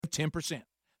10%.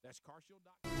 That's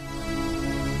carshield.com.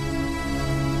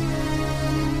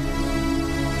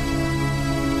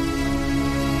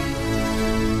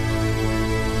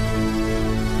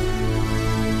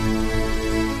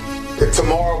 If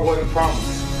tomorrow wasn't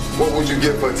promised, what would you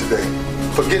give for today?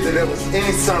 Forget that there was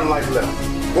any sunlight left.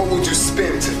 What would you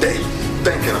spend today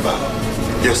thinking about?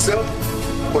 Yourself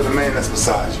or the man that's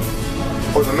beside you?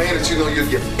 Or the man that you know you'll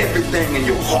give everything in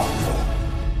your heart for?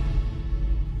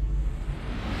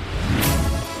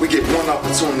 We get one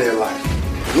opportunity in life,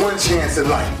 one chance in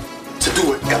life to do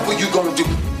whatever you're gonna do,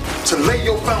 to lay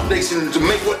your foundation and to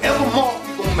make whatever mark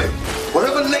you're gonna make,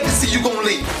 whatever legacy you're gonna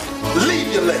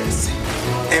leave your legacy.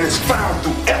 And it's found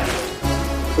through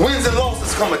effort. Wins and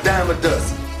losses come a dime a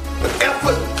dozen. But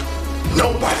effort,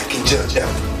 nobody can judge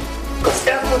effort. Because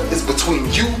effort is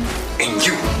between you and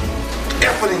you.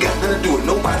 Effort ain't got nothing to do with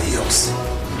nobody else.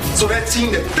 So that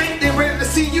team that think they're ready to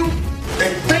see you,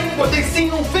 they think what they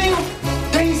seen on film,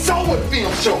 they ain't saw what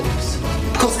film shows.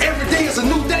 Because every day is a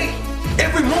new day.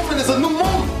 Every moment is a new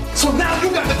moment. So now you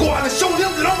got to go out and show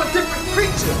them that I'm a different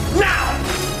creature. Now!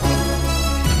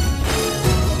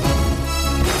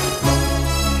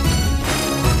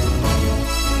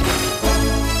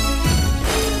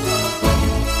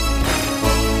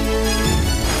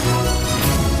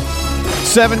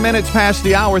 7 minutes past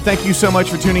the hour. Thank you so much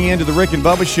for tuning in to the Rick and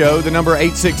Bubba Show. The number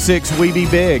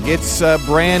 866-WE-BE-BIG. It's a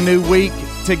brand new week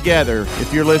together.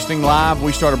 If you're listening live,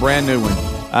 we start a brand new one.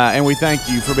 And we thank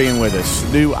you for being with us.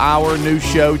 New hour, new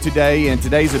show today, and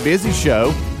today's a busy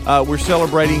show. We're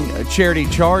celebrating Charity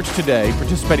Charge today,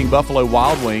 participating Buffalo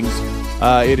Wild Wings.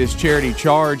 It is Charity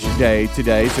Charge Day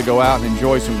today, so go out and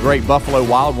enjoy some great Buffalo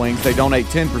Wild Wings. They donate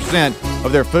 10%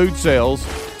 of their food sales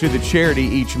to the charity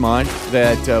each month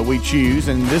that we choose,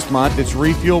 and this month it's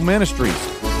Refuel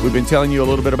Ministries. We've been telling you a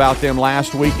little bit about them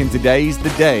last week, and today's the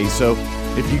day. So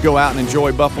if you go out and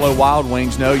enjoy Buffalo Wild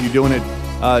Wings, know you're doing it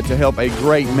to help a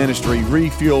great ministry.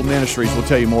 Refuel Ministries. We'll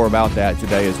tell you more about that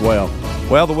today as well.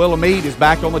 Well, the Wheel of Meat is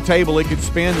back on the table. It could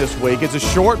spin this week. It's a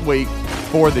short week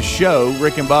for the show.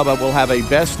 Rick and Bubba will have a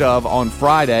best of on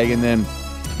Friday, and then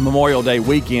Memorial Day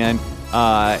weekend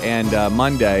and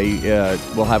Monday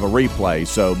we'll have a replay.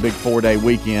 So big 4-day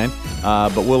weekend.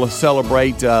 But we'll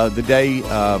celebrate the day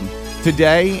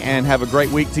today and have a great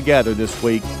week together this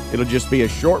week. It'll just be a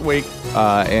short week.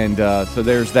 So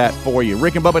there's that for you.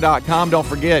 rickandbubba.com. Don't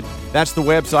forget, that's the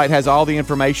website. Has all the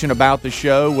information about the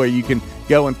show where you can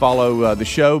go and follow the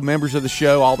show, members of the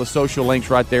show, all the social links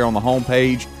right there on the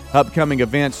homepage. Upcoming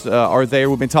events are there.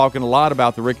 We've been talking a lot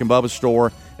about the Rick and Bubba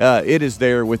store. It is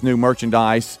there with new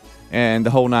merchandise and the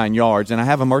whole 9 yards. And I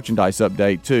have a merchandise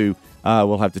update, too.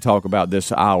 We'll have to talk about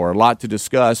this hour. A lot to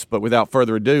discuss, but without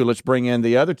further ado, let's bring in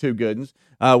the other two good ones.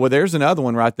 Well, there's another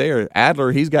one right there.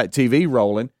 Adler, he's got TV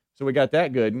rolling, so we got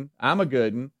that good one. I'm a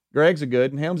good one. Greg's a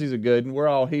good one. Helmsy's a good one. We're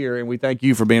all here, and we thank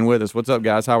you for being with us. What's up,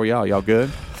 guys? How are y'all? Y'all good?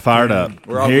 Fired up.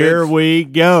 We're all here good. We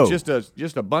go.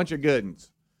 Just a bunch of good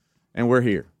ones, and we're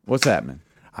here. What's happening?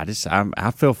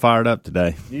 I feel fired up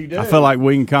today. You do? I feel like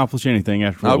we can accomplish anything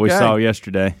after what we saw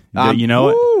yesterday. You know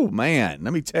it? Oh, man.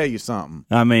 Let me tell you something.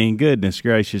 I mean, goodness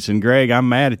gracious. And, Greg, I'm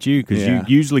mad at you because you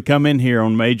usually come in here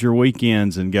on major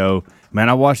weekends and go, man,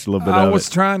 I watched a little bit of it. I was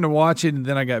trying to watch it, and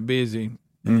then I got busy.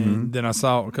 And then I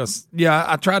saw it because,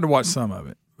 I tried to watch some of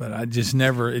it, but it just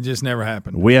never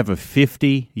happened. We have a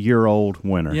 50-year-old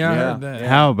winner. Yeah, I heard that.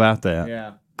 How about that?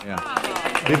 Yeah.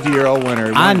 50-year-old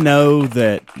winner. I know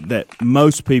that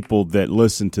most people that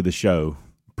listen to the show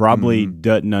probably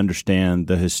doesn't understand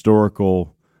the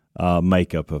historical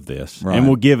makeup of this, and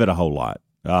we'll give it a whole lot.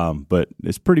 But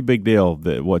it's a pretty big deal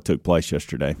that what took place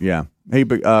yesterday. Yeah, Phil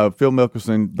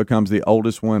Mickelson becomes the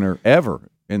oldest winner ever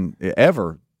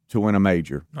to win a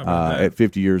major at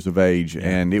 50 years of age,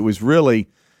 and it was really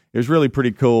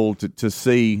pretty cool to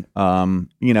see.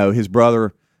 His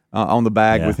brother on the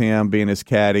bag with him, being his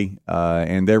caddy,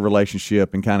 and their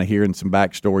relationship, and kind of hearing some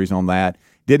backstories on that.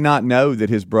 Did not know that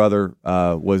his brother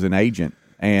was an agent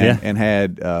and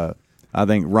had, I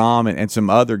think, Rom and some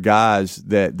other guys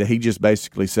that he just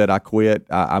basically said, I quit.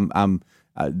 I'm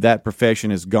that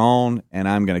profession is gone, and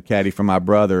I'm going to caddy for my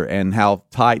brother, and how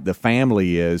tight the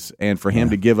family is, and for him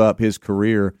to give up his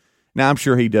career. Now, I'm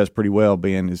sure he does pretty well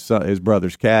being his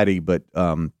brother's caddy, but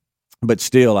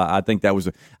still, I think that was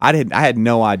I had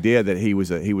no idea that he was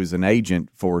an agent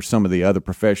for some of the other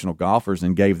professional golfers,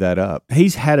 and gave that up.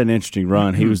 He's had an interesting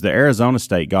run. He was the Arizona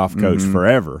State golf coach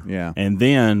forever, and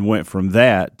then went from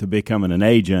that to becoming an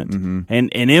agent.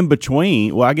 And in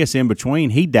between,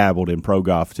 he dabbled in pro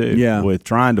golf too, with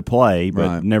trying to play,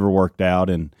 but never worked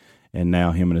out. And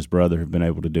now him and his brother have been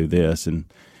able to do this. And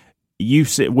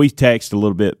we text a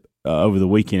little bit over the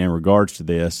weekend in regards to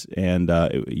this, and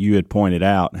you had pointed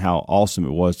out how awesome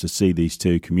it was to see these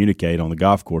two communicate on the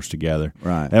golf course together.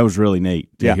 Right. That was really neat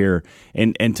to hear,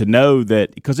 and to know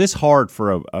that, because it's hard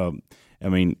for I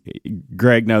mean,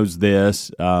 Greg knows this.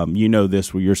 You know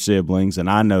this with your siblings, and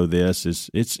I know this.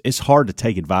 It's hard to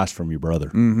take advice from your brother.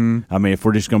 Mm-hmm. I mean, if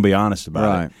we're just going to be honest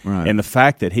about it. Right. And the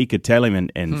fact that he could tell him,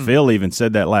 and Phil even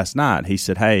said that last night. He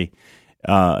said, "Hey."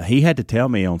 He had to tell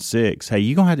me on 6, hey,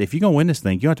 if you're gonna win this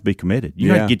thing, you have to be committed.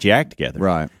 You have to get your act together.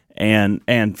 Right.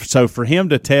 And so for him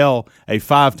to tell a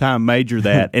 5-time major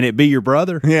that, and it be your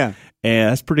brother, and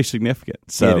that's pretty significant.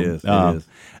 So it is.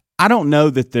 I don't know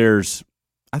that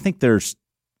I think there's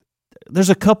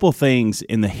a couple things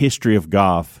in the history of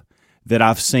golf that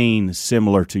I've seen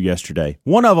similar to yesterday.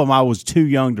 One of them, I was too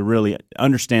young to really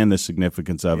understand the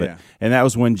significance of it, and that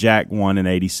was when Jack won in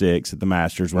 '86 at the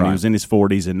Masters when he was in his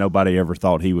 40s and nobody ever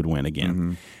thought he would win again.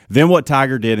 Mm-hmm. Then what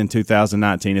Tiger did in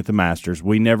 2019 at the Masters,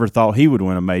 we never thought he would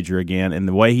win a major again, and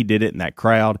the way he did it in that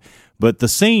crowd. But the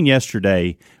scene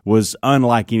yesterday was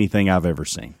unlike anything I've ever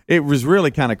seen. It was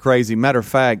really kind of crazy. Matter of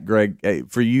fact,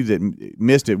 Greg, for you that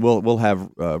missed it, we'll have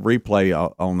replay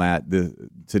on that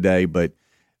today, but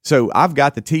so I've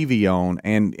got the TV on,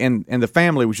 and the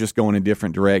family was just going in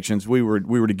different directions. We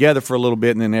were together for a little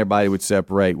bit, and then everybody would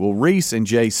separate. Well, Reese and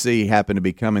JC happened to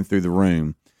be coming through the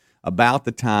room about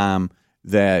the time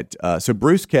that so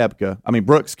Brooks Koepka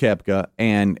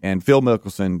and Phil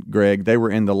Mickelson, Greg, they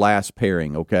were in the last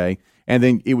pairing, okay? And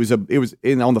then it was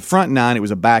on the front 9, it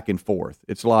was a back and forth.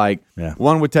 It's like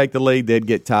one would take the lead, they'd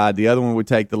get tied, the other one would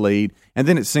take the lead, and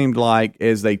then it seemed like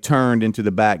as they turned into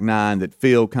the back 9 that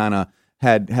Phil kind of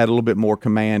had a little bit more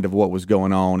command of what was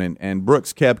going on. And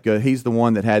Brooks Koepka, he's the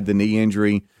one that had the knee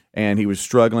injury, and he was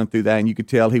struggling through that, and you could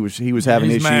tell he was having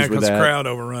issues with that. The crowd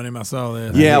overrun him. I saw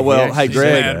that. Yeah, well, hey,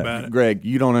 Greg,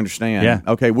 you don't understand.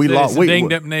 Yeah. Okay, we lost.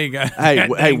 Dinged up knee guy.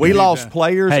 Hey, we lost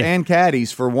players and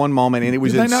caddies for one moment, and it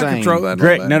was insane. Did they not control that?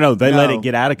 Greg, no, they let it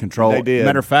get out of control. They did.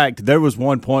 Matter of fact, there was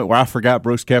one point where I forgot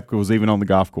Brooks Koepka was even on the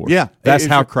golf course. Yeah, that's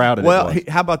how crowded it was. Well,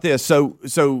 how about this? So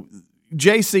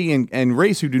JC and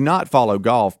Reese, who do not follow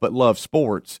golf but love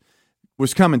sports,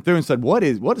 was coming through and said, what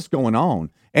is going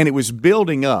on? And it was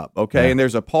building up, okay? Yeah. And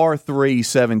there's a par 3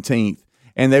 17th,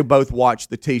 and they both watched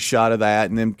the tee shot of that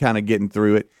and then kind of getting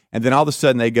through it. And then all of a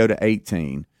sudden they go to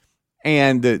 18.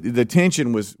 And the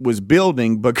tension was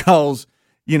building because,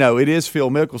 it is Phil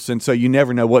Mickelson, so you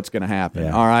never know what's going to happen,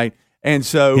 all right? And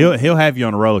so he'll have you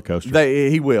on a roller coaster.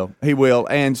 He will.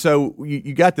 And so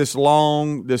you got this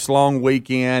long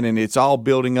weekend, and it's all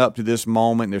building up to this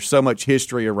moment. And there's so much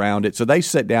history around it. So they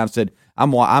sat down and said,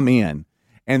 "I'm in,"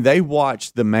 and they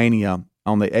watched the Mania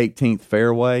on the 18th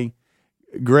fairway.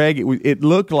 Greg, it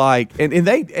looked like, and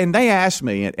they asked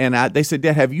me, and they said,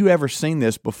 "Dad, have you ever seen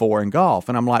this before in golf?"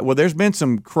 And I'm like, "Well, there's been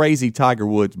some crazy Tiger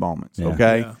Woods moments,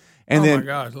 okay." Yeah. And my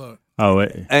gosh, look.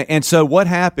 And so what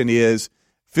happened is,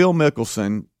 Phil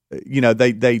Mickelson,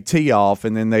 they tee off,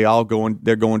 and then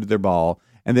they're going to their ball,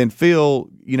 and then Phil,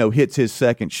 hits his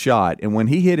second shot, and when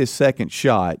he hit his second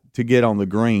shot to get on the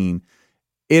green,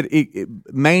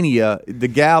 Mania, the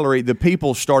gallery, the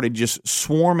people started just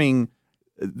swarming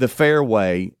the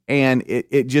fairway, and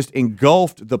it just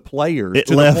engulfed the players. It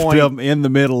left them in the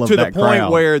middle of that crowd. To the point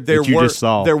where there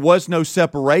was no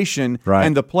separation,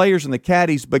 and the players and the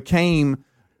caddies became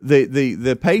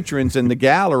the patrons and the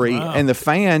gallery and the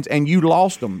fans, and you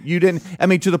lost them. You didn't. I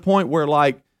mean, to the point where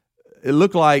it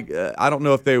looked like I don't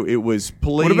know if it was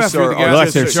police or their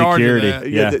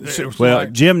security.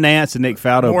 Jim Nance and Nick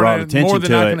Faldo brought attention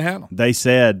to it. They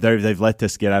said they've let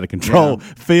this get out of control.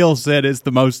 Yeah. Phil said it's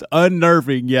the most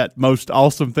unnerving yet most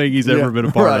awesome thing he's ever been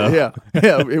a part of. Yeah.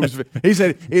 It was. He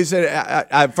said.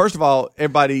 I, first of all,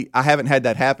 everybody, I haven't had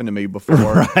that happen to me before.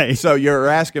 Right. So you're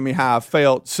asking me how I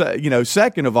felt.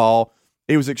 Second of all,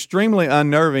 it was extremely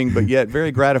unnerving, but yet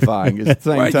very gratifying at the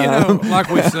same time. Like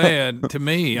we said, to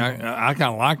me, I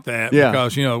kind of like that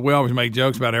because, we always make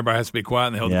jokes about everybody has to be quiet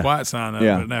and they hold the quiet sign up.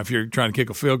 But now if you're trying to kick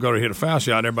a field goal or hit a foul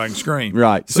shot, everybody can scream.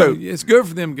 Right. So it's good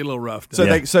for them to get a little rough. So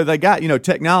they got,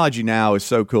 technology now is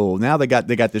so cool. Now they got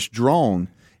this drone.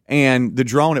 And the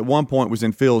drone at one point was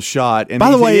in Phil's shot. And by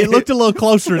the way, it looked a little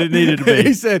closer than it needed to be.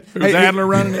 He said, was Adler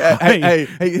running it?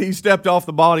 He stepped off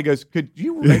the ball and he goes, "Could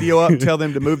you radio up and tell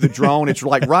them to move the drone? It's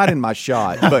like right in my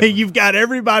shot." But you've got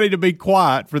everybody to be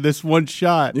quiet for this one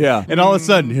shot. Yeah. And all of a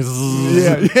sudden,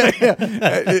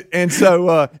 And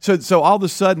so all of a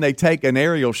sudden they take an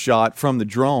aerial shot from the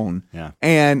drone. Yeah.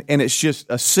 And it's just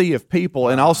a sea of people.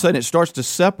 And all of a sudden it starts to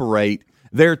separate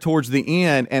there towards the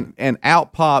end, and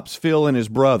out pops Phil and his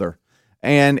brother.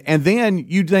 And then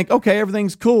you'd think, okay,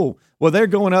 everything's cool. Well, they're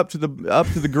going up to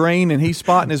the green, and he's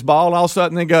spotting his ball, and all of a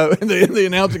sudden the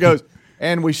announcer goes,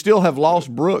 and we still have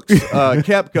lost Brooks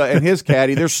Koepka and his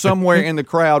caddy. They're somewhere in the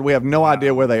crowd. We have no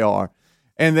idea where they are.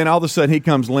 And then all of a sudden he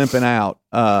comes limping out.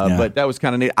 But that was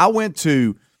kind of neat. I went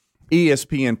to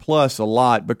ESPN Plus a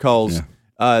lot because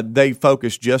they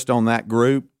focused just on that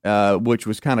group, which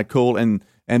was kind of cool. And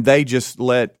they just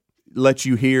let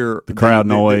you hear the crowd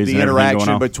noise, the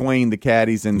interaction between the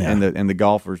caddies and the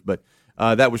golfers. But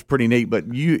that was pretty neat. But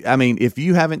if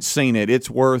you haven't seen it, it's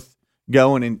worth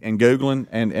going and Googling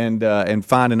and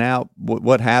finding out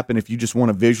what happened if you just want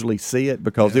to visually see it,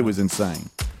 because it was insane.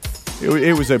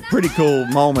 It was a pretty cool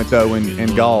moment, though,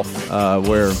 in golf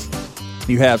where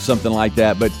you have something like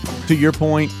that. But to your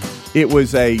point, it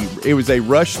was a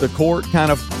rush the court kind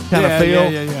of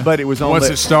feel. Yeah. But it was on once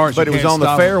it starts, but it was on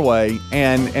the fairway,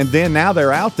 and then now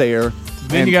they're out there.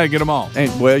 Then you got to get them off. And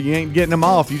you ain't getting them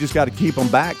off. You just got to keep them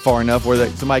back far enough where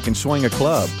somebody can swing a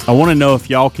club. I want to know if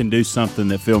y'all can do something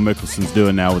that Phil Mickelson's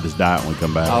doing now with his diet when we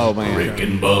come back. Oh man, Rick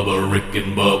and Bubba. Rick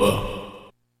and Bubba's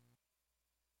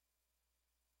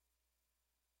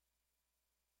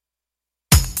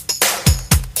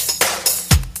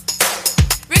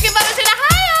in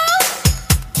Ohio.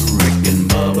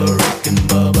 Rick and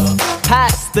Bubba.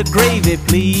 Pass the gravy,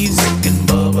 please. Rick and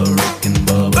Bubba.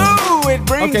 Ooh, it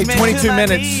brings me 22 to my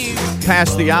minutes knees.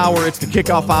 past the hour. It's the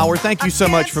kickoff hour. Thank you so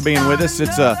much for being with us.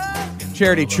 It's a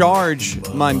Charity Charge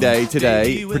Monday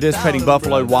today. Participating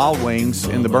Buffalo Wild Wings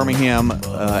in the Birmingham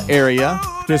area.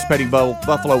 Participating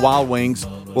Buffalo Wild Wings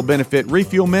will benefit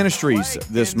Refuel Ministries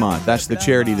this month. That's the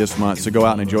charity this month. So go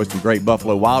out and enjoy some great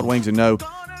Buffalo Wild Wings, and know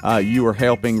you are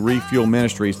helping Refuel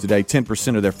Ministries today.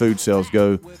 10% of their food sales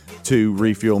go to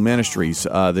Refuel Ministries,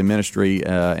 the ministry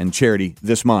and charity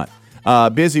this month.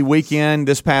 Busy weekend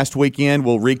this past weekend.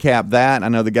 We'll recap that. I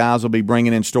know the guys will be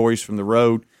bringing in stories from the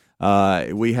road.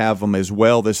 We have them as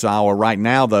well this hour. Right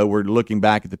now, though, we're looking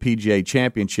back at the PGA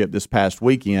Championship this past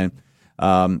weekend.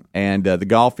 And the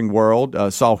golfing world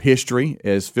saw history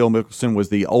as Phil Mickelson was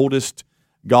the oldest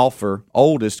golfer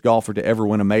to ever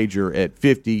win a major at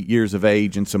 50 years of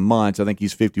age and some months. I think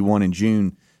he's 51 in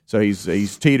June, so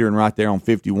he's teetering right there on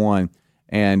 51.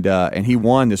 And he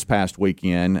won this past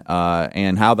weekend.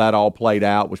 And how that all played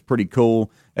out was pretty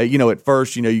cool. At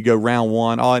first, you go round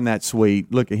one, oh, isn't that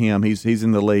sweet? Look at him, he's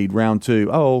in the lead. Round two,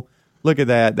 oh, look at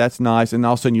that, that's nice. And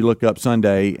all of a sudden, you look up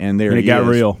Sunday, and there he is. It got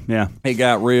real, yeah. It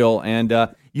got real, and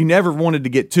you never wanted to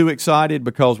get too excited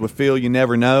because with Phil, you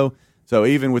never know. So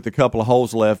even with a couple of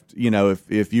holes left,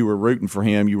 if you were rooting for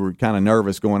him, you were kind of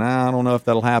nervous, going, I don't know if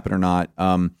that'll happen or not.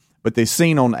 But the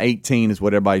scene on 18 is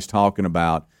what everybody's talking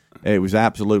about. It was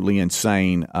absolutely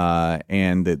insane,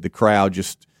 and the crowd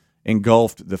just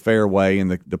engulfed the fairway,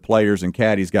 and the players and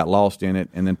caddies got lost in it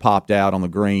and then popped out on the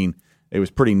green. It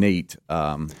was pretty neat.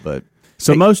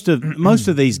 So most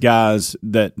of these guys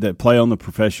that play on the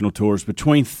professional tours,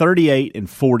 between 38 and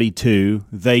 42,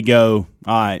 they go,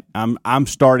 all right, I'm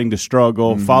starting to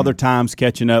struggle. Mm-hmm. Father Time's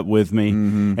catching up with me.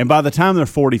 Mm-hmm. And by the time they're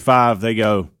 45, they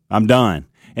go, I'm done.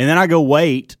 And then I go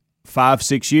wait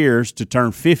 5-6 years to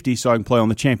turn 50 so I can play on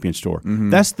the Champions Tour. Mm-hmm.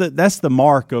 That's the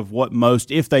mark of what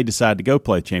most, if they decide to go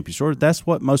play Champions Tour, that's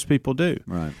what most people do.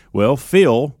 Right. Well,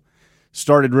 Phil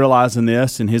started realizing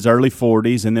this in his early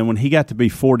 40s, and then when he got to be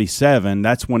 47,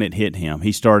 that's when it hit him.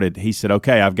 He said,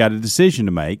 okay, I've got a decision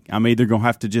to make. I'm either going to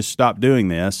have to just stop doing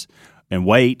this and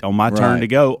wait on my turn to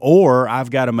go, or I've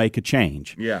got to make a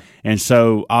change. Yeah. And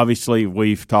so, obviously,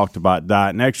 we've talked about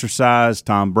diet and exercise,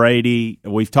 Tom Brady.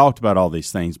 We've talked about all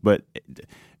these things, but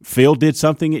Phil did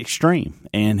something extreme,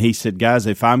 and he said, guys,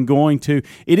 if I'm going to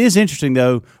 – it is interesting,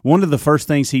 though. One of the first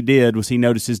things he did was he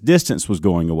noticed his distance was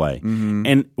going away,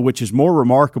 and which is more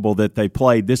remarkable that they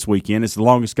played this weekend. It's the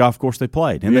longest golf course they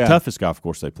played and the toughest golf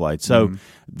course they played. So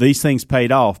these things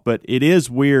paid off, but it is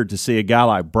weird to see a guy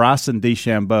like Bryson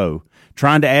DeChambeau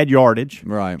trying to add yardage.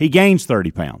 Right. He gains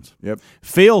 30 pounds. Yep.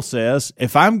 Phil says,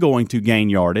 if I'm going to gain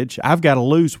yardage, I've got to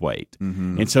lose weight.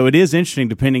 Mm-hmm. And so it is interesting,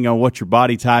 depending on what your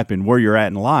body type and where you're at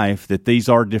in life, that these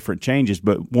are different changes.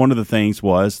 But one of the things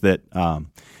was that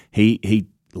he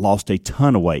lost a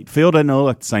ton of weight. Phil doesn't look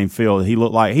like the same Phil. He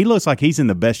looks like he's in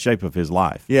the best shape of his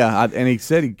life. Yeah, and he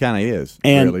said he kind of is,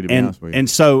 really, to be honest with you. And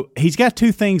so he's got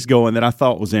two things going that I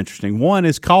thought was interesting. One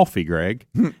is coffee, Greg.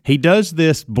 He does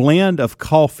this blend of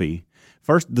coffee.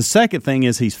 First, the second thing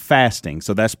is he's fasting,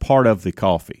 so that's part of the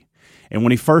coffee. And when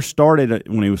he first started,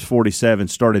 when he was 47,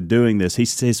 started doing this,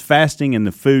 his fasting and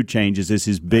the food changes is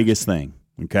his biggest thing,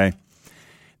 okay?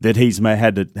 That he's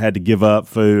had to give up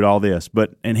food, all this.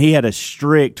 And he had a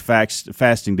strict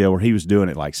fasting deal where he was doing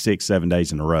it like 6-7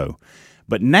 days in a row.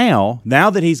 But now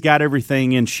that he's got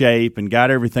everything in shape and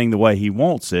got everything the way he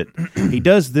wants it, he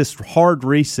does this hard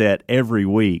reset every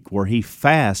week where he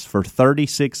fasts for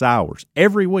 36 hours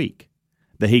every week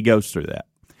that he goes through that.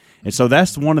 And so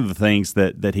that's one of the things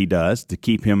that he does to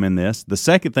keep him in this. The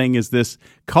second thing is this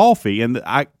coffee, and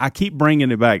I keep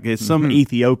bringing it back. It's some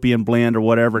Ethiopian blend or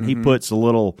whatever, and he puts a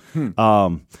little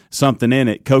something in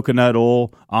it, coconut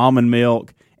oil, almond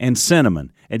milk, and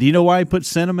cinnamon. And do you know why he puts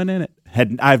cinnamon in it?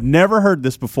 I've never heard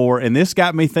this before, and this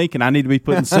got me thinking I need to be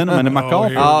putting cinnamon in my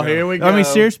coffee. Here we go. I mean,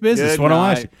 serious business. What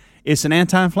I'm asking. It's an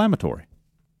anti-inflammatory.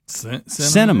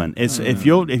 Cinnamon. It's if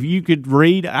you could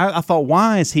read. I thought,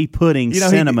 why is he putting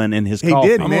cinnamon in his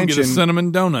coffee? I'm gonna get a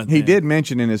cinnamon donut. He did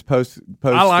mention in his post.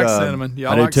 I like cinnamon.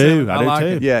 I do too. I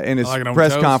do too. Yeah, in his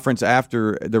press conference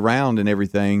after the round and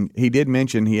everything, he did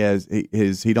mention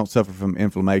he don't suffer from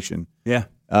inflammation. Yeah.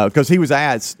 Because he was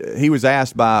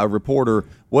asked by a reporter,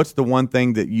 what's the one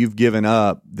thing that you've given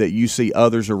up that you see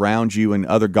others around you and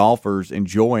other golfers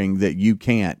enjoying that you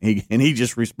can't? And he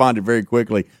just responded very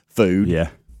quickly, food.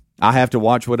 Yeah. I have to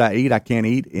watch what I eat. I can't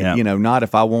eat. Yeah. Not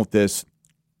if I want this.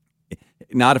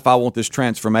 Not if I want this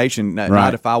transformation.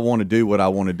 Not if I want to do what I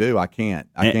want to do. I can't.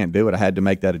 I can't do it. I had to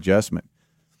make that adjustment.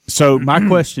 So my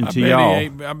question to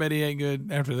y'all, I bet he ate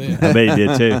good after this. I bet he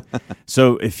did too.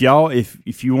 So if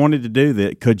you wanted to do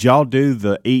that, could y'all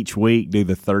do each week do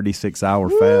the 36-hour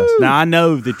fast? Now I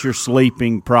know that you're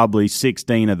sleeping probably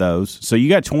 16 of those, so you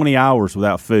got 20 hours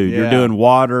without food. Yeah. You're doing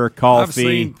water, coffee. I've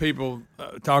seen people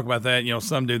talk about that.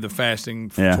 Some do the fasting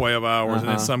for 12 hours,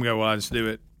 and then some go, "Well, I just do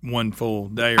it one full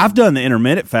day." I've done the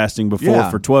intermittent fasting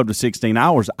before for 12 to 16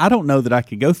 hours. I don't know that I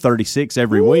could go 36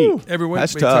 every week. Every week,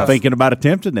 that's tough. I'm thinking about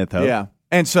attempting it though. Yeah.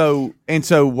 And so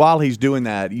while he's doing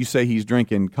that, you say he's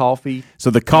drinking coffee.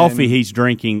 So the coffee he's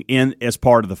drinking as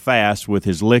part of the fast with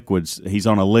his liquids. He's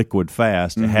on a liquid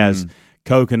fast. It has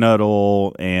coconut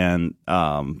oil and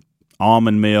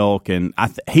almond milk, and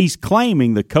he's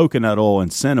claiming the coconut oil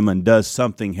and cinnamon does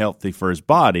something healthy for his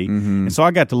body. And so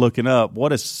I got to looking up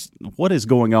what is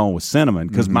going on with cinnamon,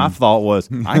 because my thought was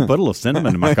I can put a little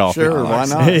cinnamon in my coffee. Sure, why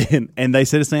not? And they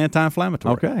said it's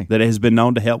anti-inflammatory. Okay, that it has been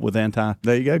known to help with there you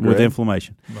go, Greg. with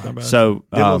inflammation. So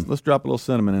let's drop a little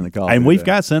cinnamon in the coffee, and we've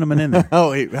got cinnamon in there.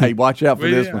 Oh, hey, watch out for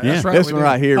this one. Yeah. This one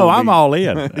right here. Oh, I'm all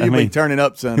in. You'll be turning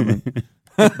up cinnamon.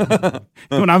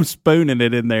 When I'm spooning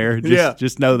it in there,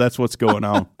 just know that's what's going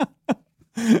on.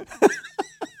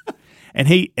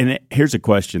 And here's a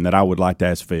question that I would like to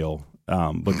ask Phil,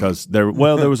 because there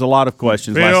was a lot of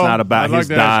questions last night about his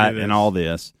diet and all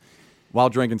this while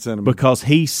drinking cinnamon. Because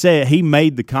he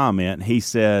made the comment. He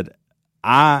said,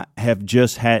 I have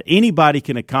just had anybody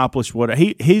can accomplish what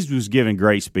he was giving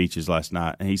great speeches last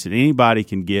night, and he said anybody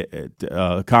can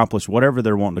accomplish whatever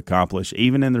they're wanting to accomplish,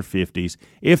 even in their 50s,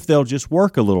 if they'll just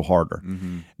work a little harder.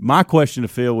 My question to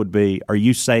Phil would be: are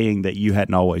you saying that you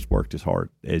hadn't always worked as hard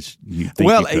as you think?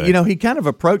 Well, you could? He kind of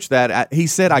approached that. He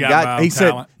said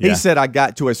he said I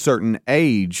got to a certain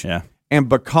age, and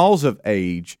because of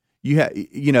age,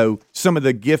 some of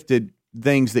the gifted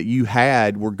things that you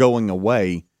had were going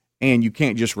away. And you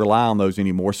can't just rely on those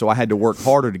anymore. So I had to work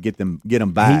harder to get them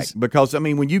back. Because,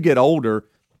 when you get older,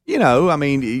 even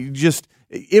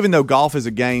though golf is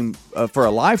a game for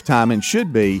a lifetime and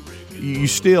should be, you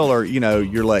still are,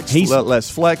 you're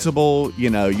less flexible. You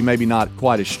maybe not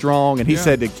quite as strong. And he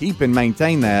said to keep and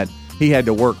maintain that, he had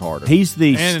to work harder.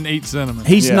 And eat cinnamon.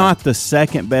 He's not the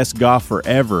second best golfer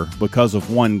ever because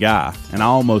of one guy. And I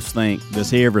almost think,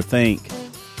 does he ever think,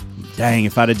 dang,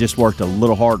 if I'd have just worked a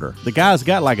little harder. The guy's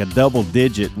got like a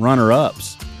double-digit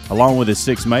runner-ups along with his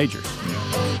 6 majors.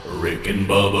 Rick and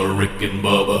Bubba, Rick and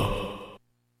Bubba.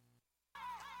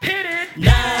 Hit it!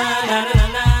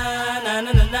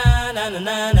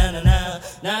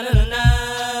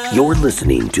 You're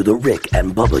listening to The Rick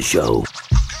and Bubba Show.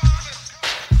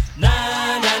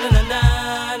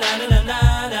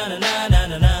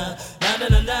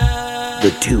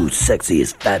 The 2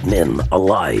 sexiest fat men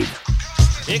alive.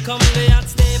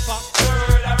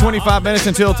 25 minutes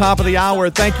until top of the hour.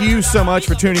 Thank you so much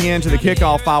for tuning in to the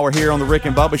kickoff hour here on the Rick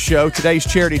and Bubba Show. Today's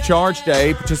Charity Charge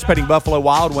Day. Participating Buffalo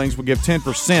Wild Wings will give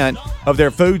 10% of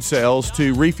their food sales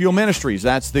to Refuel Ministries.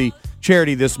 That's the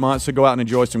charity this month, so go out and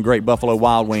enjoy some great Buffalo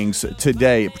Wild Wings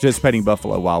today at participating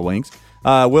Buffalo Wild Wings.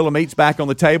 Wheel of Meat's back on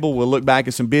the table. We'll look back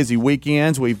at some busy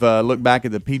weekends. We've looked back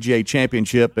at the PGA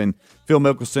Championship and Phil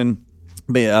Mickelson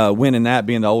winning that,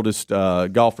 being the oldest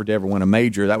golfer to ever win a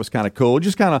major. That was kind of cool.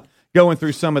 Just kind of going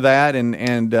through some of that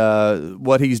and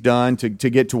what he's done to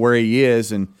get to where he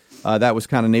is, and that was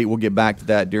kind of neat. We'll get back to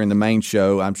that during the main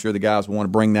show. I'm sure the guys will want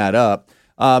to bring that up.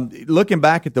 Looking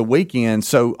back at the weekend,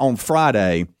 so on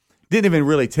Friday, didn't even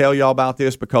really tell y'all about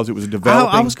this because it was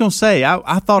developing. I was going to say,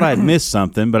 I thought I'd missed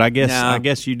something, but I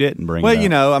guess you didn't bring it up. Well, you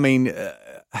know, I mean,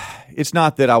 it's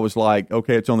not that I was like,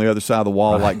 okay, it's on the other side of the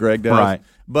wall like Greg does. Right.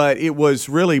 But it was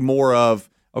really more of,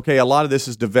 okay, a lot of this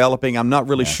is developing. I'm not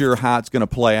really sure how it's going to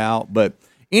play out, but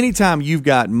anytime you've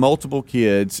got multiple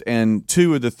kids and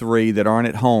 2 of the 3 that aren't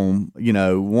at home, you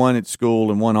know, one at school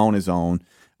and one on his own,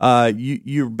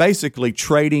 you're basically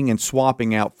trading and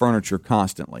swapping out furniture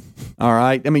constantly. All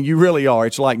right? I mean, you really are.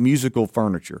 It's like musical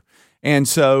furniture. And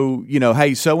so, you know,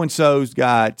 hey, so-and-so's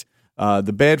got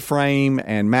the bed frame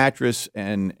and mattress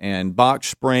and box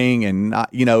spring and,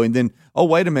 you know, and then, oh,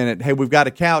 wait a minute, hey, we've got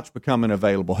a couch becoming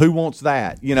available. Who wants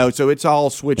that? You know, so it's all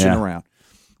switching around.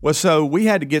 Well, so we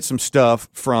had to get some stuff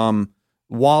from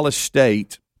Wallace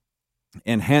State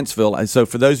in Huntsville. And so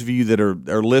for those of you that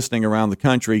are listening around the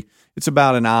country, it's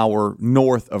about an hour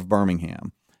north of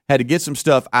Birmingham. Had to get some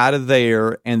stuff out of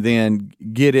there and then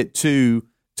get it to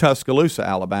Tuscaloosa,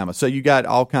 Alabama. So you got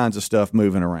all kinds of stuff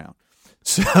moving around.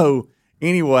 So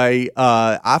anyway,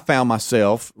 I found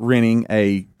myself renting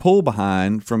a pull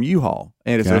behind from U-Haul,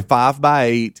 and it's a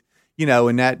 5x8, you know,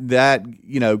 and that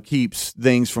you know keeps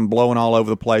things from blowing all over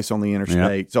the place on the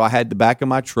interstate. Yep. So I had the back of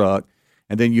my truck,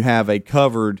 and then you have a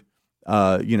covered,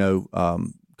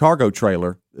 cargo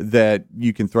trailer that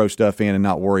you can throw stuff in and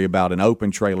not worry about an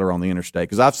open trailer on the interstate.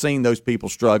 Because I've seen those people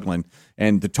struggling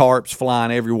and the tarps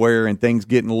flying everywhere and things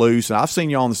getting loose. And I've seen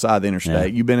you on the side of the interstate.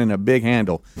 Yeah. You've been in a big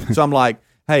handle. So I'm like,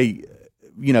 hey,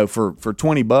 you know, for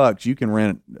 $20 you can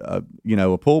rent a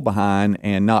pull behind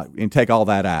and take all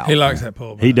that out. He likes that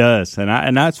pull behind. He does,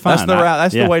 and that's fine.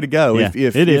 That's the way to go. Yeah,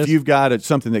 if you've got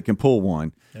something that can pull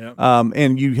one, yep.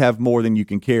 And you have more than you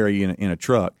can carry in a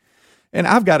truck. And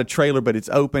I've got a trailer, but it's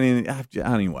open. And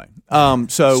anyway,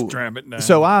 strap it down.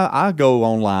 So I go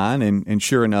online, and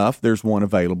sure enough, there's one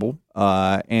available,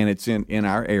 and it's in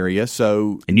our area.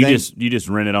 So and you just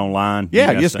rent it online.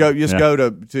 Yeah, go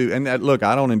to and look,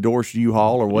 I don't endorse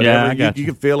U-Haul or whatever. Yeah, you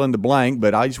can fill in the blank,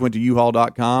 but I just went to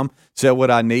uhaul.com, said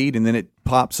what I need, and then it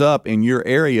pops up in your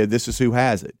area. This is who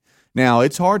has it. Now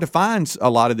it's hard to find a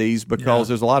lot of these because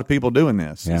there's a lot of people doing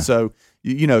this. Yeah. So.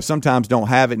 You know, sometimes don't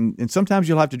have it, and sometimes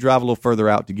you'll have to drive a little further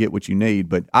out to get what you need.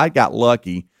 But I got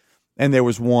lucky, and there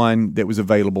was one that was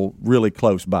available really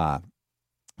close by.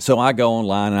 So I go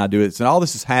online and I do it. And all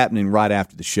this is happening right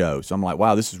after the show. So I'm like,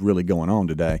 wow, this is really going on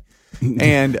today.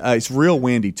 And it's real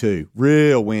windy, too.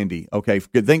 Real windy. Okay,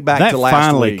 think back to last week. That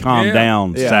finally calmed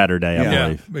down Saturday, I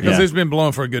believe. Because it's been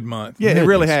blowing for a good month. Yeah, it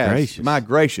really has. Gracious. My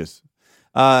gracious.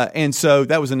 And so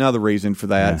that was another reason for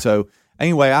that. Yeah. So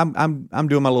anyway, I'm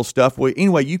doing my little stuff. Well,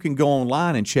 anyway, you can go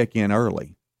online and check in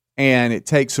early, and it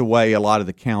takes away a lot of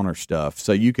the counter stuff.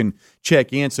 So you can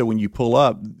check in. So when you pull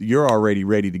up, you're already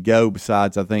ready to go.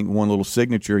 Besides, I think one little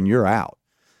signature, and you're out.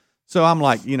 So I'm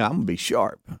like, I'm gonna be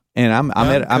sharp, and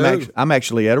I'm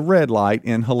actually at a red light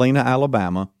in Helena,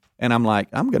 Alabama, and I'm like,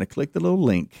 I'm gonna click the little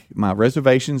link, my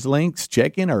reservations links,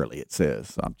 check in early. It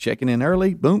says so I'm checking in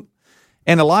early. Boom.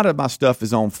 And a lot of my stuff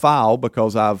is on file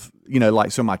because I've,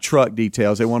 so my truck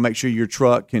details. They want to make sure your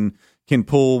truck can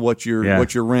pull what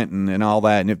you're renting and all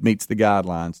that, and it meets the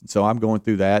guidelines. And so I'm going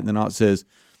through that, and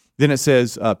then it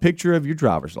says picture of your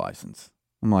driver's license.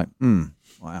 I'm like,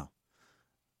 wow,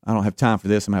 I don't have time for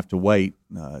this. I'm gonna have to wait.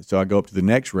 So I go up to the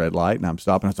next red light, and I'm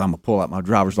stopping. So I'm gonna pull out my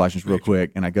driver's license real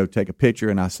quick, and I go take a picture,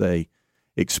 and I say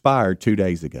expired 2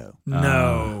 days ago.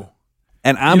 No.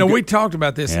 And we talked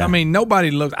about this. Yeah. I mean, nobody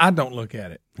looks. I don't look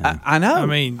at it. I know. I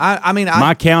mean,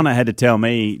 my accountant had to tell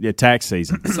me the tax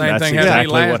season. Same thing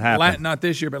exactly what happened. Not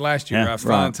this year, but last year. I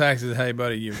filed taxes. Hey,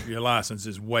 buddy, your license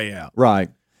is way out. Right.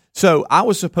 So I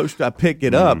was supposed to pick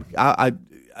it up. I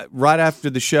right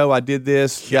after the show, I did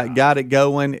this. Got it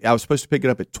going. I was supposed to pick it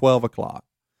up at 12 o'clock.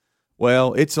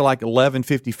 Well, it's like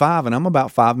 11:55, and I'm about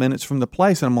 5 minutes from the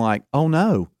place, and I'm like, oh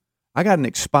no. I got an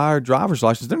expired driver's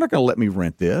license. They're not going to let me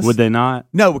rent this. Would they not?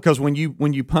 No, because when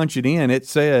you punch it in, it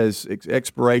says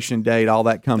expiration date. All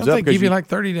that comes up. They give you like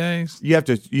 30 days. You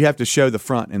have to show the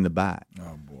front and the back.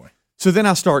 Oh boy! So then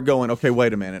I start going. Okay,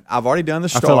 wait a minute. I've already done the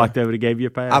star. I feel like they would have gave you a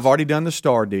pass. I've already done the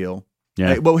star deal.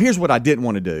 Yeah. Well, here's what I didn't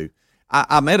want to do.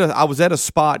 I was at a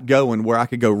spot going where I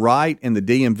could go right, and the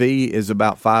DMV is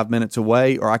about 5 minutes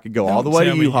away, or I could go all the way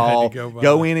to U-Haul,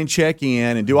 go in and check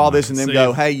in, and do all this, and then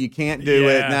go, hey, you can't do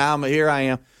it. Now here I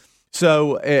am.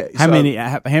 So how many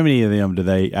of them do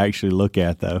they actually look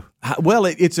at though? Well,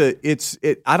 I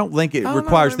don't think it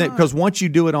requires that, because once you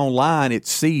do it online, it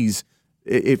sees.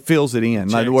 It fills it in.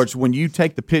 In other words, when you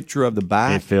take the picture of the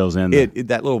back, it fills in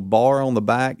that little bar on the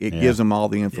back. It gives them all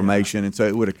the information, and so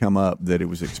it would have come up that it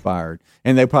was expired,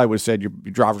 and they probably would have said your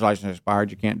driver's license is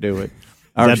expired. You can't do it.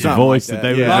 That's the voice that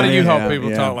they A lot of U-Haul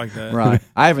people talk like that. Right.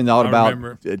 I haven't thought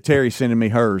about Terry sending me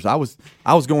hers. I was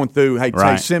going through, hey,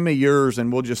 Terry, send me yours,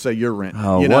 and we'll just say you're renting.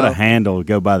 Oh, what a handle to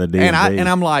go by the DMV. And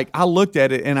I'm like, I looked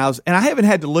at it, and I haven't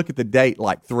had to look at the date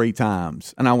like 3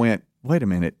 times. And I went, wait a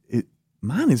minute,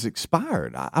 mine is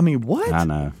expired. I mean, what? I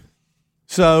know.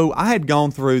 So I had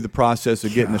gone through the process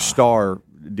of getting the Star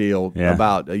deal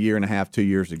about a year and a half, 2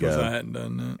 years ago. I hadn't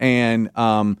done that. And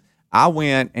I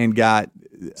went and got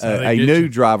a new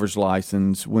driver's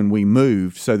license when we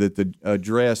moved so that the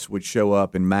address would show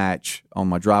up and match on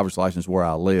my driver's license where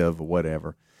I live or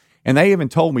whatever. And they even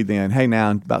told me then, hey,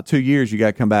 now in about 2 years you got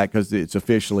to come back because it's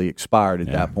officially expired at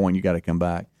that point. You got to come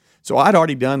back. So I'd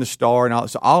already done the Star, and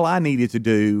so all I needed to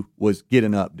do was get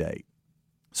an update.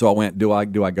 So I went, do I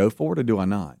go for it or do I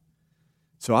not?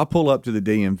 So I pull up to the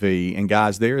DMV, and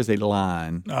guys, there is a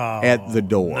line at the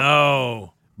door.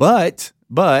 No. But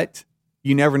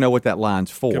you never know what that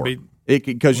line's for.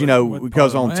 Because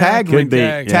on tag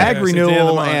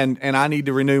renewal and I need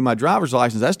to renew my driver's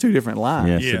license, that's 2 different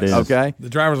lines. Yes, it is. Okay? The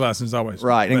driver's license is always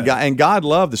right. And God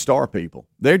love the Star people.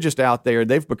 They're just out there.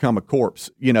 They've become a corpse,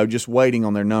 just waiting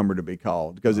on their number to be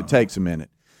called because it takes a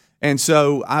minute. And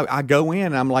so I go in,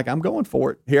 and I'm like, I'm going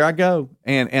for it. Here I go.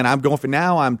 And I'm going for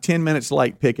now. I'm 10 minutes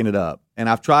late picking it up. And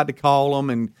I've tried to call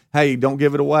them and, hey, don't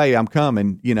give it away. I'm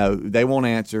coming. They won't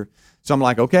answer. So I'm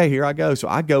like, okay, here I go. So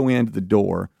I go into the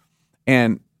door,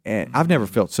 and I've never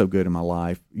felt so good in my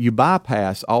life. You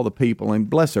bypass all the people, and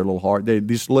bless their little heart, they're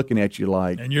just looking at you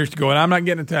like. And you're going, I'm not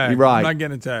getting attacked. Right. I'm not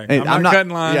getting attacked. I'm not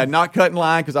cutting line. Yeah, not cutting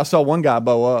line because I saw one guy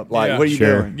bow up. Like, what are you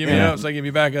doing? Give me ups, I give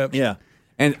you back ups. Yeah.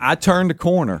 And I turned the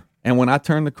corner, and when I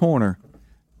turned the corner,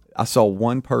 I saw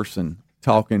one person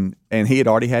talking, and he had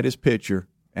already had his picture,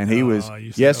 and he was,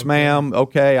 yes, ma'am,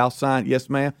 okay, I'll sign, yes,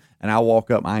 ma'am. And I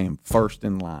walk up, I am first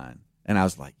in line. And I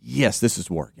was like, yes, this is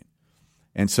working.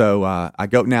 And so I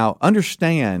go, now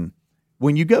understand,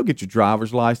 when you go get your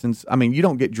driver's license, I mean, you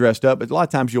don't get dressed up, but a lot of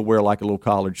times you'll wear like a little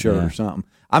collared shirt or something.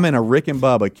 I'm in a Rick and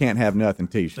Bubba Can't Have Nothing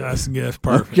t-shirt. That's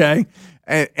perfect. Okay?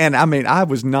 And I mean, I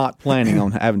was not planning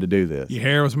on having to do this. Your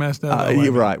hair was messed up?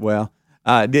 You're right. Well,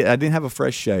 I didn't have a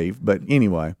fresh shave, but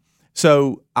anyway.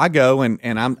 So I go and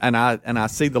I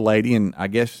see the lady, and I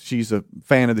guess she's a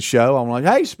fan of the show. I'm like,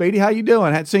 hey, Speedy, how you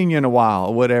doing? Hadn't seen you in a while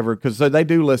or whatever, because they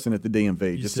do listen at the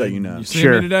DMV, so you know. You see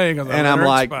me today because I'm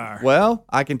like, well,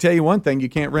 I can tell you one thing: you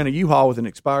can't rent a U-Haul with an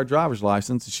expired driver's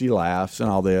license. And she laughs and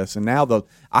all this, and now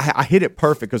I hit it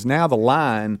perfect because now the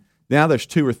line, now there's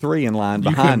 2 or 3 in line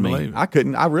behind me.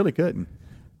 I really couldn't.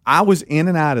 I was in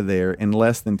and out of there in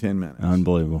less than 10 minutes.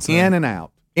 Unbelievable. In and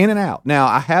out. Now,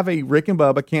 I have a Rick and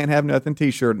Bubba Can't Have Nothing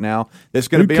t-shirt now that's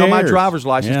going to be on my driver's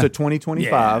license to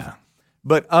 2025. Yeah.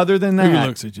 But other than that. Who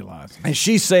looks at your license? And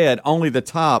she said only the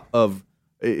top of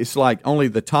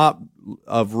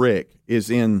Rick is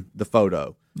in the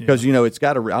photo. Because, it's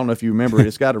got I don't know if you remember it,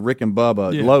 it's got a Rick and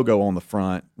Bubba logo on the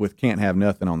front with Can't Have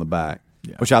Nothing on the back,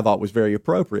 which I thought was very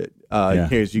appropriate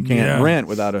because you can't rent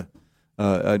without a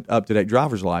up-to-date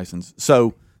driver's license.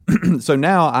 So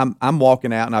now I'm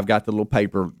walking out, and I've got the little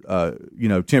paper,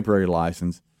 temporary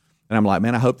license, and I'm like,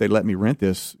 man, I hope they let me rent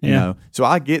this, you know. So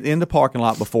I get in the parking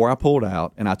lot before I pulled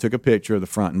out, and I took a picture of the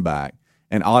front and back,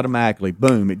 and automatically,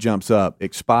 boom, it jumps up,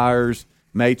 expires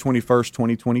May 21st,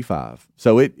 2025.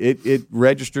 So it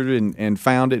registered and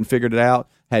found it and figured it out,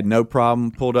 had no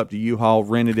problem, pulled up to U-Haul,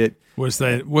 rented it. What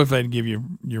if they'd give you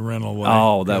your rental away?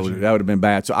 Oh, that would have been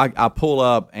bad. So I pull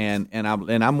up, and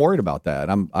I'm worried about that.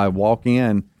 I walk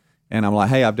in. And I'm like,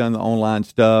 hey, I've done the online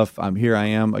stuff. I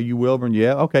am. Are you Wilburn?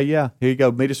 Yeah. Okay. Yeah. Here you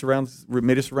go. Meet us around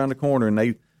the corner, and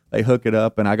they hook it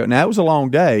up. And I go. Now it was a long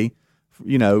day.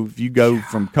 If you go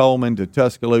from Coleman to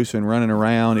Tuscaloosa and running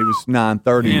around, it was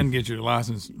 9:30. And get your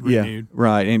license renewed. Yeah.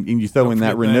 Right. And you throw in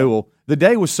that renewal. The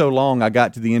day was so long. I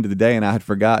got to the end of the day, and I had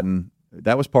forgotten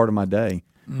that was part of my day.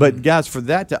 Mm. But guys, for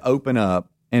that to open up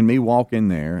and me walk in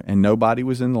there, and nobody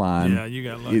was in line. Yeah, you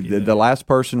got lucky. The last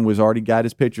person was already got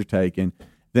his picture taken.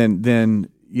 Then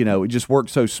it just worked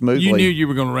so smoothly. You knew you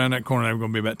were going to round that corner. There were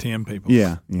going to be about 10 people.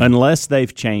 Yeah. Unless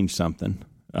they've changed something.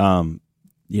 They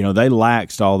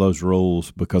laxed all those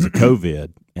rules because of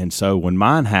COVID. And so when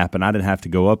mine happened, I didn't have to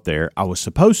go up there. I was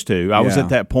supposed to. I was at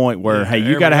that point where, hey,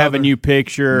 you got to have a new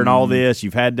picture and all this.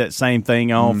 You've had that same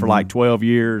thing on for like 12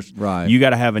 years. Right. You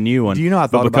got to have a new one. Do you know I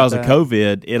thought but because about of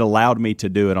COVID, it allowed me to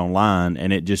do it online,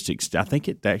 and it just I think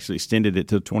it actually extended it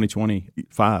to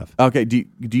 2025. Okay. Do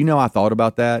you know I thought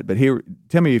about that? But here,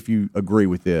 tell me if you agree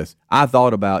with this. I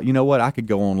thought about, you know what, I could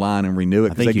go online and renew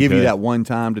it because they give you that one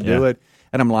time to do it.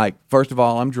 And I'm like, first of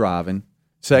all, I'm driving.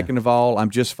 Second of all, I'm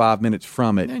just 5 minutes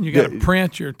from it. And you got to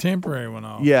print your temporary one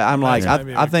off. Yeah, I'm like,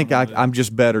 I think I'm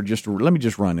just better. Let me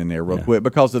just run in there real quick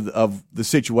because of the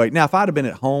situation. Now, if I'd have been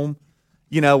at home,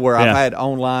 where I've had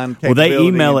online capability. Well, they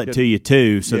email it to you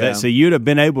too, so you'd have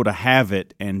been able to have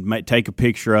it and take a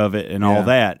picture of it and all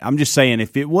that. I'm just saying,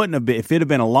 if it had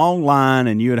been a long line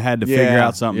and you had to figure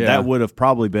out something, that would have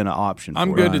probably been an option.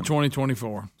 I'm good to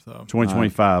 2024. So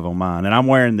 2025 on mine, and I'm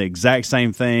wearing the exact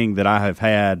same thing that I have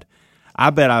had. I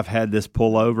bet I've had this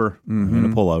pullover. In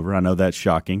a pullover. I know that's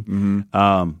shocking.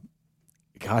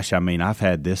 Gosh, I mean, I've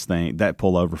had that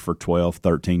pullover for 12,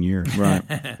 13 years. Right.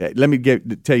 Let me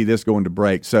tell you this going to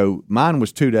break. So mine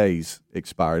was 2 days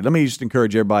expired. Let me just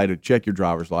encourage everybody to check your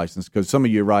driver's license because some of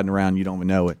you are riding around, you don't even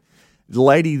know it. The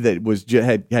lady that was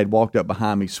had walked up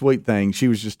behind me, sweet thing, she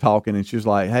was just talking, and she was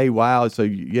like, hey, wow, so,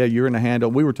 you're in the handle.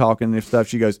 We were talking and stuff.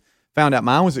 She goes, found out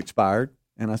mine was expired.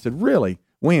 And I said, really?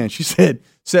 When? She said,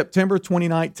 September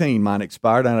 2019, mine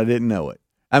expired, and I didn't know it.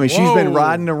 I mean, she's been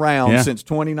riding around since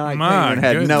 2019 and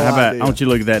had no idea. Why don't you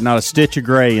look at that? Not a stitch of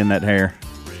gray in that hair.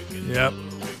 Yep.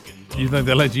 You think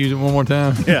they'll let you use it one more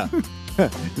time? Yeah.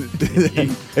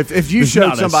 if you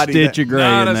showed somebody a stitch of gray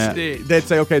in that, they'd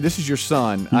say, okay, this is your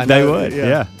son. They would,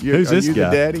 yeah. Who's this guy?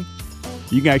 The daddy?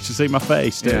 You can actually see my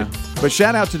face, too. Yeah. But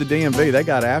shout out to the DMV. They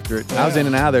got after it. I was in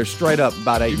and out of there straight up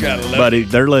about 8 minutes. Buddy,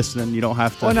 they're listening. You don't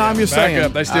have to. Well, no, I'm just saying. Back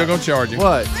up. They still going to charge you.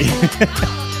 What?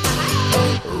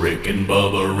 Rick and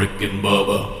Bubba, Rick and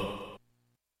Bubba.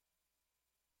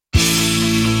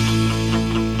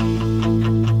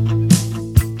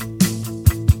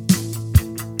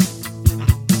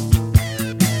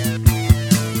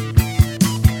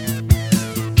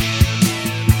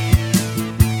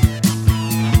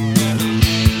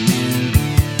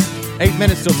 8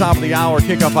 minutes till top of the hour,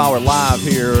 kickoff hour live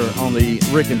here on the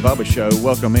Rick and Bubba Show.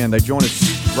 Welcome in. They join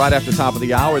us right after top of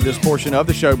the hour. This portion of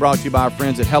the show brought to you by our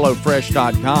friends at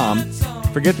HelloFresh.com.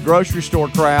 Forget the grocery store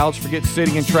crowds. Forget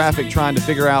sitting in traffic trying to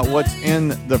figure out what's in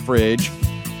the fridge.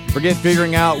 Forget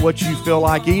figuring out what you feel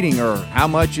like eating or how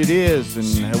much it is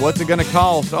and what's it going to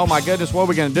cost. Oh, my goodness, what are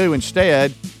we going to do?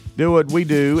 Instead, do what we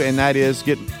do, and that is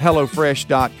get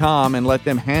HelloFresh.com and let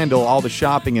them handle all the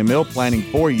shopping and meal planning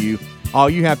for you. All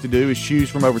you have to do is choose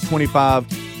from over 25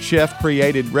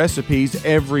 chef-created recipes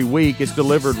every week. It's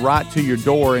delivered right to your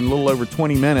door in a little over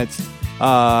 20 minutes.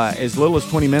 As little as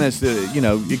 20 minutes,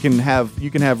 you can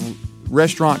have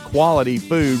restaurant-quality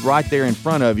food right there in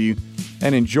front of you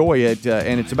and enjoy it.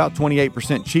 And it's about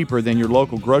 28% cheaper than your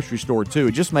local grocery store, too.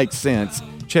 It just makes sense.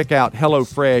 Check out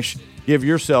HelloFresh. Give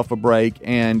yourself a break.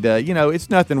 And, it's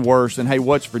nothing worse than, hey,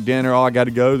 what's for dinner? Oh, I got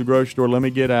to go to the grocery store. Let me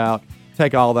get out.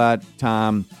 Take all that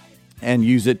time and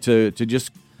use it to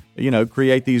just,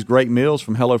 create these great meals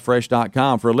from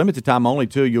HelloFresh.com. For a limited time only,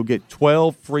 too, you'll get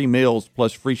 12 free meals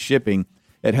plus free shipping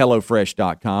at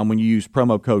HelloFresh.com when you use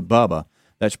promo code BUBBA.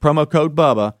 That's promo code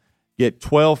BUBBA. Get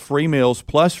 12 free meals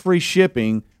plus free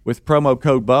shipping with promo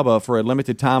code BUBBA for a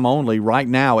limited time only right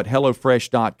now at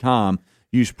HelloFresh.com.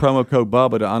 Use promo code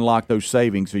BUBBA to unlock those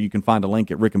savings, or you can find a link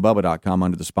at rickandbubba.com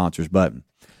under the sponsors button.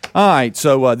 All right,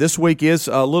 so this week is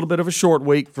a little bit of a short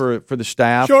week for the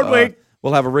staff. Short week.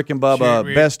 We'll have a Rick and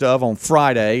Bubba best of on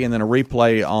Friday, and then a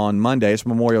replay on Monday. It's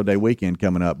Memorial Day weekend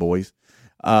coming up, boys,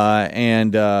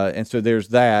 and so there's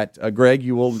that. Greg,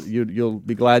 you'll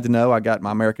be glad to know I got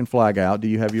my American flag out. Do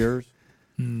you have yours?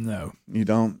 No, you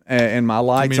don't. And my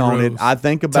light's on rules. it. I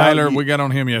think about Taylor. We got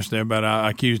on him yesterday, but I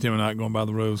accused him of not going by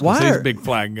the rules. Why? He's a big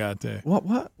flag guy too.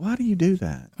 Why do you do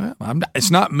that? Well,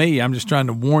 it's not me. I'm just trying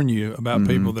to warn you about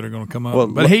people that are going to come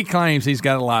up. But he claims he's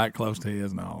got a light close to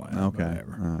his and all that. Okay,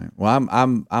 whatever. All right.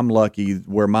 Well, I'm lucky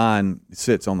where mine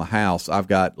sits on the house. I've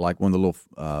got like one of the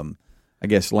little,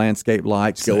 landscape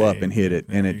lights go up and hit it,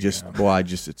 and it just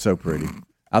it's so pretty.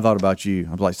 I thought about you.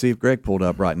 I was like, see if Greg pulled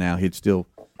up right now, he'd still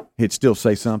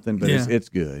say something, but it's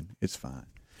good. It's fine.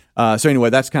 So anyway,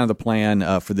 that's kind of the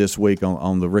plan for this week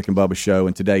on the Rick and Bubba Show,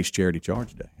 and today's Charity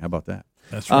Charge Day. How about that?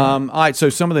 That's right. All right, so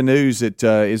some of the news that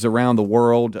is around the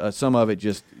world, some of it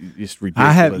just ridiculous.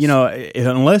 I have,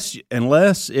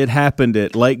 unless it happened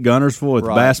at Lake Guntersville at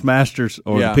the Bassmasters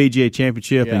or the PGA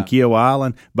Championship in Kiowa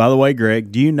Island. By the way,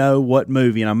 Greg, do you know what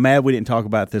movie, and I'm mad we didn't talk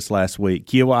about this last week,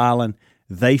 Kiowa Island,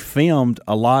 they filmed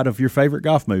a lot of your favorite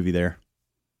golf movie there,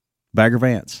 Bagger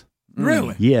Vance.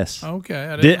 Really? Yes.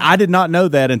 Okay. I did not know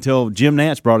that until Jim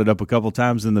Nance brought it up a couple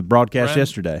times in the broadcast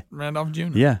yesterday. Randolph Jr.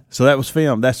 Yeah. So that was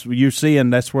filmed. That's you're seeing.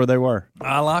 That's where they were.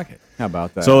 I like it. How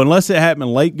about that? So unless it happened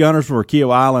in Lake Guntersville or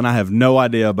Kiowa Island, I have no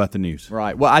idea about the news.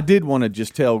 Right. Well, I did want to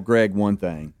just tell Greg one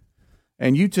thing,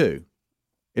 and you too.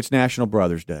 It's National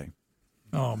Brothers Day.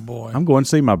 Oh, boy. I'm going to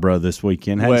see my brother this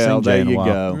weekend. Haven't seen Jay in a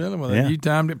while. Go. Really? Well, you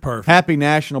timed it perfect. Happy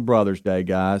National Brothers Day,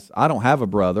 guys. I don't have a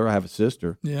brother. I have a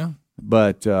sister. Yeah.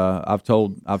 But I've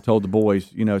told the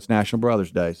boys, it's National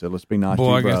Brothers Day, so let's be nice to I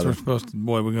your guess brother. we're supposed to.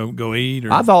 Boy, we go eat.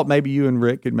 Or... I thought maybe you and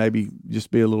Rick could maybe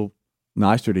just be a little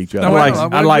nicer to each other.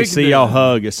 I'd like to see y'all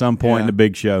hug at some point in the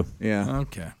big show. Yeah.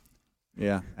 Okay.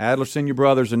 Yeah. Adler, send your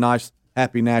brothers a nice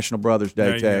Happy National Brothers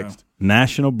Day text.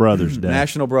 National Brothers Day.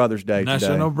 National Brothers Day today.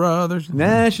 National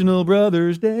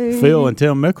Brothers Day. Phil and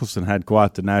Tim Mickelson had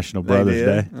quite the National Brothers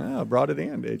Day. Oh, brought it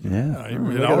in, did you? Yeah.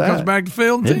 It all comes back to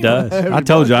Phil and Tim. It does. I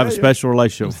told you I have a special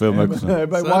relationship with Phil Mickelson.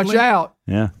 Everybody watch out.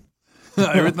 Yeah.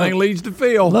 Everything leads to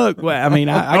Phil. Look, I mean,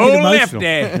 I get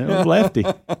emotional. Old Lefty.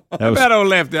 Old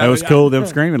Lefty. That was cool, them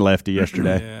screaming Lefty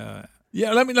yesterday.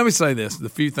 Yeah, let me say this. The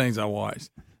few things I watched.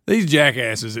 These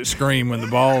jackasses that scream when the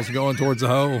ball's going towards the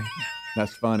hole.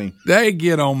 That's funny. They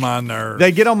get on my nerves.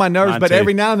 But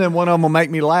every now and then one of them will make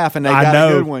me laugh, and they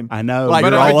got a good one. I know. Like,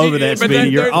 you're all over that, Speedy.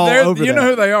 You're all over that. You know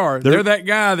who they are. They're that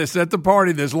guy that's at the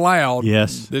party that's loud.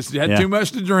 Yes. That's had too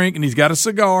much to drink, and he's got a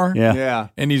cigar. Yeah.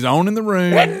 And he's owning the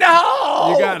room. No!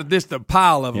 You got just a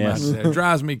pile of them out there. It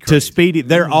drives me crazy. To Speedy,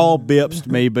 they're all bips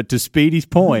to me, but to Speedy's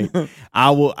point,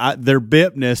 their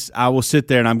bipness, I will sit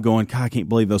there and I'm going, God, I can't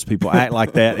believe those people act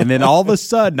like that. And then all of a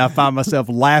sudden, I find myself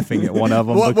laughing at one of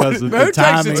them because of the timing. Who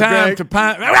takes the time to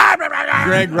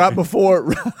Greg, right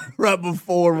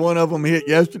before one of them hit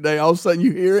yesterday, all of a sudden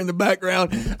you hear in the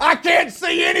background, I can't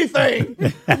see anything.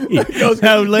 Because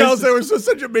there was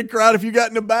such a big crowd. If you got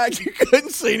in the back, you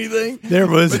couldn't see anything. There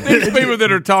was these people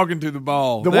that are talking to the ball.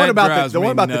 The one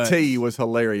about the tee was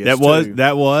hilarious.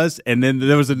 That was, and then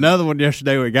there was another one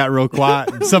yesterday where it got real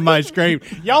quiet and somebody screamed,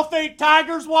 "Y'all think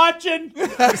Tiger's watching?"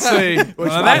 See,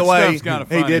 by the way, stuff's kind of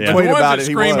funny. He did tweet about it. The ones that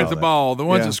scream at the ball, the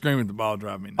ones that scream at the ball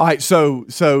drive me nuts. All right, so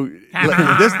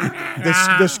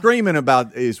the screaming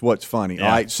about is what's funny. Yeah.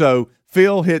 All right, so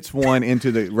Phil hits one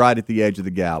into right at the edge of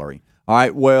the gallery. All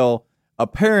right, well,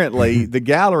 apparently the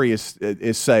gallery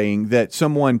is saying that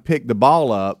someone picked the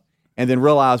ball up and then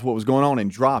realized what was going on and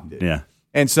dropped it. Yeah.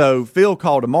 And so Phil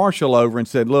called a marshal over and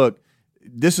said, "Look,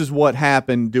 this is what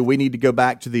happened. Do we need to go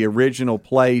back to the original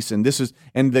place?" And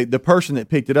the person that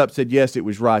picked it up said, yes, it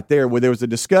was right there. Well, there was a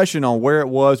discussion on where it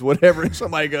was, whatever. And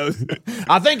somebody goes,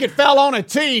 "I think it fell on a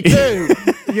tee too."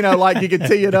 Like you could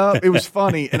tee it up. It was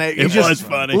funny, and it was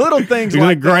funny. Little things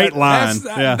like a great that. line.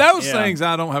 Those things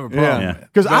I don't have a problem with.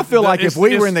 Because I feel like if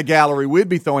we were in the gallery, we'd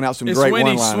be throwing out some great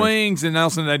one-liners. It's when he swings and all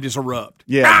of a sudden they just erupt.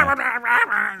 Yeah.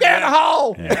 Get in the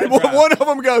hole. Yeah. One of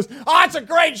them goes, "Oh, it's a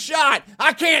great shot.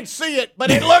 I can't see it,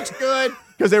 but it looks good,"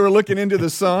 because they were looking into the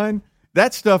sun.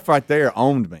 That stuff right there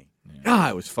owned me.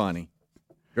 God, it was funny.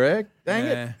 Greg, dang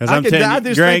it. I'm telling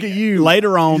you, Greg, think of you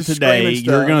later on today,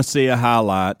 you're going to to see a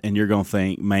highlight, and you're going to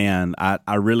think, man,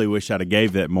 I really wish I'd have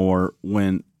gave that more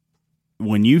when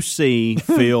you see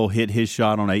Phil hit his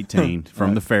shot on 18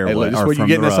 from the fairway, this is where you're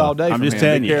getting this all day. I'm just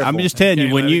telling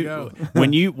you.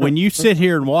 When you sit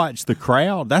here and watch the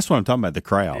crowd, that's what I'm talking about. The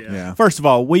crowd. Yeah. First of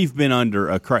all, we've been under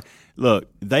a crowd. Look,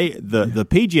 the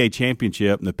PGA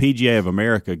Championship and the PGA of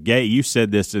America. You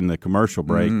said this in the commercial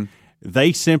break. Mm-hmm.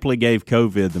 They simply gave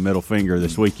COVID the middle finger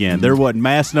this weekend. There wasn't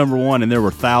mask number one, and there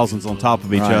were thousands on top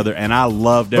of each other, and I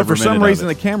loved every minute of it. But for some reason,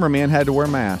 the cameramen had to wear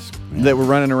masks that were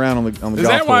running around on the golf course. Is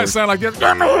that why it sounded like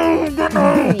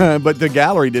that? But the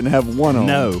gallery didn't have one on.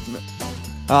 No.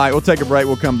 All right, we'll take a break.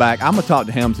 We'll come back. I'm going to talk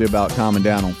to Helmsley about calming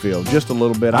down on Phil just a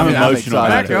little bit. I'm emotional.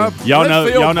 Back up.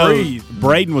 Y'all know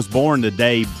Braden was born the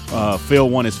day Phil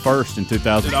won his first in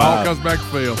 2005. It all comes back to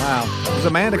Phil. Wow. Does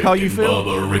Amanda call you Phil?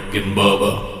 Bubba, Rick and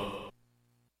Bubba.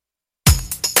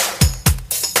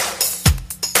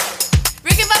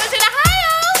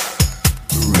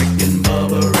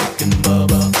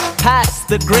 Pass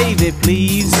the gravy,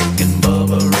 please. Rick and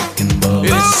Bubba.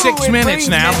 It is 6 minutes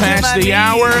now past the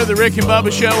hour. The Rick and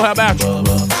Bubba Show. How about you?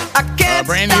 A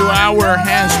brand new hour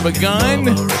has begun.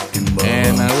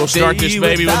 And we'll start this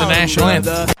baby with the national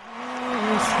anthem.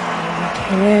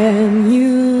 Can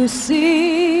you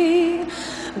see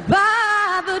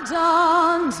by the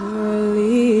dawn's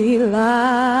early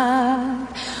light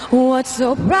what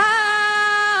so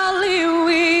proudly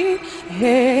we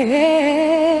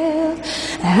hailed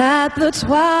at the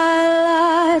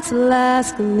twilight's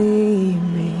last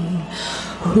gleaming,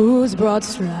 whose broad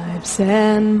stripes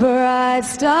and bright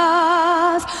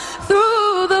stars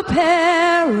through the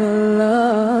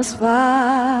perilous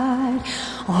fight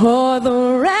o'er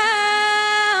the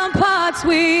ramparts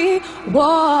we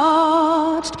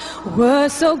watched were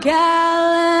so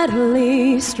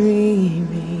gallantly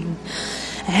streaming,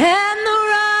 and the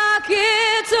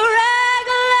rockets regular,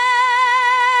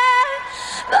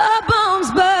 the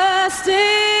bombs bursting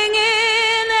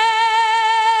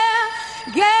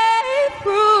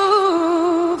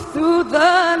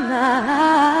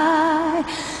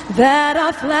that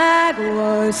our flag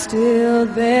was still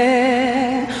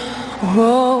there.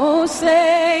 Oh,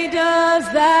 say does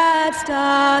that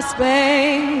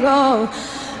star-spangled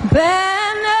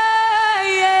banner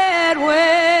yet wave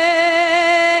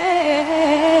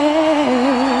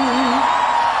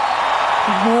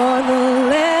o'er the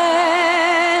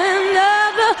land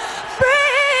of the free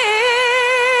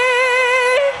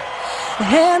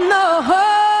and the home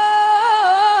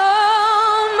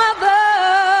of the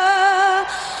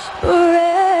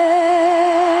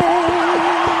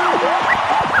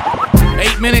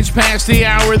brave. 8 minutes past the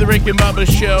hour of the Rick and Bubba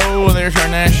Show. There's our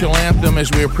national anthem as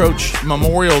we approach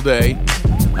Memorial Day.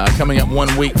 Coming up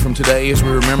 1 week from today as we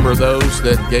remember those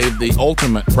that gave the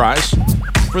ultimate price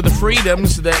for the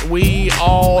freedoms that we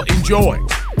all enjoy.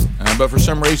 But for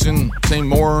some reason seem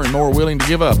more and more willing to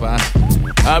give up. But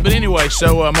anyway,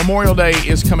 so Memorial Day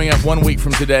is coming up 1 week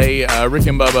from today. Rick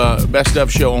and Bubba Best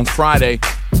Of Show on Friday.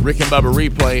 Rick and Bubba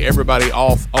Replay, everybody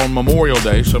off on Memorial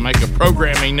Day. So make a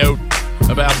programming note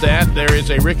about that. There is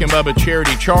a Rick and Bubba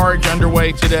charity charge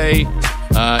underway today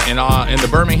in the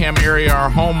Birmingham area, our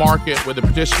home market, with the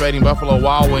participating Buffalo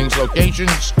Wild Wings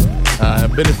locations,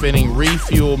 benefiting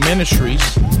Refuel Ministries.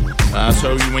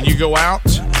 So when you go out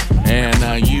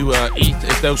and you eat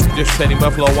at those participating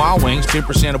Buffalo Wild Wings,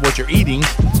 10% of what you're eating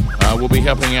will be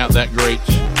helping out that great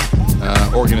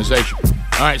organization.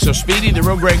 All right, so Speedy, the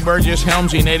real Greg Burgess,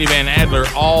 Helmsy, Eddie Van Adler,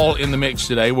 all in the mix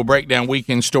today. We'll break down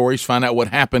weekend stories, find out what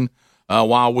happened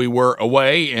while we were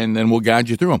away, and then we'll guide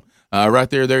you through them. Right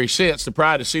there he sits, the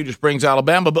pride of Cedar Springs,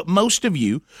 Alabama. But most of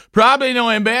you probably know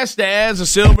him best as a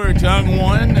silver-tongued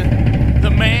one, the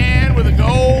man with a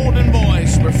golden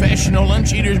voice, professional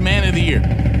lunch eaters man of the year,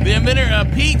 the inventor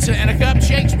of pizza and a cup of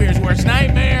Shakespeare's worst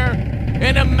nightmare,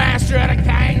 and a master out of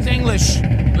King's English.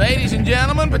 Ladies and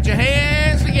gentlemen, put your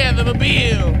hands together for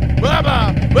Bill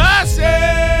Bubba Bussey!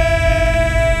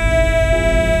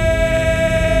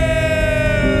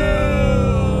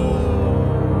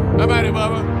 How about it,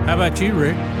 Bubba? How about you,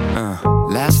 Rick?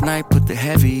 Last night put the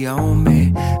heavy on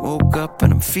me. Woke up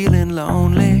and I'm feeling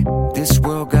lonely. This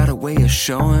world got a way of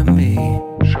showing me.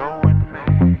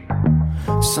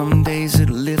 Some days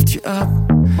it'll lift you up.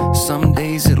 Some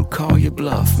days it'll call you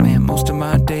bluff. Man, most of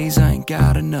my days I ain't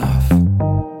got enough.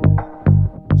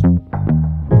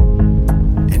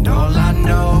 And all I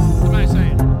know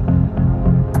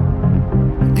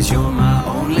is you're my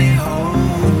only hope.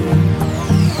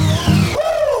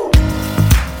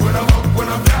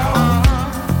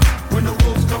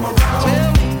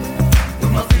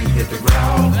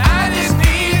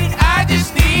 I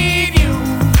just need you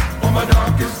on my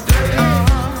darkest day.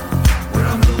 When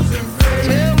I'm losing faith,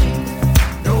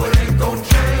 no, it ain't gon'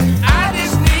 change. I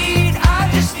just need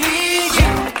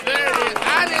you. There it is.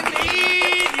 I just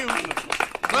need you.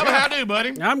 Bubba, how do,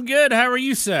 buddy? I'm good. How are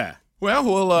you, sir? Well,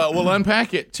 we'll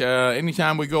unpack it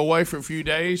anytime we go away for a few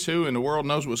days. Who in the world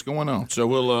knows what's going on? So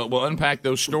we'll unpack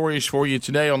those stories for you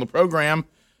today on the program,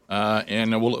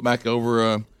 and we'll look back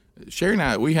over. Sherry and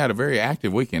I, we had a very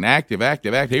active weekend. Active.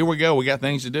 Here we go. We got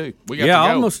things to do. I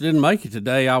almost didn't make it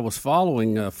today. I was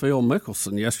following Phil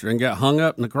Mickelson yesterday and got hung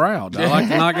up in the crowd. I like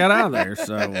to not get out of there.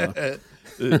 So,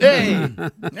 hey,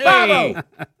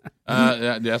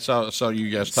 I saw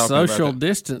you guys talking about social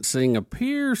distancing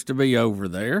appears to be over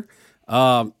there.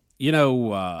 I've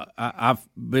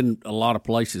been a lot of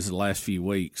places the last few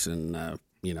weeks, and I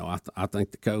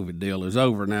think the COVID deal is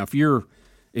over now.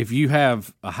 If you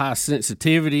have a high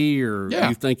sensitivity or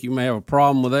you think you may have a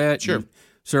problem with that, you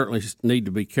certainly need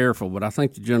to be careful. But I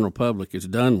think the general public is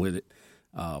done with it.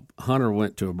 Hunter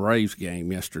went to a Braves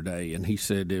game yesterday, and he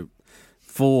said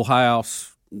full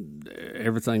house,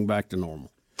 everything back to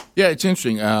normal. Yeah, it's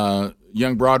interesting.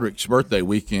 Young Broderick's birthday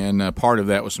weekend, part of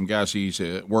that was some guys he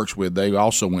works with. They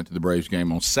also went to the Braves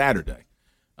game on Saturday.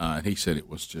 He said it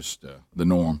was just the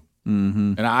norm.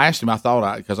 Mm-hmm. And I asked him,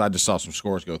 because I just saw some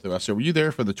scores go through. I said, were you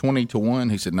there for the 20-1?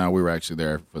 He said, no, we were actually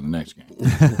there for the next game.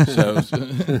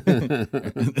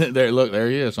 There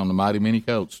he is on the Mighty Mini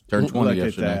Colts. Turned 20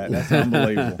 yesterday. That's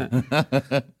unbelievable.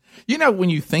 When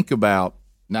you think about,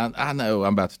 now I know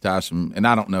I'm about to tie some, and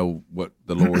I don't know what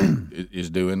the Lord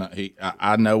is doing.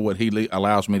 I know what He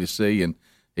allows me to see, and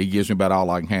He gives me about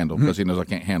all I can handle because He knows I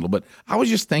can't handle. But I was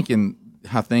just thinking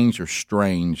how things are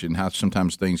strange and how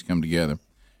sometimes things come together.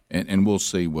 And we'll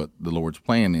see what the Lord's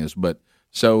plan is. But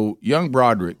so young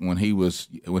Broderick, when he was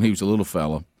a little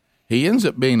fella, he ends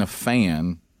up being a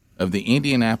fan of the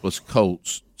Indianapolis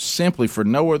Colts simply for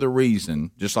no other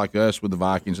reason, just like us with the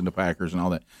Vikings and the Packers and all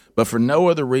that, but for no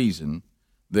other reason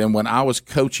than when I was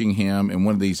coaching him in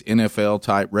one of these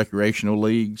NFL-type recreational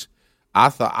leagues, I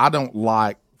thought I don't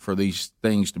like for these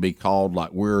things to be called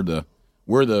like we're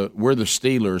we're the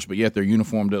Steelers, but yet their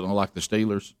uniform doesn't look like the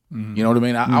Steelers. Mm-hmm. You know what I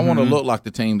mean? I want to look like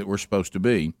the team that we're supposed to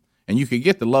be. And you could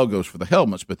get the logos for the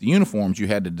helmets, but the uniforms you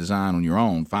had to design on your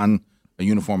own. Find a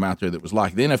uniform out there that was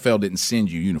like. The NFL didn't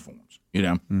send you uniforms, you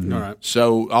know? Mm-hmm. All right.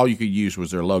 So all you could use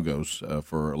was their logos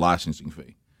for a licensing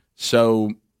fee.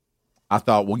 So I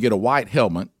thought, we'll get a white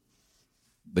helmet.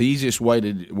 The easiest way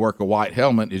to work a white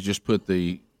helmet is just put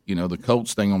the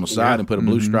Colts thing on the side and put a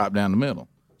blue stripe down the middle.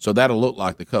 So that'll look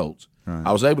like the Colts. Right.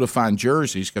 I was able to find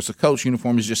jerseys because the Colts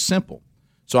uniform is just simple.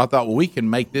 So I thought, well, we can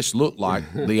make this look like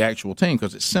the actual team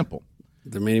because it's simple.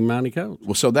 The Mighty Colts.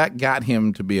 Well, so that got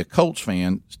him to be a Colts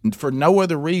fan for no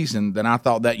other reason than I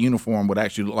thought that uniform would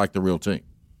actually look like the real team.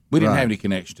 We didn't have any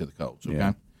connection to the Colts, okay?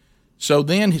 Yeah. So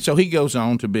then he goes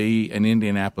on to be an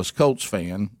Indianapolis Colts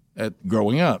fan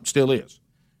growing up, still is,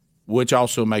 which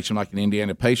also makes him like an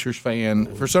Indiana Pacers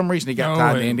fan. For some reason, he got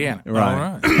tied to Indiana.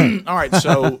 Right. All right.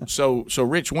 So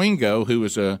Rich Wingo, who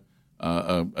is a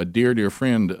dear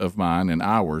friend of mine and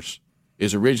ours,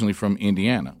 is originally from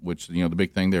Indiana, which the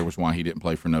big thing there was why he didn't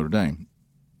play for Notre Dame.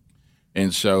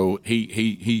 And so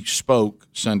he spoke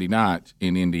Sunday night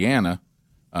in Indiana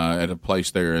at a place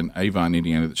there in Avon,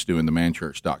 Indiana, that's doing the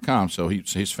manchurch.com. So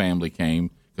his family came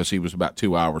because he was about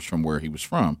 2 hours from where he was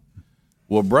from.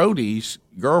 Well, Brody's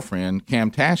girlfriend,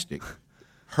 Camtastic,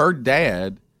 her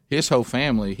dad, his whole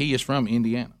family, he is from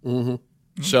Indiana. Mm-hmm.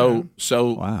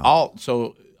 So wow.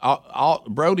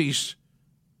 Brody's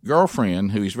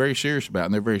girlfriend, who he's very serious about,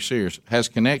 and they're very serious, has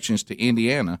connections to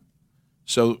Indiana.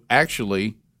 So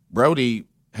actually, Brody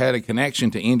had a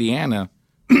connection to Indiana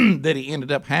that he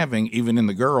ended up having, even in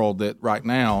the girl that right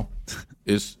now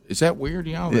is that weird,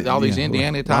 y'all? All these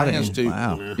Indiana tie-ins to.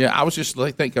 Wow. Yeah, I was just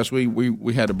thinking because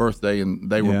we had a birthday and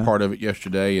they were part of it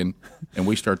yesterday, and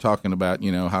we started talking about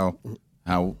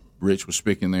how Rich was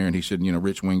speaking there, and he said,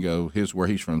 Rich Wingo, where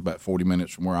he's from, about 40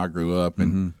 minutes from where I grew up,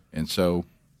 and so.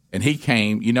 And he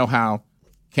came, how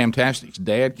Camtastic's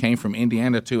dad came from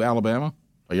Indiana to Alabama?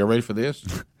 Are you ready for this?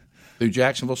 Through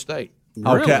Jacksonville State.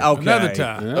 Okay. Another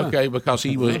time. Yeah. Okay, because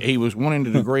he was wanting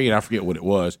a degree, and I forget what it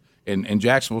was. And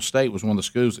Jacksonville State was one of the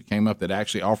schools that came up that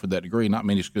actually offered that degree. Not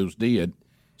many schools did.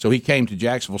 So he came to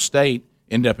Jacksonville State,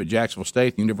 ended up at Jacksonville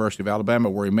State, the University of Alabama,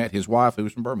 where he met his wife, who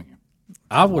was from Birmingham.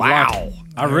 I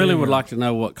really would like to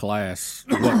know what class,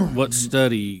 what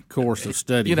course of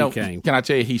study he came. Can I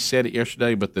tell you, he said it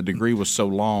yesterday, but the degree was so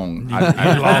long,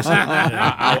 I lost it.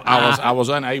 I was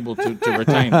unable to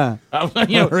retain it.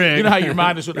 You know how your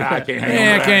mind is. I can't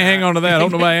hang on to that.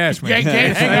 Don't nobody ask me.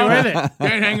 Can't hang on with it.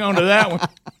 Can't hang on to that one.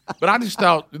 But I just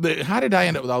thought, how did I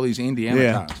end up with all these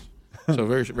Indiana ties? So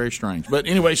very, very strange. But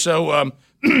anyway, so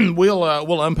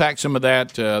we'll unpack some of that.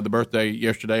 The birthday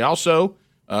yesterday, also.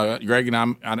 Greg and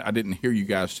I didn't hear you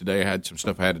guys today. I had some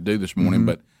stuff I had to do this morning,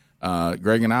 but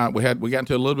Greg and I we got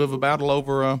into a little bit of a battle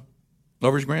over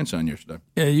his grandson yesterday.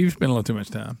 Yeah, you spent a little too much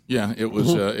time. Yeah, it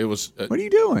was. What are you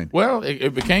doing? Well,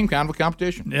 it became kind of a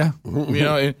competition. Yeah,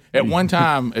 at one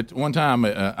time,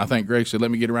 I think Greg said, "Let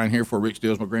me get around here before Rick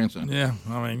steals my grandson." Yeah,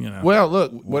 Well,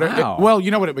 look, you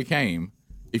know what it became.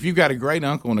 If you've got a great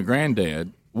uncle and a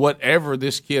granddad, whatever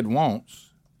this kid wants.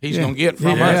 He's going to get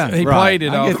from us. He played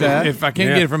it off. If I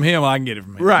can't get it from him, I can get it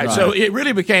from him. Right. So it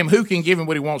really became who can give him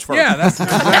what he wants first. Yeah, that's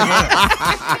exactly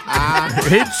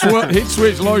he'd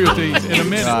switch loyalties in a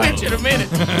minute. Switch in a minute.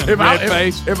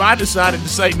 If I decided to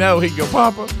say no, he'd go,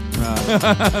 Papa.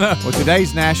 Well,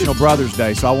 today's National Brothers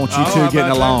Day, so I want you two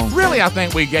getting along. Really, I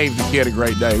think we gave the kid a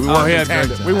great day. We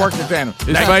worked in tandem.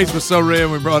 His face was so red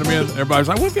when we brought him in. Everybody was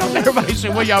like, what have y'all done? Everybody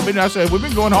said, what y'all been doing? I said, we've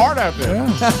been going hard out there.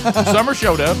 Yeah. Summer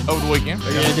showed up over the weekend.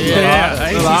 Yeah.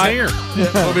 He's here.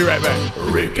 We'll be right back.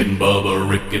 Rick and Bubba,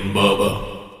 Rick and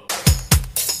Bubba.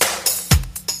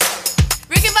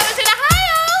 Rick and Bubba's in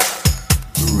Ohio.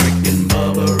 Rick and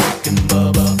Bubba, Rick and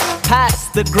Bubba. Pass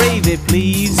the gravy,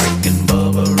 please. Rick and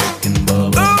Bubba, Rick and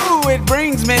Bubba. Ooh, it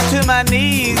brings me to my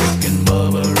knees. Rick and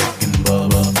Bubba, Rick and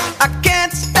Bubba. I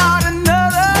can't start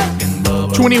another. Rick and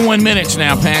Bubba. 21 minutes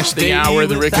now past the hour of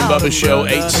the Rick and Bubba Show.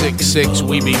 866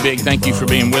 We Be Big. Thank you for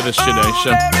being with us today.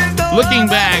 So, looking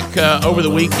back over the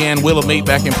weekend, we'll meet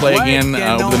back and play again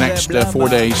over the next 4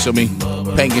 days. So, be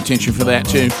paying attention for that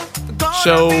too.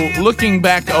 So, looking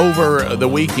back over the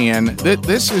weekend,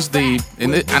 this is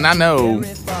and I know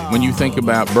when you think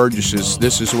about Burgess's,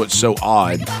 this is what's so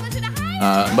odd.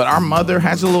 But our mother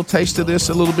has a little taste of this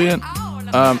a little bit.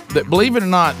 That, believe it or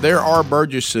not, there are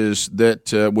Burgesses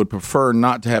that would prefer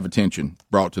not to have attention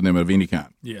brought to them of any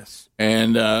kind. Yes.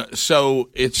 And so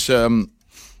it's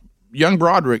young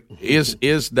Broderick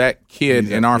is that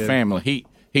kid in our family.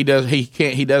 He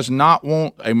does not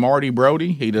want a Marty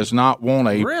Brody. He does not want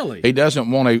a. Really? He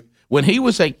doesn't want a. When he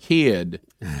was a kid,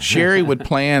 Sherry would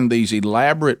plan these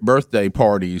elaborate birthday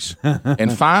parties,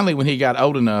 and finally, when he got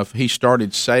old enough, he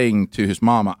started saying to his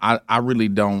mama, I really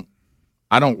don't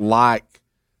like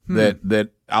that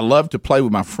I love to play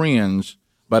with my friends,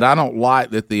 but I don't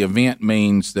like that the event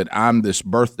means that I'm this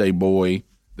birthday boy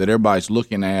that everybody's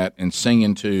looking at and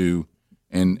singing to,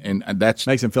 and that's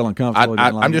makes him feel uncomfortable.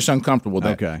 I'm just uncomfortable with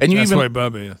that. Okay, and that's the way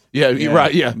Bubba is. Yeah, you're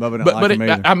right. Yeah, Bubba don't like him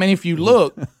either. I mean, if you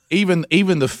look, even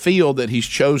the field that he's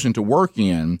chosen to work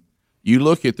in, you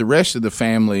look at the rest of the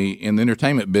family in the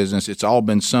entertainment business. It's all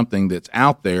been something that's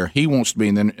out there. He wants to be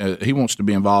he wants to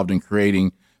be involved in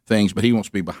creating things, but he wants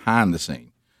to be behind the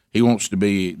scene. He wants to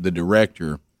be the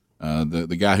director,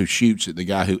 the guy who shoots it, the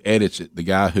guy who edits it, the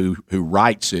guy who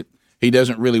writes it. He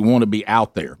doesn't really want to be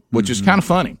out there, which is kind of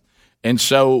funny. And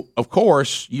so, of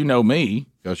course, you know me,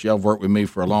 because y'all have worked with me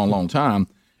for a long, long time.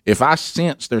 If I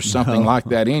sense there's something like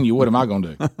that in you, what am I going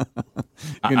to do?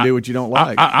 You can do what you don't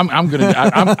like. I'm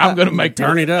going to make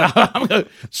turn it up.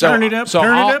 Turn it up.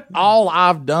 So all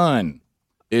I've done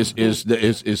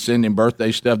is sending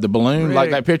birthday stuff. The balloon, Rick. like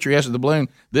that picture he has of the balloon.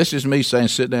 This is me saying,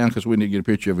 "Sit down," because we need to get a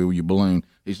picture of you with your balloon.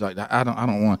 He's like, I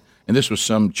don't want. And this was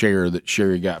some chair that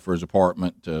Sherry got for his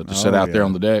apartment to sit out there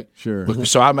on the deck. Sure.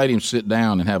 So I made him sit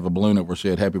down and have a balloon over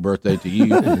said, "Happy birthday to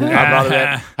you." I brought it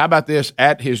up. How about this?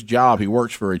 At his job, he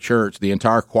works for a church. The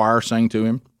entire choir sang to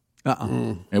him.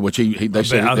 In which I bet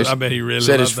he really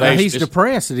said his loved that. face. He's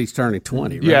depressed that he's turning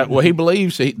 20. Right? Yeah, well, he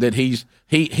believes that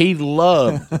he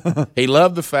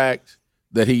loved the fact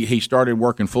that he started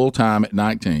working full time at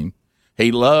 19.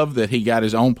 He loved that he got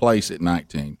his own place at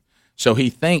 19. So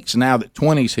he thinks now that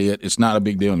 20's hit, it's not a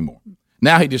big deal anymore.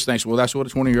 Now he just thinks, well, that's what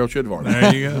a 20-year-old should have already.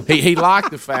 There you go. He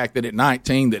liked the fact that at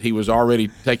 19 that he was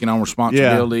already taking on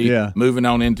responsibility, moving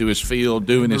on into his field,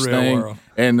 doing his thing, world.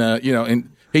 And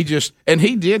and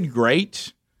he did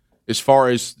great as far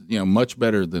as much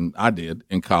better than I did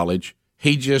in college.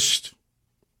 He just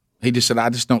said, I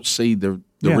just don't see the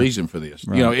reason for this.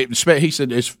 Right. He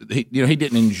said he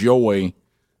didn't enjoy.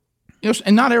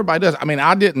 And not everybody does. I mean,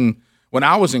 I didn't. When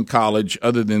I was in college,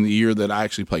 other than the year that I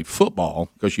actually played football,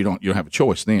 because you don't have a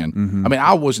choice then. Mm-hmm. I mean,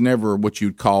 I was never what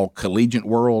you'd call collegiate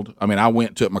world. I mean, I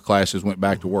took my classes, went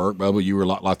back to work. Bubba, you were a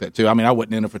lot like that too. I mean, I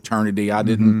wasn't in a fraternity. I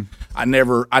didn't.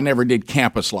 Mm-hmm. I never did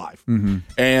campus life. Mm-hmm.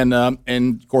 And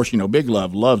of course, Big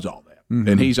Love loves all that. Mm-hmm.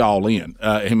 And he's all in.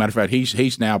 As a matter of fact,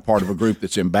 he's now part of a group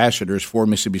that's ambassadors for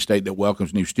Mississippi State that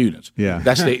welcomes new students. Yeah,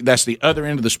 that's the other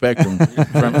end of the spectrum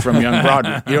from young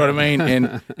Broderick. You know what I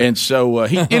mean? And so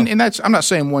and that's, I'm not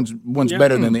saying one's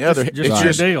better than the other. It's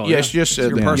just deal. Yeah, it's just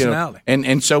your personality.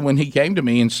 And so when he came to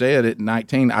me and said at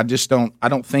 19, I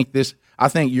don't think this. I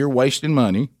think you're wasting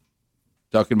money,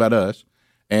 talking about us,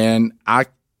 and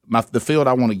the field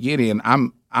I want to get in.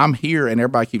 I'm here, and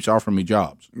everybody keeps offering me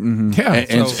jobs. Mm-hmm. Yeah,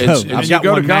 and you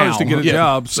go to college to get a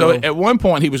job. So at one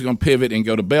point, he was going to pivot and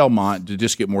go to Belmont to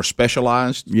just get more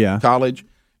specialized college.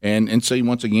 And see,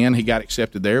 once again, he got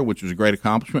accepted there, which was a great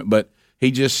accomplishment. But he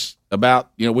just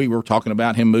we were talking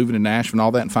about him moving to Nashville and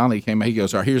all that, and finally he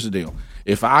goes, all right, here's the deal.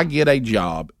 If I get a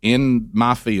job in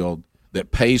my field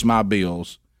that pays my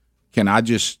bills, Can I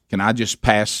just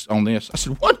pass on this? I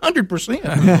said 100%.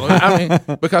 I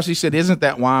mean, because he said, "Isn't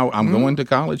that why I'm going to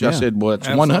college?" I said, "Well, it's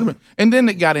 100." And then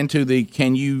it got into the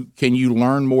can you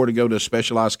learn more to go to a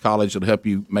specialized college that'll help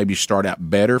you maybe start out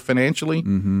better financially?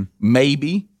 Mm-hmm.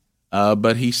 Maybe,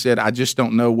 but he said, "I just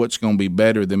don't know what's going to be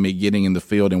better than me getting in the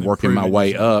field and working my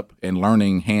way up and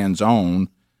learning hands on."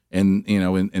 And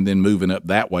and then moving up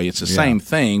that way, it's the same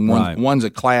thing. One's a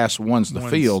class, one's the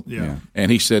field. Yeah.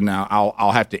 And he said, "Now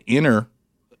I'll have to enter,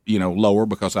 lower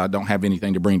because I don't have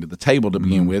anything to bring to the table to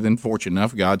begin with." And fortunate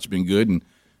enough, God's been good. And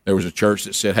there was a church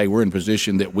that said, "Hey, we're in a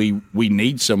position that we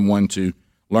need someone to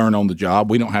learn on the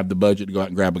job. We don't have the budget to go out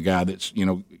and grab a guy that's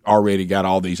already got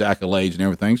all these accolades and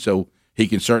everything. So he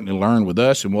can certainly learn with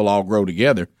us, and we'll all grow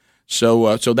together."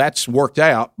 So that's worked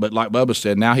out, but like Bubba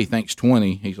said, now he thinks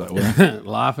 20. He's like, well,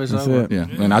 life is over. Yeah,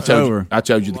 and I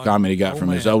told you the comment he got from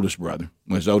his oldest brother.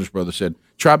 When his oldest brother said,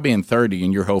 "Try being 30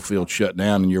 and your whole field shut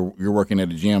down, and you're working at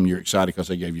a gym. You're excited because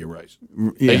they gave you a raise."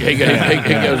 Yeah.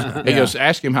 He goes,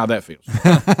 "Ask him how that feels."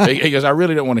 He goes, "I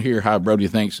really don't want to hear how Brody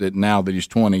thinks that now that he's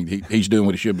 20, he's doing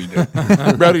what he should be doing."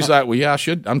 Brody's like, "Well, yeah, I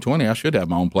should. I'm 20. I should have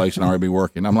my own place and already be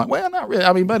working." I'm like, "Well, not really.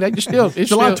 I mean, but it's still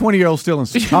it's a lot of 20-year-olds still in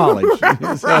college,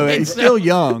 so he's still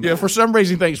young." Yeah, for some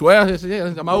reason he thinks, "Well,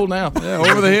 I'm old now. Yeah,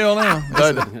 over the hill now."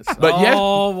 But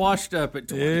all washed up at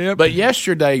 20. Yep. But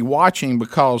yesterday, watching,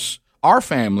 because our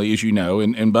family, as you know,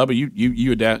 and Bubba,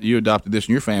 you adopted this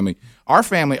in your family. Our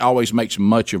family always makes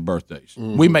much of birthdays.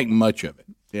 Mm-hmm. We make much of it.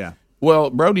 Yeah.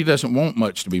 Well, Brody doesn't want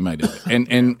much to be made of it,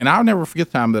 and I'll never forget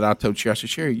the time that I told Sherry. I said,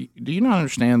 "Sherry, do you not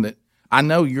understand that I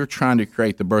know you're trying to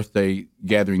create the birthday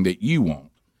gathering that you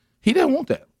want. He doesn't want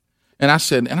that. And I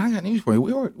said, and I got news for you.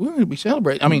 We're going to be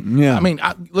celebrating.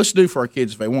 Let's do for our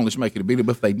kids if they want. Let's make it a big deal.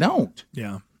 But if they don't,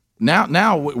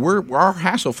 Now our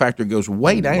hassle factor goes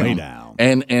way down. Way down.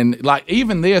 And like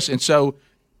even this, and so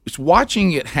it's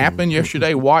watching it happen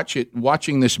yesterday.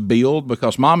 Watching this build,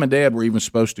 because Mom and Dad were even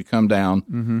supposed to come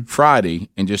down Friday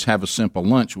and just have a simple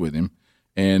lunch with him.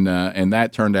 And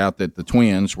that turned out that the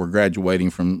twins were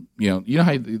graduating from how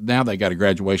now they got a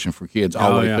graduation for kids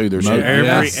all the way through their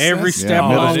every step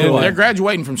of the way. They're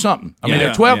graduating from something. I mean,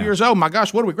 they're 12 years old. My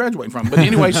gosh, what are we graduating from? But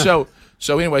anyway, so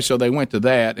they went to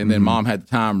that, and then Mom had the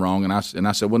time wrong, and I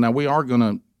said, well, now we are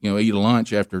going to eat a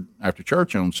lunch after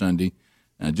church on Sunday,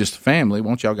 just the family.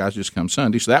 Won't y'all guys just come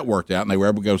Sunday? So that worked out, and they were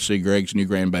able to go see Greg's new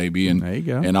grandbaby and there you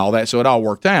go. And all that. So it all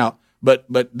worked out. But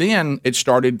then it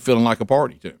started feeling like a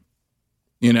party too.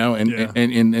 And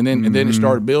then it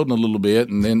started building a little bit,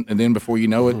 and then before you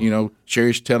know it,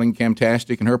 Sherry's telling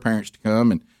Camtastic and her parents to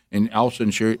come, and all of a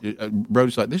sudden Sherry,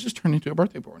 Brody's like, this has turned into a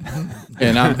birthday party.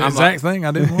 And I'm exact like, thing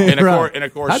I didn't want. And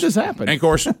of course, how'd this happen? And of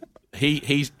course,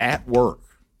 he's at work.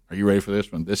 Are you ready for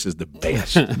this one? This is the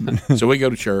best. So we go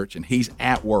to church, and he's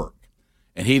at work,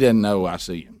 and he doesn't know I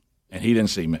see him, and he didn't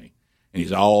see me, and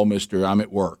he's all Mr. I'm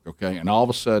at work, okay, and all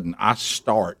of a sudden I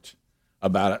start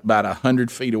about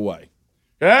 100 feet away.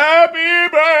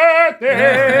 Happy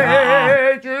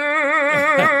birthday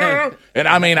to and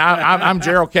I mean I'm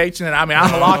Gerald Cates, and I mean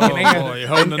I'm locking in,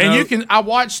 and you can. I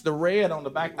watched the red on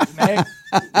the back of his neck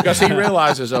because he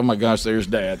realizes, oh my gosh, there's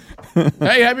Dad.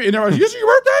 Hey, happy! And everyone's, is it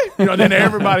your birthday? Then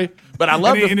everybody. But I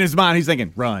love in his mind he's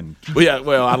thinking, run.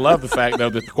 Well, I love the fact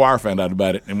though that the choir found out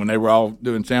about it, and when they were all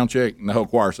doing sound check, and the whole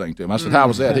choir sang to him. I said, how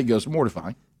was that? He goes,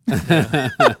 mortifying. He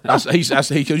goes,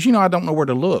 I don't know where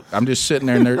to look. I'm just sitting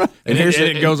there, and here's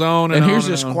it goes on, and here's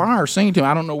this choir singing to him.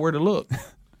 I don't know where to look,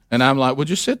 and I'm like, well,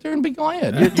 just sit there and be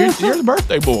glad. You're the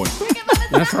birthday boy.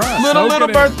 That's right. Little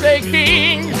birthday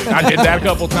king. I did that a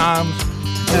couple times.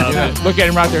 Look at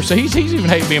him right there. So he's even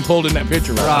hating being pulled in that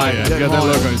picture. Right.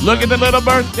 Look at the little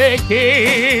birthday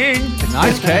king.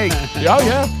 Nice cake. Oh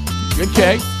yeah, good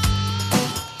cake.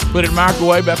 Put it in the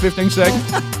microwave about 15 seconds.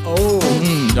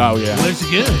 Oh yeah. Looks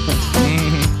good.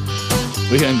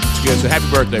 It's good. So happy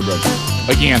birthday, brother.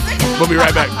 Again. We'll be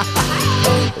right back.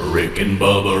 Rick and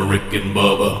Bubba, Rick and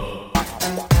Bubba.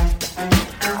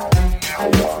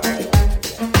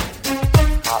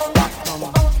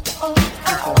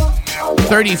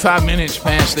 35 minutes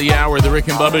past the hour of the Rick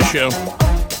and Bubba Show.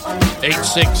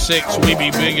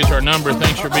 866-WE-BE-BIG is our number.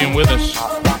 Thanks for being with us.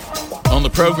 On the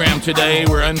program today,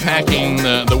 we're unpacking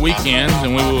the weekends,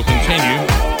 and we will continue.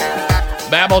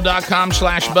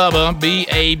 Babbel.com/Bubba,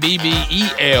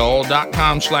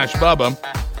 BABBEL.com/Bubba.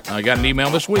 I got an email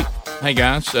this week. Hey,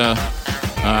 guys,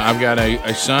 I've got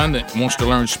a son that wants to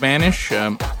learn Spanish.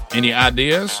 Any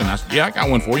ideas? And I said, I got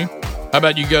one for you. How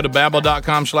about you go to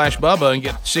Babbel.com/Bubba and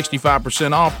get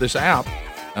 65% off this app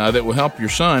that will help your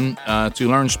son to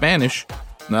learn Spanish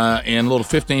in little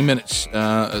 15-minute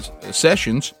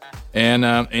sessions.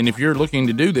 And if you're looking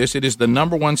to do this, it is the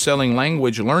number one selling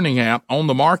language learning app on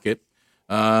the market.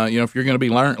 If you're going to be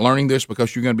learning this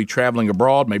because you're going to be traveling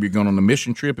abroad, maybe you're going on a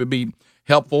mission trip, it'd be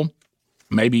helpful.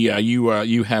 Maybe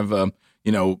you have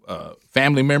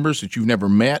family members that you've never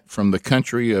met from the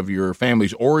country of your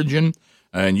family's origin,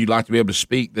 and you'd like to be able to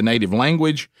speak the native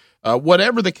language.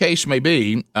 Whatever the case may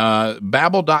be,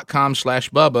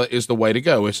 Babbel.com/Bubba is the way to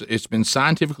go. It's been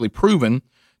scientifically proven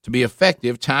to be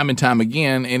effective time and time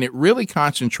again, and it really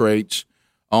concentrates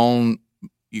on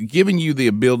giving you the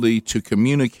ability to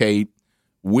communicate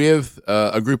with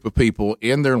a group of people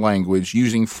in their language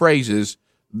using phrases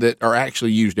that are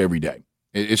actually used every day.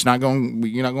 You're not going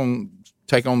to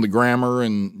take on the grammar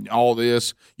and all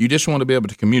this. You just want to be able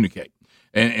to communicate.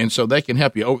 And so they can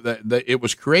help you. It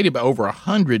was created by over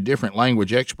 100 different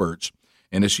language experts,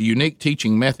 and it's a unique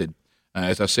teaching method,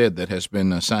 as I said, that has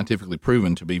been scientifically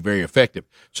proven to be very effective.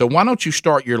 So why don't you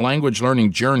start your language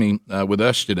learning journey with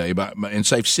us today and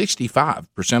save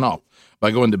 65% off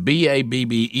by going to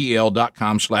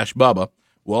BABBEL.com/Bubba.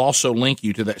 We'll also link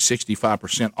you to that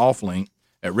 65% off link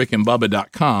at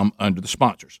rickandbubba.com under the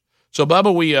sponsors. So,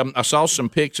 Bubba, I saw some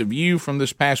pics of you from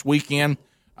this past weekend.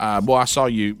 I saw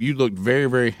you. You looked very,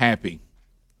 very happy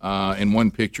in one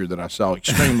picture that I saw.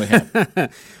 Extremely happy.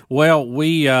 Well,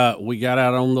 we got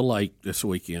out on the lake this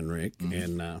weekend, Rick,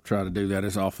 and try to do that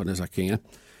as often as I can.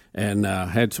 And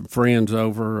had some friends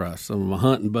over, some of my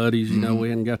hunting buddies. We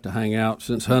hadn't got to hang out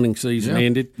since hunting season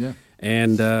ended. Yeah.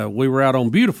 And we were out on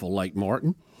beautiful Lake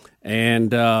Martin.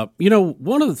 And,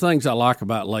 one of the things I like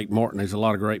about Lake Martin, there's a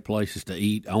lot of great places to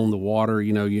eat on the water,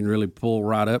 you can really pull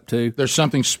right up to. There's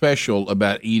something special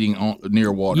about eating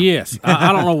near water. Yes.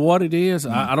 I don't know what it is.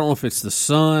 I don't know if it's the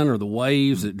sun or the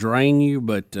waves that drain you,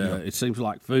 but it seems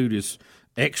like food is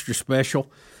extra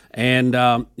special. And,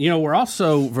 we're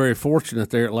also very fortunate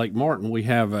there at Lake Martin. We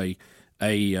have a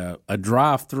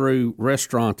drive-through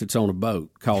restaurant that's on a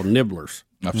boat called Nibbler's.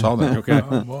 I saw that. Okay.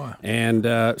 Oh, boy.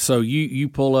 And so you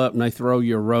pull up and they throw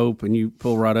you a rope and you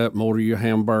pull right up and order your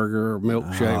hamburger or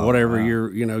milkshake, whatever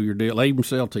your deal. They even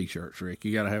sell T-shirts, Rick.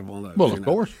 You got to have one of those. Well, of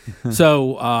course.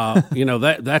 So,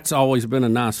 that's always been a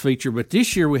nice feature. But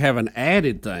this year we have an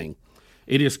added thing.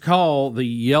 It is called the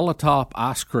Yellow Top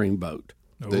Ice Cream Boat.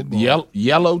 The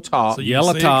yellow top,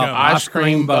 ice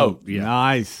cream boat. Yeah.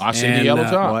 Nice. I see the yellow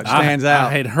top. Well, it stands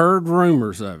out. I had heard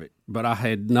rumors of it, but I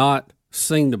had not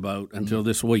seen the boat until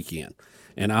this weekend,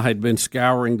 and I had been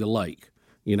scouring the lake.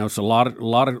 It's a lot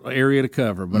of area to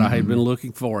cover, but I had been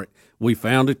looking for it. We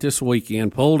found it this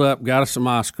weekend, pulled up, got us some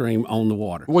ice cream on the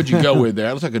water. What'd you go with there?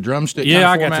 It looks like a drumstick. Yeah,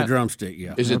 I format. got the drumstick,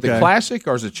 yeah. Is it the classic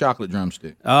or is it chocolate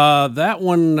drumstick? That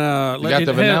one, it had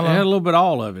a little bit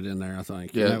all of it in there, I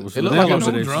think. Yeah, it was it looked like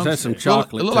it had some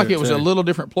chocolate. It looked like it was a little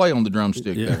different play on the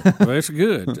drumstick there. Well, it's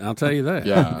good. I'll tell you that.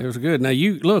 Yeah. It was good. Now,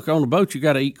 you look, on the boat, you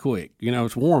got to eat quick.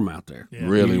 It's warm out there. Yeah.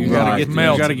 Really you warm.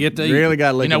 You got to get to eat. Really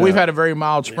got to lick we've had a very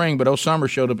mild spring, but summer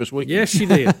showed up this weekend. Yes, she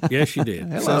did. Yes, she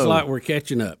did. Sounds like we're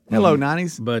catching up. Hello,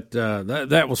 90s. But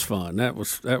that was fun. That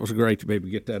was great to be able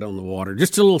to get that on the water.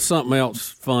 Just a little something else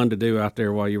fun to do out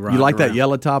there while you're riding. You like around. that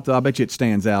yellow top, though? I bet you it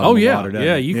stands out. Oh, in the yeah. water,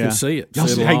 Yeah, you can see it.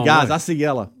 Hey, guys, I see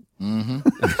yellow. Mm-hmm.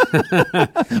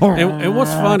 and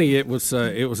what's funny, it was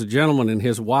a gentleman and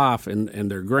his wife and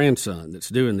their grandson that's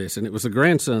doing this, and it was the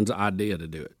grandson's idea to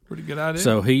do it. Pretty good idea.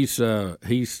 So he's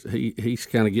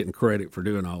kind of getting credit for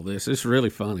doing all this. It's really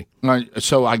funny.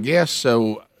 So I guess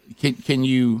so. Can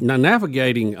you now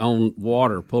navigating on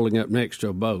water, pulling up next to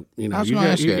a boat? You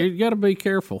got to be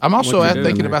careful. I'm also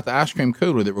thinking about the ice cream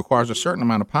cooler that requires a certain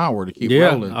amount of power to keep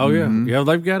rolling. Oh yeah,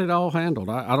 they've got it all handled.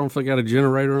 I don't think they got a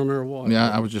generator on there or what. Yeah,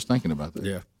 I was just thinking about that.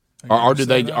 Yeah, or did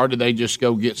they just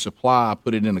go get supply,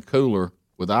 put it in a cooler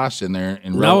with ice in there,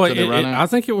 and roll it till they run out? I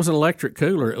think it was an electric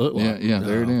cooler. It looked like. Yeah,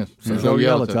 there it is. So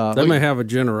yellow top. They may have a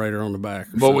generator on the back.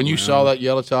 But when you saw that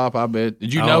yellow top, I bet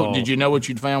did you know what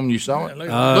you'd found when you saw it?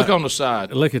 Look on the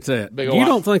side. Look at that. You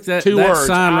don't think that words,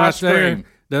 sign right cream.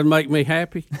 there doesn't make me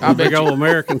happy? Big old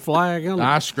American flag on it.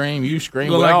 I scream, you scream.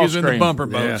 Look like he's in the bumper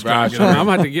boats. Yeah. I'm going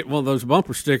to have to get one of those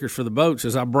bumper stickers for the boats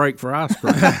as I break for ice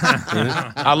cream.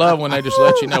 I love when they just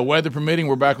let you know, weather permitting,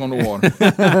 we're back on the water.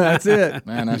 That's it.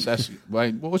 Man, that's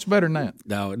what's better than that?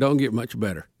 No, it don't get much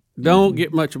better.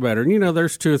 Get much better. And,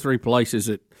 there's 2 or 3 places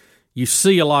that you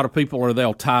see a lot of people or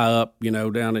they'll tie up,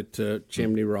 down at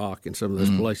Chimney Rock and some of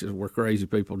those places where crazy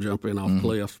people jump in off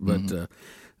cliffs. But,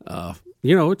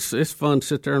 it's fun to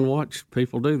sit there and watch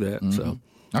people do that. So,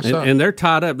 and they're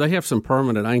tied up. They have some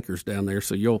permanent anchors down there,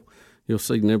 so you'll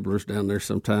see Nibblers down there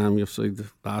sometime. You'll see the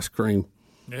ice cream.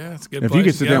 Yeah, it's a good. If you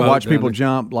could sit there and watch people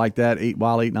jump like that,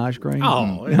 while eating ice cream.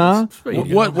 Oh,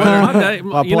 what?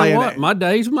 My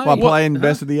day's made. While playing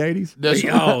Best of the '80s.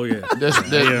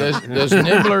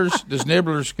 Does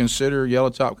Nibblers consider yellow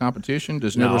top competition?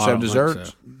 Does Nibblers have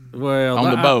desserts? Well,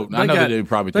 on the boat, I know they do.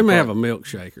 Probably they may have a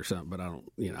milkshake or something, but I don't.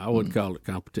 I wouldn't call it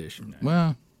competition.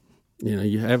 Well,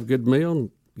 you have a good meal and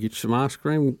get you some ice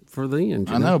cream for the end.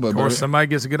 I know, but of course, somebody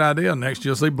gets a good idea. Next,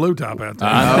 you'll see Blue Top out there.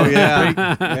 Oh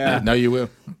yeah. No, you will.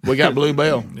 We got Blue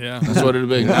Bell. Yeah, that's what it'll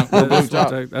be. Blue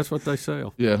Top. That's what they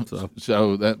sell. Yeah.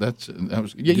 So that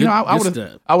was. Yeah,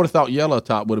 I would have thought Yellow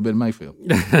Top would have been Mayfield.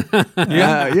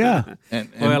 Yeah.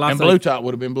 And Blue Top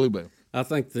would have been Bluebell. I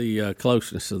think the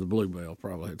closeness of the Bluebell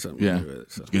probably had something to do with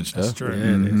it. So. Good stuff. That's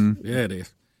true. Yeah, it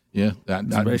is. Yeah,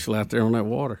 especially out there on that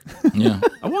water. Yeah,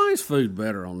 why is food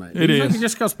better on that? It is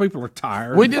just because people are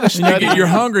tired. We did a study. You're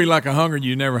hungry like a hunger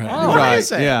you never had. Oh,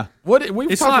 right? Yeah.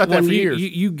 We've talked about that for years.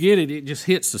 You get it; it just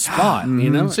hits the spot.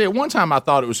 See, at one time I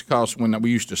thought it was because when we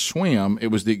used to swim, it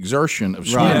was the exertion of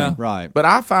swimming. Right. But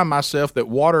I find myself that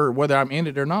water, whether I'm in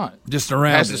it or not, just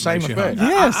around has the same effect.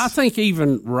 Yes. I think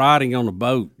even riding on a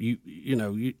boat,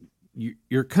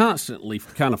 you're constantly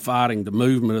kind of fighting the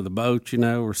movement of the boat,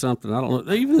 or something. I don't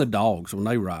know. Even the dogs, when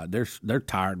they ride, they're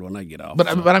tired when they get off. But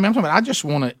I'm talking about, I just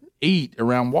want to eat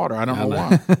around water. I don't know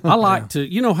why. I like to.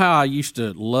 How I used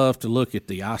to love to look at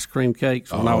the ice cream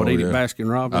cakes when I would eat at Baskin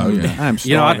Robbins. Oh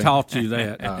yeah, I taught you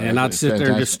that, and I'd sit there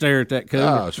and just stare at that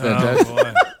cooler. Oh, it's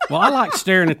fantastic. Well, I like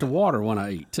staring at the water when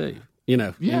I eat too.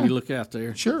 When you look out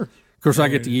there, sure. Of course, I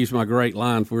get to use my great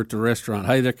line if we're at the restaurant.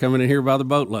 Hey, they're coming in here by the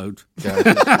boatloads.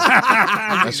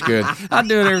 That's good. I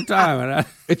do it every time. And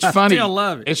it's funny. I still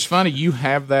love it. It's funny you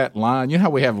have that line. You know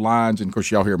how we have lines, and of course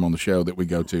y'all hear them on the show that we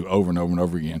go to over and over and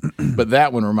over again. But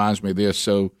that one reminds me of this.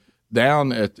 So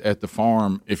down at the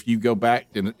farm, if you go back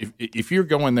and if you're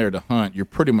going there to hunt, you're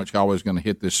pretty much always going to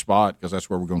hit this spot because that's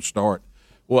where we're going to start.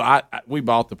 Well, we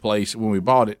bought the place. When we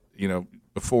bought it,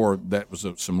 before that was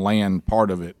some land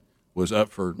part of it was up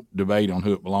for debate on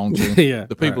who it belonged to. Yeah,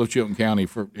 the people of Chilton County,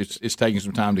 it's taking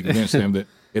some time to convince them that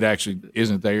it actually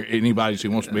isn't there. Anybody who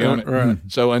wants to be on it. Right.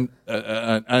 So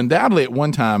undoubtedly at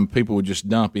one time people would just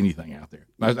dump anything out there.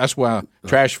 That's why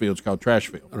trash field's called trash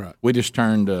field. Right. We just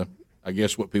turned, I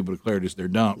guess, what people declared as their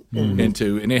dump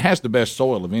into, and it has the best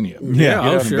soil of any of them.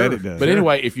 Yeah, sure. It does. But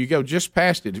anyway, if you go just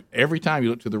past it, every time you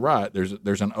look to the right,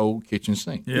 there's an old kitchen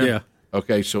sink. Yeah.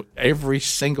 Okay, so every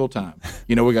single time,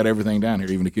 we got everything down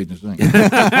here, even the kitchen sink. So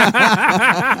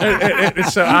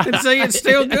I can see it's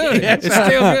still good. It's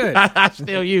still good. I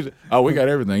still use it. Oh, we got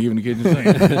everything, even the kitchen sink.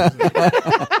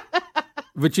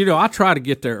 But I try to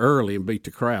get there early and beat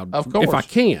the crowd, of course, if I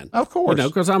can. Of course,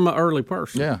 because I'm an early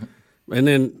person. Yeah. And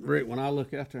then, Rick, when I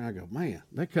look out there, I go, man,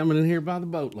 they're coming in here by the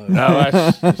boatload. Oh,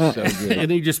 that's so good.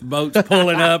 And he just boats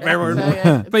pulling up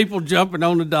everywhere, people jumping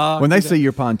on the dock. When they see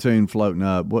your pontoon floating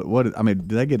up, what? I mean,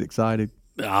 do they get excited?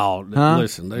 Oh,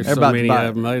 listen, there's so many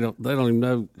of them. They don't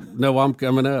even know I'm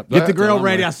coming up. Get the grill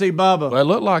ready. I see Bubba. Well, it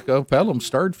looked like Pelham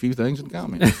stirred a few things in the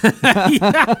comments.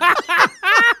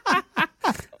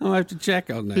 I'll have to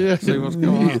check on that. See what's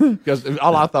going on. Because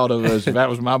all I thought of was if that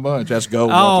was my bunch, that's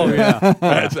gold. Oh, right there.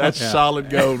 yeah. That's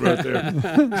solid gold right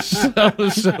there. So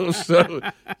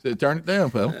turn it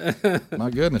down, pal. My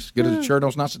goodness, get a shirt on,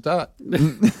 it's not so tight.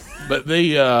 But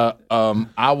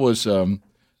I was, were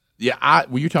you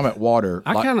talking about water?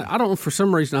 I don't, for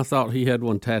some reason, I thought he had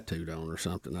one tattooed on or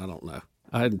something. I don't know.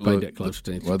 I hadn't paid that close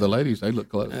attention. Well, the ladies, they look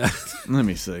close. Let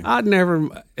me see. I'd never.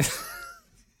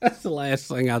 That's the last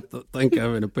thing I think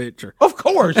of in a picture. Of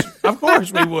course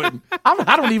we wouldn't.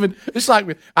 I don't even. It's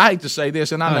like I hate to say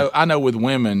this, and I know with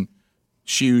women,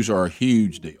 shoes are a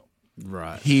huge deal,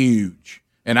 right? Huge.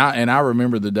 And I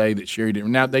remember the day that Sherry did.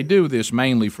 Now they do this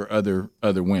mainly for other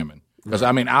women because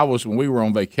right. When we were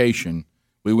on vacation,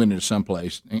 we went into some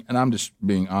place, and I'm just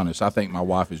being honest. I think my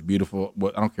wife is beautiful.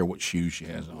 I don't care what shoes she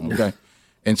has on. Okay,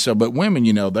 and so but women,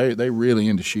 they really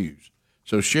into shoes.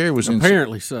 So Sherry was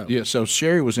apparently so. Yeah, so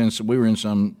Sherry was in. We were in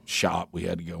some shop. We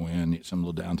had to go in some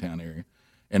little downtown area,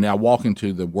 and I walk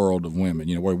into the world of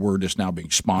women. Where we're just now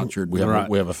being sponsored. We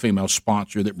have a female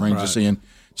sponsor that brings us in.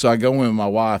 So I go in with my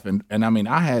wife, and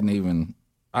I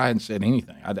hadn't said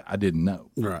anything. I didn't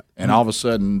know. Right. And all of a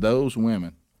sudden, those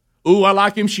women, ooh, I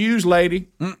like him shoes, lady,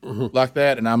 like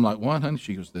that. And I'm like, what, honey?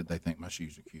 She goes, they think my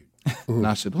shoes are cute. And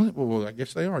I said, well, I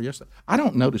guess they are. Yes, I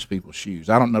don't notice people's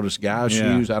shoes. I don't notice guys'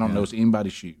 shoes. I don't notice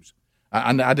anybody's shoes.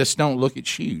 I just don't look at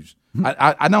shoes.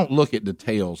 I don't look at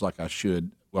details like I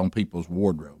should on people's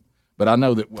wardrobe. But I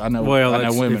know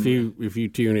women. If you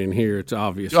tune in here, it's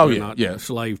obvious. Oh, you're not a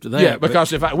slave to that. Yeah,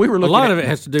 because we were looking, a lot of it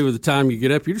has to do with the time you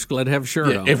get up. You're just glad to have a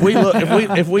shirt on. If we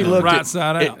looked right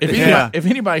side out. If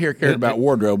anybody here cared about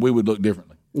wardrobe, we would look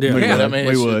differently. Yeah,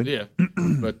 we would. Yeah,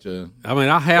 but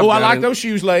I have. Oh, I like those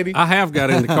shoes, lady. I have got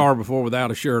in the car before without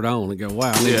a shirt on and go,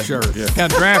 "Wow, I need a shirt." Yeah.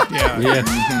 Kind of drafty. Yeah.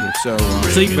 So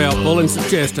seatbelt, pulling some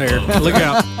chest hair. Look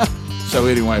out. So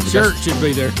anyway, shirt should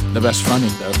be there. That's funny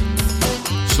though.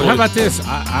 So how about this?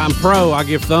 I'm pro. I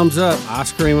give thumbs up.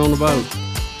 Ice cream on the boat.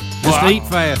 Just eat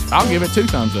fast. I'll give it 2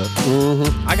 thumbs up.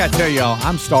 Mm-hmm. I got to tell y'all,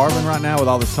 I'm starving right now with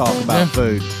all this talk about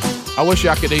food. I wish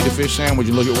I could eat a fish sandwich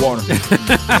and look at water.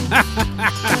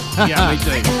 Yeah, me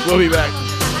too. We'll be back.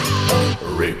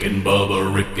 Rick and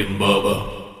Bubba, Rick and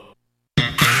Bubba.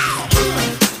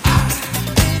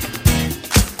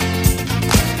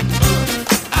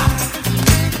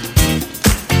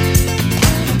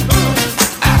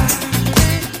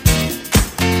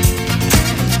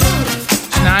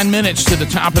 It's 9 minutes to the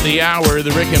top of the hour.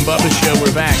 The Rick and Bubba Show.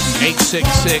 We're back.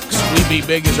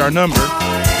 866-WE-BE-BIG is our number.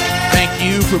 Thank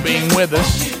you for being with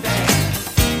us.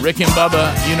 Rick and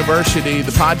Bubba University,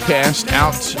 the podcast,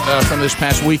 out from this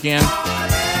past weekend.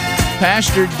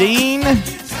 Pastor Dean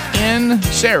and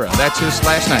Sarah, that's his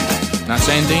last name. Not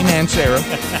saying Dean and Sarah.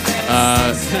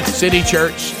 City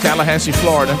Church, Tallahassee,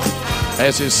 Florida.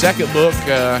 As his second book,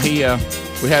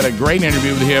 we had a great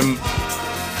interview with him,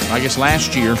 I guess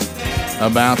last year,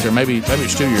 about, or maybe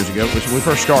it's 2 years ago, which we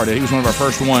first started. He was one of our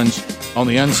first ones on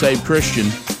the unsaved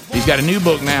Christian. He's got a new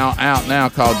book out now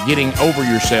called Getting Over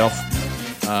Yourself,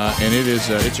 and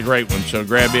it's a great one. So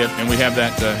grab it, and we have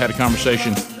that had a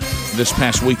conversation this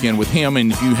past weekend with him.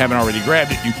 And if you haven't already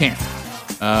grabbed it, you can.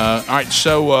 All right,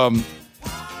 so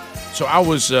I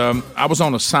was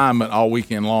on assignment all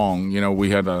weekend long.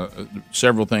 We had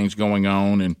several things going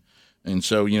on, and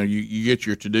so you get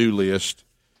your to-do list,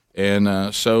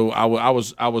 and so I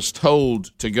was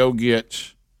told to go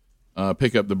get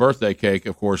pick up the birthday cake,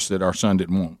 of course, that our son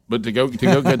didn't want, but to go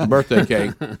get the birthday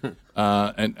cake.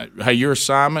 And hey, your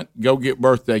assignment: go get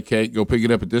birthday cake, go pick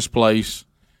it up at this place.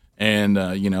 And,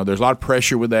 there's a lot of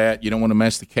pressure with that. You don't want to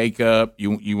mess the cake up.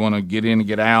 You want to get in and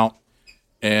get out.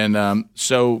 And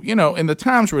so, in the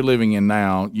times we're living in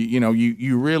now,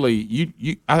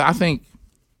 I think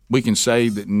we can say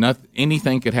that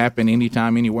anything could happen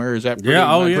anytime, anywhere. Is that pretty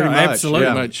much? Pretty much, absolutely.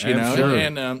 Yeah. Much, Absolutely.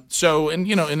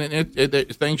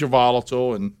 And things are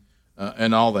volatile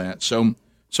and all that. So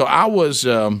I was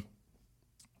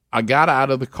I got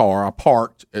out of the car. I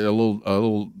parked at a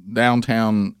little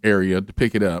downtown area to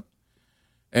pick it up.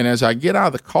 And as I get out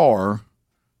of the car,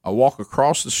 I walk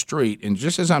across the street, and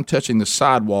just as I'm touching the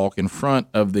sidewalk in front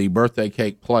of the birthday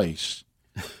cake place,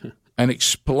 an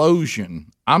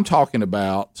explosion. I'm talking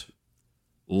about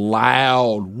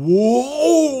loud.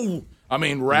 Whoa! I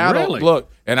mean, rattle. Really? Look,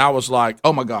 and I was like,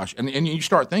 "Oh my gosh!" And you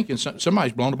start thinking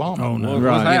somebody's blown a bomb. Oh no!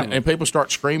 Right. And people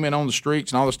start screaming on the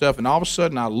streets and all this stuff. And all of a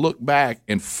sudden, I look back,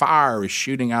 and fire is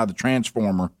shooting out of the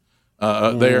transformer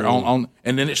there on.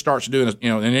 And then it starts doing,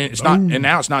 and then it's not. And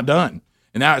now it's not done.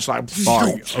 And now it's like,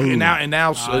 and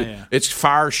now it's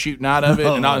fire shooting out of it,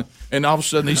 and all of a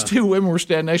sudden these two women were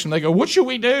standing next to me. They go, "What should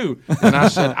we do?" And I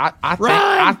said,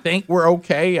 "I think we're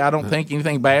okay. I don't think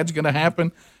anything bad's going to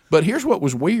happen." But here's what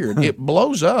was weird: it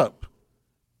blows up,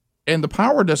 and the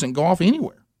power doesn't go off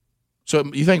anywhere. So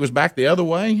you think it was back the other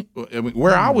way?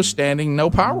 Where I was standing, no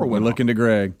power went. We're looking to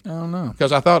Greg. I don't know,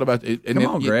 because I thought about it. Come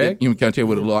on, Greg. You can tell you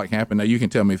what it looked like happened. Now you can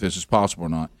tell me if this is possible or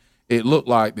not. It looked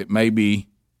like that maybe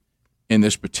in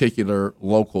this particular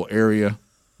local area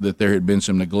that there had been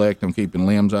some neglect on keeping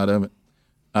limbs out of it.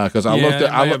 Because I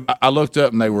looked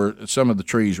up and some of the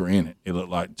trees were in it. It looked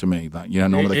like to me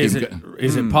Is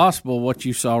it possible what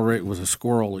you saw, Rick, was a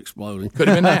squirrel exploding? Could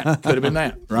have been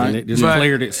that. Right? And it just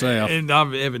cleared itself. And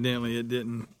evidently it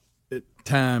didn't. It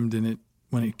timed, and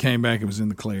when it came back, it was in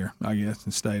the clear, I guess,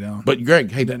 and stayed on. But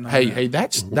Greg, hey,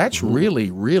 that's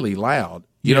really, really loud.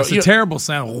 It's a terrible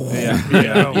sound.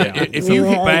 If you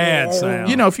hear bad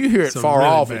sound, if you hear it far really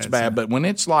off, bad it's bad. sound. But when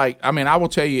it's like, I will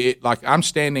tell you, like I'm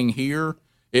standing here,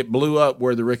 it blew up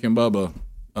where the Rick and Bubba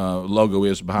logo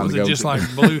is behind was the. Was it just like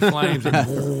blue flames?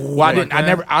 Well,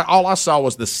 all I saw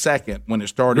was the second when it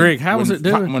started. Greg, how was it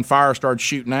doing? When fire started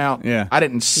shooting out? Yeah, I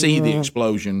didn't see the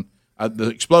explosion. The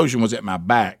explosion was at my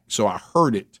back, so I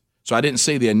heard it. So I didn't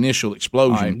see the initial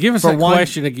explosion. Right. Give us that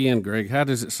question again, Greg. How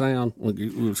does it sound?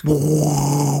 It's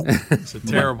a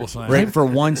terrible sound. Right, for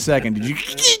 1 second, did you?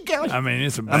 I mean,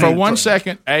 it's a for 1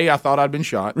 second. I thought I'd been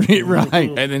shot. Right,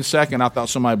 and then second, I thought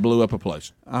somebody blew up a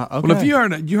place. Okay. Well, if you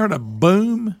heard a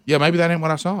boom, yeah, maybe that ain't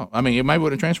what I saw. I mean, it may have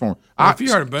a transformer. If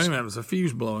you heard a boom, it was a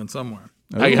fuse blowing somewhere.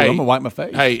 Hey, I'm gonna wipe my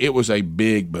face. Hey, it was a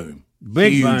big boom,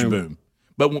 huge boom.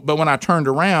 But when I turned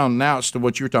around, now it's to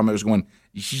what you were talking about. It was going.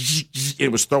 It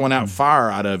was throwing out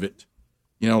fire out of it.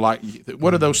 Like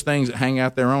what are those things that hang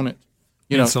out there on it?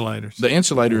 Insulators. The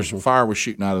insulators, fire was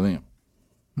shooting out of them.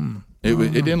 It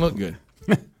didn't look good.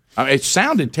 It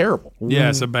sounded terrible. Yeah,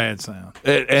 it's a bad sound.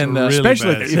 And really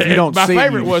especially bad if you don't my see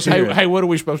favorite it, was, hey, what are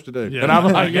we supposed to do? Yeah. And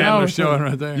I'm like, they're showing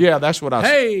right there. Yeah, that's what I saw.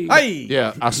 Hey!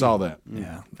 Yeah, I saw that.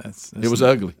 Yeah, that's it was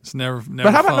ugly. It's never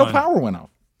But how about fun. no power went off?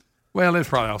 Well, it's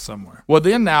probably off somewhere. Well,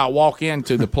 then now I walk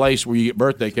into the place where you get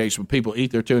birthday cakes when people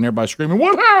eat there too, and everybody's screaming,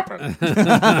 "What happened?"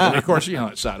 And of course,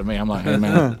 that side of me, I'm like, "Hey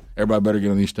man, everybody better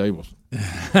get on these tables."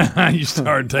 You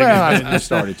started taking. I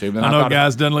started to. But I know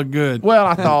guys doesn't look good. Well,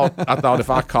 I thought if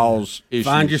I cause issues,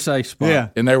 find your safe spot. Yeah,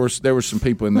 and there were some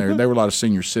people in there. There were a lot of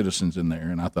senior citizens in there,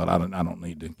 and I thought I don't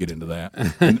need to get into that.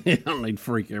 You don't need to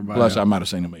freak everybody. Plus, out. I might have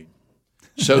seen them eat.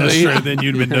 So that's true. Then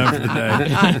you'd have been done for the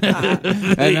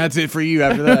day, and that's it for you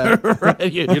after that.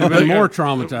 Right. You'd have been more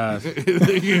traumatized.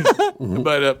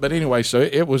 But anyway, so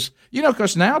it was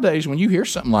because nowadays when you hear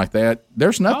something like that,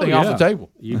 there's nothing off the table.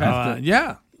 You have to,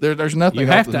 yeah. There's nothing. You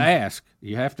have to ask.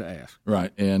 You have to ask.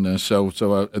 Right, and so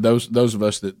those of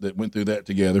us that went through that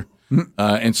together,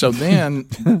 and so then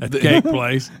at the cake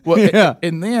place. Well, yeah.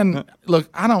 And then look,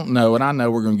 I don't know, and I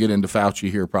know we're going to get into Fauci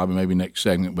here probably maybe next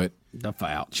segment, but the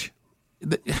Fauci.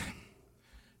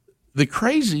 The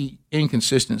crazy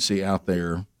inconsistency out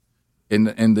there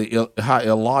and how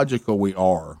illogical we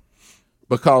are,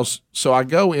 because so I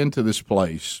go into this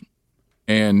place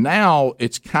and now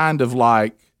it's kind of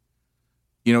like,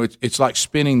 it's like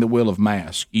spinning the wheel of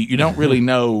mask. You don't really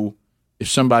know if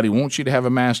somebody wants you to have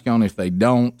a mask on, if they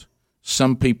don't.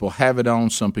 Some people have it on,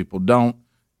 some people don't.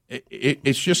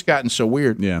 it's just gotten so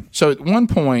weird. Yeah. So at one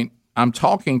point, I'm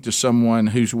talking to someone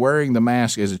who's wearing the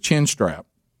mask as a chin strap.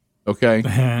 Okay.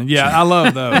 Yeah, I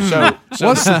love those. So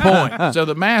what's the point? So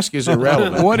the mask is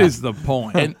irrelevant. What is the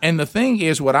point? And the thing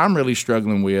is, what I'm really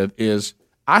struggling with is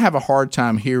I have a hard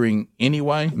time hearing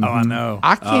anyway. Oh, I know.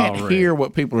 I can't hear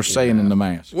what people are saying in the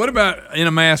mask. What about in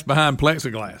a mask behind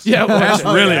plexiglass? Yeah, well, that's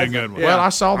really a good one. Well, I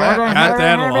saw that. Got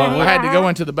that along. I had to go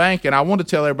into the bank, and I want to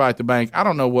tell everybody at the bank, I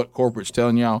don't know what corporate's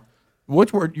telling y'all.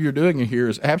 What you're doing here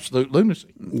is absolute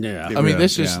lunacy. Yeah. I mean,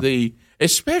 this is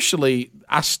especially,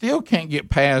 I still can't get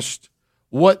past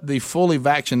what the fully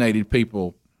vaccinated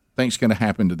people think's going to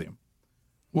happen to them.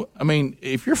 Well, I mean,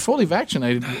 if you're fully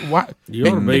vaccinated, why?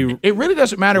 It really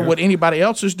doesn't matter what anybody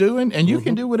else is doing, and you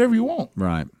can do whatever you want.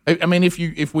 Right. I mean,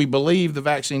 if we believe the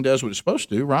vaccine does what it's supposed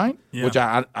to do, right? Yeah. Which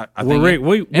I think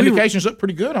indications look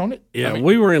pretty good on it. Yeah, I mean,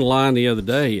 we were in line the other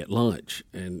day at lunch,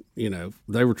 and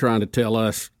they were trying to tell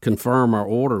us confirm our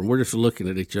order, and we're just looking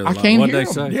at each other. I can't what'd hear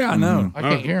they say? them. Yeah, I know. I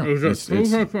can't hear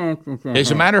them.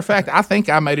 As a matter of fact, I think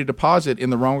I made a deposit in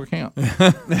the wrong account.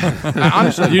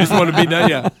 Honestly, You just want to be done.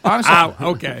 Yeah. honestly,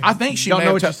 Okay. I think she Don't may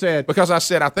know have what you said. because I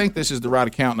said I think this is the right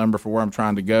account number for where I'm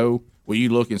trying to go. Will you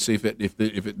look and see if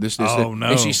this? Oh, no.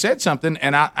 And she said something,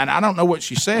 and I don't know what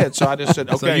she said, so I just said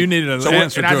okay. So you needed an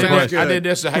answer and to I a did question. I did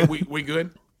this. Hey, we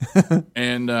good?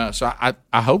 And so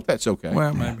I hope that's okay.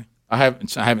 Well, maybe. I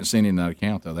haven't seen it in that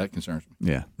account though. That concerns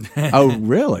me. Yeah. Oh,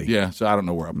 really? Yeah. So I don't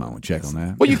know where I'm I want to check on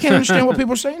that. Well, you can't understand what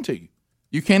people are saying to you.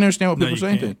 You can't understand what people are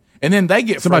saying to you. And then they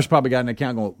get Somebody's probably got an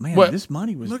account going, man, Well, this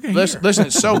money was. Listen,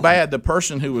 it's so bad. The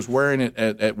person who was wearing it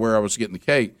at where I was getting the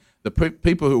cake, the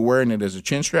people who were wearing it as a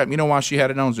chin strap, you know why she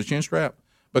had it on as a chin strap?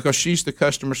 Because she's the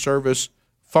customer service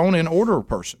phone-in order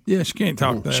person. Yeah, she can't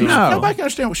talk that. Nobody can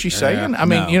understand what she's saying. I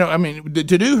mean, to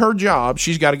do her job,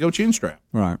 she's got to go chin strap.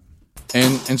 Right.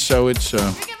 And so it's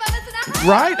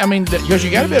right. I mean, because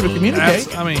you got to be able to communicate.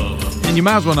 And you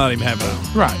might as well not even have it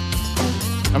on. Right.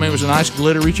 I mean, it was a nice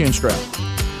glittery chin strap.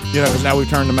 Because now we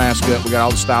turned the mask up. We got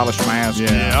all the stylish masks.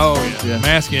 Yeah. Oh, yeah.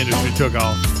 Mask industry took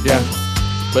off. Yeah.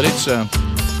 But it's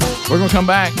we're going to come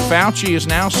back. Fauci is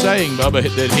now saying, Bubba,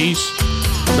 that the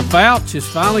Fauci has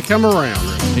finally come around.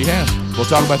 He has. We'll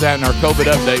talk about that in our COVID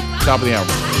update, top of the hour.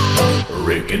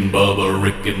 Rick and Bubba.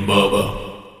 Rick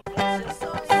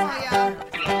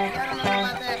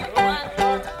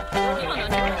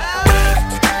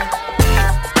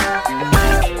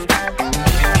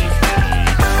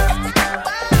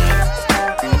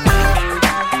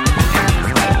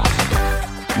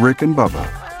and Bubba,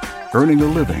 earning a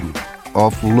living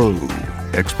off low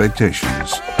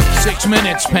expectations. 6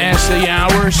 minutes past the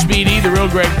hour. Speedy, the real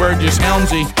Greg Burgess,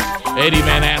 Helmsy, Eddie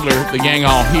Van Adler, the gang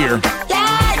all here.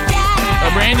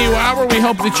 A brand new hour. We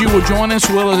hope that you will join us.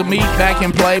 We'll meet back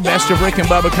and play Best of Rick and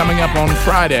Bubba coming up on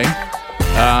Friday.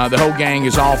 The whole gang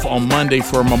is off on Monday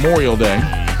for Memorial Day,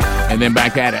 and then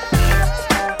back at it.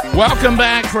 Welcome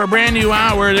back for a brand new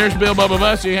hour. There's Bill Bubba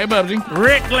Bussy. Hey, Bubsy.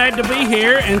 Rick, glad to be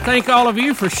here, and thank all of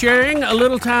you for sharing a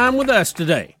little time with us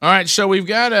today. All right, so we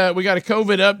got a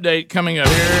COVID update coming up.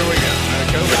 Here we go.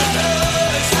 COVID update.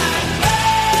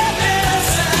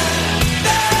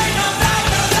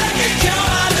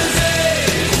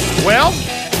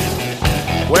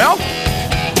 Well.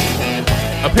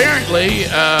 Apparently,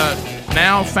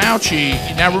 now Fauci.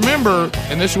 Now remember,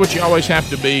 and this is what you always have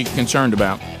to be concerned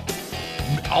about.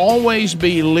 Always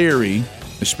be leery,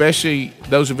 especially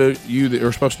those of you that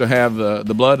are supposed to have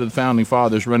the blood of the founding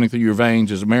fathers running through your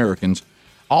veins as Americans.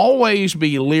 Always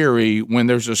be leery when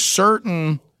there's a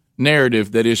certain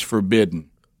narrative that is forbidden.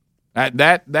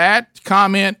 That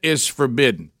comment is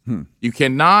forbidden. You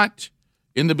cannot,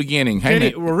 in the beginning.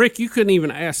 Well, Rick, you couldn't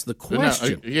even ask the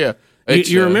question. Yeah,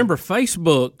 you remember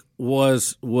Facebook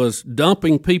was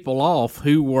dumping people off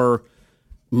who were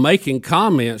making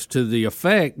comments to the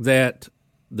effect that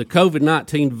the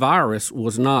COVID-19 virus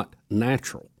was not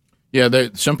natural. Yeah,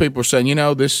 some people are saying,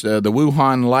 this the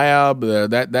Wuhan lab,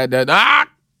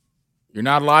 you're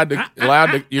not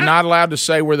allowed to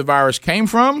say where the virus came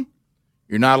from.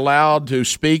 You're not allowed to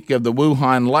speak of the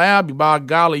Wuhan lab. By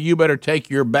golly, you better take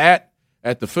your bat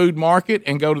at the food market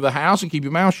and go to the house and keep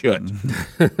your mouth shut.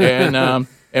 And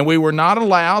we were not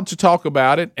allowed to talk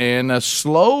about it. And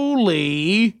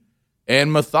slowly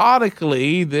and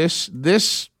methodically,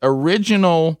 this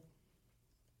original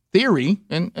theory,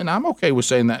 and I'm okay with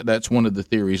saying that's one of the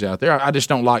theories out there. I just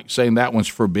don't like saying that one's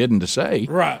forbidden to say.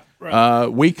 Right.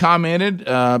 We commented,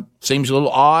 seems a little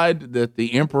odd that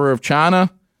the Emperor of China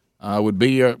would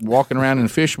be walking around in a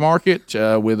fish market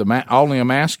with only a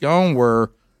mask on,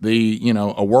 where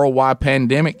a worldwide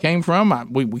pandemic came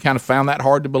from. We kind of found that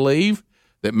hard to believe.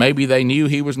 that maybe they knew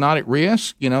he was not at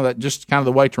risk. That just kind of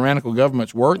the way tyrannical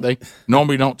governments work. They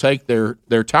normally don't take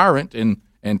their tyrant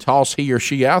and toss he or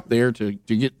she out there to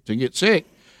get sick.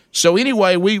 So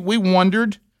anyway, we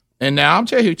wondered, and now I'll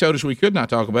tell you who told us we could not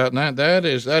talk about that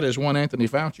is one Anthony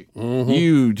Fauci. Mm-hmm.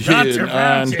 You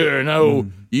did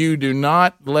you do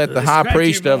not let the high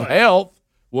priest of health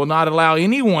will not allow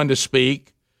anyone to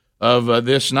speak of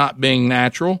this not being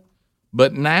natural.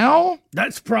 But now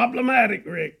that's problematic,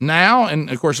 Rick. Now, and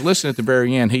of course, listen at the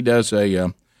very end. He does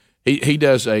a he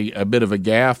does a bit of a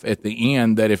gaffe at the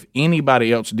end that if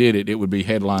anybody else did it, it would be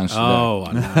headlines today. Oh,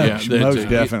 I know. Most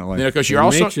definitely. Because you're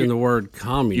also mentioned the word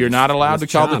communist. You're not allowed to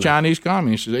call the Chinese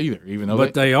communists either, even though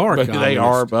they are. But communists. they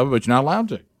are, but you're not allowed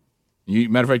to.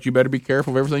 Matter of fact, you better be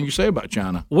careful of everything you say about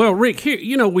China. Well, Rick,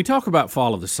 here we talk about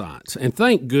follow the science, and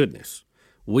thank goodness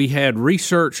we had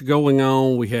research going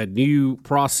on. We had new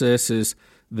processes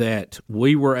that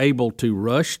we were able to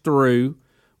rush through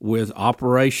with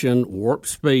Operation Warp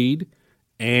Speed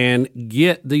and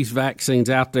get these vaccines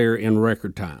out there in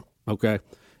record time, okay?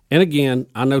 And again,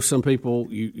 I know some people,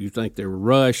 you think they were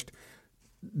rushed.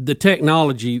 The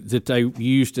technology that they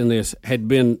used in this had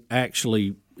been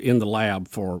actually in the lab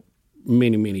for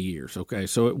many, many years, okay?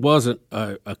 So it wasn't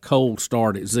a cold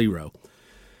start at zero.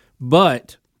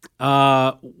 But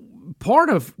part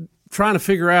of trying to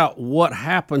figure out what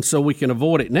happened so we can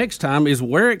avoid it next time is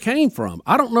where it came from.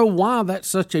 I don't know why that's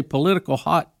such a political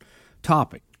hot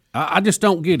topic. I just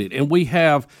don't get it. And we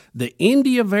have the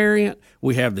India variant,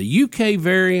 we have the UK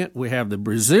variant, we have the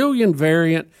Brazilian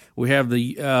variant, we have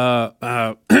the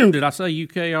did I say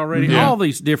UK already? Yeah. All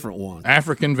these different ones.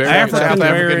 African variant,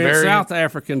 South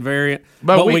African variant.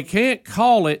 But we can't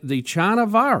call it the China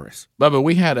virus. Bubba,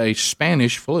 we had a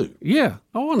Spanish flu. Yeah.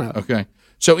 Oh, I know. Okay.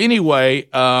 So anyway,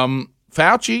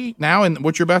 Fauci, now in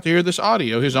what you're about to hear this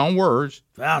audio, his own words,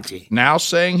 Fauci now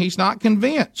saying he's not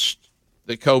convinced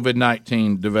that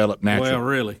COVID-19 developed naturally. Well,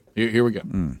 really? Here we go.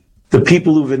 The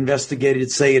people who've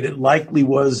investigated say it likely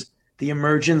was the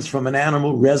emergence from an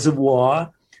animal reservoir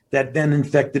that then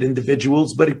infected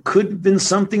individuals, but it could have been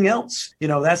something else.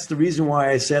 That's the reason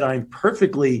why I said I'm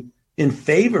perfectly in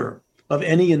favor of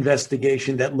any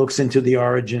investigation that looks into the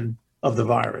origin of the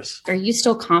virus. Are you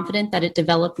still confident that it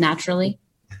developed naturally?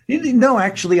 No,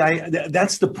 actually,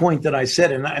 that's the point that I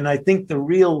said. And I think the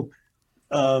real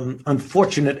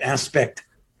unfortunate aspect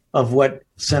of what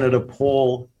Senator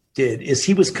Paul did is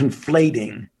he was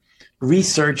conflating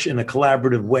research in a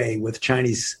collaborative way with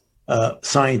Chinese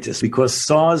scientists, because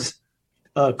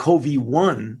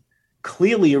SARS-CoV-1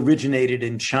 clearly originated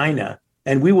in China,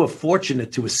 and we were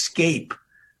fortunate to escape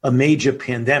a major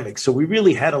pandemic. So we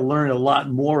really had to learn a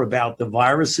lot more about the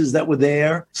viruses that were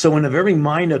there. So in a very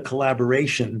minor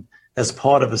collaboration, as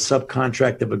part of a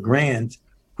subcontract of a grant,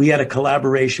 we had a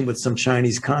collaboration with some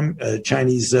Chinese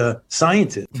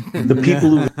scientists. The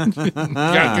people who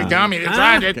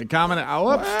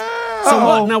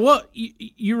what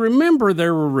you remember,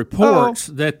 there were reports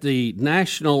that the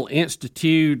National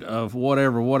Institute of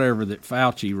whatever that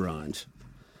Fauci runs.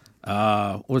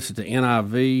 What's it, the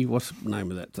NIV? What's the name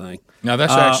of that thing? No,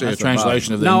 that's actually a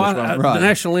translation of the English one. The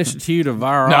National Institute of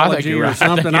Virology or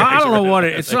something. I don't know what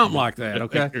it's something like that,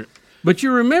 okay? But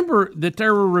you remember that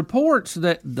there were reports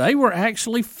that they were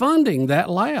actually funding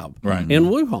that lab in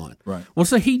Wuhan. Right. Well,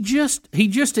 so he just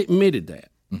admitted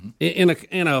that in a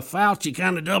Fauci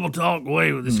kind of double talk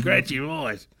way with a scratchy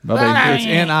voice. But it's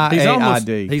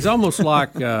NIAID. He's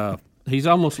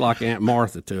almost like Aunt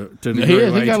Martha to the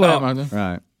he got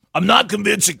right. I'm not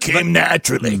convinced it came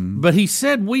naturally. But he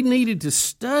said we needed to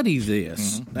study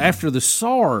this after the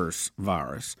SARS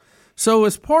virus. So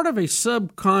as part of a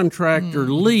subcontractor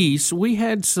lease, we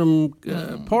had some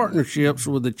partnerships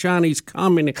with the Chinese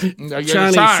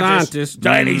scientists.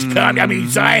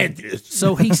 Scientists.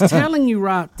 So he's telling you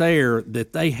right there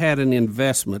that they had an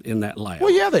investment in that lab.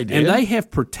 Well, yeah, they did. And they have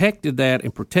protected that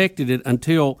and protected it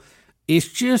until it's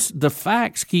just the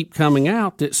facts keep coming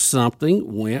out that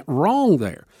something went wrong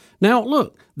there. Now,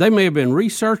 look, they may have been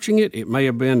researching it. It may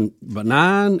have been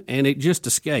benign, and it just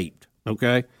escaped,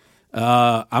 okay?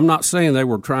 I'm not saying they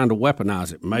were trying to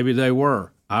weaponize it. Maybe they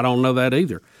were. I don't know that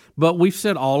either. But we've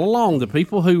said all along, the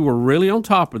people who were really on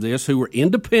top of this, who were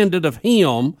independent of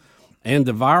him and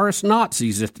the virus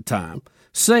Nazis at the time,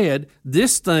 said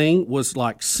this thing was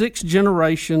like 6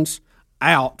 generations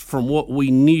out from what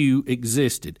we knew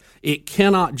existed. It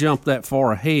cannot jump that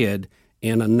far ahead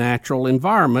in a natural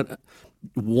environment.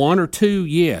 1 or 2,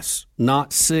 yes,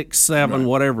 not 6, 7,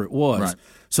 whatever it was. Right.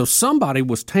 So somebody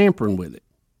was tampering with it.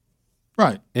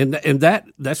 Right. And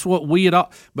that's what we had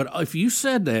all. But if you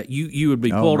said that, you would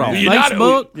be pulled off man.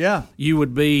 Facebook. Yeah. You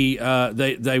would be.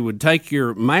 They would take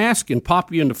your mask and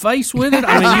pop you in the face with it.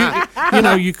 I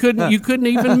mean, you couldn't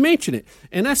even mention it.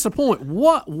 And that's the point.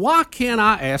 Why can't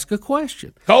I ask a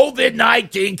question?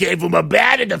 COVID-19 came from a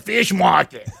bat at the fish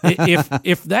market.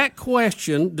 If that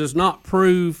question does not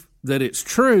prove that it's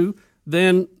true,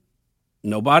 then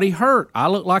nobody hurt. I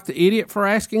look like the idiot for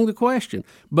asking the question.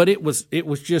 But it was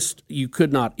just, you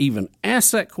could not even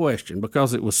ask that question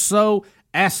because it was so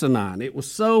asinine. It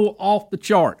was so off the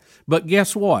chart. But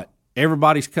guess what?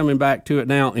 Everybody's coming back to it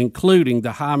now, including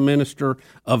the High Minister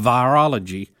of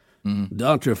Virology,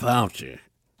 Dr. Fauci.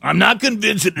 I'm not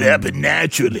convinced it happened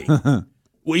naturally.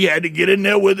 We had to get in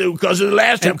there with it because of the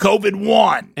last time COVID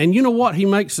won. And you know what?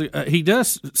 He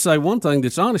does say one thing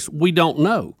that's honest. We don't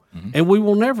know. And we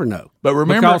will never know. But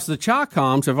remember, because the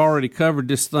Chi-Coms have already covered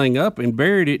this thing up and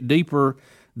buried it deeper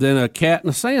than a cat in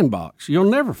a sandbox. You'll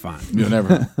never find it. You'll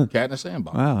never cat in a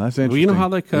sandbox. Wow, that's interesting. Well, you know how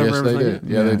they cover everything. They did.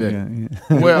 Yeah, they did.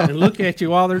 Yeah. Well, and look at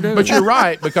you while they're doing it. But you're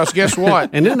right, because guess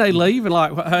what? And then they leave and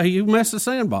like, hey, you messed the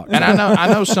sandbox. And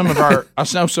I know some of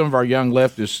our young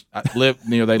leftists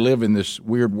they live in this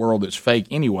weird world that's fake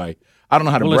anyway. I don't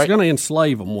know how to break. It's going to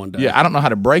enslave them one day. Yeah, I don't know how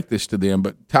to break this to them,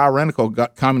 but tyrannical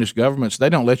communist governments, they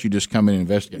don't let you just come in and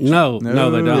investigate. No, they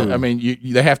don't. I mean,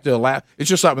 they have to allow. It's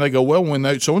just like when they go, well,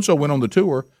 when so and so went on the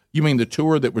tour. You mean the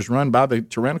tour that was run by the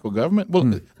tyrannical government?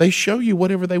 Well, they show you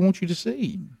whatever they want you to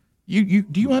see. Do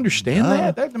you understand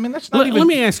that? I mean, that's not even. Let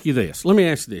me ask you this.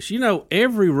 You know,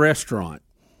 every restaurant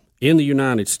in the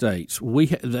United States,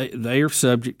 they are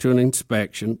subject to an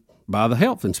inspection by the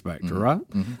health inspector, right?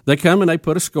 Mm-hmm. They come and they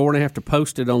put a score and they have to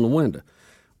post it on the window.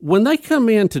 When they come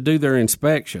in to do their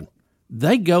inspection,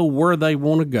 they go where they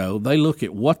want to go. They look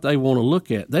at what they want to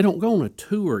look at. They don't go on a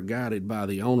tour guided by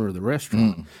the owner of the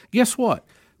restaurant. Guess what?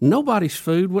 Nobody's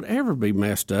food would ever be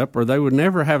messed up, or they would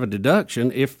never have a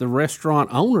deduction if the restaurant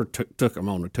owner took them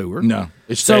on a tour. No,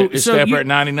 it's separate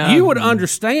 99. You would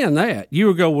understand that. You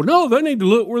would go, well, no, they need to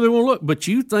look where they want to look. But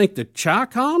you think the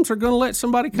Chi-Coms are going to let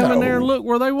somebody come in there and look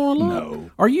where they want to look?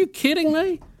 No. Are you kidding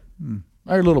me?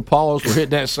 Our little paws were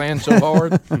hitting that sand so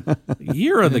hard.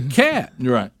 You're the cat.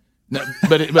 You're right. No,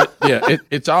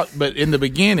 it's all. But in the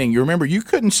beginning, you remember you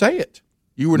couldn't say it.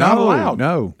 You were not allowed.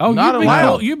 No. Oh, not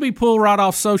allowed. You'd be pulled right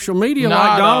off social media not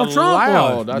like Donald allowed.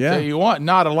 Trump was. I tell you what,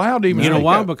 not allowed even. You know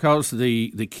why? Because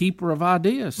the keeper of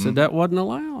ideas said that wasn't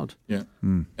allowed. Yeah.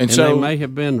 And so they may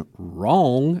have been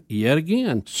wrong yet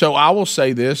again. So I will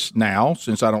say this now,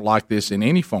 since I don't like this in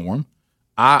any form.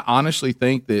 I honestly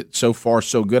think that so far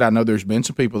so good. I know there's been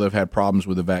some people that have had problems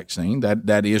with the vaccine.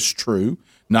 That is true,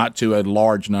 not to a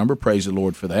large number. Praise the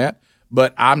Lord for that.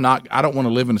 But I don't want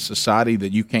to live in a society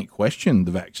that you can't question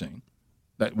the vaccine.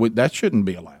 That shouldn't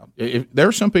be allowed. If there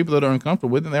are some people that are uncomfortable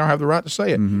with it, and they don't have the right to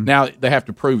say it. Mm-hmm. Now they have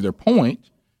to prove their point.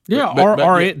 Yeah,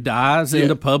 or it dies in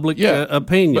the public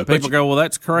opinion. People go, well,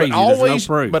 that's crazy. There's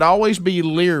no proof. But always be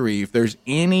leery if there's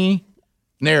any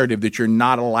narrative that you're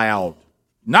not allowed.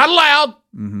 Not allowed.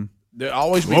 Mm-hmm.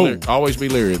 Always be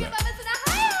leery of that.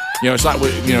 You know, it's like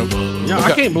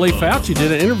I can't believe Fauci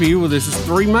did an interview with his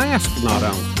 3 masks not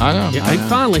on. I know. Yeah,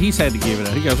 finally, he's had to give it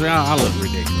up. He goes, I look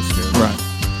ridiculous here. Right.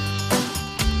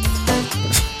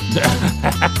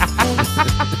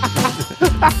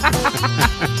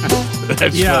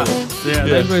 That's funny. Yeah,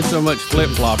 there's been so much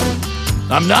flip-flopping.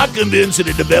 I'm not convinced that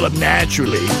it developed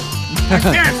naturally. I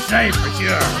can't say for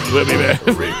sure. We'll be back.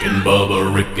 Rick and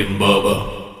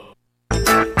Bubba.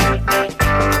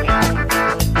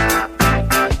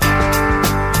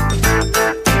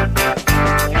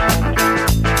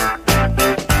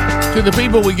 To the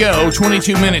people we go,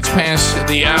 22 minutes past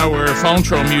the hour. Phone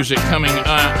troll music coming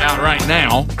out right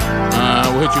now.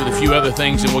 We'll hit you with a few other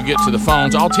things and we'll get to the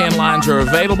phones. All 10 lines are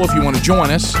available if you want to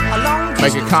join us.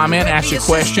 Make a comment, ask a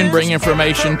question, bring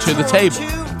information to the table.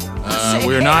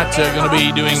 We're not going to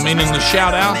be doing meaningless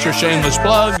shout-outs or shameless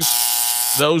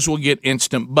plugs. Those will get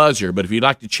instant buzzer. But if you'd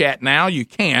like to chat now, you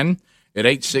can at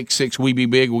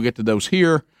 866-WE-BE-BIG. We'll get to those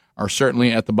here. Are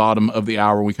certainly at the bottom of the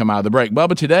hour when we come out of the break.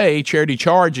 Bubba, today, Charity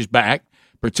Charge is back,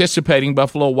 participating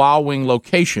Buffalo Wild Wing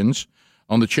locations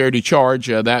on the Charity Charge.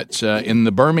 That's in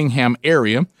the Birmingham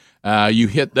area. You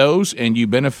hit those, and you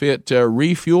benefit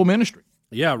Refuel Ministry.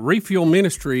 Yeah, Refuel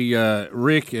Ministry,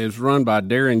 Rick, is run by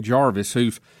Darren Jarvis,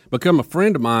 who's become a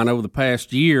friend of mine over the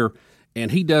past year,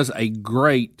 and he does a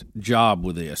great job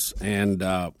with this. And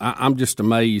I'm just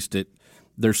amazed at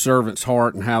their servant's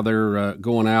heart and how they're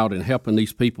going out and helping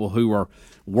these people who are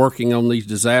working on these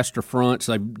disaster fronts.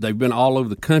 They've been all over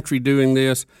the country doing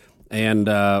this, and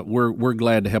we're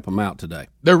glad to help them out today.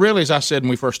 They're really, as I said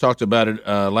when we first talked about it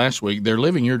last week, they're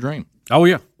living your dream. Oh,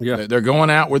 yeah. Yeah. They're going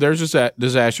out where there's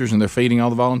disasters, and they're feeding all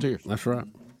the volunteers. That's right.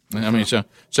 I mean,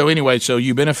 so anyway, so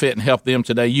you benefit and help them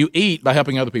today. You eat by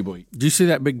helping other people eat. Do you see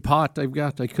that big pot they've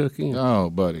got they cook in? Oh,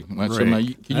 buddy. Can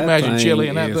you imagine chili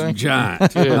in that thing?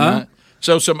 Giant. Huh?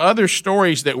 So some other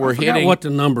stories that we're hitting. What the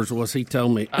numbers was he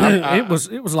told me? It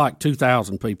was like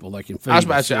 2,000 people they can feed. I was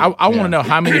about to say, I want to know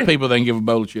how many people they can give a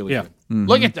bowl of chili. Yeah. To. Mm-hmm.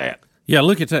 Look at that. Yeah,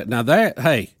 look at that. Now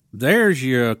there's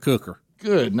your cooker.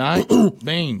 Good night.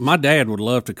 Beans. My dad would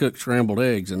love to cook scrambled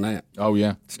eggs in that. Oh,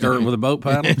 yeah. Stir it with a boat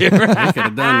paddle. He could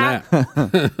have done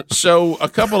that. So a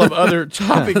couple of other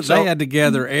topics. They had to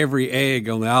gather every egg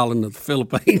on the island of the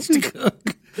Philippines to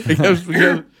cook.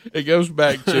 It goes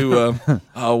back to,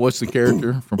 what's the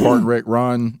character from Park and Rec?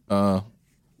 Ron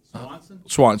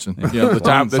Swanson. You know, the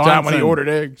time when he ordered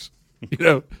eggs. You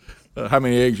know. How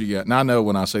many eggs you got? Now, I know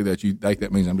when I say that, you think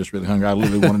that means I'm just really hungry. I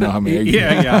literally want to know how many eggs you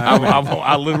got.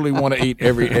 I literally want to eat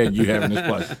every egg you have in this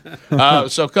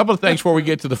place. So a couple of things before we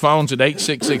get to the phones at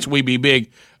 866-WE-BE-BIG.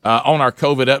 On our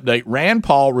COVID update, Rand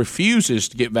Paul refuses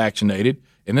to get vaccinated.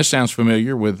 And this sounds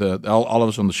familiar with all of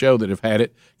us on the show that have had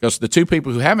it, because the two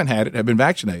people who haven't had it have been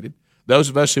vaccinated. Those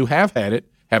of us who have had it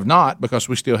have not, because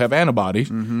we still have antibodies.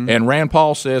 Mm-hmm. And Rand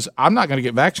Paul says, I'm not going to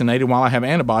get vaccinated while I have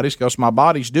antibodies, because my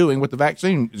body's doing what the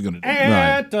vaccine is going to do.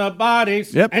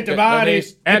 Antibodies. Yep.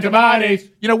 Antibodies.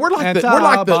 You know, we're like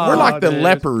the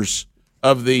lepers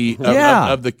of the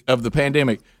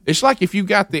pandemic. It's like if you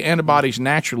got the antibodies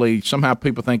naturally, somehow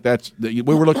people think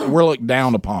we're looked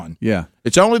down upon. Yeah.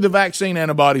 It's only the vaccine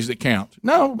antibodies that count.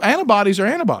 No, antibodies are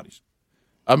antibodies.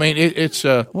 I mean, it's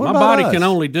my body can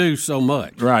only do so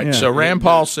much. Right. Yeah. So Rand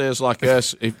Paul says, like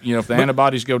us, if the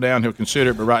antibodies go down, he'll consider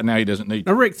it. But right now, he doesn't need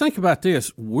to. Now, Rick, think about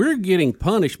this: we're getting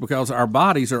punished because our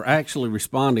bodies are actually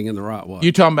responding in the right way.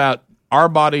 You talking about our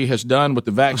body has done what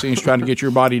the vaccine is trying to get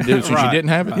your body to do since you didn't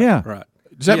have it? Yeah. Right.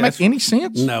 Does that make any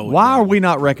sense? No. Why are we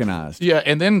not recognized? Yeah,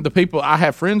 and then the people, I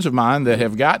have friends of mine that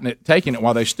have taken it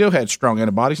while they still had strong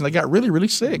antibodies, and they got really, really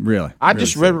sick. Really? I'd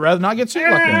just rather not get sick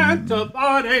like that.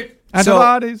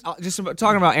 Antibodies. So, just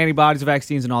talking about antibodies,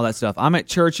 vaccines, and all that stuff. I'm at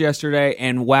church yesterday,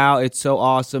 and wow, it's so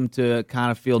awesome to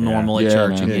kind of feel normal at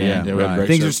church again. Yeah,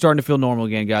 Things are starting to feel normal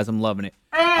again, guys. I'm loving it.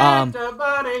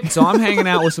 So I'm hanging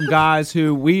out with some guys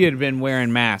who we had been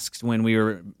wearing masks when we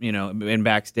were, in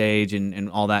backstage and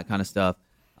all that kind of stuff.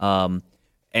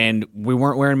 And we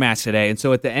weren't wearing masks today. And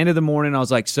so at the end of the morning, I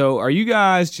was like, so are you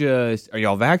guys are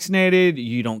y'all vaccinated?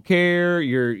 You don't care?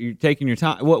 You're taking your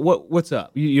time? What's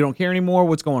up? You don't care anymore?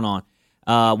 What's going on?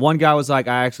 One guy was like,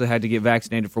 I actually had to get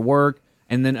vaccinated for work.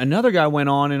 And then another guy went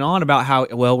on and on about how,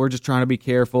 well, we're just trying to be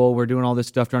careful. We're doing all this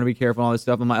stuff, trying to be careful and all this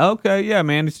stuff. I'm like, okay, yeah,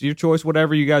 man, it's your choice,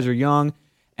 whatever. You guys are young.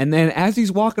 And then as he's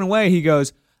walking away, he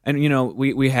goes, and,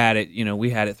 we had it, we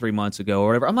had it 3 months ago or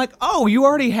whatever. I'm like, oh, you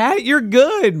already had it? You're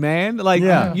good, man. Like,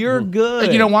 you're good.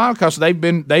 And you know why? Because they've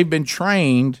been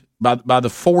trained by the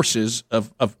forces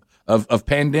of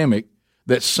pandemic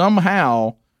that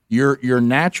somehow your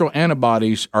natural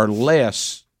antibodies are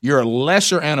less. You're a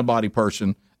lesser antibody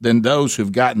person than those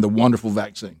who've gotten the wonderful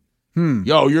vaccine.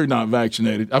 Yo, you're not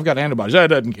vaccinated. I've got antibodies. That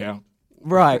doesn't count.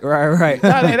 Right. No, it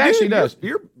actually does.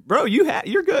 Bro,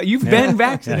 you're good. You've been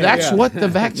vaccinated. That's what the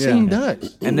vaccine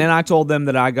does. And then I told them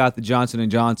that I got the Johnson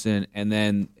 & Johnson, and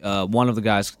then one of the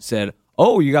guys said,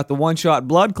 oh, you got the one-shot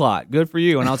blood clot. Good for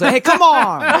you. And I was like, hey, come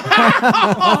on.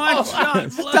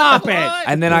 Stop it.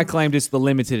 And then I claimed it's the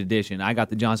limited edition. I got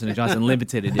the Johnson & Johnson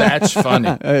limited edition. That's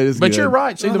funny. But you're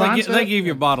right. See, they give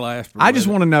you a bottle of aspirin. I just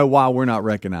want to know why we're not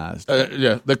recognized.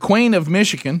 The Queen of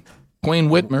Michigan, Queen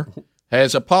Whitmer,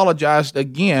 has apologized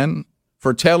again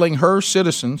for telling her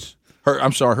citizens,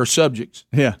 her subjects,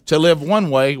 to live one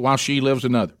way while she lives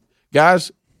another.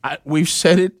 Guys, we've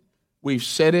said it.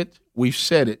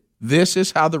 This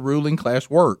is how the ruling class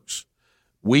works.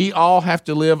 We all have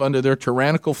to live under their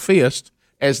tyrannical fist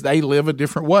as they live a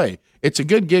different way. It's a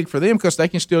good gig for them because they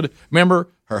can still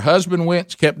remember her husband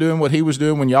kept doing what he was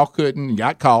doing when y'all couldn't and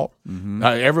got caught.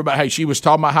 Mm-hmm. She was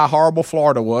talking about how horrible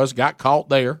Florida was, got caught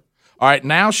there. All right,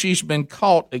 now she's been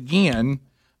caught again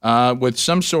with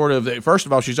some sort of, first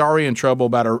of all, she's already in trouble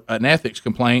about an ethics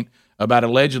complaint about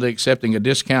allegedly accepting a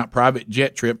discount private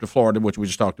jet trip to Florida, which we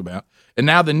just talked about. And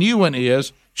now the new one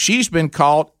is she's been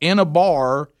caught in a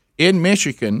bar in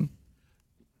Michigan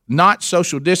not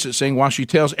social distancing while she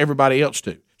tells everybody else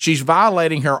to. She's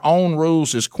violating her own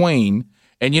rules as queen.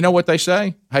 And you know what they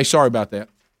say? Hey, sorry about that.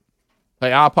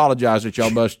 Hey, I apologize that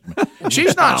y'all busted me.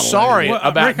 She's not sorry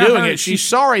about doing it. She's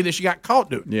sorry that she got caught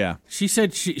doing it. Yeah. She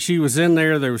said she was in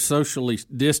there. There was socially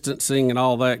distancing and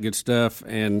all that good stuff.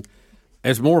 And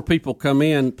as more people come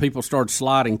in, people start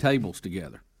sliding tables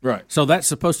together. Right. So that's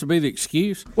supposed to be the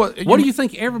excuse? What do you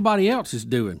think everybody else is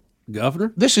doing?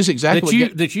 Governor. This is exactly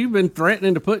that you've been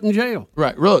threatening to put in jail.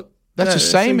 Right. Look, that's the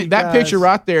same. That picture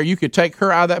right there, you could take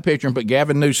her out of that picture and put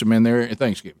Gavin Newsom in there at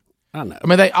Thanksgiving. I know. I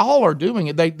mean, they all are doing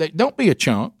it. They don't be a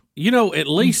chump. At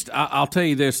least I'll tell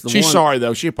you this. She's sorry,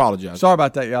 though. She apologized. Sorry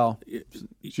about that, y'all.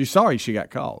 She's sorry she got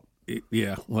caught.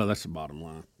 Yeah, well, that's the bottom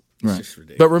line. Right. It's just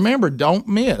ridiculous. But remember, don't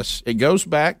miss. It goes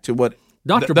back to what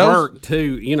Dr. Burke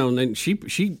too. And then she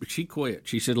quit.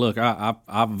 She said, "Look, I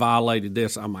violated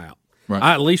this. I'm out." Right.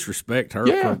 I at least respect her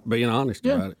for being honest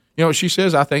about it. You know what she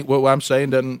says? I think what I'm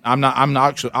saying doesn't.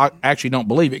 I actually don't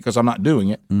believe it because I'm not doing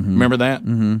it. Mm-hmm. Remember that?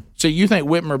 Mm-hmm. See, you think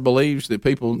Whitmer believes that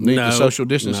people need the social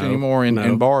distance anymore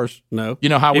in bars? No. You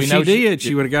know how if we know she did?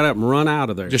 She would have got up and run out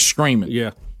of there, just screaming.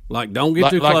 Yeah. Like, don't get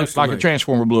too close to me. Like a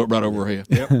transformer blew up right over her head.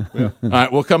 Yep. All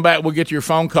right, we'll come back. We'll get to your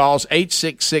phone calls.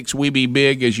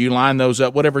 866-WE-BE-BIG as you line those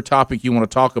up. Whatever topic you want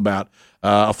to talk about.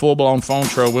 A full-blown phone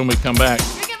trail when we come back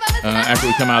after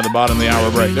we come out of the bottom of the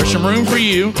hour break. There's some room for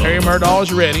you. Harry Murdahl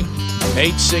is ready.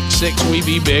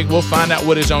 866-WE-BE-BIG. We'll find out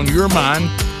what is on your mind.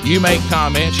 You make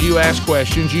comments. You ask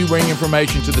questions. You bring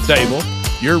information to the table.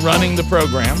 You're running the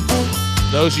program.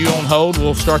 Those of you on hold,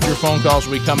 we'll start your phone calls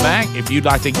when we come back. If you'd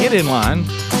like to get in line,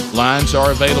 lines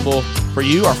are available for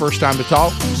you. Our first time to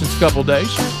talk since a couple of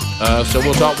days. So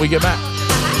we'll talk when we get back.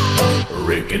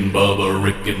 Rick and Bubba,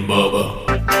 Rick and Bubba.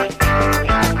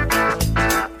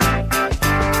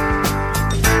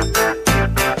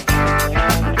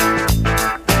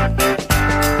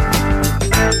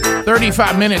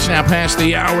 35 minutes now past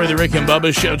the hour of the Rick and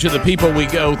Bubba Show. To the people we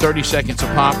go, 30 seconds a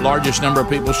pop. Largest number of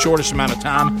people, shortest amount of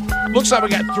time. Looks like we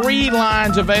got 3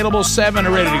 lines available. 7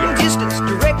 are ready to go. Distance,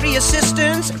 directory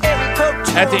assistance,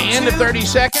 At the end of 30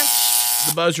 seconds,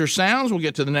 the buzzer sounds. We'll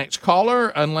get to the next caller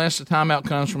unless the timeout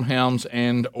comes from Helms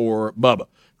and or Bubba.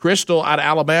 Crystal out of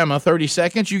Alabama, 30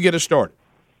 seconds. You get us started.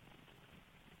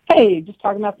 Hey, just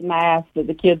talking about the mask that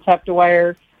the kids have to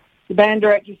wear. The band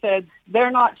director said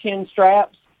they're not chin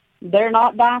straps. They're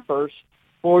not diapers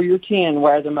for your chin.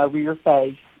 Wear them over your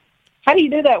face. How do you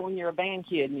do that when you're a band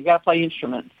kid and you got to play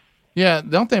instruments? Yeah,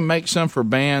 don't they make some for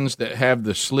bands that have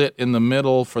the slit in the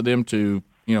middle for them to,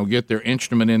 get their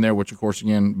instrument in there? Which, of course,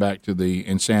 again, back to the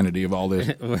insanity of all this.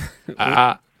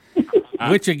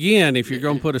 Which, again, if you're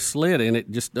going to put a slit in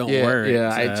it, just don't wear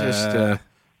it.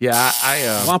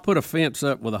 Why put a fence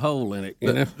up with a hole in it?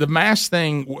 The mask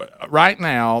thing, right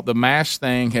now,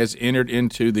 has entered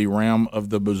into the realm of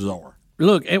the bizarre.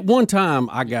 Look, at one time,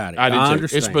 I got it. I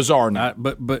understand. It's bizarre now.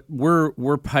 But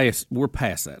we're past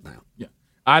that now. Yeah.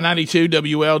 I-92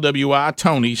 WLWI,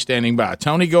 Tony standing by.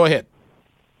 Tony, go ahead.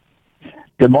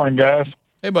 Good morning, guys.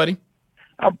 Hey, buddy.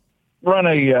 I run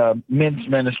a men's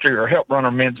ministry, or help run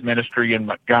our men's ministry in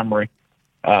Montgomery.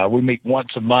 We meet once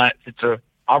a month.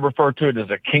 I refer to it as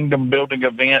a kingdom-building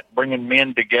event, bringing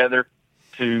men together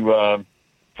to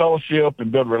fellowship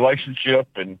and build relationship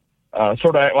and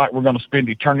sort of act like we're going to spend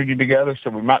eternity together,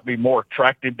 so we might be more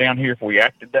attractive down here if we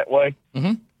acted that way.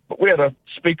 Mm-hmm. But we had a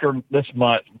speaker this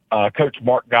month, Coach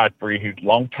Mark Godfrey, who's a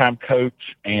longtime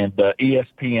coach and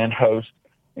ESPN host.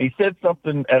 And he said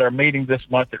something at our meeting this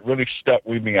month that really stuck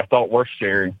with me, I thought worth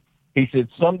sharing. He said,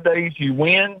 some days you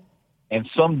win and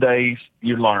some days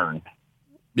you learn.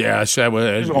 Yeah, I said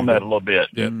on that a little bit.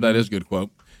 Yeah, that is a good quote.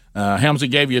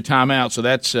 Helmsy gave you a timeout, so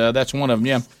that's one of them.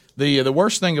 Yeah, the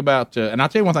worst thing about and I'll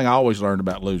tell you one thing I always learned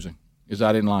about losing is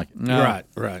I didn't like it. No.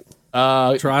 Right.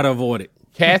 Try to avoid it.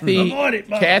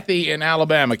 Kathy in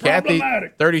Alabama. Kathy,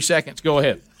 30 seconds. Go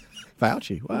ahead.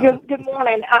 Fauci. Wow. Good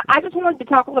morning. I just wanted to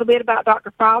talk a little bit about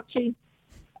Dr. Fauci.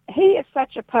 He is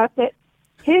such a puppet.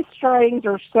 His strings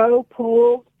are so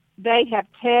pulled, they have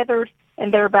tethered,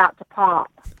 and they're about to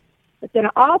pop. But then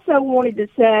I also wanted to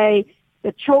say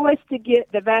the choice to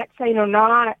get the vaccine or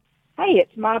not, hey,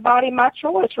 it's my body, my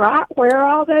choice, right? Where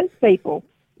are all those people?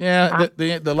 Yeah,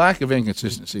 the lack of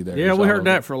inconsistency there. Yeah, we heard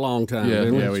that for a long time.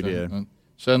 Yeah, we did.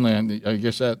 Suddenly, I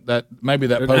guess that maybe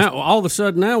that poster. Now, all of a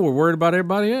sudden now we're worried about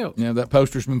everybody else. Yeah, that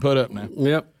poster's been put up now.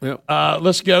 Yep.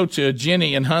 Let's go to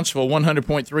Jenny in Huntsville,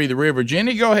 100.3 The River.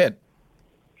 Jenny, go ahead.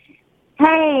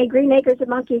 Hey, Green Acres of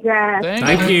Monkey Grass.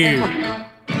 Thank you.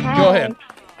 Go ahead.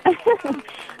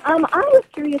 I was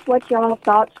curious what y'all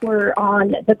thoughts were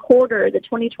on the quarter, the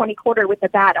 2020 quarter with the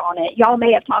bat on it. Y'all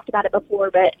may have talked about it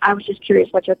before, but I was just curious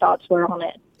what your thoughts were on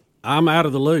it. I'm out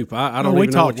of the loop. I don't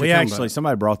even know what you're talking about.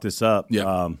 Somebody brought this up, I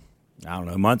don't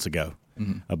know, months ago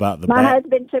about the My bat.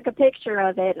 husband took a picture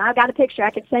of it, and I got a picture I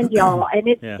could send y'all, and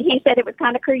he said it was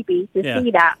kind of creepy to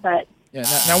see that, but... Yeah.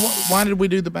 Now, why did we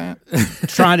do the bat?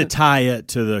 Trying to tie it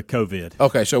to the COVID.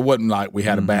 Okay, so it wasn't like we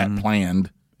had a bat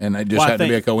planned. And it just had to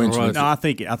be a coincidence. No, I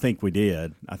think we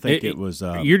did. I think it was.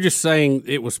 You're just saying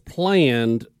it was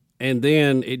planned, and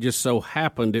then it just so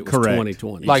happened it was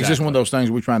 2020. Like, it's just one of those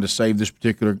things we're trying to save this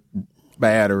particular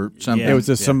bat or something. It was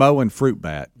a Samoan fruit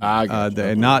bat,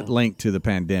 not linked to the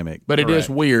pandemic. But it is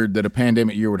weird that a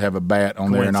pandemic year would have a bat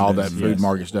on there and all that food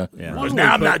market stuff. Yeah. Because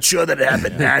now I'm not sure that it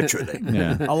happened naturally.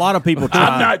 A lot of people try.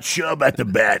 I'm not sure about the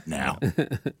bat now.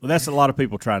 Well, that's a lot of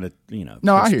people trying to,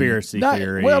 conspiracy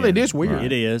theory. Well, it is weird.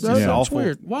 It is. It's awful.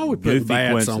 weird. Why would we put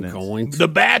bats on coins? The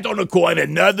bat on the coin had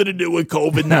nothing to do with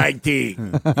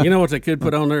COVID-19. You know what they could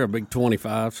put on there? A big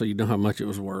 25, so you know how much it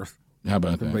was worth. How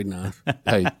about that? That'd be nice.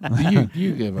 Hey,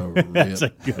 you give over a rip. That's a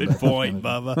good point,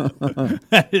 Bubba.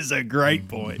 That is a great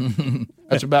point.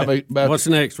 That's about What's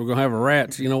next? We're going to have a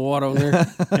rats, you know what, on there?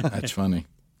 That's funny.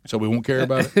 So we won't care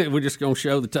about it? We're just going to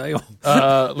show the tail.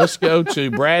 Let's go to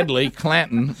Bradley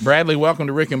Clanton. Bradley, welcome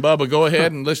to Rick and Bubba. Go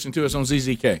ahead and listen to us on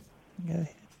ZZK.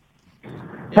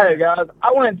 Hey, guys.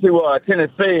 I went to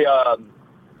Tennessee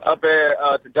up there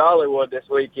to Dollywood this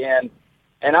weekend,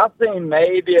 and I've seen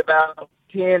maybe about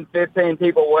 10, 15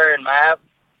 people wearing masks,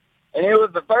 and it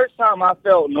was the first time I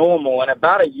felt normal in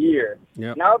about a year.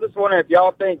 Yep. And I was just wondering if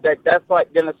y'all think that that's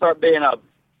like going to start being a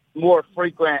more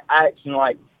frequent action,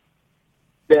 like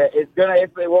that it's going to,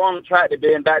 if we're on track to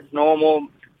being back to normal,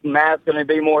 masks going to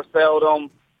be more seldom,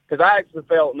 because I actually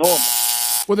felt normal.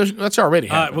 Well, that's already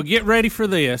happening. Well, get ready for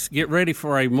this. Get ready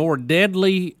for a more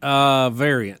deadly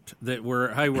variant that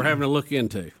we're having to look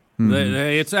into.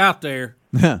 It's out there.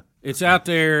 It's out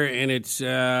there, and it's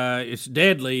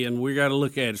deadly, and we got to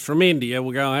look at it. It's from India.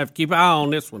 We're going to have to keep an eye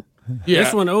on this one. Yeah.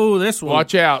 This one.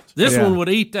 Watch out. This one would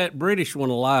eat that British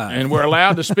one alive. And we're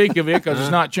allowed to speak of it because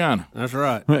it's not China. That's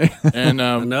right. And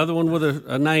another one with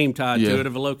a name tied to it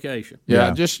of a location.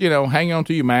 Yeah, just, hang on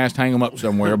to your mask, hang them up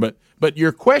somewhere. But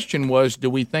your question was, do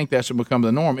we think that's going to become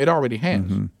the norm? It already has.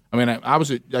 Mm-hmm. I mean, I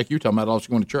was, like you were talking about, also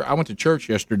going to church. I went to church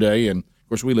yesterday, and, of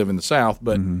course, we live in the South,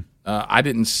 but I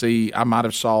didn't see – I might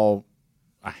have saw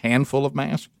a handful of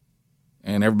masks,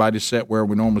 and everybody sat where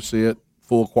we normally sit,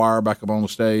 full choir back up on the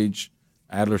stage.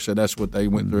 Adler said that's what they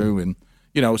went through. And,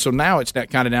 so now it's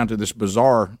kind of down to this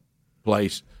bizarre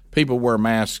place. People wear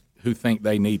masks who think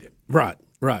they need it. Right.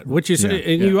 Which is,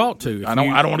 you ought to. I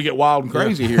don't want to get wild and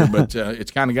crazy here, but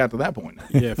it's kind of got to that point now.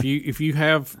 Yeah, if you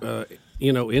have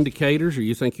indicators, or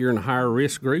you think you're in a higher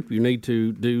risk group, you need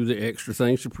to do the extra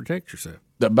things to protect yourself.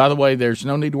 By the way, there's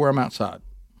no need to wear them outside.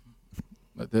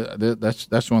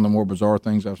 That's one of the more bizarre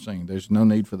things I've seen. There's no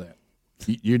need for that.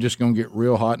 You're just going to get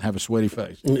real hot and have a sweaty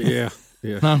face. Yeah.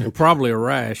 And probably a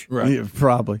rash. Right. Yeah,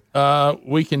 probably.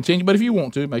 We continue, but if you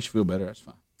want to, it makes you feel better. That's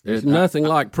fine. There's nothing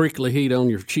like prickly heat on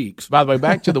your cheeks. By the way,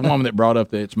 back to the woman that brought up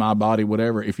that it's my body,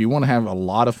 whatever. If you want to have a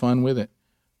lot of fun with it,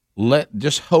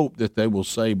 just hope that they will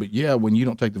say, but when you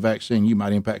don't take the vaccine, you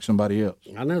might impact somebody else.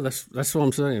 I know, that's what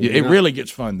I'm saying. Yeah, it really gets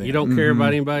fun then. You don't care about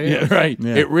anybody else. Yeah, right.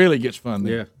 Yeah. It really gets fun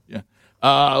then. Yeah.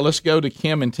 Let's go to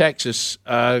Kim in Texas.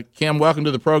 Kim, welcome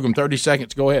to the program. 30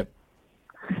 seconds. Go ahead.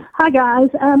 Hi, guys.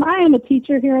 I am a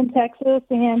teacher here in Texas,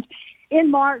 and in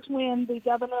March, when the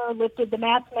governor lifted the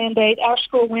mask mandate, our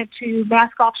school went to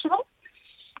mask optional.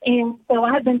 And so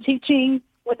I have been teaching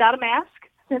without a mask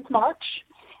since March.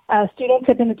 Students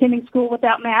have been attending school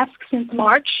without masks since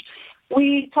March.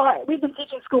 We've been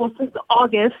teaching school since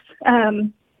August,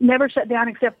 never shut down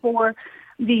except for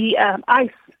the ice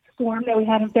storm that we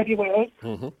had in February.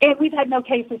 Mm-hmm. And we've had no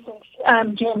cases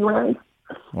since January.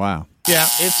 Wow. Yeah,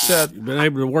 it's you've been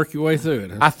able to work your way through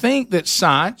it. Huh? I think that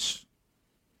science.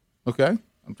 Okay,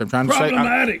 I'm trying to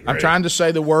say. I'm trying to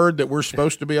say the word that we're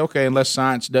supposed to be okay. Unless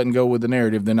science doesn't go with the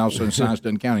narrative, then all of a sudden science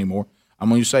doesn't count anymore. I'm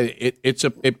going to say it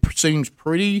seems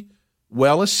pretty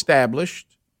well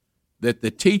established that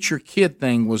the teacher-kid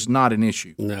thing was not an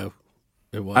issue. No,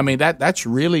 it wasn't. I mean that's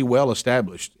really well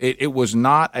established. It was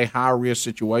not a high-risk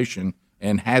situation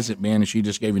and hasn't been. And she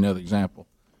just gave you another example.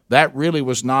 That really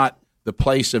was not the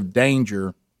place of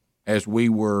danger as we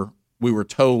were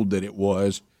told that it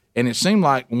was. And it seemed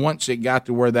like once it got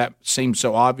to where that seemed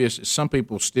so obvious, some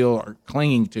people still are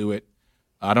clinging to it.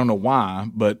 I don't know why,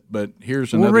 but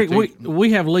here's another Rick,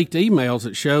 we have leaked emails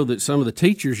that show that some of the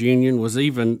teachers' union was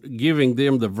even giving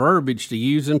them the verbiage to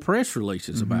use in press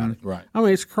releases about it. Right. I mean,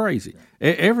 it's crazy.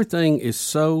 Everything is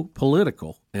so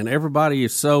political, and everybody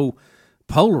is so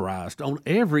polarized on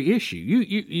every issue.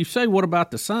 You say, what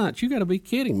about the science? You got to be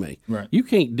kidding me. Right. You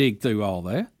can't dig through all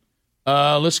that.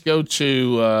 Let's go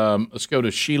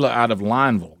to Sheila out of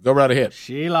Lineville. Go right ahead.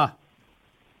 Sheila.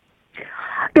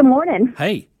 Good morning.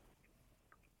 Hey.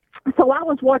 So I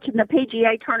was watching the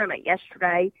PGA tournament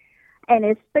yesterday, and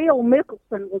as Phil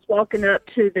Mickelson was walking up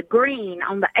to the green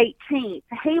on the 18th,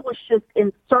 he was just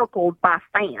encircled by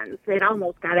fans. It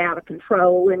almost got out of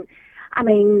control. And I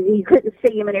mean, you couldn't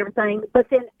see him and everything. But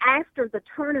then after the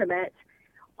tournament,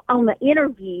 on the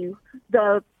interview,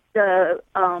 the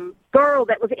girl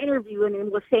that was interviewing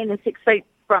him was standing 6 feet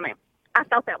from him. I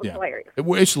thought that was hilarious.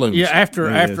 It's loose. Yeah,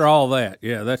 after all that,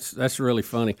 that's really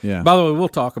funny. Yeah. By the way, we'll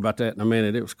talk about that in a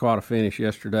minute. It was quite a finish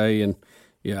yesterday, and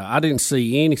I didn't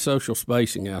see any social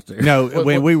spacing out there. No,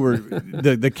 when we were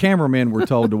the cameramen were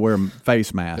told to wear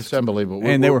face masks. It's unbelievable,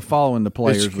 and they were following the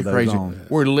players with crazy. those on.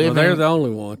 We're living. They're the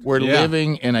only ones. We're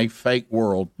living in a fake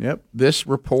world. Yep. This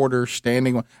reporter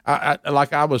standing.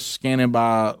 I was scanning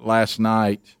by last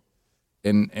night,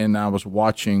 and I was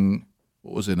watching.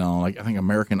 What was it on? Like, I think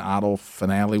American Idol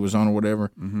finale was on or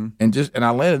whatever. Mm-hmm. And I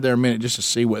landed there a minute just to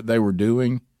see what they were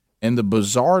doing, and the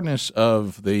bizarreness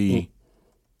of the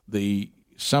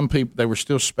some people, they were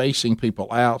still spacing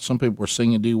people out. Some people were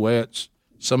singing duets.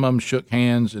 Some of them shook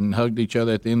hands and hugged each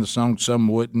other at the end of the song. Some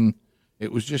wouldn't.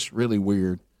 It was just really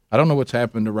weird. I don't know what's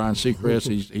happened to Ryan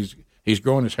Seacrest. He's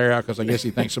growing his hair out because I guess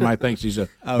somebody thinks he's a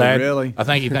bad. Really? I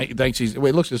think he thinks he's. Well,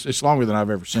 it looks it's longer than I've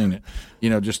ever seen it.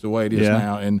 Just the way it is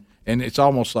now, and it's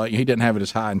almost like he doesn't have it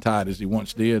as high and tight as he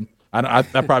once did.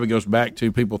 That probably goes back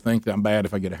to people think that I'm bad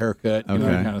if I get a haircut, that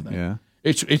kind of thing. Yeah.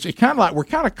 It's kind of like we're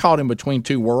kind of caught in between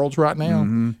two worlds right now,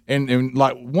 and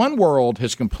like one world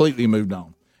has completely moved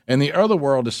on, and the other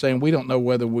world is saying we don't know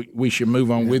whether we should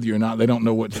move on with you or not. They don't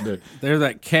know what to do. They're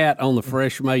that cat on the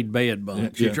fresh made bed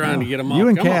bunch. You're trying to get them off. You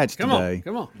and come cats on, today.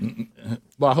 Come on.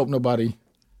 Well, I hope nobody.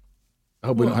 I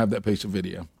hope we don't have that piece of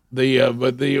video. You're trying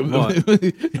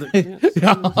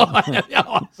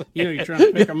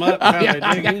to pick them up. How they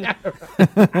dig in.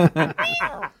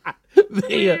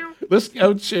 Let's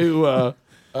go to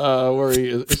where he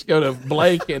is. Let's go to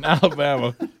Blake in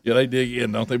Alabama. Yeah, they dig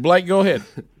in, don't they? Blake, go ahead.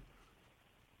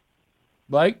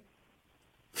 Blake?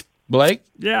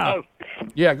 Yeah.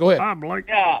 Yeah, go ahead. Hi, Blake.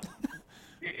 Yeah,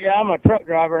 I'm a truck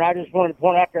driver, and I just wanted to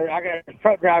point out there, I got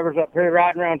truck drivers up here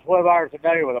riding around 12 hours a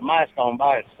day with a mask on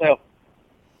by itself.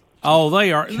 Oh,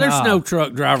 they are. There's no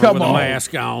truck driver with a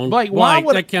mask on. Blake,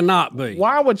 that cannot be.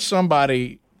 Why would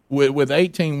somebody with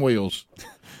 18 wheels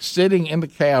sitting in the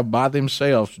cab by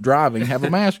themselves driving have a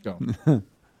mask on?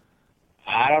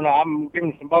 I don't know. I'm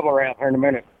giving some bubble wrap here in a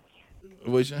minute.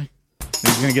 What'd you say?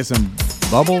 He's going to get some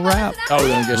bubble wrap? Oh,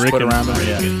 then get put around them.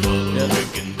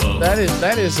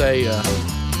 That is a...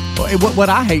 What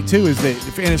I hate, too, is that,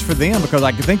 and it's for them because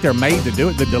I think they're made to do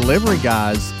it, the delivery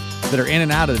guys that are in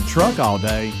and out of the truck all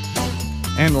day,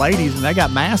 and ladies, and they got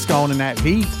masks on in that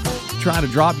heat, trying to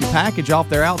drop your package off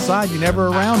there outside. You're never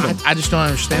around them. I just don't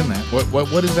understand that.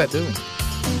 What is that doing?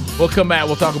 We'll come back.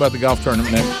 We'll talk about the golf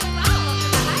tournament next.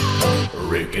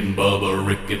 Rick and Bubba,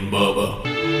 Rick and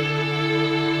Bubba.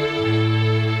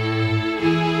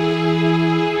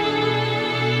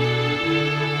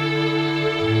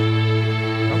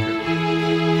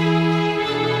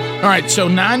 All right, so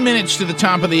 9 minutes to the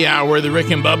top of the hour, the Rick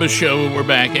and Bubba Show. We're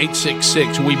back,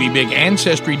 866-WE-BE-BIG,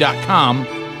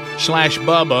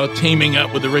 Ancestry.com/Bubba, teaming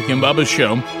up with the Rick and Bubba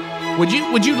Show.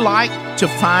 Would you like to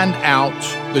find out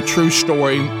the true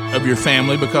story of your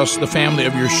family? Because the family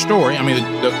of your story,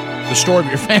 the story of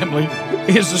your family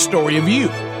is the story of you.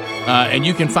 And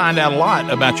you can find out a lot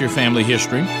about your family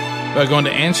history by going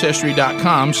to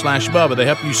Ancestry.com/Bubba. They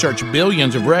help you search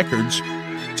billions of records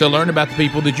to learn about the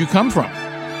people that you come from.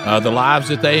 The lives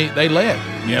that they led.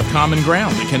 You have common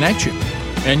ground that connects you.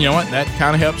 And you know what? That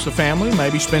kind of helps the family.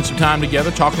 Maybe spend some time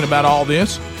together talking about all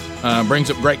this.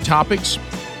 Brings up great topics.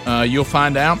 You'll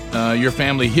find out your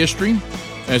family history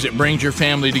as it brings your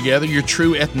family together. Your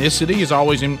true ethnicity is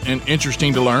always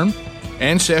interesting to learn.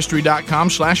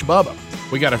 Ancestry.com/Bubba.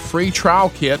 We got a free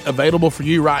trial kit available for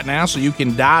you right now so you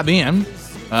can dive in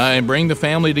and bring the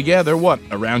family together,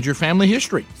 around your family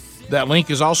history. That link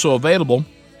is also available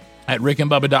at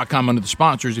rickandbubba.com under the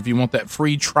sponsors if you want that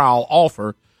free trial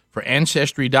offer for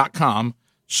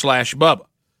Ancestry.com/Bubba.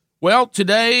 Well,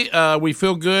 today we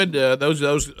feel good. Those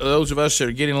of us that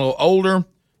are getting a little older,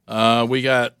 we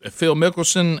got Phil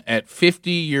Mickelson at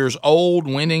 50 years old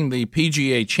winning the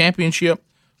PGA Championship,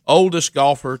 oldest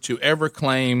golfer to ever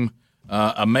claim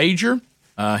a major.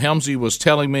 Helmsy was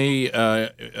telling me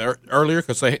earlier,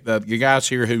 because the guys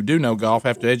here who do know golf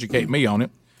have to educate me on it,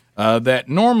 that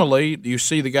normally you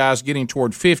see the guys getting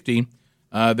toward 50,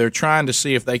 they're trying to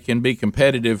see if they can be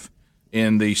competitive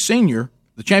in the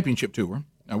championship tour.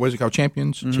 What is it called?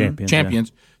 Champions? Mm-hmm.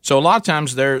 Champions. Yeah. So a lot of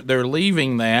times they're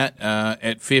leaving that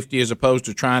at 50 as opposed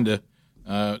to trying to,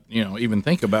 even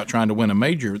think about trying to win a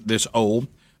major this old.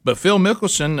 But Phil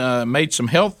Mickelson made some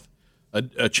health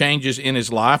changes in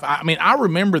his life. I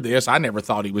remember this. I never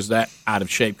thought he was that out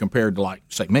of shape compared to,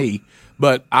 say, me.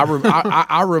 But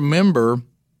I remember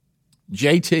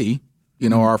JT,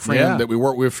 our friend that we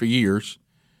worked with for years,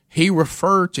 he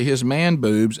referred to his man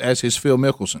boobs as his Phil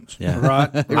Mickelsons. Yeah.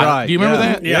 Right. Do you remember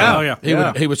that? Yeah. Oh,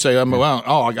 yeah. He would say, I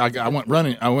went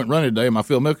running today, and my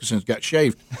Phil Mickelsons got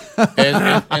shaved.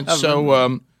 And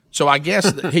so I guess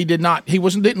that he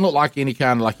didn't look like any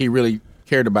kind of like he really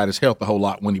cared about his health a whole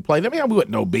lot when he played. I mean, he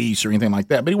wasn't obese or anything like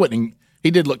that, but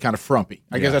he did look kind of frumpy.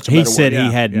 I guess that's a better word. He said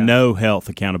he had no health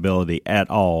accountability at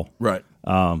all. Right.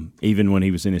 Even when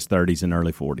he was in his 30s and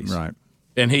early 40s. Right.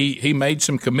 And he made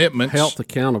some commitments. Health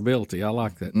accountability. I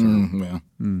like that term.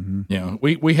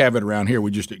 We have it around here.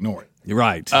 We just ignore it. You're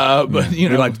right. But we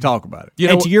like to talk about it.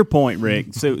 And to your point,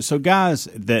 Rick, so guys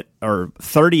that are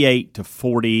 38 to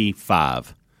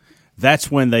 45, that's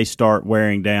when they start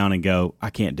wearing down and go, I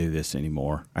can't do this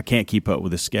anymore. I can't keep up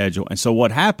with the schedule. And so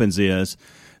what happens is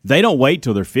they don't wait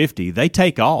till they're 50. They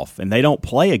take off, and they don't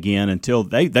play again until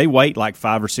they wait like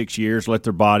 5 or 6 years, let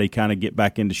their body kind of get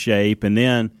back into shape, and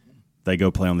then they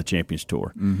go play on the Champions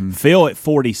Tour. Mm-hmm. Phil at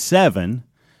 47,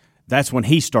 that's when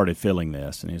he started feeling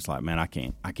this, and he's like, man, I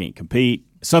can't compete.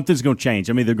 Something's going to change.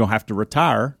 I'm either going to have to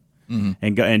retire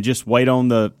and go and just wait on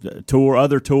the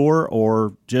other tour,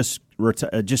 or just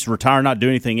retire, not do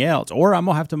anything else, or I'm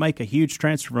going to have to make a huge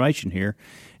transformation here.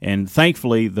 And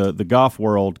thankfully, the golf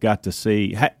world got to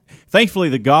see. Thankfully,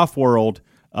 the golf world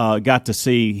got to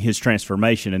see his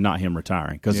transformation and not him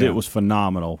retiring, because it was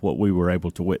phenomenal what we were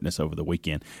able to witness over the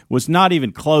weekend. Was not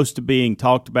even close to being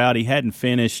talked about. He hadn't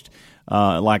finished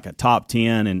like a top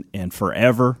 10 and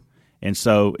forever, and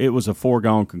so it was a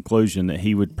foregone conclusion that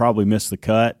he would probably miss the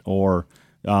cut or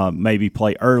maybe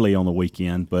play early on the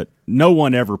weekend. But no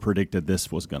one ever predicted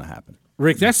this was going to happen.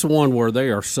 Rick, that's the one where they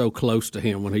are so close to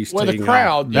him when he's the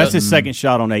crowd. That's his second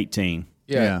shot on 18.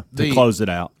 Yeah, to close it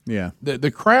out. Yeah,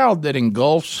 the crowd that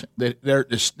engulfs that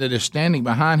is standing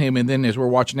behind him, and then as we're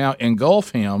watching now, engulf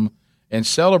him and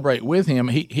celebrate with him.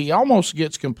 He almost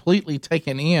gets completely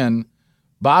taken in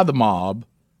by the mob,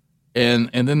 and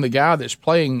then the guy that's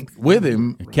playing with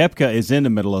him, Koepka, is in the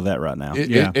middle of that right now.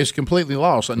 Is completely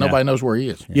lost. Like nobody knows where he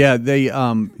is. Yeah, they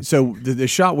so the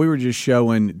shot we were just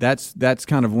showing, that's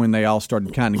kind of when they all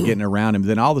started kind of getting around him.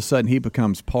 Then all of a sudden he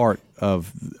becomes part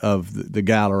of the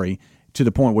gallery, to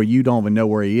the point where you don't even know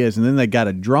where he is. And then they got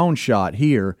a drone shot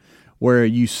here where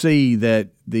you see that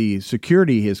the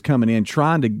security is coming in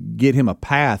trying to get him a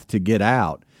path to get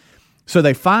out. So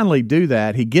they finally do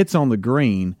that. He gets on the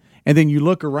green, and then you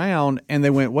look around and they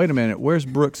went, wait a minute, where's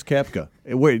Brooks Koepka?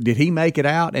 Did he make it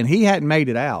out? And he hadn't made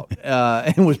it out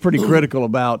and was pretty critical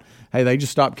about, hey, they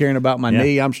just stopped caring about my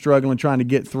knee. I'm struggling trying to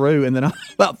get through. And then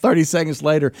about 30 seconds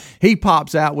later, he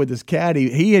pops out with his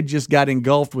caddy. He had just got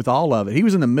engulfed with all of it. He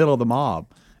was in the middle of the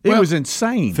mob. It was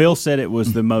insane. Phil said it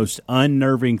was the most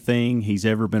unnerving thing he's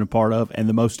ever been a part of, and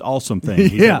the most awesome thing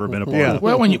he's ever been a part of.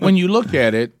 Well, when you look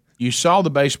at it, you saw the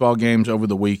baseball games over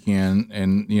the weekend,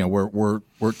 and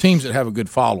where teams that have a good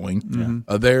following,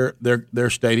 their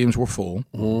stadiums were full.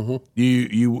 Mm-hmm.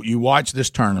 You watch this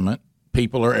tournament,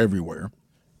 people are everywhere.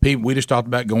 We just talked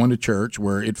about going to church,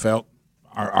 where it felt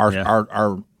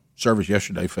our service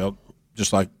yesterday felt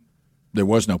just like there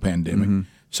was no pandemic. Mm-hmm.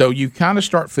 So you kind of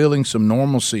start feeling some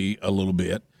normalcy a little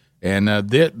bit. And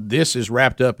this is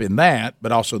wrapped up in that,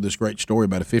 but also this great story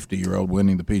about a 50-year-old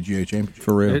winning the PGA Championship.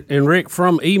 For real. And Rick,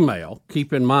 from email,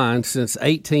 keep in mind, since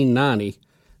 1890,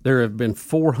 there have been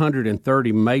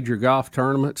 430 major golf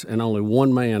tournaments and only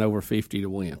one man over 50 to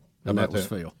win. And that was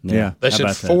Phil. Yeah. They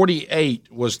said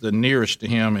 48 was the nearest to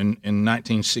him in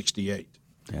 1968.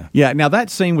 Yeah. Now, that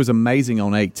scene was amazing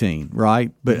on 18,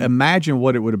 right? But imagine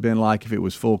what it would have been like if it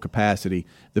was full capacity.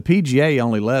 The PGA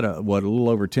only let a little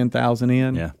over 10,000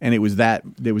 in, and it was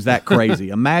that crazy.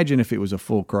 Imagine if it was a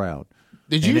full crowd.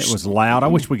 It was loud. I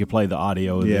wish we could play the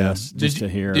audio of this just to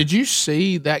hear. Did you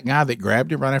see that guy that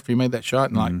grabbed him right after he made that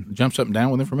shot and jumps up and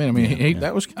down with him for a minute? I mean,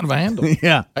 that was kind of a handle.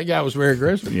 Yeah, that guy was very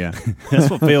aggressive. Yeah, that's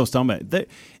what Phil's talking about.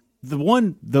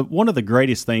 One of the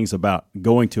greatest things about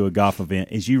going to a golf event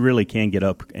is you really can get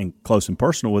up and close and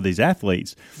personal with these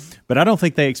athletes. But I don't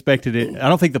think they expected it. I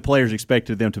don't think the players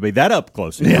expected them to be that up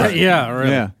close. Really.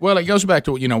 Yeah. Well, it goes back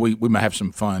to we might have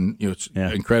some fun. It's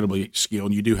incredibly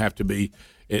skilled. You do have to be.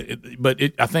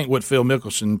 I think what Phil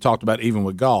Mickelson talked about, even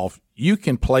with golf, you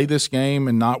can play this game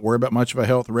and not worry about much of a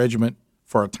health regimen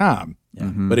for a time.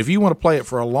 Mm-hmm. But if you want to play it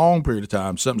for a long period of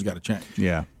time, something's got to change.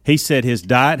 Yeah. He said his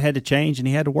diet had to change and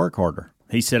he had to work harder.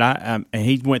 He said,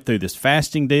 he went through this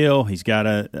fasting deal. He's got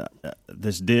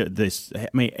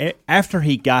after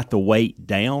he got the weight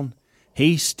down,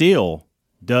 he still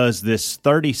does this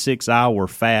 36-hour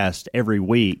fast every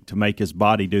week to make his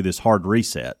body do this hard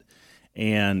reset.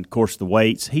 And, of course, the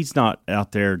weights, he's not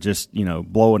out there just,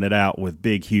 blowing it out with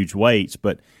big, huge weights,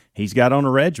 but He's got on a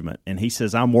regiment, and he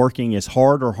says, I'm working as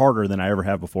hard or harder than I ever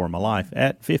have before in my life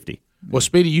at 50. Well,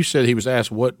 Speedy, you said he was asked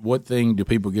what thing do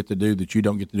people get to do that you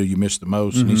don't get to do, you miss the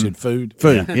most, and he said food.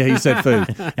 Food, yeah, he said food.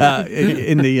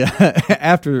 In the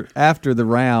after the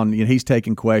round, he's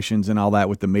taking questions and all that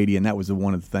with the media, and that was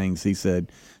one of the things he said.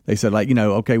 They said,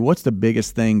 okay, what's the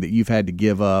biggest thing that you've had to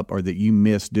give up or that you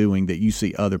miss doing that you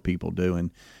see other people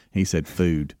doing? He said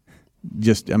food.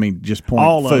 Just point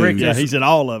all food. of it. Yeah, he said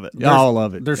all of it. All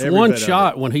of it. There's one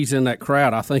shot when he's in that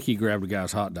crowd. I think he grabbed a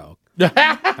guy's hot dog.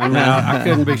 I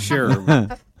couldn't be sure.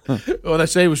 Well, they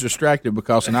say he was distracted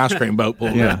because an ice cream boat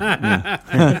pulled in.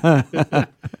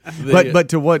 But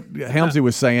to what Helmsy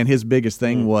was saying, his biggest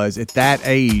thing was at that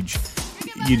age,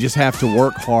 you just have to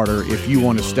work harder if you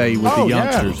want to stay with the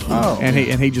youngsters. Yeah. And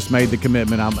he just made the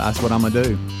commitment. That's what I'm gonna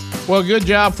do. Well, good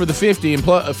job for the 50 and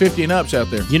ups out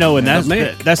there. And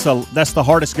that's the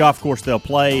hardest golf course they'll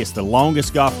play. It's the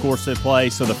longest golf course they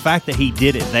play. So the fact that he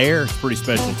did it there is pretty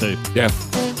special too. Yeah,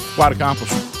 quite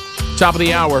accomplishment. Top of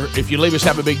the hour. If you leave us,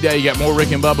 have a big day. You got more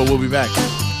Rick and Bubba. We'll be back.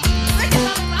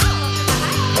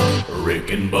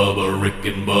 Rick and Bubba, Rick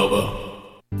and Bubba.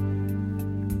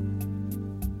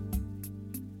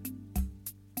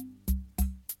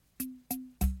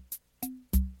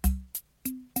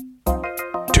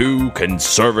 Two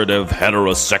conservative,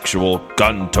 heterosexual,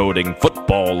 gun-toting,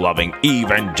 football-loving,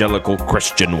 evangelical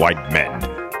Christian white men.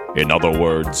 In other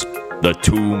words, the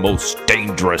two most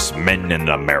dangerous men in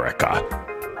America,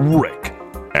 Rick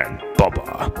and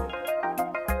Bubba.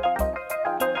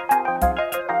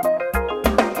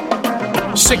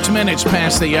 6 minutes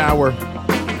past the hour.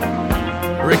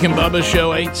 Rick and Bubba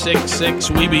Show, 866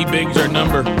 We Be Big's our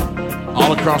number.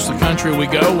 All across the country we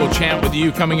go. We'll chat with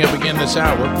you coming up again this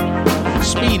hour.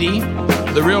 Speedy,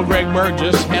 the real Greg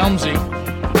Burgess, Helmsy,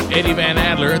 Eddie Van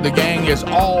Adler. The gang is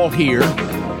all here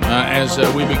as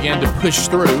we begin to push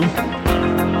through.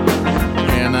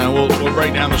 And we'll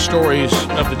break down the stories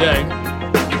of the day,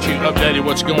 get you updated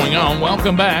what's going on.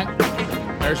 Welcome back.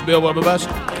 There's Bill Bubba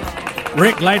Buster.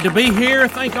 Rick, glad to be here.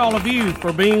 Thank all of you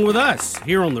for being with us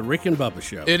here on the Rick and Bubba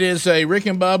Show. It is a Rick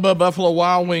and Bubba Buffalo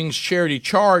Wild Wings charity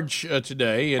charge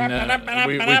today, and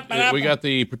we got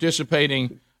the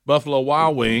participating Buffalo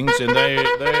Wild Wings, and they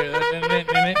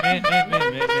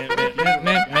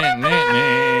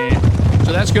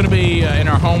so that's going to be in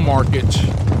our home market,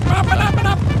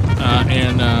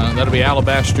 and that'll be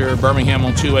Alabaster, Birmingham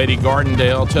on 280,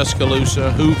 Gardendale,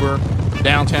 Tuscaloosa, Hoover,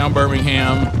 downtown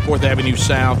Birmingham, 4th Avenue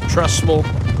South, Trussville,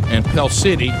 and Pell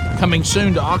City. Coming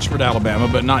soon to Oxford, Alabama,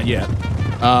 but not yet.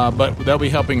 But they'll be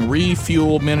helping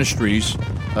Refuel Ministries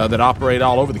that operate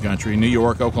all over the country: New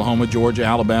York, Oklahoma, Georgia,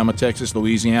 Alabama, Texas,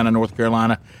 Louisiana, North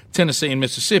Carolina, Tennessee, and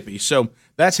Mississippi. So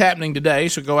that's happening today.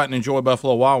 So go out and enjoy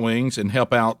Buffalo Wild Wings and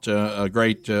help out a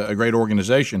great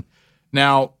organization.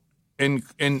 Now, and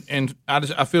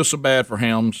I feel so bad for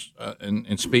Helms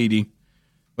and Speedy,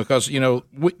 because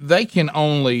they can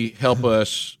only help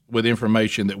us with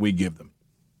information that we give them.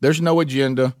 There's no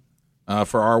agenda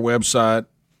for our website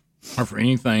or for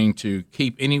anything to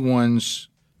keep anyone's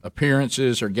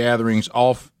appearances or gatherings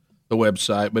off the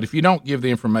website. But if you don't give the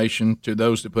information to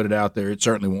those that put it out there, it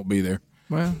certainly won't be there.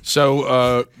 Well,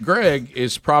 so Greg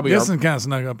is probably kind of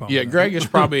snuck up on me. Yeah, Greg is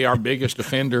probably our biggest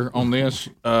offender on this.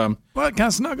 Well, it kind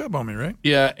of snuck up on me, Rick.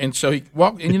 Yeah, and so he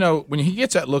walked, and when he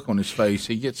gets that look on his face,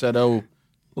 he gets that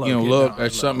look.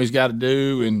 That's something he's got to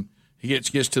do, and he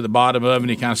gets to the bottom of it, and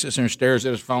he kind of sits there and stares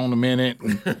at his phone a minute,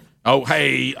 and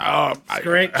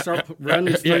Greg, start running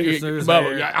his fingers through his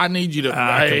hair. I need you to.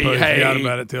 I forgot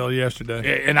about it till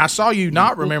yesterday. And I saw you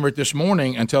not remember it this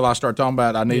morning until I started talking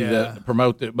about I needed to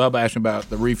promote that. Bubba asked me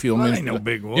about the refuel. Well, ain't no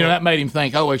big one. That made him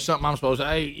think, it's something I'm supposed to.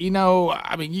 Hey, you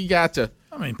got to.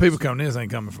 People coming in, this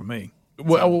ain't coming from me.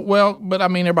 Well, but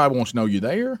everybody wants to know you're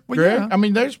there, Greg. Yeah.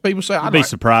 There's people say, I'd be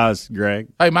surprised, Greg.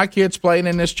 Hey, my kid's playing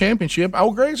in this championship.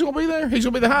 Oh, Greg's going to be there. He's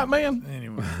going to be the hot man.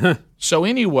 Anyway.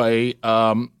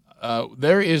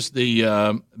 There is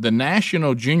the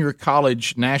National Junior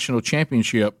College National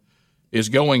Championship is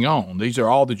going on. These are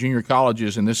all the junior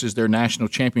colleges, and this is their national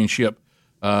championship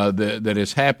that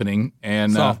is happening.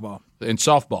 And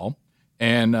softball.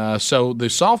 And so the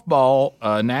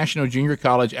Softball National Junior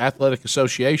College Athletic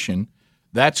Association,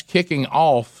 that's kicking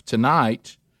off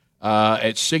tonight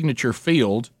at Signature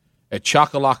Field at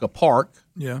Chocolaca Park,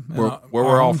 where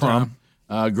we're all from.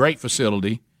 Great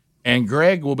facility. And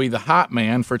Greg will be the hot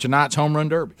man for tonight's home run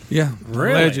derby. Yeah,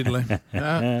 really? Allegedly.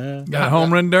 Got a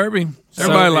home run derby.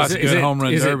 Everybody likes a good home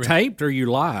run derby. Is it taped or are you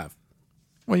live?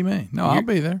 What do you mean? No, I'll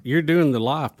be there. You're doing the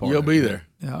live part. You'll be there.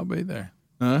 Yeah, I'll be there.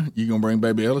 You going to bring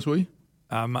Baby Ellis with you?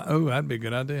 That'd be a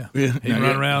good idea. Yeah. He'd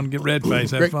run around, get red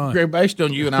face, have fun. Greg, based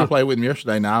on you and I played with him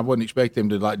yesterday, now I wouldn't expect him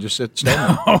to just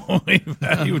stand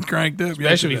there. He was cranked up.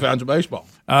 Especially if he finds a baseball.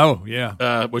 Oh,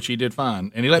 yeah. Which he did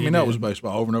find. And he let me know it was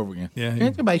baseball over and over again. Yeah.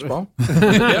 It's a baseball.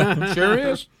 Yeah, sure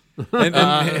is.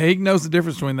 And he knows the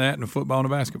difference between that and a football and a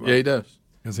basketball. Yeah, he does.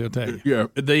 Because he'll tell you.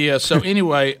 Yeah. So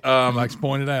anyway, likes to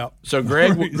point it out. So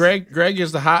Greg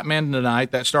is the hot man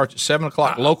tonight. That starts at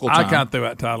 7:00 local time. I kind of threw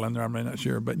that title in there. I'm really not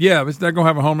sure, but yeah, they're going to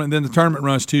have a home run. And then the tournament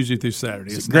runs Tuesday through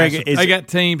Saturday. It's Greg, they got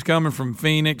teams coming from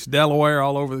Phoenix, Delaware,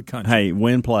 all over the country. Hey,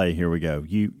 win play. Here we go.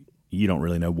 You don't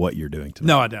really know what you're doing tonight.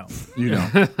 No, I don't. You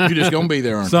don't. You're just going to be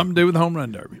there, aren't you? Something to do with the home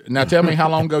run derby. Now, tell me how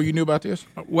long ago you knew about this?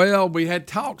 Well, we had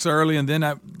talks early, and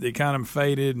then they kind of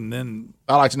faded, and then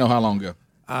I'd like to know how long ago.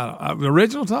 The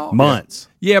original talk? Months.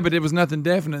 Yeah, but it was nothing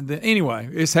definite. Anyway,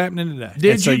 it's happening today.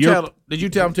 Did you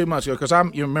tell him 2 months ago? Because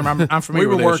I'm familiar we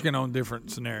with were this. working on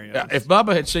different scenarios. Yeah, if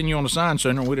Bubba had seen you on the sign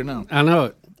sooner, we'd have known. I know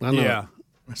it. Yeah.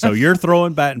 So you're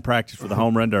throwing batting practice for the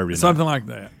home run derby tonight. Something like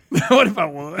that. What if I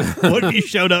was? What if you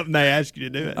showed up and they asked you to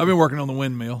do it? I've been working on the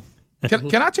windmill.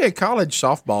 Can I tell you, college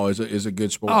softball is a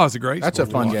good sport. Oh, it's a great That's sport.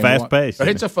 a fun game. Fast paced.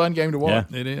 It's a fun game to watch.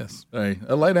 Yeah. It is. Hey,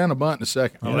 they'll lay down a bunt in a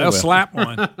second. Oh, they'll slap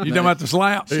one. You talking about the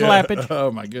slap? Slap it.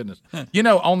 Oh, my goodness.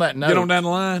 On that note. Get on down the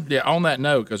line. Yeah, on that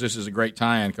note, because this is a great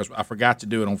tie-in, because I forgot to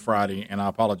do it on Friday, and I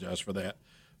apologize for that.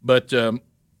 But,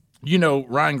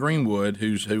 Ryan Greenwood,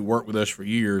 who worked with us for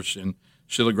years and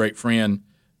still a great friend,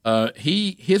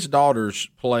 his daughters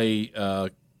play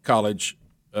college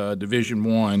Division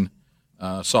I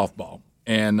softball,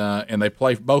 and they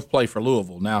both play for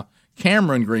Louisville. Now,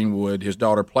 Cameron Greenwood, his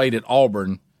daughter, played at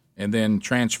Auburn and then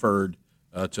transferred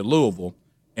to Louisville.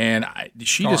 And I'm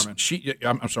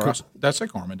sorry, did I say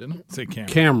Carmen, didn't I? Say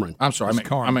Cameron. I'm sorry,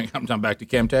 I'm back to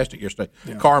Camtastic yesterday.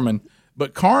 Yeah. Carmen.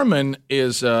 But Carmen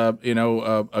is, a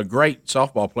great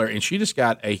softball player, and she just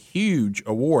got a huge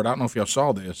award. I don't know if y'all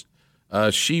saw this.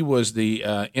 She was the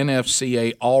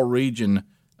NFCA All-Region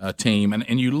team,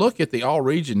 and you look at the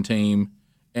All-Region team,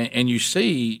 and you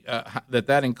see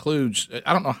that includes.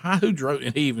 I don't know who drew.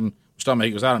 And he even was telling me,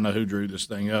 he goes, I don't know who drew this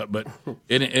thing up, but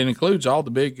it includes all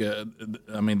the big.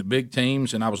 The big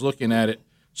teams, and I was looking at it.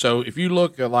 So if you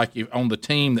look on the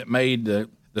team that made the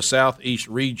Southeast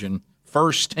region.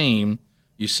 First team,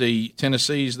 you see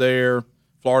Tennessee's there,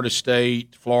 Florida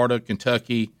State, Florida,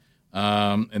 Kentucky,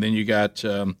 and then you got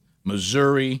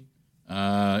Missouri.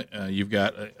 You've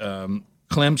got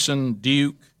Clemson,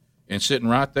 Duke, and sitting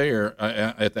right there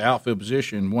at the outfield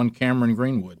position, one Cameron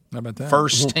Greenwood. How about that?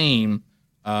 First team,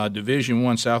 Division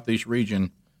I Southeast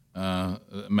region.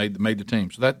 Made the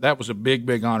team, so that was a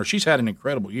big honor. She's had an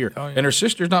incredible year, and her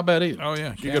sister's not bad either. Oh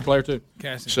yeah, she's a good player too.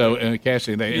 Cassie. So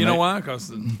Cassie, you know why?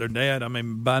 Because their dad.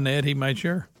 by Ned, he made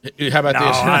sure. How about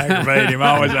this? I aggravate him.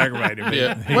 I always aggravate him.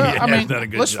 Yeah. Well,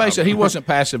 let's face it. He wasn't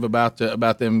passive about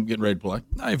them getting ready to play.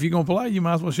 No, if you're gonna play, you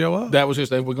might as well show up. That was his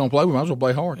thing. If we're gonna play, we might as well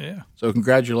play hard. Yeah. So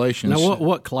congratulations. Now,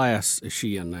 what class is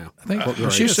she in now? I think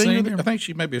she's a senior. I think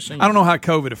she may be a senior. I don't know how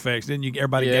COVID affects. Didn't you?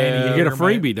 Everybody gain. You get a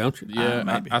freebie, don't you? Yeah,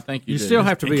 maybe. I think you still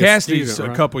have to be. Cassidy's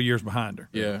a couple years behind her.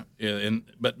 Yeah, and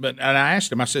I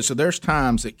asked him. I said, so there's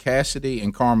times that Cassidy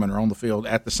and Carmen are on the field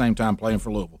at the same time playing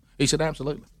for Louisville. He said,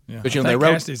 absolutely. Yeah, but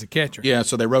Cassidy's a catcher. Yeah,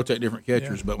 so they rotate different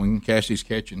catchers. Yeah. But when Cassidy's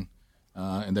catching,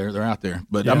 and they're out there.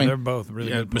 But they're both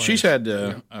really good players. But she's had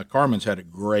Carmen's had a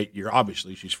great year.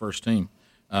 Obviously, she's first team.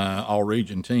 All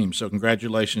region team. So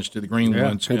congratulations to the Green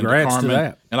Ones. Congrats and to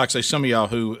that. And like I say, some of y'all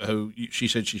who she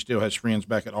said she still has friends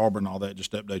back at Auburn and all that,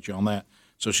 just to update you on that.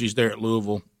 So she's there at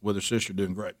Louisville with her sister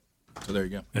doing great. So there you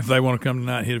go. If they want to come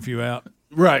tonight, hit a few out.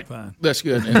 Right. Fine. That's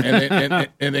good. And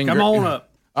then come on up.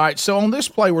 All right. So on this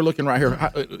play we're looking right here,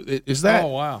 is that? Oh,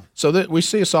 wow. So that we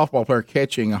see a softball player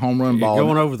catching a home run ball.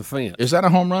 Going over the fence. Is that a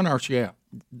home run or is she out?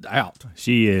 Out.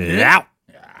 She is out.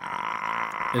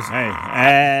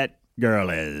 That girl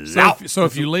is out. So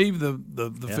if you leave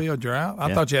the field, you're out?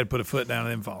 I thought you had to put a foot down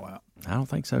and then fall out. I don't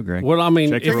think so, Greg. Well, I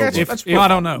mean, I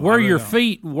don't know. Where your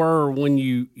feet were when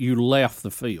you left the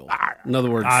field. In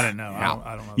other words, I don't know.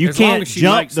 I don't know. You can't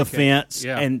jump the fence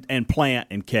and plant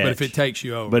and catch. But if it takes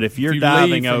you over. But if you're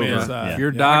diving over. If you're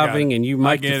diving and you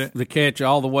make the catch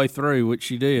all the way through, which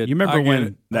she did. You remember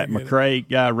when that McCrae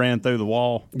guy ran through the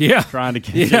wall? Yeah. Trying to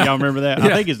catch it? Y'all remember that? Yeah.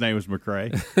 I think his name was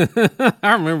McCrae.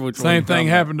 I remember which Same thing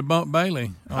happened to Bump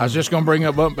Bailey. I was just going to bring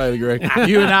up Bump Bailey, Greg.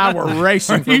 You and I were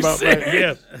racing for Bump Bailey.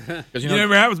 Yes. You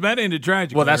never happens that ended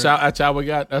tragic. Well, that's how we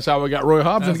got Roy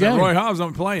Hobbs in the game. Roy Hobbs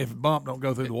don't play if Bump don't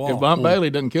go through the wall. If Bump Bailey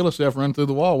doesn't kill himself running through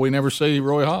the wall, we never see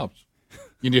Roy Hobbs.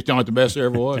 You just don't have the best there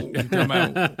ever was. We're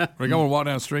going to walk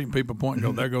down the street and people point and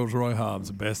go, there goes Roy Hobbs,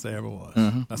 the best there ever was.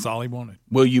 That's all he wanted.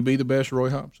 Will you be the best Roy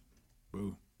Hobbs?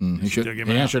 Ooh.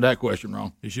 He answered that question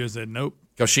wrong. He should have said nope.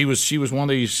 Because she was one of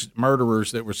these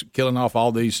murderers that was killing off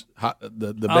all these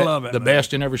the movie.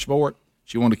 best in every sport.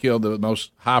 She wanted to kill the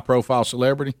most high profile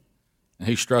celebrity, and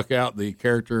he struck out the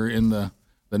character in the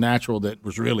Natural that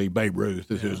was really Babe Ruth.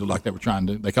 It was like they were trying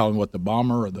to. They call him what, the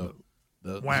bomber or the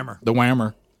whammer. The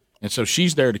whammer. And so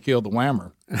she's there to kill the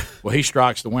whammer. Well, he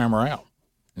strikes the whammer out,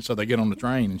 and so they get on the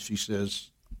train, and she says,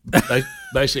 they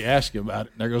basically ask you about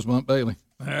it. There goes Bump Bailey.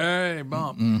 Hey,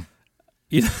 Bump.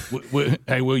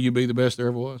 Hey, will you be the best there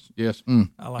ever was? Yes.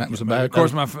 I like that it. was a bad. Of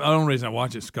course, the only reason I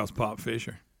watch it is because Pop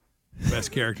Fisher,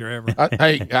 best character ever.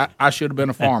 I should have been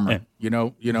a farmer. You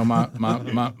know, my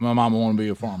mama wanted to be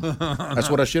a farmer. That's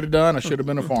what I should have done. I should have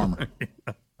been a farmer.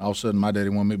 All of a sudden, my daddy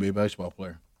wanted me to be a baseball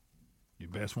player. You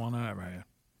best one I ever had.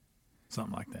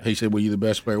 Something like that. He said, "Well, you're the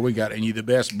best player we got, and you're the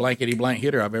best blankety blank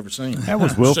hitter I've ever seen." That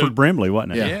was Wilford Brimley,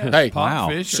 wasn't it? Yeah. Hey, Pop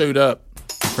Fisher. Suit up.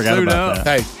 I forgot about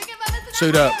that. Hey,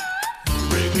 suit up.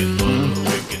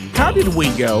 How did we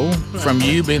go from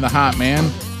you being the hot man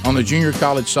on the junior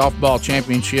college softball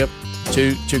championship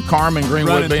to Carmen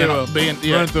Greenwood being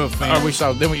running through a fence?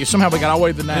 Somehow we got all the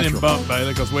way to the Natural. And then Bump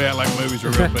Bailey, because we act like movies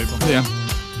are real people. Yeah.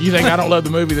 You think I don't love the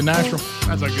movie The Natural?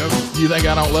 That's a good one. You think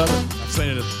I don't love it? I've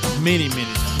seen it many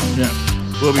times. Yeah.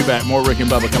 We'll be back. More Rick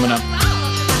and Bubba coming up.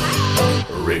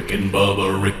 Rick and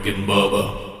Bubba, Rick and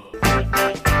Bubba.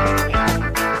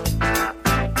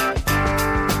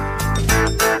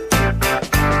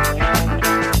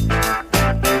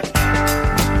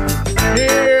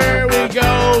 Here we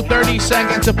go. 30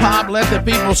 seconds of pop. Let the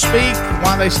people speak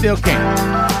while they still can.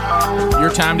 Your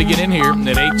time to get in here at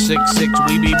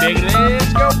 866-WE-BE-BIG.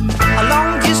 Let's go. A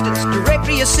long distance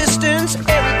directory assistance.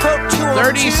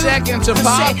 30 seconds of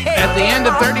pop. At the end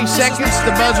of 30 seconds,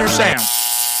 the buzzer sounds.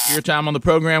 Your time on the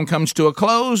program comes to a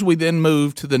close. We then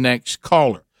move to the next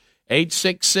caller.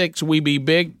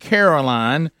 866-WE-BE-BIG.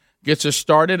 Caroline gets us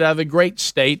started out of the great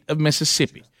state of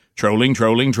Mississippi. Trolling.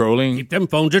 Keep them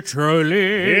phones a trolling.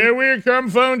 Here we come,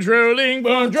 phone trolling.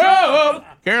 Phone troll.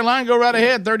 Caroline, go right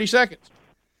ahead. 30 seconds.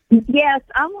 Yes,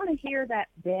 I want to hear that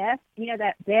Beth,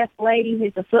 that Beth lady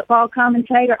who's a football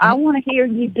commentator. I want to hear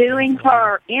you doing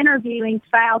her interviewing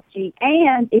Fauci.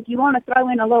 And if you want to throw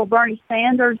in a little Bernie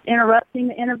Sanders interrupting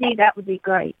the interview, that would be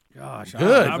great. Gosh,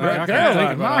 Good.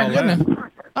 Caroline, my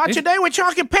goodness. Today we're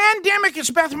talking pandemic. It's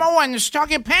Beth Mowens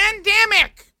talking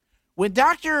pandemic with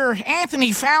Dr.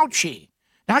 Anthony Fauci.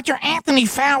 Dr. Anthony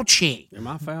Fauci. Am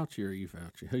I Fauci or are you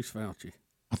Fauci? Who's Fauci?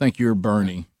 I think you're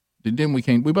Bernie. Then we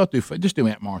both just do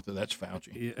Aunt Martha. That's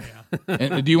Fauci. Yeah.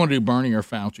 And do you want to do Bernie or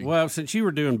Fauci? Well, since you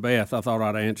were doing Beth, I thought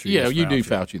I'd answer you. Yeah, you do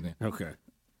Fauci then. Okay.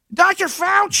 Dr.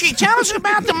 Fauci, tell us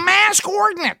about the mask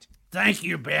ordinance. Thank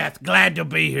you, Beth. Glad to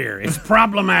be here. It's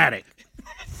problematic.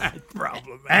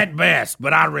 At best,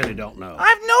 but I really don't know.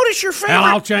 I've noticed your favorite. Hell,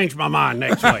 I'll change my mind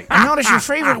next week. I noticed your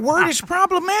favorite word is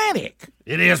problematic.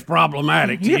 It is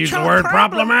problematic to use the word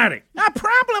problematic. Not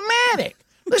problematic.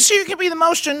 Let's see who can be the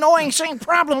most annoying saying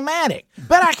problematic.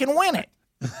 Bet I can win it.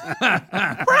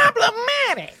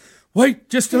 Problematic. Wait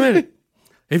just a minute.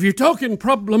 If you're talking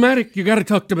problematic, you got to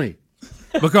talk to me.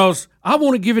 Because I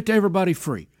want to give it to everybody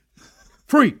free.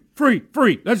 Free.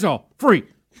 That's all. Free.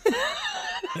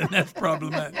 And that's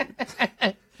problematic.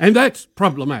 And that's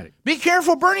problematic. Be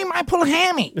careful, Bernie might pull a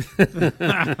hammy.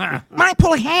 Might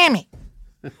pull a hammy.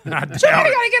 Somebody got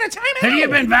to get a timeout. Have you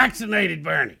been vaccinated,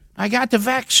 Bernie? I got the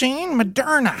vaccine,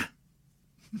 Moderna.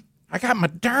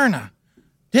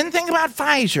 Didn't think about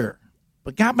Pfizer,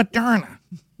 but got Moderna.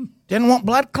 Didn't want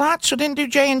blood clots, so didn't do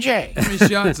J&J. How many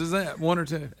shots is that? 1 or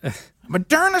 2?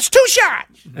 Moderna's 2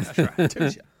 shots. That's right, 2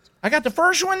 shots. I got the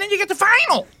first one, then you get the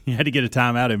final. You had to get a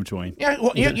timeout in between. Yeah,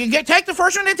 well, you take the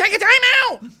first one, then take a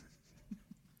timeout.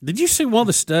 Did you see one of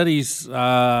the studies,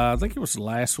 I think it was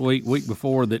last week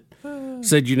before, that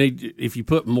said if you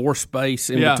put more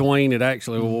space in between, it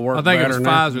actually will work better? I think it was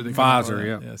Pfizer.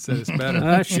 Pfizer, yeah. Said it's better.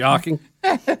 That's shocking.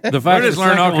 The fact that the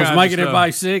second one's making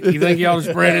everybody sick, you think you ought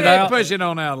to spread it out? Push it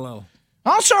on out a little.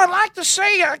 Also, I'd like to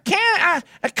say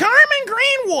Carmen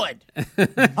Greenwood,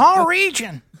 all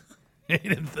region.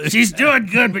 She's doing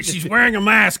good, but she's wearing a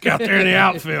mask out there in the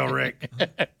outfield, Rick.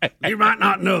 You might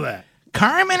not know that.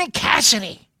 Carmen and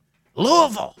Cassidy,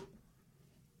 Louisville,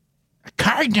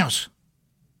 Cardinals.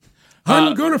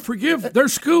 I'm going to forgive their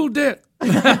school debt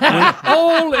when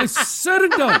all is said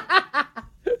and done.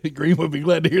 Green would be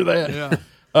glad to hear that.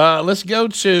 Yeah. Let's go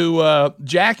to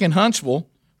Jack in Huntsville,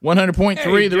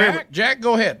 100.3 The River. Jack,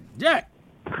 go ahead. Jack.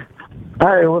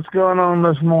 Hey, what's going on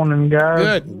this morning, guys?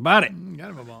 Good. About it. Got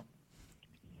him a bump.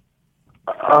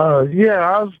 I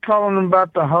was calling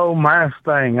about the whole mask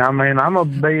thing. I mean, I'm a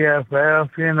BFF,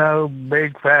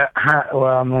 big fat, well,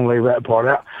 I'm going to leave that part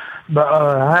out.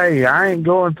 But hey, I ain't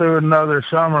going through another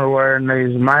summer wearing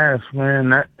these masks, man.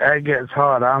 That gets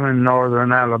hot. I'm in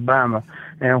northern Alabama.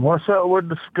 And what's up with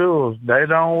the schools? They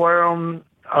don't wear them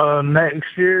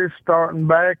next year, starting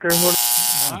back or what?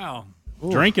 Wow.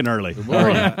 Drinking early.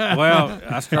 Well,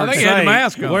 I started think you had the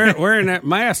mask on. Wearing that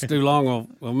mask too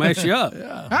long will mess you up.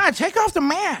 Take off the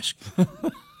mask.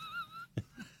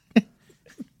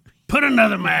 Put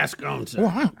another mask on,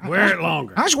 sir. Wear it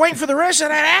longer. I was waiting for the rest of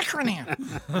that acronym.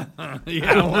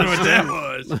 Yeah, I wonder what that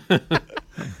was.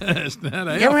 You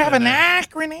ever have an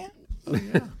acronym?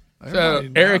 So,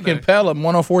 Eric in Pelham,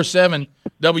 104.7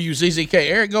 WZZK.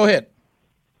 Eric, go ahead.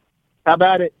 How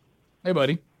about it? Hey,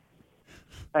 buddy.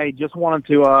 Hey, just wanted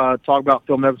to talk about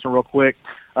Phil Mickelson real quick.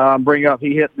 Bring up,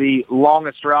 he hit the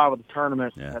longest drive of the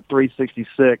tournament at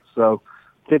 366, so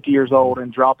 50 years old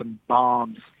and dropping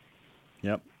bombs.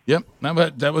 Yep. No,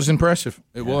 but that was impressive.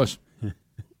 It was.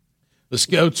 Let's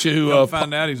go to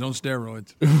find out he's on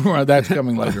steroids. Right, that's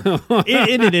coming later.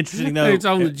 Isn't it interesting though? It's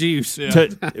on the juice.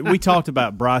 We talked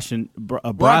about Bryson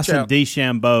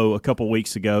DeChambeau a couple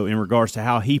weeks ago in regards to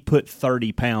how he put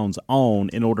 30 pounds on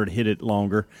in order to hit it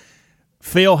longer.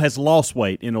 Phil has lost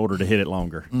weight in order to hit it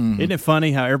longer. Mm-hmm. Isn't it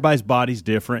funny how everybody's body's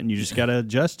different and you just got to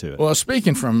adjust to it? Well,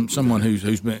 speaking from someone who's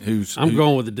I'm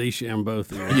going with the DeChambeau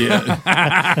theory. Yeah.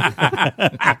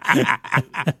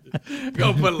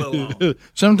 Go put a little on.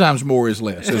 Sometimes more is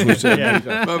less, as we said. Yeah.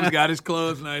 Bubba's got his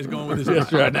clothes, now he's going with his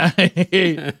That's right.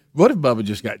 What if Bubba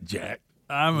just got jacked?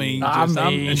 I mean,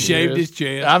 and shaved his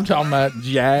chest. I'm talking about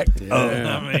jacked.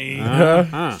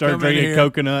 Yeah. Start drinking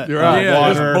coconut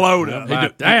water. Just blowed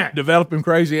up. Developing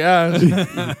crazy eyes.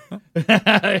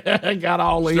 Got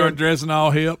all in. Start dressing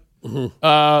all hip.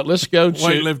 Let's go to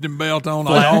weightlifting belt on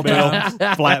all times.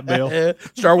 Flat bill.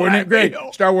 Start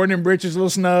wearing them britches, little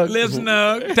snug. Little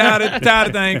snug, tied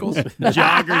at the ankles.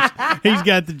 Joggers. He's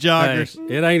got the joggers.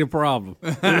 Hey, it ain't a problem.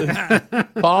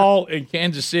 Paul in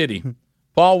Kansas City.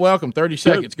 Paul, welcome. 30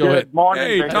 seconds. Go ahead. Good morning.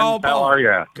 Hey, tall Paul. How are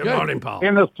you? Good morning, Paul.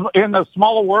 In the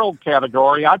small world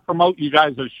category, I promote you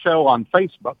guys' show on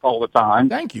Facebook all the time.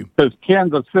 Thank you. Because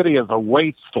Kansas City is a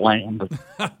wasteland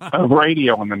of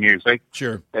radio and the music.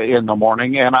 Sure. In the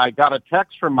morning, and I got a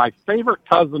text from my favorite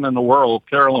cousin in the world,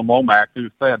 Carolyn Womack, who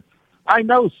said, "I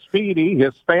know Speedy.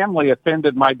 His family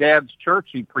attended my dad's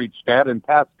church he preached at in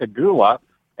Pascagoula.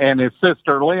 And his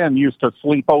sister Lynn used to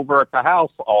sleep over at the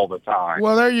house all the time."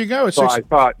 Well, there you go. So I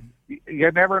thought,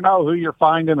 you never know who you're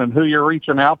finding and who you're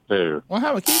reaching out to.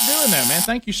 Well, keep doing that, man.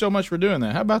 Thank you so much for doing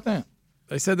that. How about that?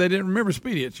 They said they didn't remember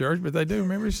Speedy at church, but they do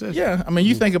remember his sister. Yeah, I mean,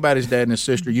 you think about his dad and his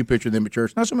sister, you picture them at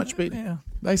church. Not so much Speedy. Yeah,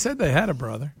 they said they had a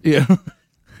brother. Yeah.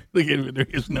 Look at him. There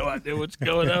is no idea what's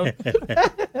going on.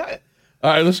 All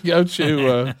right, let's go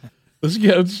to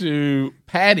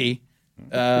Patty.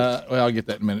 Well, I'll get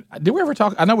that in a minute. Did we ever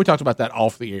talk? I know we talked about that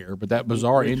off the air, but that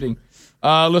bizarre ending.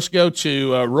 Let's go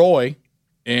to Roy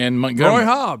in Montgomery. Roy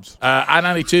Hobbs.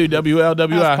 I-92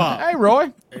 WLWI. Hey,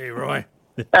 Roy. Hey, Roy.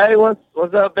 Hey, what's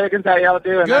up, Biggins? How y'all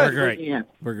doing? Good. We're great.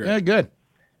 We're great. Yeah, good.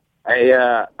 Hey,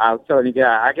 I was telling you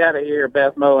guys, I got to hear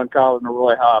Beth Moen calling the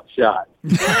Roy Hobbs shot.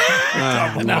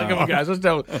 Come on, guys.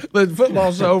 Let's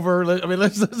football's over.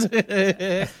 Let's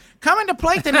coming to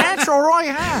plate the natural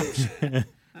Roy Hobbs.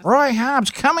 Roy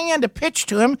Hobbs coming in to pitch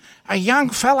to him, a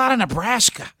young fella out of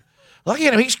Nebraska. Look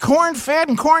at him. He's corn-fed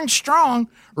and corn-strong.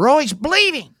 Roy's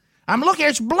bleeding. I'm looking.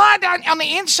 There's blood on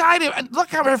the inside.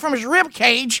 Look over from his rib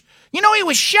cage. You know, he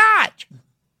was shot.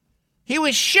 He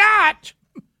was shot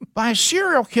by a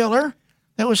serial killer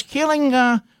that was killing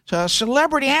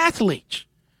celebrity athletes.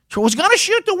 So was going to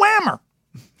shoot the Whammer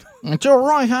until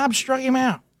Roy Hobbs struck him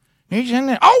out. He's in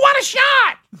there. Oh, what a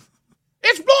shot!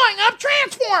 It's blowing up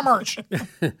Transformers.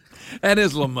 That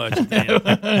is a little much.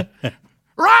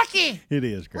 Rocky. It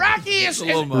is great. Rocky is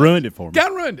ruined it for me.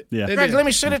 Got ruined it. Yeah. Greg, let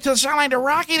me send it to the sideline to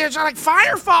Rocky. There's like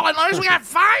fire falling loose. We got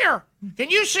fire.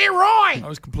 Can you see Roy? I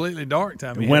was completely dark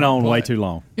time. It went on way too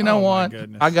long. You know what?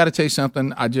 I got to tell you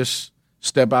something. I just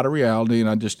step out of reality and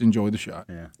I just enjoy the shot.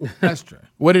 Yeah, that's true.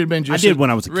 Would it have been just? I did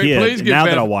when I was a Rick, kid. please And now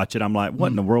get that I better. watch it, I'm like, what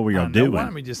in the world were y'all doing? Why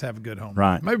don't we just have a good home?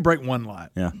 Right. Maybe break one light.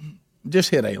 Yeah.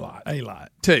 Just hit a lot. A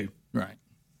lot. Two. Right.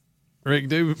 Rick,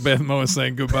 do Beth Moen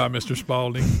saying goodbye, Mr.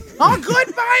 Spalding. Oh,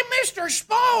 goodbye, Mr.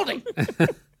 Spalding.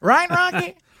 Right,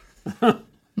 Rocky?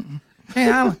 Hey,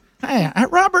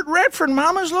 Robert Redford,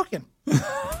 Mama's looking.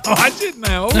 Oh, I didn't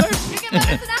know.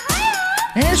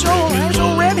 Here's old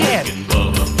redhead. A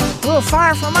little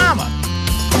fire for Mama.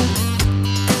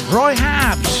 Roy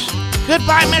Hobbs.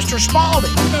 Goodbye, Mr. Spalding.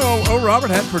 You know,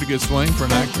 Robert had a pretty good swing for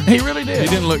an actor. He really did. He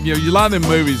didn't look. You know, a lot of them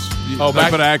movies. They put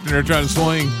an actor in there trying to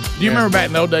swing. Do you remember back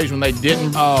in the old days when they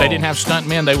didn't have stunt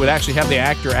men? They would actually have the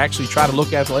actor actually try to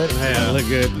look athletic. Yeah, look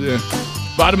good. Yeah.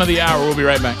 Bottom of the hour. We'll be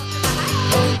right back.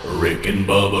 Rick and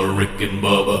Bubba, Rick and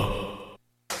Bubba.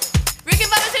 Rick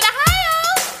and Bubba's in Ohio.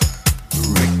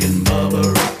 Rick and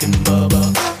Bubba, Rick and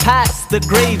Bubba. Pass the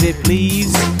gravy,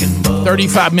 please.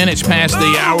 35 minutes past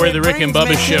the hour of the Rick and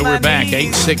Bubba Show. We're back.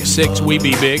 866 We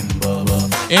Be Big.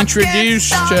 Introduced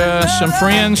some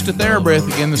friends to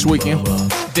TheraBreath again this weekend.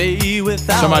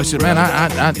 Somebody said,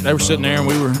 man, they were sitting there and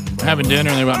we were having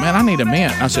dinner and they were like, man, I need a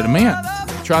mint. I said, a mint?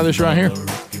 Try this right here.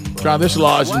 Try this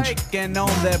lozenge from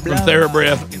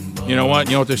TheraBreath. You know what?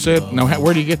 You know what they said? No,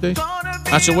 where do you get these?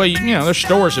 I said, well, there's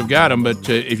stores have got them, but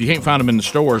if you can't find them in the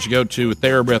stores, go to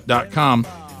TheraBreath.com.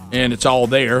 And it's all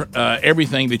there,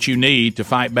 everything that you need to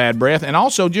fight bad breath, and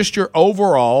also just your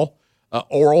overall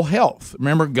oral health.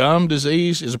 Remember, gum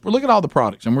disease is. Look at all the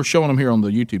products, and we're showing them here on the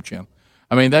YouTube channel.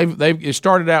 I mean, it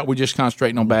started out with just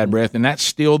concentrating on bad breath, and that's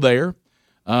still there.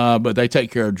 But they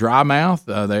take care of dry mouth,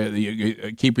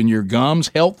 they keeping your gums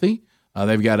healthy.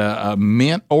 They've got a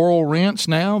mint oral rinse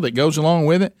now that goes along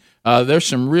with it. There's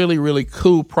some really, really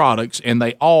cool products, and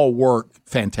they all work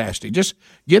fantastic. Just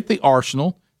get the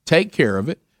arsenal, take care of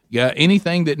it. Yeah,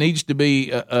 anything that needs to be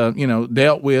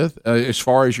dealt with as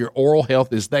far as your oral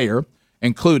health is there,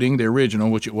 including the original,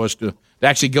 which it was to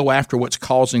actually go after what's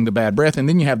causing the bad breath. And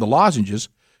then you have the lozenges,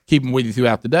 keep them with you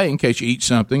throughout the day in case you eat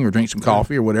something or drink some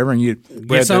coffee or whatever, and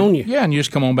gets on you. Yeah, and you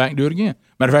just come on back and do it again.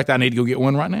 Matter of fact, I need to go get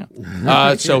one right now.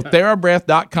 So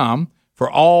TheraBreath.com for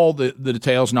all the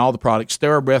details and all the products.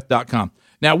 TheraBreath.com.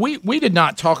 Now we did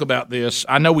not talk about this.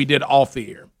 I know we did off the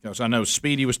air because I know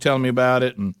Speedy was telling me about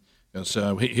it and.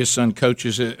 So his son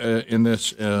coaches in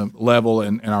this level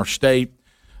in our state,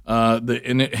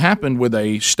 and it happened with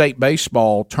a state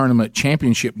baseball tournament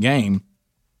championship game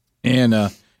in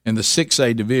the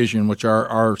 6A division, which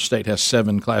our state has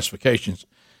 7 classifications,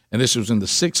 and this was in the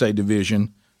 6A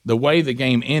division. The way the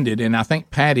game ended, and I think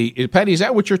Patty, is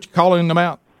that what you're calling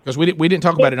about? Because we didn't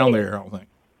talk about it on there, I don't think.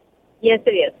 Yes,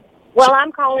 it is. Well,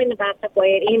 I'm calling about the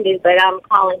way it ended, but I'm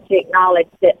calling to acknowledge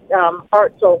that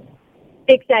Hartselle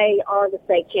 6A are the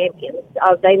state champions.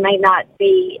 They may not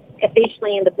be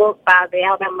officially in the book by the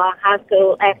Alabama High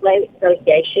School Athletic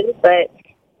Association, but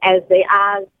as the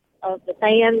eyes of the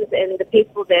fans and the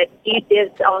people that use this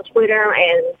on Twitter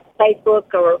and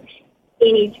Facebook or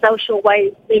any social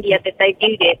media that they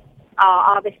viewed it,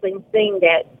 obviously seeing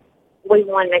that we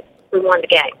won the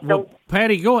game. Well,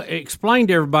 Patty, go explain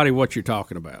to everybody what you're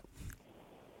talking about.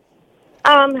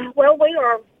 Well, we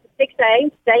are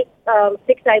 6A state.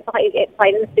 6A played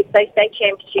in the 6A state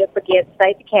championship against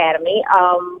Faith Academy.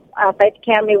 Faith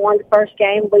Academy won the first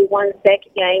game. We won the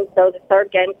second game. So the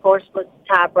third game, of course, was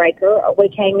the tiebreaker. We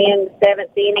came in the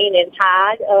 7th inning and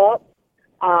tied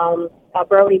up.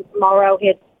 Brody Morrow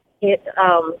hit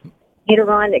a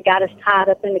run that got us tied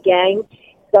up in the game.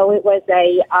 So it was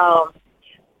a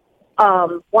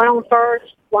one on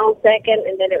first, one on second,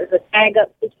 and then it was a tag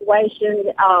up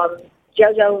situation.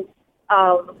 JoJo.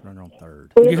 Run on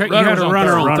third. You had a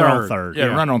runner on third. Yeah,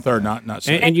 run on third, not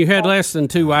second. And you had less than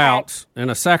 2 outs and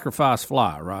a sacrifice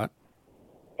fly, right?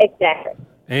 Exactly.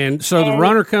 And so the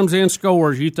runner comes in,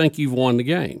 scores, you think you've won the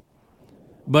game.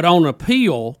 But on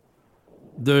appeal,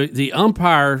 the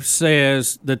umpire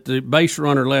says that the base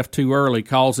runner left too early,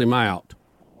 calls him out.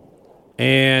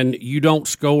 And you don't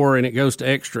score, and it goes to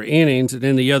extra innings, and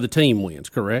then the other team wins,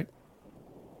 correct?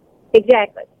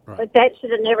 Exactly. Right. But that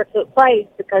should have never took place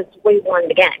because we won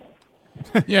the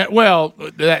game. Yeah, well,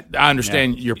 I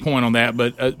understand your point on that,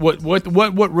 but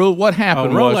what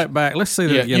happened? Roll that back. Let's see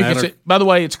that again. By the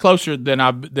way, it's closer than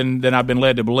I've been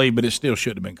led to believe, but it still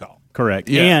should have been called. Correct.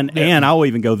 Yeah. And I'll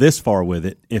even go this far with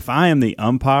it. If I am the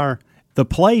umpire, the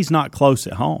play's not close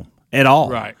at home at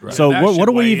all. Right. So what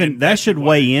do we even? That should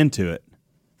weigh into it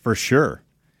for sure.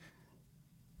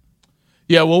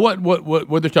 Yeah, well,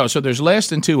 what they're talking. So there's less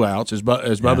than 2 outs, as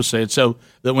Bubba said. So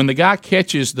that when the guy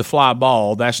catches the fly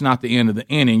ball, that's not the end of the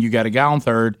inning. You got a guy on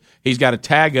third. He's got a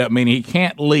tag up, meaning he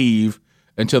can't leave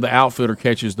until the outfielder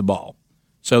catches the ball.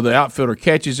 So the outfielder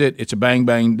catches it. It's a bang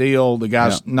bang deal. The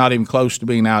guy's not even close to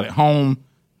being out at home.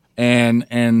 And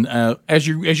as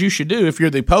you should do if you're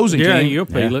the opposing team,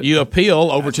 you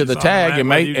appeal over to the tag and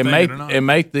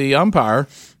make the umpire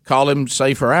call him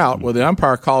safe or out. Well, the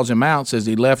umpire calls him out, says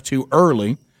he left too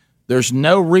early. There's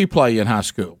no replay in high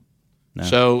school.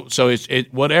 No. So it's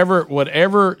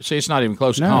whatever. See, it's not even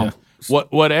close to home.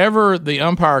 Whatever the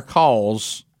umpire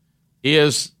calls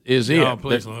is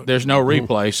it. There's no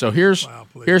replay. So here's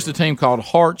the team called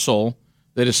Hartselle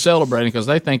that is celebrating because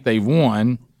they think they've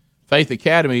won. Faith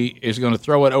Academy is going to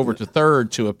throw it over to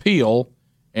third to appeal,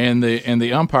 and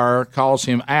the umpire calls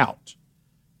him out,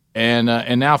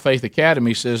 and now Faith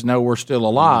Academy says no, we're still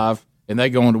alive, and they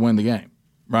go on to win the game,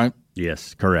 right?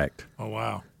 Yes, correct. Oh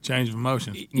wow, change of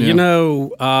emotion. You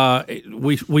know,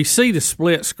 we see the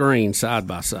split screen side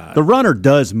by side. The runner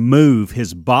does move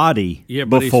his body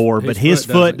before, but his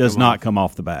foot does not come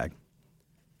off the bag.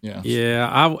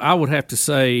 Yeah. I would have to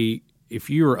say, if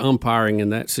you were umpiring in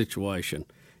that situation,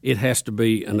 it has to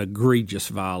be an egregious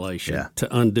violation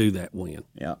to undo that win.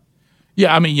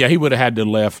 Yeah, I mean, he would have had to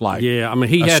left like he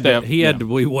had to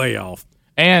be way off.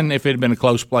 And if it had been a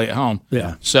close play at home,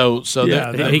 So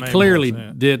he clearly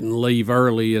didn't leave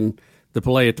early, and the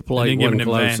play at the plate wasn't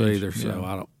close either.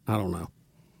 So I don't know.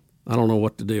 I don't know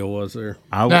what the deal was there.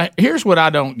 Now, here's what I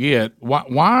don't get: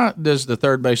 why does the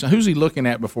third baseman? Who's he looking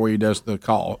at before he does the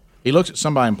call? He looks at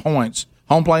somebody and points.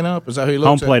 Home plate up? Is that who he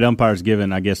looks at? Home plate umpire's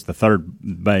given, I guess, the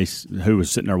third base who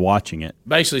was sitting there watching it.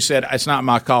 Basically said, it's not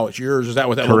my call, it's yours. Is that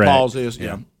what that little pause is?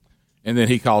 Yeah. And then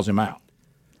he calls him out.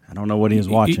 I don't know what he was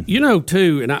watching. You know,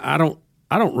 too, and I don't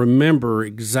remember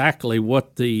exactly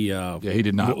what the he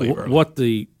did not leave early. What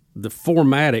the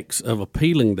formatics of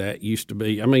appealing that used to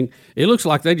be. I mean, it looks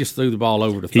like they just threw the ball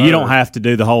over to third. You don't have to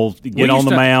do the whole get on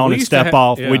the mound and step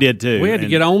off. We did too. We had to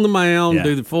get on the mound,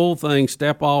 do the full thing,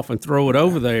 step off, and throw it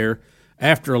over there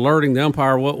after alerting the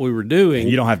umpire what we were doing.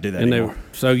 You don't have to do that anymore.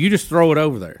 So you just throw it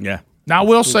over there. Yeah. Now I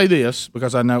will say this,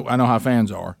 because I know how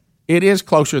fans are. It is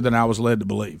closer than I was led to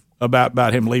believe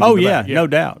about him leaving. Oh yeah, no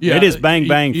doubt. Yeah, it is bang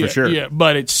bang for sure. Yeah,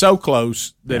 but it's so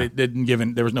close that it didn't give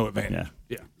him. There was no advantage.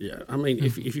 Yeah. I mean,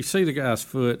 if you see the guy's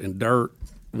foot in dirt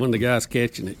when the guy's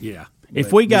catching it,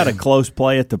 If we got a close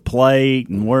play at the plate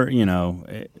and we're, I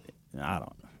don't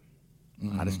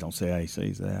know. I just don't see how he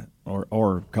sees that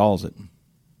or calls it.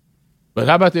 But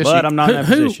how about this? But I'm not in that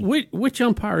position. Which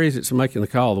umpire is it's making the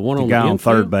call? The one on the guy the on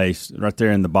third base, right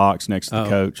there in the box next to the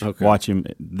coach. Okay. Watch him.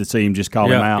 See him just call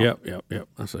him out. Yep.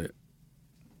 I see it.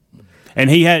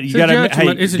 And you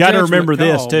got to remember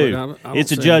this too. I don't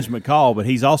it's a judgment call, but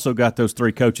he's also got those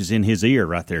three coaches in his ear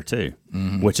right there too,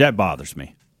 which that bothers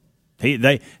me.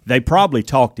 They probably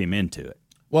talked him into it.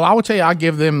 Well, I would tell you, I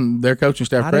give them their coaching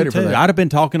staff credit for that. I'd have been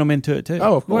talking them into it too.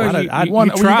 Oh, of course. Well,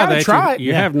 you try it.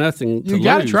 You have nothing. You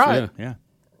got to try it. Yeah.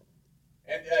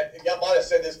 And y'all might have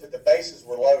said this, but the bases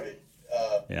were loaded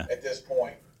at this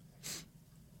point.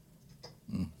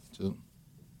 I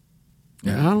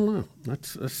don't know.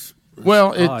 That's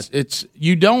well, odd. it's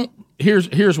you don't.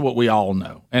 Here's what we all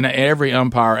know, and every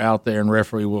umpire out there and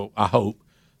referee will, I hope,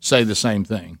 say the same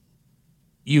thing.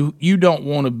 You don't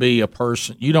want to be a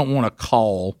person. You don't want to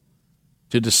call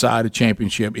to decide a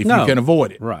championship if you can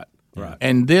avoid it. Right.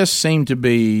 And this seemed to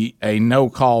be a no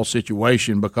call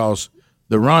situation because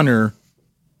the runner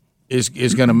is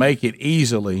going to make it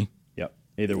easily. Yep.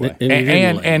 Either way.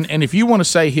 And if you want to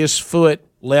say his foot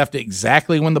left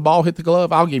exactly when the ball hit the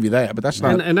glove, I'll give you that. But that's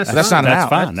not. That's not an out.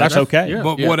 Fine. That's okay.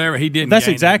 But whatever he didn't. That's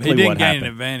gain exactly he didn't what gain happened.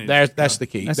 an advantage. That's the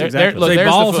key. That's exactly. Look,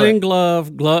 ball's in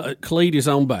glove, cleat is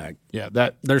on bag. Yeah,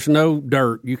 there's no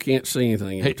dirt. You can't see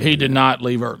anything. He did not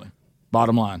leave early.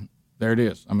 Bottom line, there it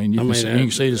is. I mean, you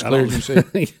can see it as clear as you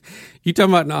see it. You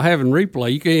talking about not having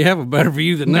replay? You can't have a better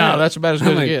view than that. No, that's about as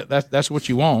good as it gets. That's what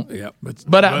you want. Yeah, but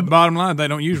bottom line, they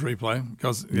don't use replay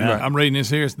because I'm reading this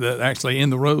here. It's that actually in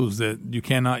the rules that you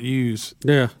cannot use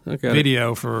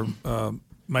video for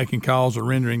making calls or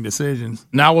rendering decisions.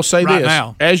 Now I will say this: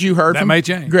 now, as you heard that from may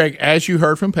change. Greg, as you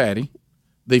heard from Patty,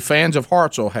 the fans of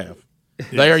Hartselle have.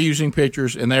 They are using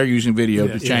pictures and they're using video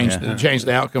to change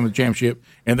the outcome of the championship,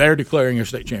 and they're declaring a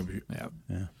state championship.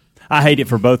 Yeah. I hate it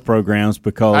for both programs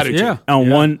because on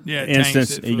one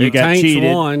instance you got cheated,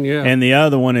 and the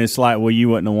other one is like, well, you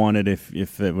wouldn't have won it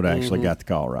if it would actually got the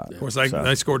call right. Of course,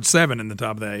 they scored 7 in the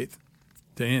top of the 8th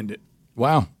to end it.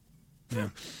 Wow. Yeah.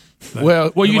 Well,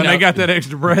 when they got that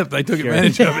extra breath, they took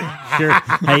advantage of it. Sure.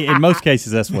 Hey, in most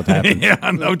cases, that's what happens. Yeah,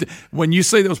 I know. When you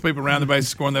see those people around the base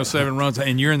scoring those 7 runs,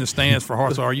 and you're in the stands for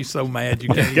Hartselle, are you so mad you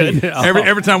can't?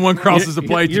 Every time one crosses the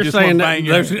plate, you just want to bang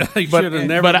your head.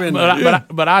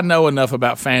 But I know enough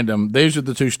about fandom. These are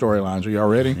the two storylines. Are y'all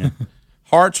ready? Yeah.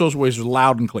 Hartselle's was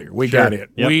loud and clear. We got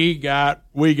it. Yep.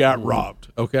 We got robbed.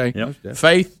 Okay. Yep.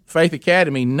 Faith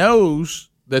Academy knows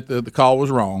that the call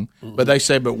was wrong, but they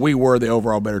say, but we were the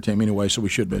overall better team anyway, so we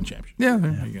should have been champions. Yeah,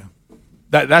 there you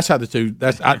go. That's how the two.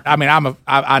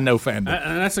 I know fandom.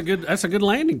 And that's a good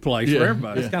landing place for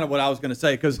everybody. That's kind of what I was going to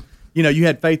say because you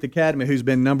had Faith Academy, who's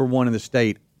been number 1 in the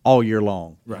state all year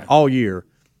long, all year,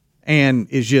 and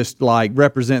is just like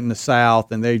representing the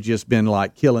South, and they've just been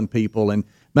like killing people. And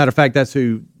matter of fact, that's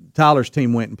who Tyler's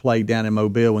team went and played down in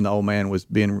Mobile when the old man was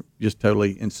being just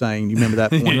totally insane. You remember that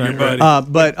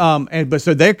point? But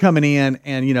so they're coming in,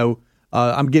 and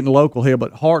I'm getting local here,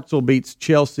 but Hartselle beats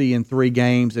Chelsea in 3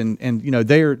 games, and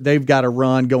they've got a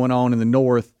run going on in the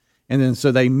north, and then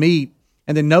so they meet,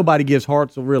 and then nobody gives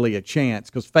Hartselle really a chance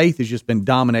because Faith has just been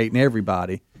dominating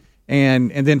everybody,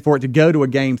 and then for it to go to a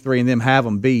game 3 and them have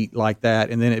them beat like that,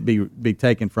 and then it be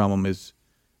taken from them is,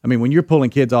 I mean, when you're pulling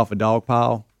kids off a dog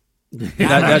pile.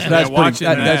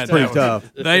 That's pretty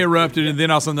tough. They erupted, and then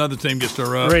also another team gets to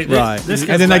erupt. Right.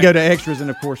 And then they go to extras, and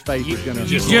of course, Faith is going to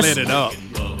just lit it up.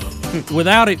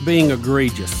 Without it being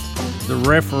egregious, the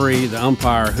referee, the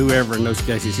umpire, whoever in those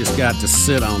cases, just got to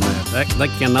sit on that. They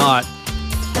cannot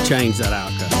change that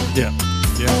outcome. Yeah.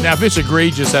 Now, if it's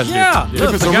egregious, that's different.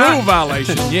 If it's a rule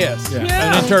violation, yes.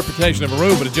 An interpretation of a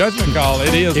rule, but a judgment call,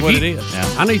 it is what it is.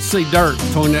 I need to see dirt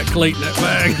between that cleat and that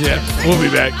bag. Yeah, we'll be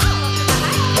back.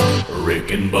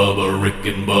 Rick and Bubba, Rick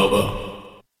and Bubba.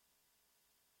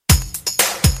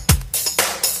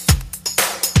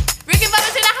 Rick and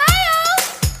Bubba's in Ohio.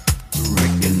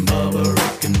 Rick and Bubba,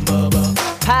 Rick and Bubba.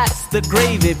 Pass the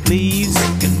gravy, please.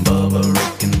 Rick and Bubba,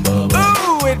 Rick and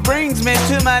Bubba. Ooh, it brings me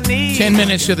to my knees. 10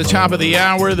 minutes to the top of the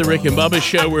hour, the Rick and Bubba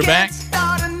Show. We're back.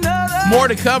 More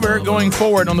to cover going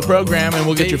forward on the program, and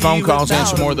we'll get your phone calls and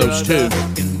some more of those too.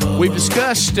 We've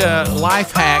discussed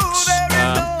life hacks.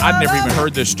 I'd never even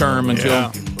heard this term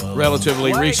until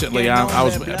relatively recently. I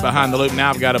was behind the loop.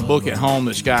 Now I've got a book at home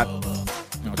that's got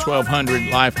 1,200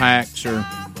 life hacks or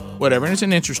whatever, and it's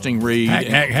an interesting read.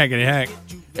 Hackety.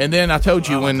 And then I told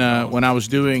you when I was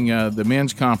doing the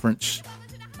men's conference,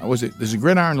 was it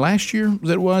Gridiron last year?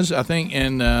 That was, I think,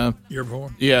 in year before.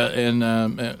 Yeah, and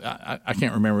I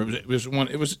can't remember. It was one.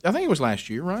 It was, I think it was last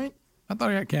year, right? I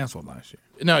thought it got canceled last year.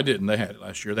 No, it didn't. They had it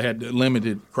last year. They had a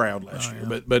limited crowd last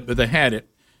year, but they had it,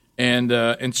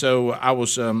 and so I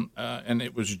was and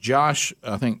it was Josh,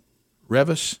 I think,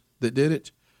 Revis that did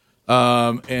it,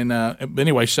 but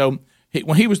anyway, so.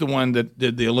 He was the one that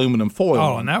did the aluminum foil.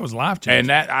 Oh, and that was life-changing. And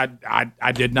that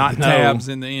I did not know. Tabs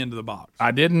in the end of the box.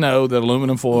 I didn't know that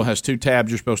aluminum foil has 2 tabs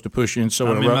you're supposed to push in. So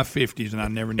I'm in my 50s, and I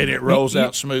never knew. And it rolls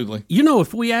out smoothly. You know,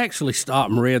 if we actually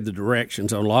stopped and read the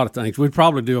directions on a lot of things, we'd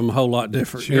probably do them a whole lot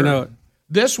different. Sure. You know,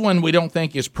 this one we don't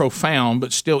think is profound,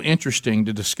 but still interesting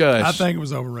to discuss. I think it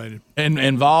was overrated. And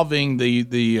involving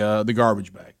the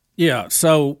garbage bag. Yeah,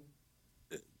 so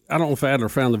I don't know if Adler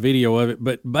found the video of it,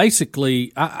 but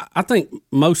basically, I think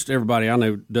most everybody I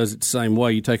know does it the same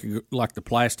way. You take like the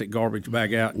plastic garbage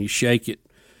bag out and you shake it,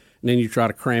 and then you try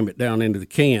to cram it down into the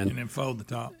can, and then fold the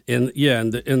top. And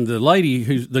the lady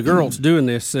who's the girl's doing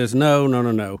this says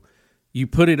no. You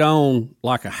put it on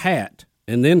like a hat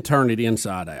and then turn it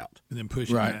inside out, and then push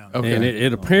it down. Okay. And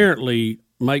it apparently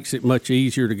makes it much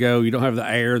easier to go. You don't have the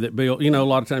air that builds. You know,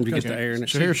 a lot of times you get the air in it.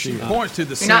 So here she points to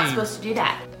the seam. You're not supposed to do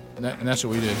that. And that's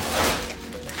what we did.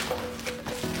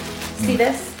 See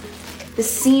this? The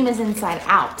seam is inside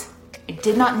out. I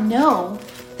did not know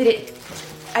that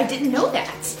I didn't know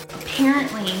that.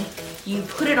 Apparently, you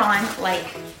put it on like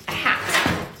a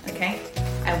hat. Okay?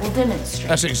 I will demonstrate.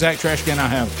 That's the exact trash can I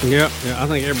have. Yeah, I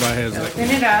think everybody has that. Open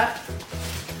it up.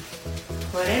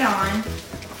 Put it on.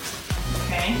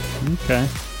 Okay? Okay.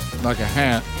 Like a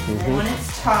hat. And then when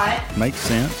it's taut. Makes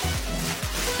sense.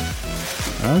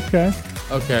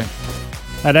 Okay.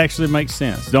 That actually makes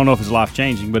sense. Don't know if it's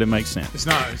life-changing, but it makes sense. It's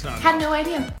not. Had no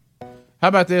idea. How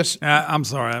about this? I'm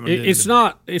sorry. It's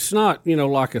not.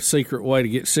 Like a secret way to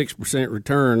get 6%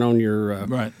 return on your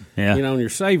right. Yeah. On your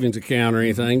savings account or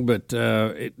anything. But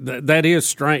that is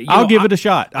strange. I'll give it a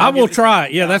shot. I will try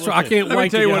it. Yeah, that's what I can't Let wait me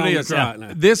tell to you get what it home is. to try it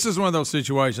now. This is one of those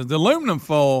situations. The aluminum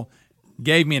foil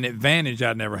gave me an advantage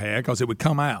I'd never had because it would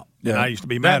come out. Yeah. And I used to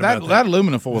be mad about that. That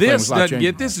aluminum foil thing was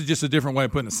life-changing. This is just a different way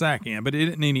of putting a sack in, but it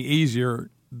isn't any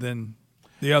easier than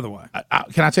the other way.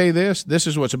 Can I tell you this? This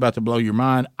is what's about to blow your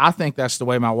mind. I think that's the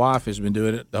way my wife has been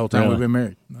doing it the whole time we've been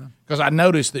married. Because I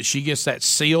noticed that she gets that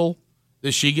seal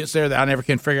that she gets there that I never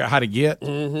can figure out how to get.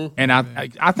 Mm-hmm. And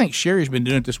I think Sherry's been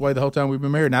doing it this way the whole time we've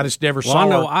been married, and I just never saw her. I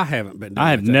know I haven't been doing it.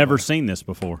 I have never seen this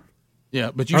before.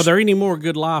 Yeah, but are there any more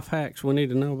good life hacks we need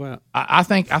to know about? I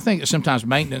think that sometimes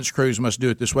maintenance crews must do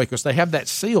it this way because they have that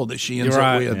seal that she ends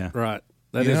up with. Yeah. Right.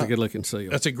 That is a good-looking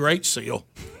seal. That's a great seal.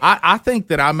 I think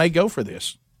that I may go for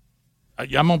this. I'm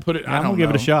gonna put it. I'm gonna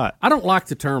give it a shot. I don't like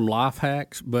the term life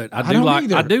hacks, but I do like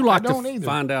to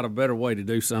find out a better way to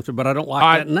do something. But I don't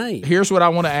like that name. Here's what I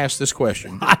want to ask this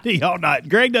question. Why do y'all not?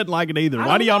 Greg doesn't like it either.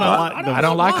 Why do y'all not like it? I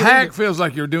don't like it. Hack feels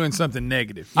like you're doing something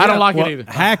negative. I don't like it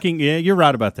either. Hacking, yeah, you're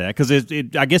right about that because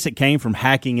I guess it came from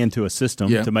hacking into a system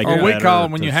to make it better. Or we call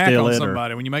them when you hack on it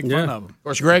somebody, when you make fun of them. Of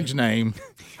course, Greg's name.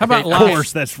 How about of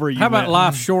course, that's for you. How about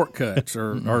life shortcuts,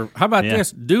 or how about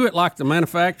this? Do it like the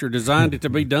manufacturer designed it to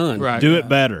be done. Right. Do Do it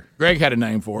better. Greg had a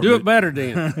name for it. Do it better,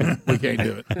 Dan. We can't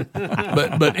do it.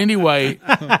 But anyway,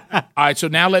 all right, so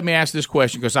now let me ask this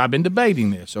question because I've been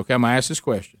debating this. Okay, I'm going to ask this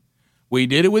question. We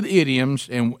did it with idioms,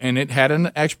 and it had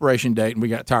an expiration date, and we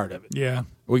got tired of it. Yeah.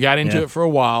 We got into it for a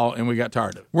while, and we got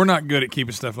tired of it. We're not good at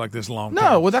keeping stuff like this long.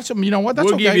 No, well, that's you know what? That's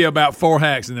we'll okay. give you about 4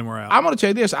 hacks, and then we're out. I'm going to tell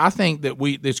you this. I think that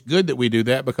it's good that we do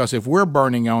that because if we're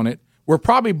burning on it, we're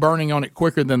probably burning on it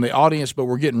quicker than the audience, but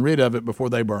we're getting rid of it before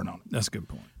they burn on it. That's a good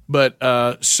point. But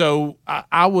so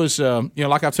I was,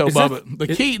 like I told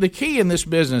Bubba, the key in this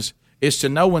business is to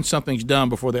know when something's done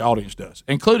before the audience does,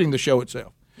 including the show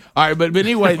itself. All right, but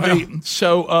anyway,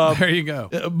 there you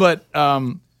go. But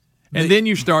and then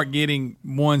you start getting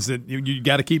ones that you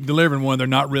got to keep delivering when they're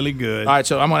not really good. All right,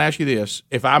 so I'm going to ask you this: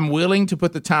 if I'm willing to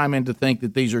put the time in to think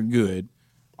that these are good,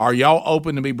 are y'all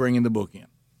open to me bringing the book in?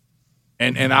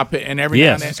 And every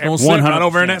now and then, it's going to sit right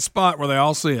over in that spot where they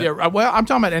all see it. Yeah, well, I'm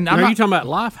talking about. And are you talking about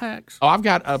life hacks? Oh, I've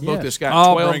got a book that's got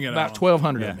about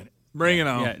 1,200 in it. Bring it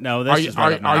on. Yeah, no, this is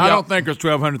I don't think there's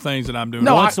 1,200 things that I'm doing.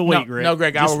 No, once a week, Rick. No,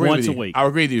 Greg, Just I'll agree once with a you. week. I'll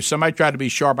agree with you. Somebody tried to be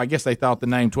sharp. I guess they thought the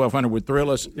name 1,200 would thrill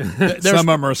us. Some of them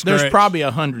are There's stretched. probably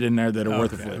 100 in there that are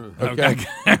worth a flip. Okay.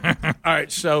 All right,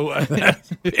 so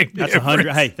that's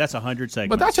 100. Hey, that's 100 segments.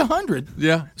 But that's 100.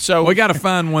 Yeah. So we got to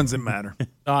find ones that matter.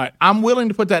 All right, I'm willing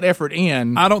to put that effort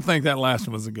in. I don't think that last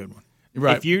one was a good one.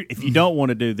 Right. If you don't want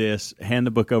to do this, hand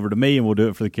the book over to me, and we'll do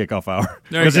it for the kickoff hour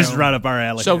because this is right up our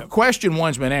alley. So question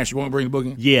one's been asked. You want to bring the book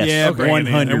in? Yes. Yeah, okay.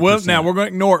 100%. Now we're going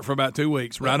to ignore it for about 2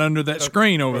 weeks, right under that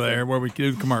screen over there where we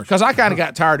do the commercials. Because I kind of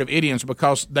got tired of idioms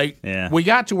because we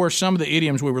got to where some of the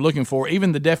idioms we were looking for,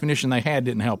 even the definition they had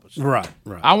didn't help us. Right.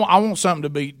 I want something to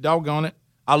be doggone it.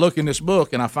 I look in this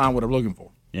book and I find what I'm looking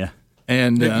for. Yeah.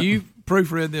 And have you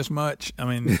proofread this much? I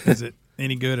mean, is it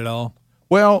any good at all?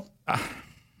 Well,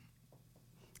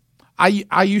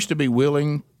 I used to be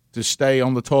willing to stay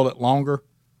on the toilet longer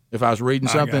if I was reading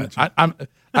something.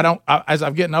 I don't. As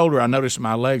I'm getting older, I notice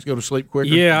my legs go to sleep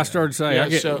quicker. Yeah, I started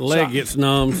to say leg gets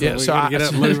numb. So we got to get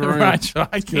up and move around. Right, so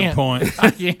I can't. Good point. I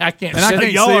can't. And I can't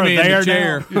see me in the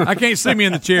chair. I can't see me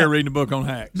in the chair reading a book on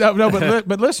hacks. No,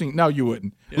 but listen. No, you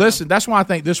wouldn't. Yeah. Listen, that's why I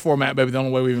think this format may be the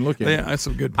only way we even look at it. Yeah, that's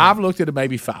a good point. I've looked at it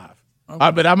maybe 5.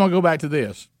 Okay. But I'm going to go back to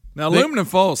this. Now, aluminum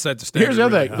foil set the standard. Here's the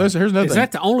other thing. Listen, here's another thing. Is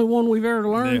that the only one we've ever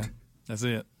learned? Yeah, that's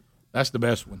it. That's the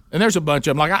best one. And there's a bunch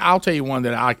of them. Like, I'll tell you one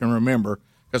that I can remember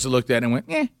because I looked at it and went,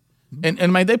 eh. And I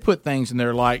mean, they put things in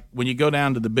there like when you go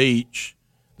down to the beach,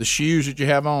 the shoes that you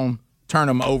have on, turn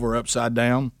them over upside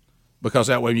down because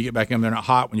that way when you get back in, they're not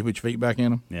hot when you put your feet back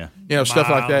in them. Yeah. You know, stuff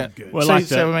like that. Good. Well, like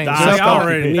that's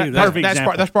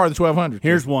part of the 1,200.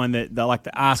 Here's one that like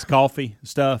the iced coffee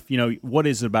stuff. You know, what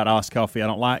is it about iced coffee I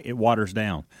don't like? It waters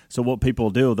down. So what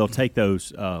people do, they'll take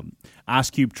those ice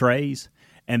cube trays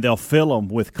and they'll fill them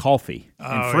with coffee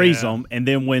and freeze them, and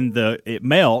then when it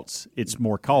melts, it's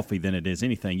more coffee than it is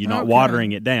anything. You're not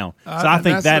watering it down. So I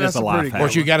think that is a life hack. Of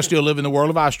course, you got to still live in the world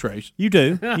of ice trays. You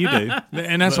do,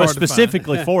 and that's but hard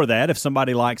specifically to find. for that. If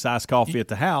somebody likes iced coffee at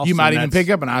the house, you might even pick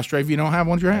up an ice tray if you don't have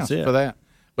one at your house for that.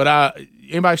 But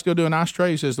anybody still doing ice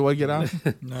trays as the way to get ice?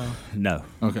 No.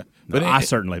 Okay. But I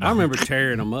certainly don't. I remember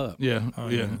tearing them up. Yeah.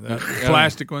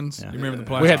 Plastic ones. You remember the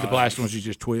plastic? We had the plastic ones you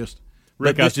just twist.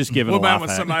 Rick, I was just giving a life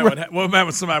hack. What about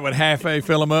when somebody would half-a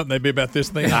fill them up and they'd be about this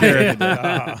thing?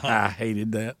 I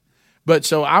hated that. But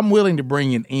so I'm willing to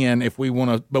bring it in if we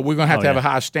want to, but we're going to have a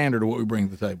high standard of what we bring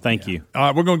to the table. Thank you. All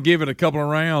right, we're going to give it a couple of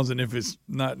rounds, and if it's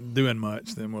not doing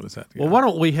much, then we'll just have to go. Well, why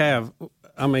don't we have,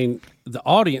 I mean, the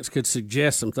audience could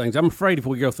suggest some things. I'm afraid if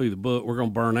we go through the book, we're going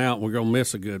to burn out and we're going to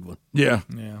miss a good one. Yeah,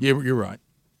 you're right.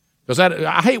 Because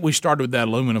I hate we started with that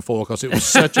aluminum foil because it was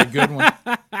such a good one.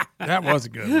 That was a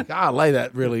good one. Golly,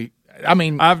 that really. I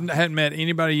mean, I hadn't met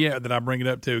anybody yet that I bring it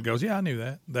up to who goes, yeah, I knew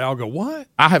that. They all go, what?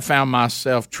 I have found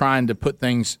myself trying to put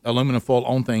aluminum foil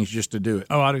on things just to do it.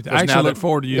 Oh, I do. I actually look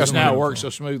forward to using it. Because now it works so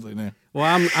smoothly now.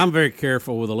 Well, I'm very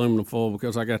careful with aluminum foil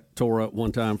because I got tore up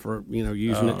one time for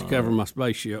using it to cover my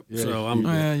spaceship. Yeah, so I'm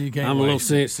a little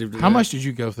sensitive to that. How much did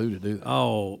you go through to do that?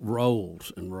 Oh,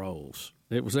 rolls and rolls.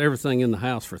 It was everything in the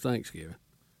house for Thanksgiving.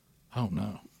 Oh,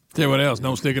 no. Tell you what else,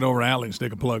 don't stick it over Allie and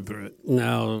stick a plug through it.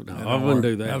 No, I wouldn't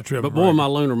do that. But boy, my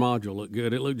lunar module looked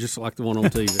good. It looked just like the one on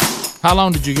TV. How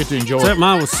long did you get to enjoy Except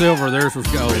mine was silver, theirs was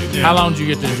gold. Yeah. How long did you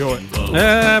get to enjoy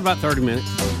it? About 30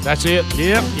 minutes. That's it?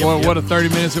 Yep. Well, what a 30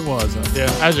 minutes it was. Huh? Yeah,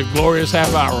 that was a glorious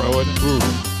half hour, wasn't it?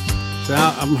 So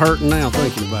I'm hurting now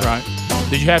thinking about it.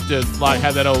 Did you have to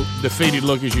have that old defeated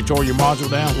look as you tore your module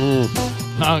down?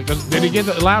 Did it get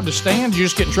allowed to stand? Did you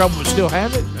just get in trouble but still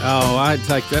have it? Oh, I had to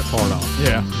take that part off.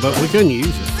 Yeah. But we couldn't use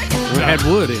it. We had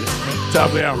wood in it.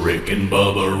 Top down. Rick and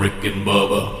Bubba, Rick and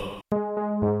Bubba.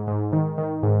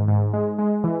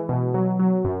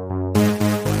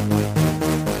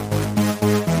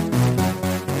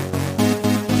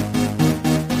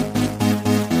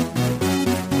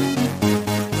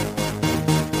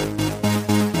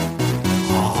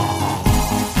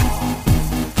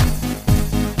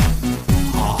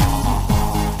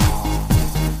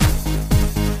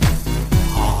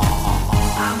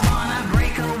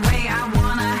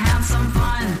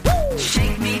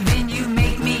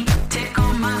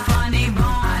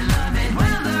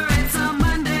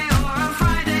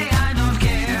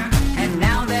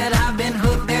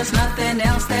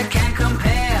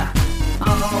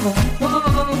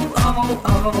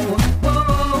 This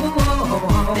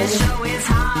show is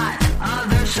hot,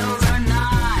 other shows are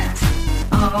not.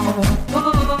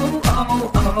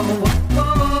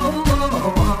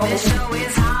 This show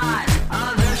is hot,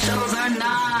 other shows are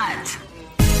not.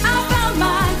 I found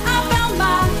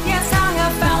mine, yes I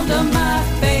have found my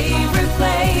favorite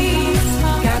place.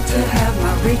 Got to have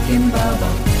my Rick and Bubba.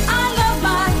 I love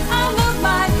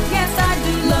mine, yes I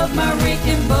do love my Rick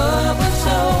and Bubba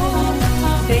show.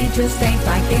 They just ain't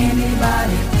like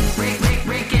anybody.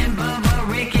 Rick and Bubba,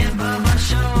 Rick and Bubba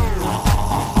show.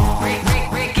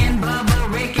 Rick and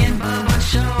Bubba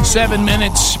show. 7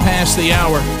 minutes past the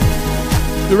hour.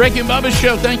 The Rick and Bubba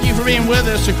show. Thank you for being with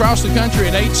us across the country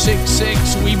at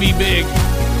 866-WE-BE-BIG.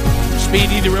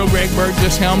 Speedy, the real Greg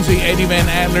Burgess, Helmsy, Eddie Van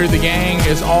Adler, the gang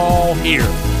is all here.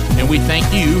 And we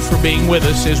thank you for being with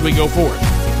us as we go forward.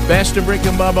 Best of Rick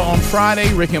and Bubba on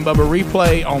Friday, Rick and Bubba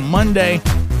replay on Monday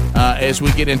as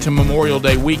we get into Memorial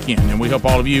Day weekend. And we hope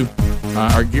all of you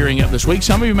are gearing up this week.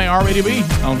 Some of you may already be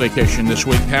on vacation this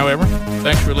week. However,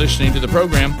 thanks for listening to the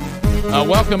program.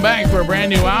 Welcome back for a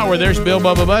brand new hour. There's Bill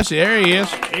Bubba Bussey. There he is.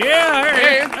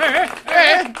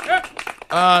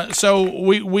 So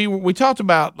we talked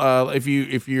about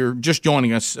if you're just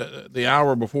joining us, the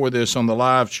hour before this on the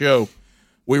live show,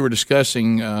 we were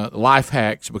discussing life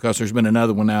hacks because there's been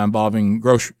another one now involving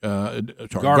garbage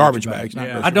bags.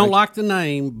 I don't like the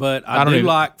name, but I do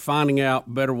like finding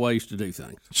out better ways to do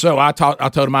things. So I told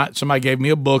him somebody gave me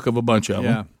a book of a bunch of them.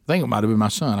 Yeah. I think it might have been my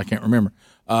son. I can't remember.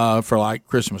 For like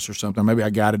Christmas or something. Maybe I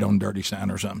got it on Dirty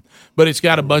Sound or something. But it's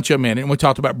got a bunch of them in it, and we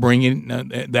talked about bringing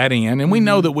that in. And we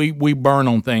know that we burn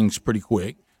on things pretty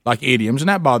quick, like idioms, and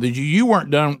that bothered you. You weren't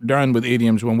done with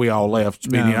idioms when we all left.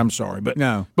 Speedy, No. I'm sorry. But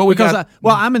because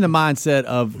I'm in the mindset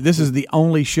of this is the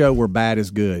only show where bad is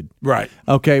good. Right.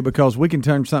 Okay, because we can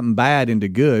turn something bad into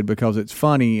good because it's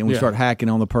funny and we start hacking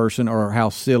on the person or how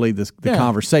silly the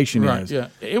conversation is. Yeah.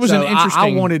 It was an interesting.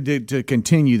 I wanted to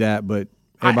continue that, but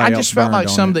I just felt like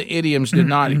some of the idioms did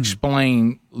not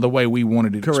explain the way we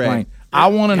wanted it explained. I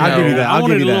want to know. I'll give you that. I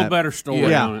wanted a little that. better story.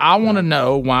 Yeah, on it. I want to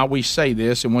know why we say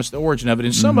this and what's the origin of it.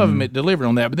 And some of them it delivered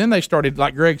on that, but then they started,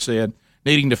 like Greg said,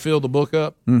 needing to fill the book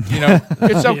up. You know,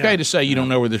 it's okay to say you don't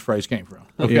know where this phrase came from.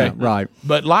 Okay, Yeah, right.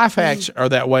 But life hacks are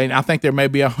that way, and I think there may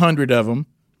be 100 of them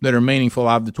that are meaningful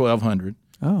out of the 1,200.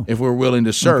 Oh. If we're willing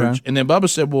to search. Okay. And then Bubba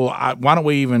said, well, why don't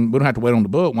we don't have to wait on the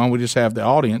book. Why don't we just have the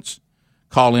audience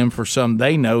call in for some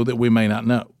they know that we may not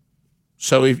know?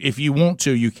 So if you want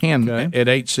to, you can at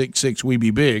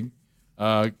 866-WE-BE-BIG.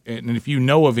 And if you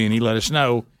know of any, let us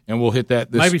know, and we'll hit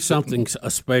that. Maybe something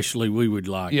especially we would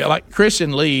like. Yeah, like Chris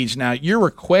in Leeds. Now, you're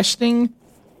requesting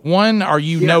one or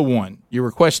you know one? You're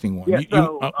requesting one. Yeah,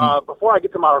 before I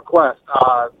get to my request,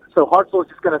 so Hartselle is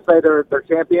just going to say they're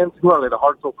champions. Who are they, the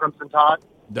Hartselle Crimson Tide?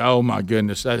 Oh, my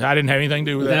goodness. I didn't have anything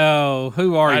to do with that. No,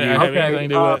 who are you? I didn't have anything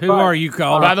to do with it. Who are you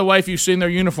calling? By the way, if you've seen their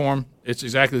uniform, it's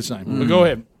exactly the same. But go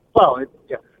ahead. Well,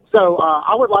 yeah. So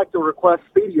I would like to request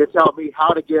Speedy to tell me how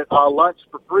to get lunch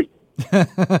for free.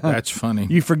 That's funny.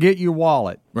 You forget your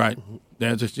wallet. Right.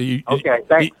 Okay,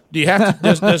 thanks. Do you have to,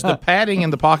 does the padding in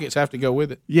the pockets have to go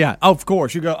with it? Yeah, of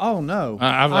course. You go, oh, no.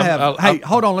 Hey,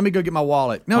 hold on. Let me go get my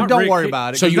wallet. No, don't worry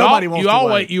about it. So nobody wants to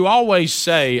wait. You always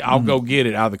say, I'll go get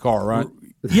it out of the car, right?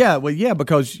 Yeah,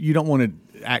 because you don't want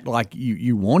to act like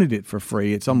you wanted it for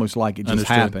free. It's almost like it just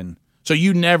happened. So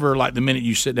you never, like the minute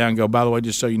you sit down and go, by the way,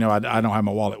 just so you know, I don't have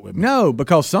my wallet with me. No,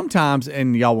 because sometimes,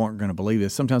 and y'all weren't going to believe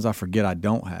this, sometimes I forget I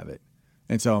don't have it.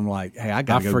 And so I'm like, hey, I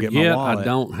got to go get my wallet. I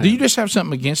don't have Do you just have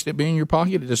something against it being in your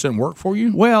pocket? It just doesn't work for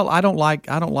you? Well, I don't like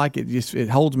it. Just it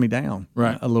holds me down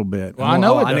a little bit. Well, I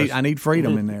know it does. I need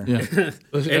freedom in there. Yeah.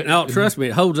 No, trust me,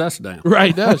 it holds us down. Right,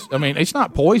 it does. I mean, it's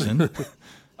not poison.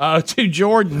 To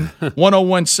Jordan,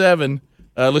 1017.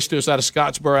 Let's do this out of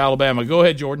Scottsboro, Alabama. Go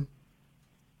ahead, Jordan.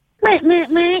 Hey,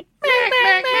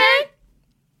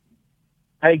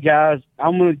 guys,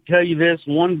 I'm going to tell you this,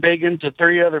 one big one to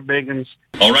three other big ones.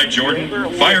 All right, Jordan,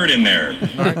 fire it in there.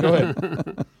 All right, go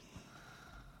ahead.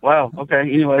 Wow, okay,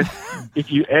 anyways,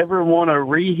 if you ever want to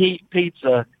reheat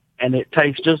pizza and it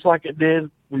tastes just like it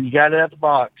did when you got it out the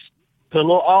box, put a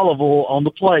little olive oil on the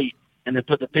plate and then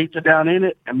put the pizza down in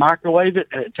it and microwave it,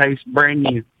 and it tastes brand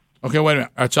new. Okay, wait a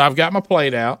minute. All right, so I've got my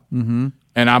plate out, and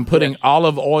I'm putting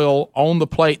olive oil on the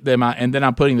plate, and then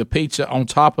I'm putting the pizza on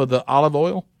top of the olive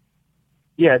oil?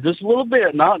 Yeah, just a little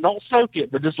bit. Don't soak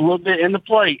it, but just a little bit in the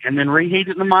plate, and then reheat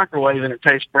it in the microwave, and it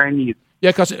tastes brand new.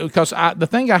 Yeah, because the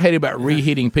thing I hate about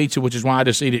reheating pizza, which is why I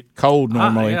just eat it cold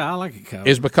normally, I like it cold,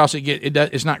 is because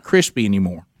it's not crispy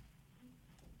anymore.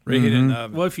 Reheat it in the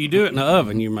oven. Well, if you do it in the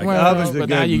oven, you make Well, it. but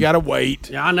now you got to wait.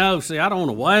 Yeah, I know. See, I don't want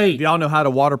to wait. Do y'all know how to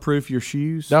waterproof your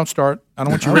shoes? Don't start. I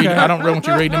don't want you reading. I don't want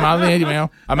you reading them out of the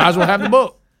email. I might as well have the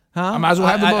book. Huh? I might as well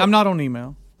have the book. I'm not on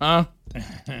email. Huh?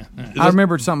 I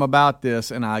remembered something about this,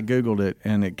 and I Googled it,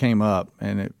 and it came up,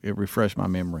 and it refreshed my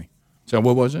memory. So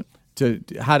what was it?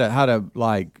 How to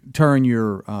like turn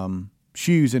your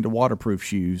shoes into waterproof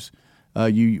shoes.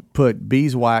 You put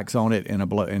beeswax on it and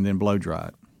then blow dry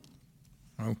it.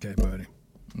 Okay, buddy.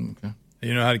 Okay.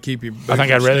 You know how to keep your. I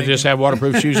think I'd rather just have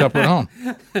waterproof shoes I put on.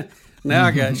 Now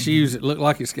I got shoes that look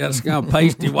like it's got some kind of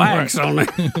pasty wax on it.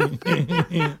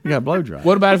 You got to blow dry.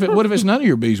 What about what if it's none of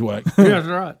your beeswax? Yeah, that's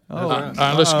right.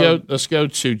 Let's go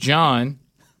to John.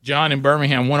 John in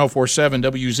Birmingham, 104.7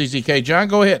 WZZK. John,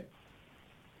 go ahead.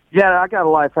 Yeah, I got a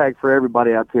life hack for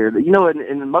everybody out there. You know,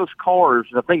 in most cars,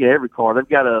 I think in every car, they've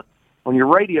got on your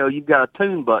radio, you've got a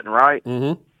tune button, right?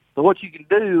 Mm-hmm. So what you can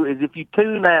do is if you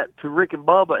tune that to Rick and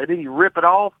Bubba and then you rip it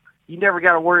off, you never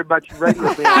got to worry about your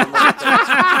radio being on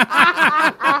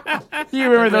You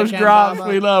remember those drops?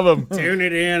 We love them. Tune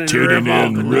it in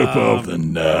and rip off the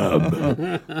knob.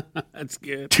 That's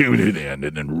good. Tune it in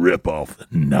and then rip off the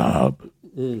knob.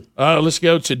 Let's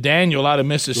go to Daniel out of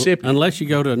Mississippi. Unless you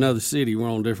go to another city, we're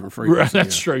on different frequencies. Right,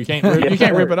 that's true. You can't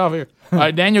rip it off here. All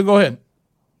right, Daniel, go ahead.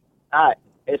 All right,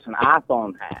 it's an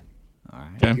iPhone hack. All right.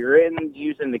 If you're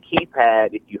using the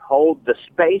keypad, if you hold the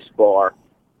space bar,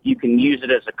 you can use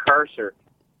it as a cursor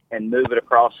and move it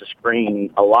across the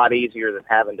screen a lot easier than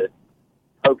having to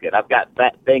poke it. I've got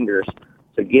fat fingers,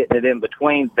 so getting it in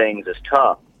between things is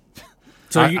tough.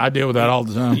 So I deal with that all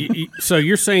the time. So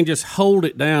you're saying just hold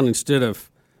it down instead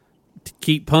of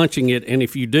keep punching it, and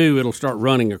if you do, it'll start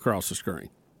running across the screen.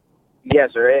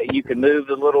 Yes, sir. You can move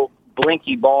the little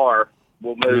blinky bar.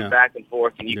 Will move back and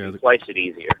forth, and you can place it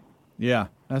easier. Yeah,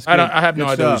 that's good. I have no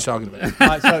Good idea what he's stuff. talking about. All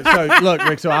right, so look,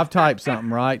 Rick. So I've typed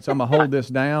something, right? So I'm gonna hold this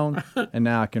down, and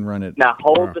now I can run it. Now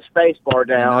hold the space bar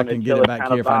down and I can get until it back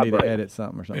kind here of if I need to vibrates. edit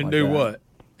something or something. And like do that. what?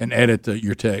 And edit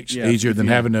your text Yeah, easier than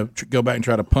yeah. having to go back and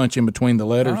try to punch in between the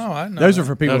letters. Oh, I know. Those are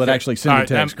for people that actually send All the right,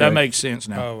 text. that Greg. makes sense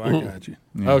now. Oh, I got you.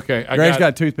 Yeah. Okay, Greg's got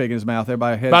a toothpick in his mouth.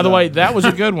 Everybody heads By the up. way, that was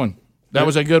a good one. That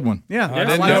was a good one. Yeah, I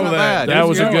didn't know that. That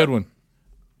was a good one.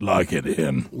 Lock it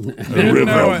in. Rip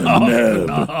off the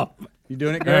knob. You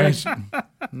doing it, Greg?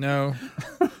 No.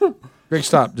 Greg,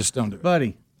 stop. Just don't do it.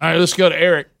 Buddy. All right, let's go to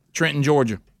Eric, Trenton,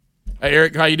 Georgia. Hey,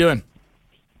 Eric, how you doing?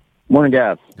 Morning,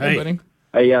 guys. Hey, buddy.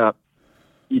 Hey,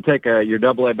 you take your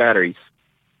AA batteries.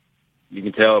 You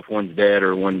can tell if one's dead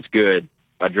or one's good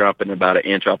by dropping about an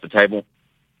inch off the table.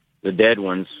 The dead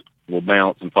ones will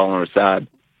bounce and fall on their side.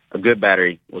 A good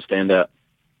battery will stand up.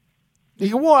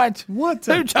 What?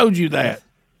 Who told you that?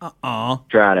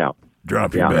 Try it out.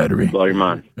 Drop your battery. Blow your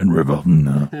mind. And rip off the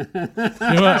knob.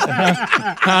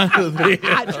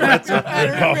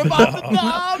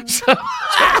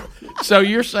 So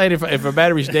you're saying if a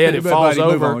battery's dead, it But falls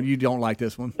buddy, move over? on. You don't like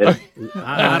this one.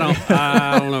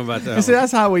 I don't know about that. You see,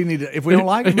 that's how we need to. If we don't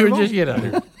like it, move on. just get out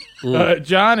here.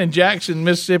 John in Jackson,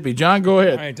 Mississippi. John, go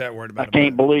ahead. I ain't that worried about it.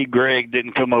 Can't believe Greg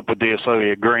didn't come up with this.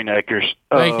 Green Acres.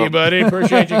 Thank you, buddy.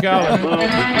 Appreciate you calling.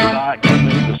 Not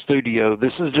coming in the studio.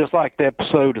 This is just like the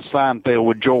episode of Seinfeld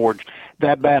with George.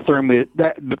 That bathroom,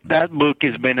 that book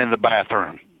has been in the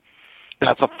bathroom.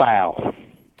 That's a foul.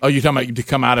 Oh, you're talking about to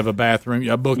come out of a bathroom?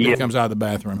 A book that comes out of the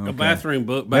bathroom. A bathroom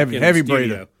book back in heavy the studio.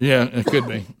 breather. Yeah, it could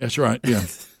be. That's right. Yeah.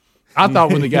 I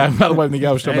thought when the guy, by the way, when the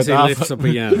guy was talking As about he the lifts a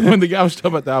iPhone, piano. when the guy was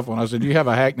talking about the iPhone, I said, "Do you have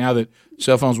a hack now that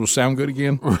cell phones will sound good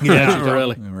again?" Yeah,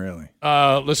 really. Really.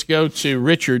 Let's go to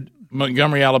Richard,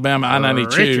 Montgomery, Alabama,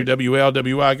 I-92,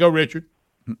 WLWI. Go, Richard.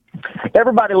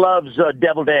 Everybody loves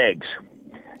deviled eggs.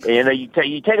 You know, you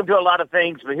take them to a lot of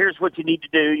things, but here's what you need to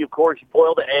do. You, of course, you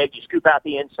boil the egg, you scoop out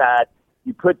the inside.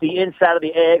 You put the inside of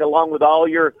the egg along with all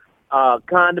your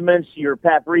condiments, your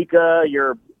paprika,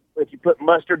 if you put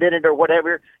mustard in it or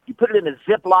whatever, you put it in a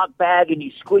Ziploc bag and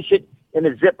you squish it in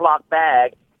a Ziploc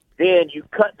bag. Then you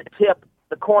cut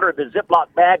the corner of the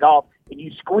Ziploc bag off, and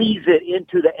you squeeze it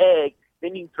into the egg.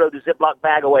 Then you can throw the Ziploc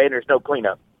bag away, and there's no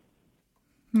cleanup.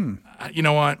 You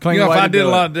know what? If I did a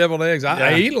lot of deviled eggs,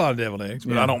 I eat a lot of deviled eggs,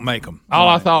 but I don't make them. All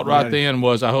I thought then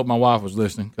was, I hope my wife was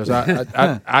listening, because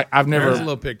I've never. There's a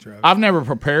little picture of it. I've never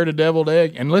prepared a deviled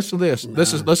egg. And listen to this.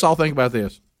 Let's all think about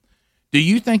this. Do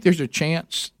you think there's a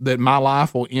chance that my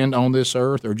life will end on this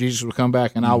earth, or Jesus will come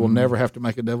back and I will never have to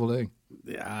make a deviled egg?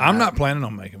 I'm not planning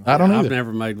on making one. I don't either. I've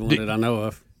never made one that I know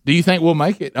of. Do you think we'll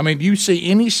make it? I mean, do you see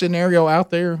any scenario out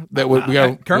there that would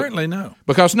go? Currently, no.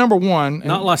 Because number one,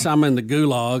 Not unless I'm in the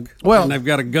gulag Well- and they've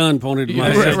got a gun pointed at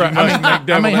my right, head. right.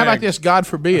 I mean, how about this? God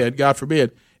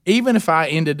forbid. Even if I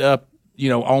ended up,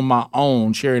 on my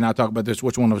own, Sherry and I talk about this,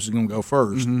 which one of us is going to go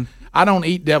first. I don't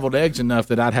eat deviled eggs enough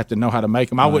that I'd have to know how to make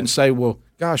them. I wouldn't say, well,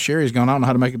 gosh, Sherry's going, I don't know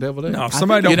how to make a deviled egg. No, if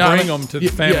somebody don't bring them to the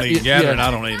family gathering, I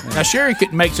don't eat them. Now, Sherry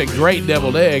makes a great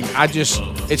deviled egg.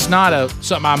 It's not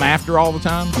something I'm after all the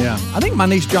time. Yeah. I think my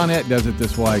niece Johnette does it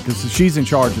this way because she's in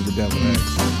charge of the deviled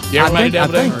eggs. You ever made a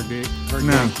deviled egg?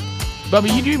 No.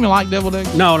 Bubba, you do even like deviled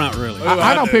eggs? No, not really.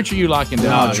 I don't picture you liking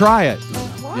deviled eggs. Try it.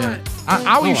 Yeah.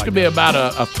 I used to be about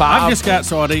a 5. I just got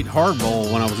so I'd eat hard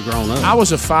boiled when I was growing up. I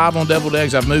was a 5 on deviled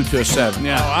eggs. I've moved to a 7.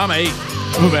 Yeah. Oh, I'm 8.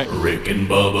 Move back. Rick and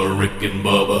Bubba, Rick and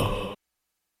Bubba.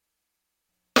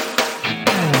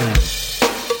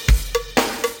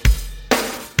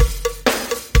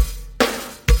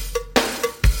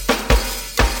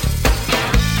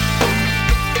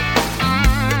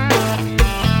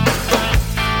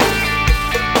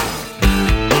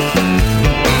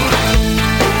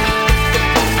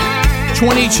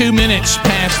 22 minutes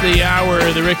past the hour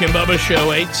of the Rick and Bubba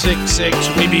Show.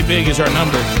 866-WE-BE-BIG is our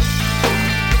number.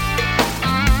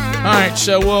 All right,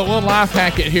 so we'll life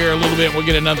hack it here a little bit. We'll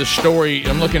get another story.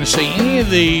 I'm looking to see any of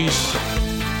these.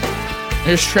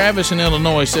 There's Travis in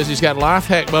Illinois. Says he's got life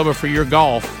hack Bubba for your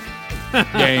golf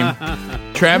game.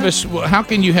 Travis, how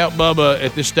can you help Bubba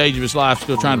at this stage of his life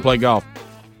still trying to play golf?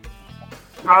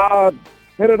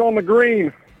 Hit it on the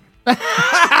green. That's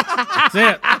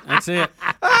it.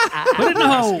 Put it in the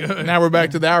hole. Now we're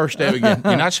back to the hour step again.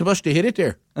 You're not supposed to hit it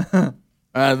there.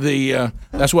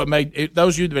 That's what made it,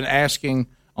 those of you that have been asking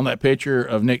on that picture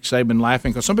of Nick Saban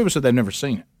laughing, because some people said they've never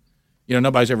seen it.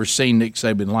 Nobody's ever seen Nick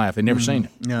Saban laugh. They've never seen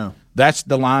it. No. That's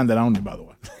the line that owned it, by the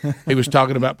way. He was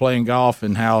talking about playing golf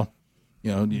and how,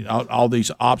 all these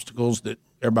obstacles that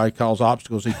everybody calls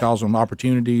obstacles, he calls them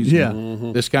opportunities. Yeah.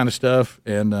 And this kind of stuff.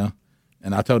 And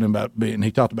I told him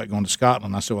he talked about going to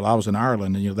Scotland. I said, well, I was in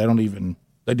Ireland, and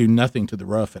they do nothing to the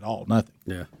rough at all, nothing.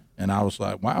 Yeah. And I was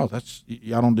like, wow,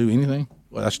 y'all don't do anything?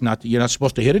 Well, you're not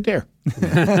supposed to hit it there.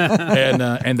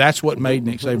 and that's what made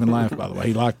Nick Saban laugh, by the way.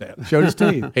 He liked that. Showed his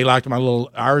teeth. He liked my little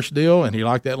Irish deal, and he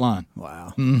liked that line.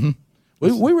 Wow. Mm-hmm.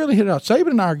 We really hit it off.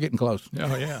 Saban and I are getting close.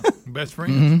 Oh, yeah. Best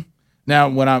friends. Mm-hmm. Now,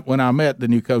 when I met the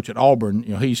new coach at Auburn,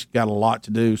 he's got a lot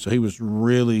to do, so he was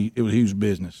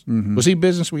business. Mm-hmm. Was he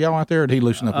business with y'all out there, or did he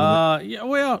loosen up a little bit? Yeah,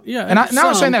 well, yeah. And I'm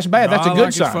not saying that's bad. That's a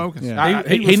good sign. Focus. Yeah.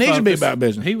 He needs to be about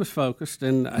business. He was focused,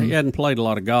 and he hadn't played a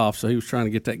lot of golf, so he was trying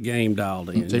to get that game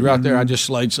dialed in. See, right there, I just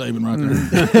slayed Saban right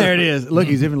there. There it is. Look,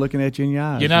 he's even looking at you in your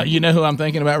eyes. You know who I'm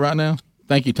thinking about right now?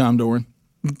 Thank you, Tom Doran,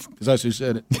 because that's who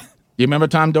said it. You remember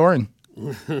Tom Doran?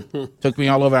 Took me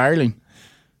all over Ireland.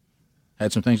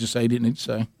 Had some things to say he didn't need to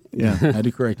say. Yeah, I had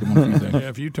to correct him on a few things. Yeah,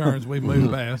 a few turns we've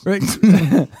moved past.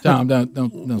 Tom, don't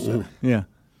say that. Yeah,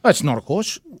 that's not a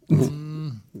cuss.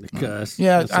 The cuss.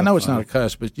 Yeah, That's I know it's funny. not a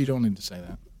cuss, but you don't need to say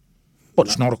that. But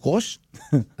it's not a cuss.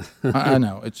 I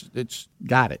know it's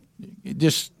got it.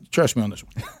 Just trust me on this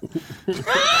one.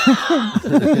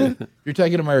 You're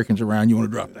taking Americans around. You want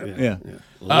to drop that? Yeah.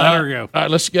 Let her go. All right,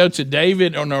 let's go to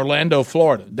David in Orlando,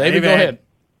 Florida. David, go ahead.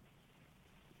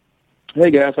 Hey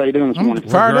guys, how you doing this morning?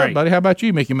 Fired up, buddy. How about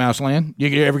you, Mickey Mouse Land?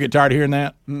 You ever get tired of hearing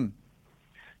that? No,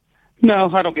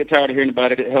 I don't get tired of hearing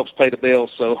about it. It helps pay the bills,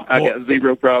 so I got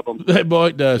zero problem. That boy,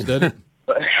 it does, doesn't it?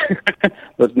 But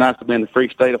it's nice to be in the free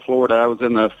state of Florida. I was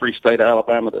in the free state of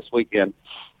Alabama this weekend,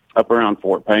 up around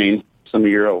Fort Payne, some of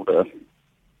your old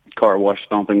car wash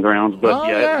stomping grounds. But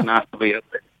it was nice to be up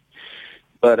there.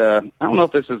 But I don't know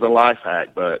if this is a life hack,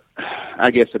 but I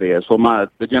guess it is. Well,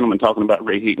 the gentleman talking about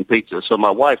reheating pizza. So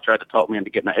my wife tried to talk me into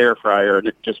getting an air fryer, and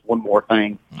it's just one more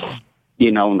thing,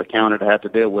 on the counter to have to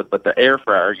deal with. But the air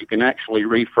fryer, you can actually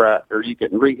refry, or you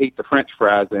can reheat the French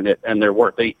fries in it, and they're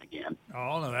worth eating again.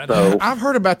 Oh, no, So I've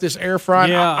heard about this air fryer.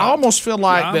 Yeah. I almost feel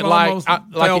like that.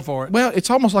 Fell for it. Well,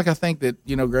 it's almost like I think that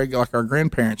Greg, like our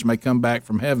grandparents may come back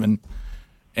from heaven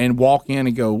and walk in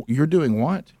and go, "You're doing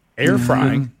what? Air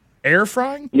frying? Air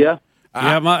frying?" Yeah.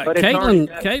 Yeah, but it's already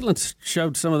Caitlin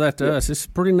showed some of that to us. It's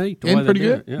pretty neat. The way Isn't they pretty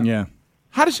do good? it. Yeah.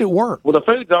 How does it work? Well, the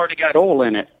food's already got oil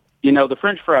in it. The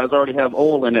French fries already have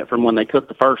oil in it from when they cooked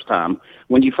the first time.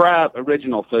 When you fry up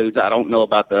original foods, I don't know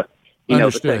about the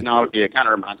the technology. It kind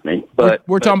of reminds me. But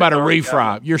we're talking about a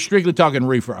refry. You're strictly talking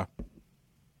refry.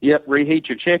 Yep, reheat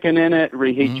your chicken in it,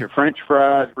 reheat your French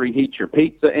fries, reheat your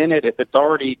pizza in it. If it's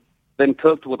already been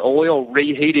cooked with oil,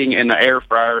 reheating in the air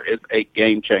fryer is a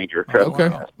game changer. Okay.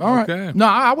 All right. Okay. No,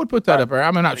 I would put that up there.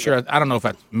 I'm not sure. I don't know if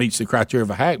that meets the criteria of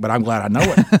a hack, but I'm glad I know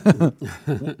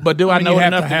it. But do I know you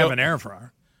have enough to have an air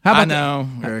fryer? How about I know.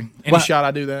 Gary. Any shot I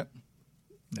do that?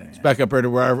 It's back up there to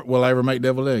where will I ever make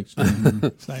deviled eggs.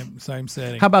 Same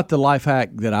setting. How about the life hack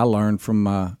that I learned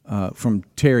from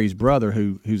Terry's brother,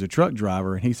 who's a truck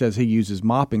driver, and he says he uses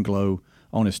Mop and Glow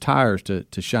on his tires to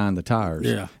shine the tires.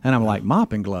 Yeah. And I'm like,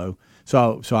 Mop and Glow.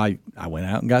 So I went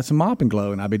out and got some Mop and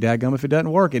Glow, and I'd be dadgum if it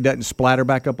doesn't work. It doesn't splatter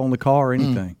back up on the car or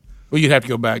anything. Well, you'd have to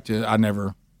go back to. I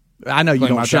know you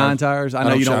don't shine tires. I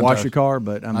know you don't wash your car,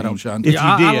 but I don't shine. If you did,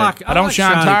 I don't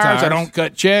shine tires. I don't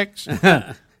cut checks.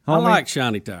 I like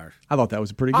shiny tires. I thought that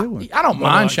was a pretty good one. I don't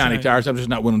mind shiny tires. I'm just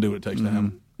not willing to do what it takes to have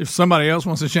them. If somebody else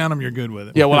wants to shine them, you're good with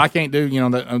it. Yeah, well, I can't do.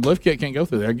 The lift kit can't go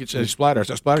through there. It gets a splatter. It's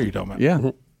that splatter you're talking about. Yeah,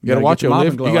 you got to watch your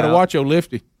lift. You got to watch your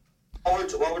lifty.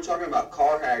 While we're talking about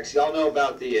car hacks, y'all know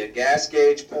about the gas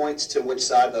gauge points to which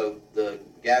side the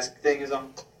gas thing is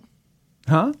on?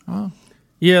 Huh? Oh.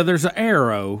 Yeah, there's an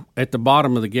arrow at the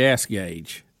bottom of the gas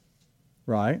gauge.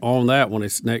 Right. On that one,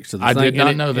 it's next to the I thing. did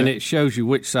not know that. And it shows you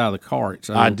which side of the car it's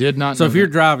on. I did not So know if you're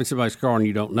that. driving somebody's car and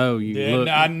you don't know, you can look.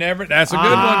 I never. That's a good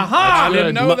one. I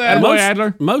didn't know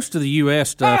that. Most of the U.S.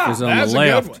 stuff is on the that's a good one.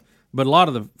 left, but a lot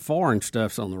of the foreign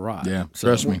stuff's on the right. Yeah, So-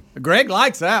 trust me. Greg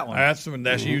likes that one.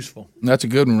 That's useful. That's a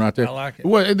good one right there. I like it.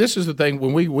 Well, this is the thing.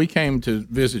 When we came to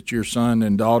visit your son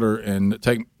and daughter and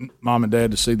take mom and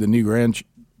dad to see the new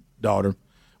granddaughter,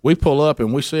 we pull up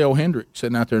and we see old Hendrick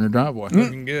sitting out there in the driveway.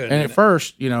 Looking good. And at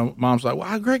first, Mom's like,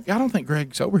 "Well, Greg, I don't think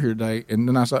Greg's over here today." And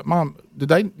then I was like, "Mom,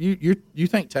 you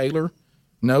think Taylor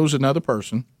knows another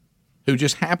person who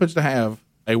just happens to have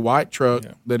a white truck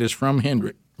that is from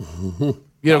Hendrick?"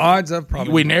 Odds of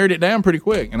probably. We narrowed it down pretty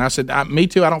quick, and I said, "Me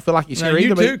too. I don't feel like he's here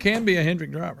either." You too can be a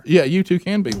Hendrick driver. Yeah, you too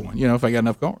can be one. If I got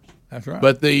enough cars. That's right.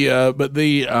 But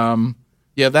that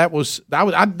was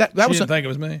She didn't think it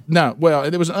was me. No, well,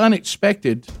 it was an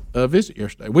unexpected visit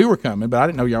yesterday. We were coming, but I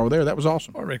didn't know y'all were there. That was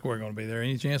awesome. Well, Rick, we're going to be there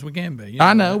any chance we can be.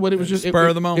 I know, but it was just spur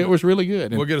of the moment. It was really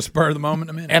good. We'll get a spur of the moment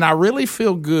in a minute. And I really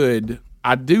feel good.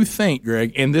 I do think,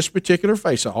 Greg, in this particular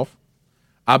face-off,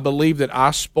 I believe that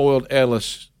I spoiled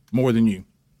Ellis more than you.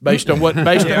 Based on what?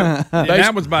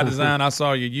 That was by design. I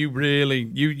saw you. You really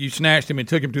you snatched him and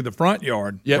took him to the front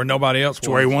yard where nobody else was. That's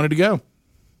where he wanted to go.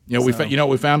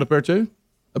 We found up there too?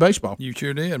 A baseball. You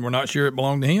sure did. We're not sure it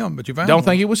belonged to him, but you found. Don't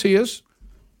think it was his.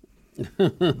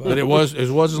 But it was as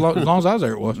long as I was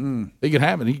there. It was. He could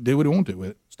have it. He could do what he wanted to with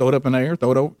it. Throw it up in the air.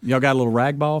 Throw it over. Y'all got a little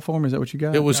rag ball for him? Is that what you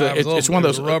got? It was. It's one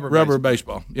of those rubber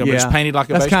baseball. But it's painted like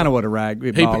a That's baseball. kind of what a rag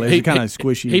ball is. It's kind of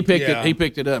squishy. He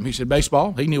picked it up. And he said,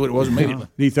 "Baseball." He knew what it was immediately.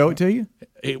 Did he throw it to you?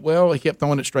 He kept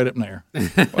throwing it straight up in the air.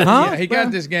 Yeah, he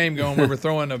got this game going where we're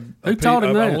throwing a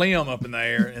limb up in the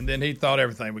air, and then he thought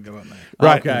everything would go up there.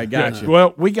 Right. Okay, gotcha.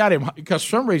 Well, we got him because for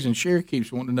some reason Sherry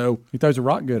keeps wanting to know. He throws a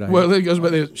rock good. Well, it goes by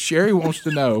this. Sherry wants to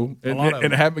know, and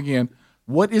it happened again.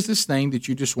 What is this thing that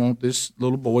you just want this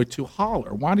little boy to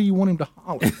holler? Why do you want him to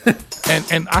holler?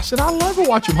 and I said, I love to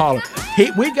watch him holler.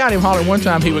 We got him hollering one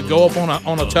time. He would go up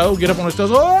on a toe, get up on his toes.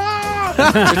 Oh!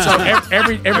 And so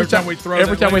every time we throw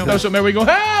something, there we go,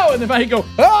 oh! And then he'd go,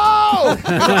 oh!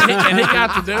 and he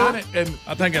got to doing it. And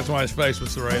I think that's why his face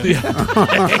was so red.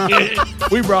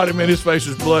 We brought him in. His face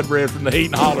was blood red from the heat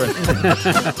and hollering.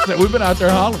 So we've been out there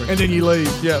hollering. And then you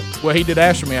leave. Yeah. Well, he did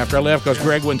ask for me after I left because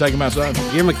Greg wouldn't take him outside.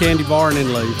 Give him a candy bar and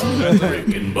then leave. Rick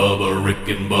and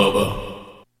Bubba.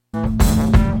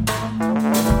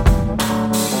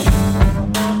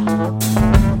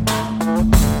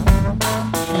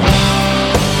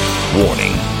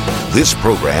 Warning. This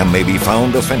program may be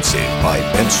found offensive by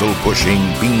pencil-pushing,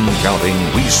 bean-counting,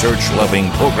 research-loving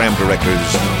program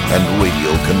directors and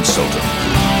radio consultants.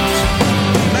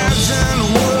 Imagine a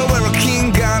world where a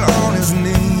king got on his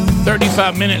knees.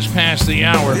 35 minutes past the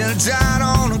hour. Then died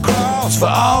on a cross for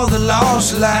all the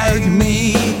lost like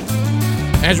me.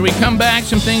 As we come back,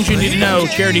 some things you need to know.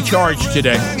 Charity Charge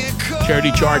today.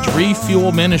 Charity Charge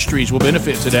Refuel Ministries will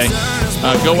benefit today.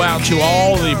 Go out to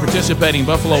all the participating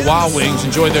Buffalo Wild Wings.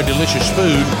 Enjoy their delicious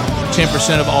food.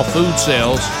 10% of all food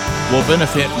sales will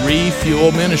benefit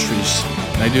Refuel Ministries.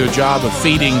 They do a job of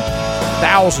feeding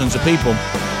thousands of people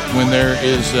when there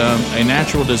is a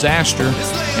natural disaster,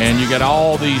 and you got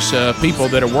all these people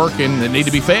that are working that need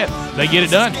to be fed. They get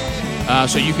it done.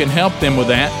 So you can help them with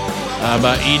that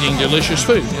by eating delicious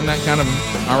food. Isn't that kind of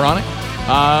ironic?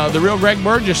 The Real Greg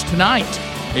Burgess tonight.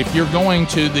 If you're going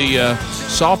to the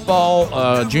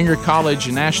softball junior college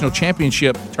national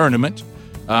championship tournament,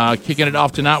 kicking it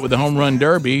off tonight with the home run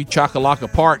derby,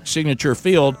 Choccolocca Park Signature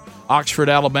Field, Oxford,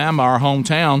 Alabama, our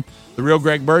hometown. The Real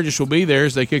Greg Burgess will be there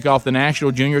as they kick off the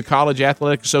National Junior College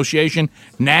Athletic Association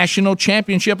National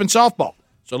Championship in softball.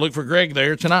 So look for Greg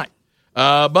there tonight.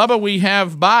 Bubba, we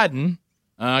have Biden.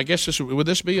 I guess would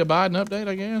this be a Biden update,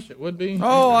 I guess? It would be.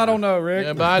 Oh, I don't know, Rick.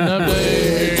 Yeah, Biden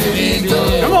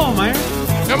update. Come on, man.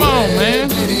 Come on, man.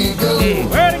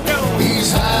 Where'd it go?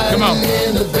 He's hiding Come on.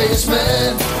 in the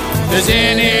basement. Does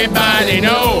anybody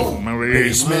know?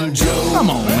 Basement Joe. Come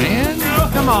on, man.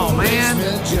 Come on,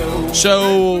 man.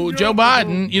 So Joe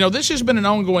Biden, this has been an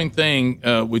ongoing thing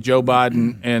with Joe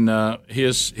Biden and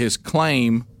his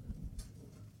claim.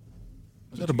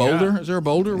 Is that a boulder? Is there a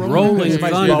boulder rolling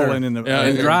thunder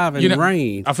and driving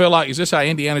rain? I feel like, is this how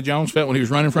Indiana Jones felt when he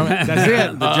was running from it? That's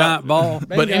it. The giant ball.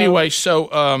 But anyway,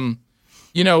 so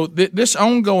this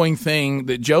ongoing thing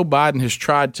that Joe Biden has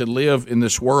tried to live in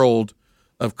this world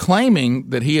of claiming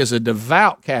that he is a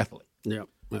devout Catholic,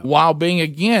 while being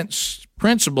against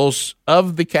principles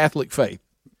of the Catholic faith,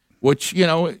 which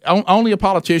only a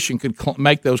politician could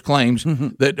make those claims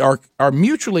that are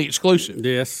mutually exclusive.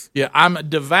 Yes, yeah, I'm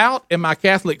devout in my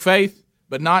Catholic faith,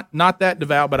 but not that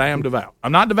devout. But I am devout.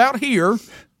 I'm not devout here,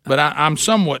 but I'm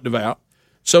somewhat devout.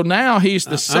 So now he's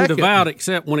the second. I'm devout,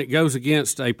 except when it goes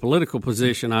against a political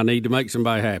position. I need to make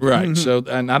somebody happy. Right. So,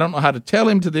 and I don't know how to tell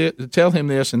him to tell him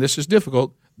this, and this is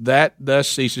difficult. That thus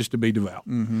ceases to be devout.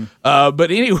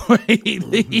 But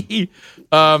anyway,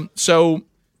 so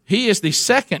he is the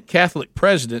second Catholic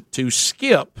president to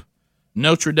skip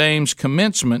Notre Dame's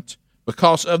commencement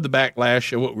because of the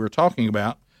backlash of what we were talking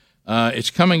about.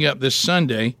 It's coming up this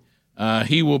Sunday.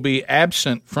 He will be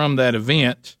absent from that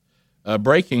event.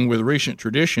 Breaking with recent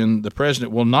tradition, the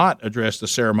president will not address the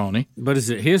ceremony. But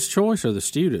is it his choice or the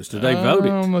students? Did they vote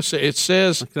it? Let's see. It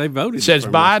says they voted. It says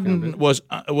Biden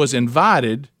was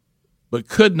invited, but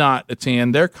could not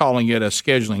attend. They're calling it a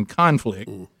scheduling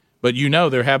conflict. But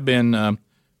there have been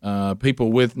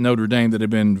people with Notre Dame that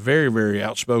have been very, very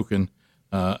outspoken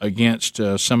against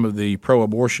some of the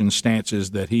pro-abortion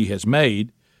stances that he has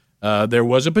made. There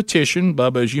was a petition,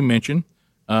 Bubba, as you mentioned,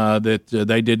 that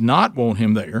they did not want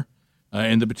him there.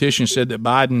 And the petition said that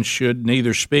Biden should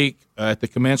neither speak at the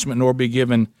commencement nor be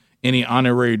given any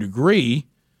honorary degree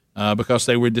because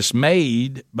they were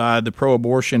dismayed by the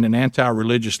pro-abortion and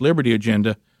anti-religious liberty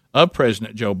agenda of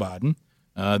President Joe Biden.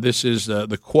 This is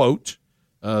the quote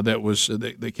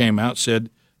that came out, said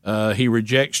he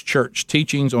rejects church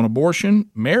teachings on abortion,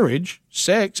 marriage,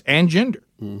 sex, and gender,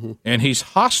 and he's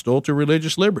hostile to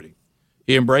religious liberty.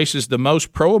 He embraces the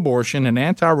most pro-abortion and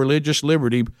anti-religious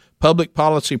liberty public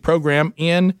policy program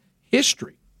in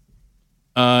history.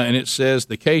 And it says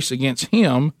the case against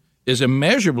him is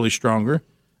immeasurably stronger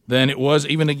than it was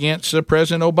even against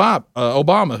President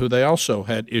Obama, who they also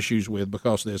had issues with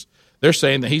because of this. They're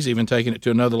saying that he's even taking it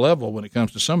to another level when it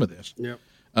comes to some of this.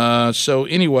 Yep. So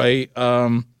anyway,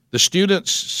 the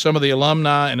students, some of the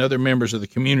alumni, and other members of the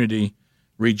community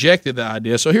rejected the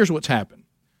idea. So here's what's happened.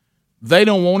 They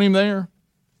don't want him there,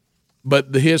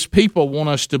 but his people want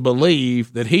us to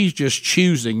believe that he's just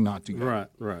choosing not to go.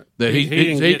 Right. That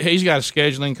he's got a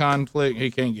scheduling conflict. He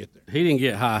can't get there. He didn't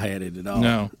get high-headed at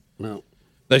all. No.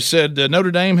 They said Notre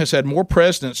Dame has had more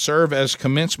presidents serve as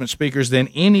commencement speakers than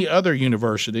any other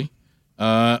university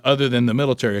other than the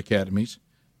military academies.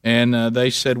 And they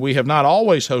said, we have not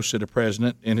always hosted a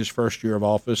president in his first year of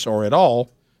office or at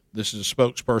all. This is a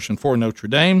spokesperson for Notre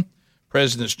Dame.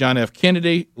 Presidents John F.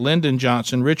 Kennedy, Lyndon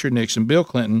Johnson, Richard Nixon, Bill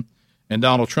Clinton, and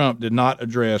Donald Trump did not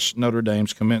address Notre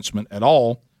Dame's commencement at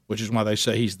all, which is why they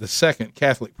say he's the second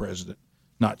Catholic president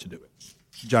not to do it.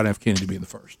 John F. Kennedy being the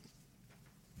first.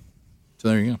 So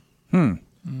there you go.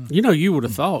 You would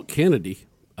have thought Kennedy,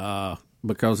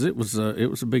 because it was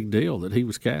a big deal that he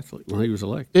was Catholic when he was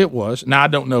elected. It was. Now I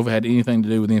don't know if it had anything to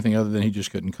do with anything other than he just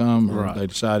couldn't come, or they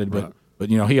decided, but. But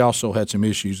he also had some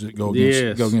issues that go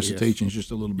against the teachings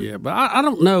just a little bit. Yeah, but I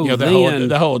don't know.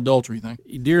 The whole adultery thing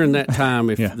during that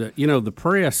time. If the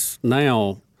press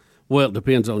now, well, it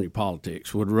depends on your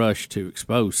politics, would rush to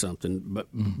expose something. But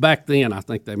back then, I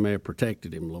think they may have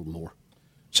protected him a little more.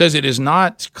 Says it is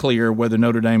not clear whether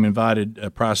Notre Dame invited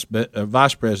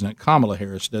Vice President Kamala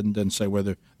Harris. Doesn't say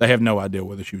whether they have no idea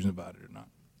whether she was invited or not.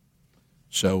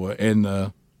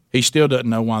 So he still doesn't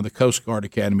know why the Coast Guard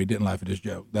Academy didn't laugh at his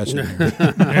joke. That's it.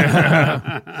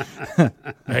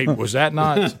 Hey, was that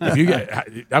not?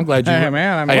 I'm glad you.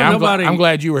 I'm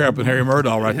glad you were helping Harry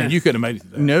Murdahl right there. You couldn't have made it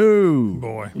today. No,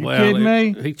 boy. You kidding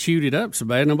me? He chewed it up so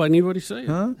bad nobody knew what he said.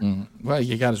 Huh? Well,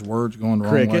 you got his words going the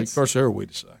wrong Crickets. way. Of course, there are we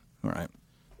to say. All right.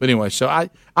 But anyway, so I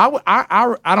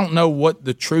don't know what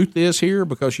the truth is here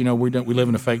because we live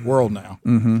in a fake world now.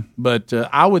 Mm-hmm. But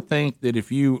I would think that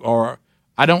if you are,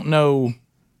 I don't know.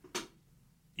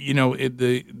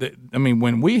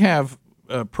 When we have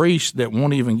priests that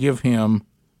won't even give him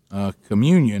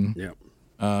communion,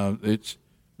 it's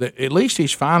at least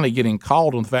he's finally getting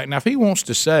called on the fact. Now, if he wants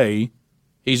to say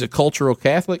he's a cultural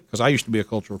Catholic, because I used to be a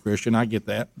cultural Christian, I get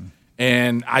that,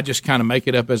 and I just kind of make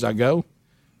it up as I go.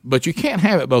 But you can't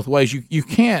have it both ways. You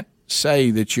can't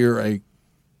say that you're a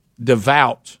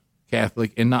devout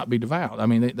Catholic and not be devout. I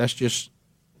mean, that's just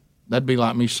that'd be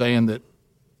like me saying that,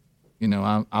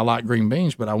 I like green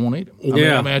beans, but I won't eat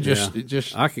them.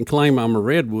 I can claim I'm a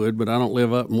redwood, but I don't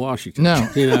live up in Washington. No,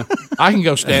 I can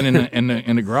go stand in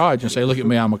the garage and say, "Look at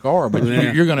me, I'm a car." But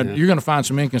you're gonna find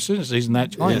some inconsistencies in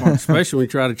that claim, especially when you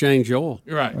try to change oil.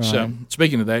 Right. So,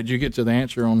 speaking of that, did you get to the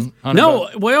answer on? No.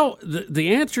 Well,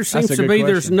 the answer seems to be question.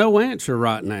 There's no answer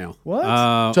right now. What?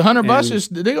 So $100 is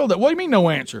the deal. What do you mean no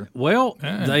answer? Well,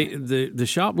 the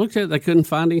shop looked at it. They couldn't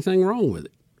find anything wrong with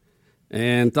it,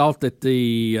 and thought that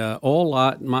the oil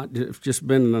lot might have just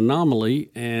been an anomaly,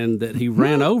 and that he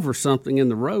ran over something in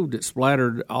the road that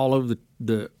splattered all over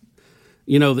the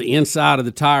inside of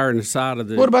the tire and the side of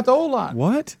the. What about the oil lot?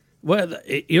 What? Well,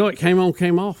 it came on,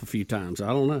 came off a few times. I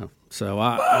don't know. So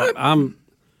I'm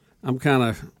kind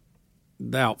of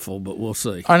doubtful, but we'll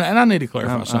see. And I need to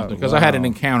clarify something because I had an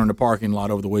encounter in the parking lot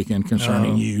over the weekend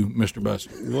concerning you, Mr. Bussey.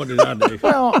 What did I do?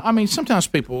 Well, I mean, sometimes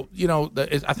people,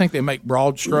 I think they make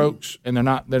broad strokes and they're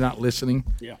not listening.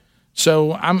 Yeah.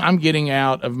 So I'm getting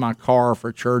out of my car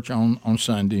for church on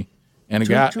Sunday, and a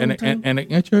guy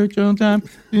and church on time,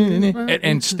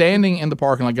 and standing in the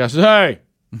parking lot, guy says, "Hey,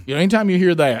 anytime you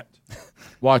hear that,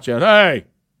 watch out. Hey,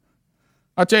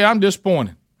 I tell you, I'm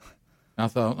disappointed." I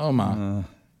thought, oh my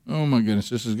goodness,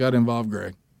 this has got to involve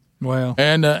Greg. Well,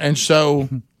 and so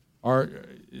I'll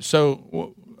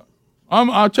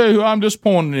tell you who I'm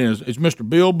disappointed in is Mr.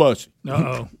 Bill Bussey.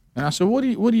 Uh-oh. And I said, what are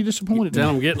you disappointed in? Tell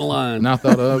him get in line. And I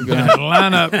thought, oh God,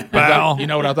 line up, pal. You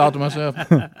know what I thought to myself?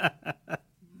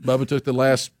 Bubba took the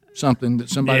last something that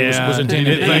somebody was intending. He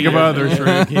didn't think of others,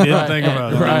 Rick. He didn't think of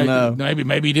others. Right. No.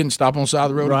 Maybe he didn't stop on the side of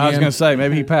the road again. I was going to say,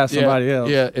 maybe he passed somebody else.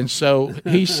 Yeah, and so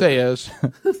he says,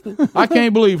 I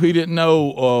can't believe he didn't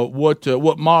know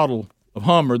what model of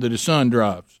Hummer that his son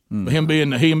drives. Him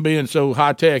being so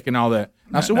high tech and all that.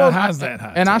 And I said, well, how's that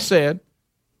high And tech? I said,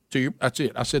 that's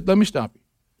it. I said, let me stop you.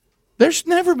 There's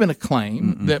never been a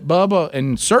claim that Bubba,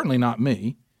 and certainly not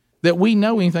me, that we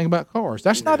know anything about cars.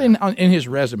 That's not in his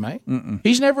resume.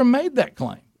 He's never made that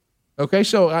claim. Okay,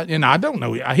 so I don't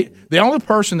know. The only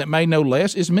person that may know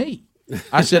less is me.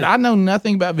 I said I know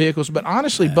nothing about vehicles, but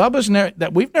honestly, Bubba's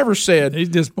we've never said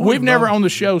we've never on the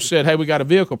show said, "Hey, we got a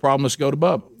vehicle problem. Let's go to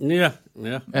Bubba." Yeah.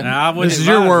 And this is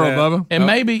your world, Bubba. And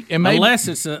maybe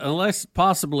unless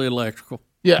possibly electrical.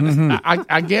 Yeah,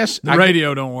 I guess the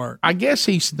radio don't work. I guess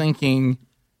he's thinking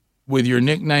with your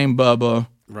nickname Bubba,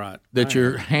 right? That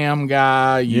you're ham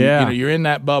guy. You're in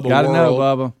that Bubba Gotta world. know,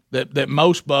 Bubba. That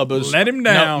most Bubbas let him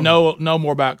down. Know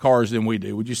more about cars than we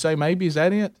do. Would you say maybe is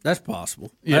that it? That's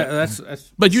possible. Yeah, that's.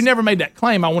 But you never made that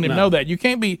claim. I want him to know that you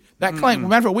can't be that claim.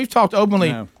 Matter of fact, we've talked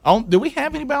openly. Do we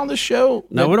have anybody on this show?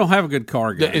 No, we don't have a good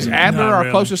car guy. Is Adler our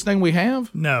closest thing we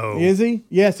have? No. Is he?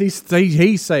 Yes,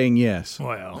 he's saying yes.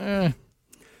 Well.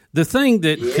 The thing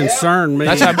that concerned me.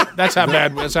 That's how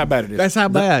bad it is. That's how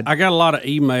bad. I got a lot of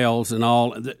emails and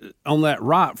all on that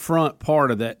right front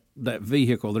part of that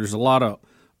vehicle. There's a lot of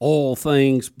oil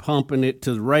things pumping it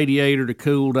to the radiator to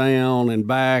cool down and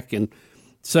back, and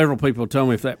several people told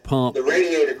me if that pump. The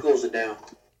radiator cools it down.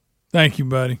 Thank you,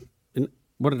 buddy.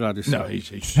 What did I just say? No, he's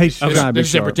trying to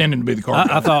be pretending to be the car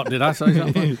guy. I thought, did I say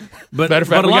something? Matter of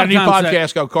fact, we got a new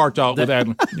podcast called Car Talk with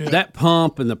Adler. That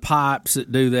pump and the pipes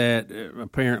that do that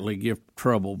apparently give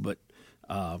trouble, but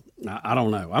I don't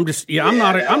know. I'm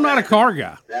not a car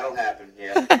guy. That'll happen.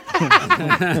 Yeah.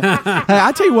 Hey,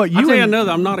 I tell you what,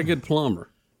 I'm not a good plumber.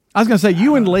 I was going to say,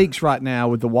 you and leaks right now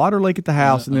with the water leak at the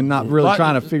house and then not really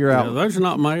trying to figure out. Those are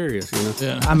not my areas,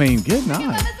 Yeah. I mean, good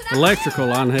night.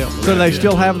 Electrical, I can help. So they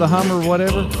still have the Hummer or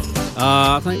whatever?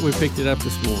 I think we picked it up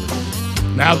this morning.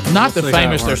 Now, not the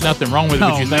famous, there's nothing wrong with it,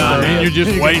 but you think you're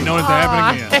just waiting on it to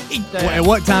happen again. I hate that. At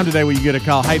what time today will you get a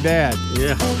call? Hey, Dad.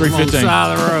 Yeah. 3:15. On the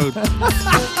side of the road.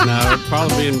 No, it'd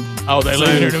probably be Oh, they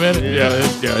leave here in a minute? Yeah,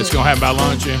 it's going to happen by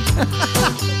lunch,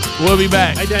 We'll be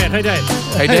back. Hey, Dad. Hey, Dad.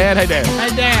 Hey,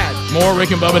 Dad. More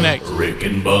Rick and Bubba next. Rick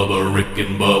and Bubba, Rick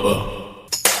and Bubba.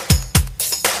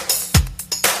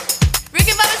 Rick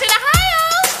and Bubba's in Ohio.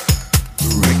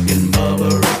 Rick and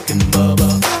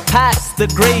Bubba. Pass the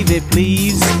gravy,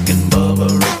 please. Rick and Bubba,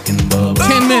 Rick and Bubba.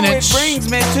 10 minutes.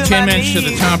 10 minutes to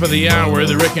the top of the hour.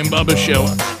 The Rick and Bubba Show.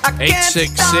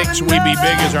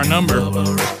 866-WE-BE-BIG is our number.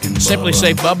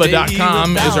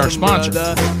 SimplySafeBubba.com is our sponsor.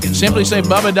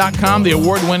 SimplySafeBubba.com, the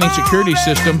award-winning security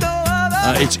system.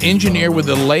 It's engineered with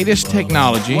the latest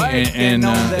technology, and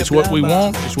it's what we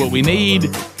want, it's what we need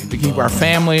to keep our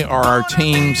family or our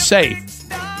team safe.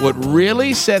 What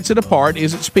really sets it apart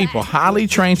is its people, highly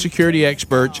trained security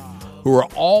experts who are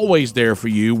always there for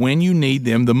you when you need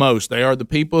them the most. They are the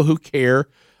people who care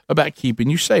about keeping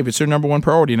you safe. It's their number one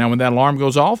priority. Now, when that alarm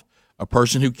goes off, a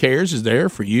person who cares is there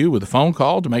for you with a phone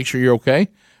call to make sure you're okay.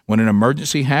 When an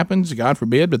emergency happens, God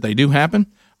forbid, but they do happen,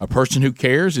 a person who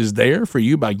cares is there for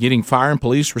you by getting fire and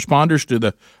police responders to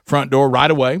the front door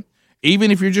right away.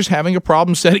 Even if you're just having a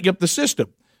problem setting up the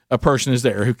system, a person is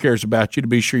there who cares about you to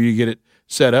be sure you get it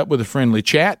set up with a friendly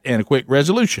chat and a quick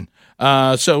resolution.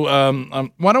 So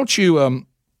why don't you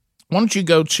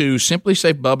go to Simply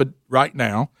Safe Bubba right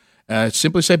now?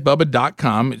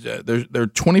 SimplySafeBubba.com. They're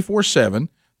 24/7.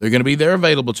 They're going to be there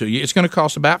available to you. It's going to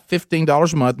cost about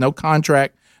 $15 a month. No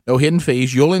contract, no hidden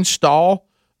fees. You'll install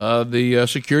the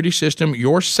security system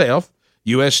yourself.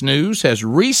 U.S. News has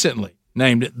recently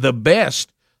named it the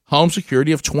best home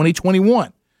security of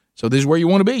 2021. So this is where you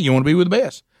want to be. You want to be with the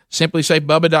best.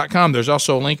 SimplySafeBubba.com. There's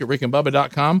also a link at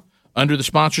RickandBubba.com under the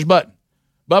sponsors button.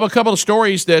 Bubba, a couple of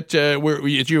stories that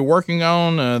you're working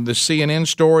on. The CNN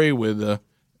story with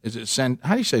is it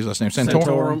how do you say his last name?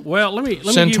 Santorum. Well, let me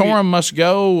Santorum must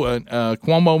go.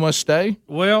 Cuomo must stay.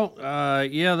 Well,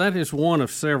 yeah, that is one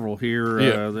of several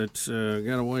here that's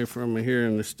got away from me here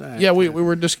in the stack. Yeah, we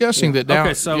were discussing that now.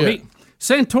 Okay, so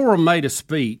Santorum made a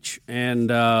speech, and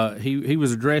he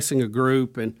was addressing a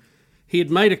group, and he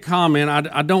had made a comment.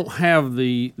 I don't have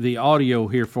the audio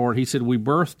here for it. He said, "We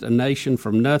birthed a nation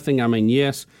from nothing." I mean,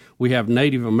 yes, we have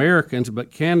Native Americans,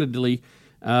 but candidly,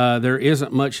 there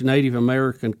isn't much Native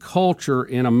American culture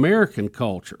in American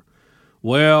culture.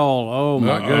 Well, oh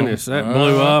my goodness, that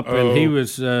blew up, and he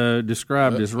was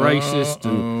described as racist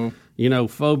and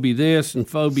phobia this and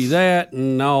phobia that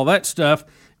and all that stuff.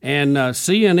 And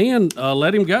CNN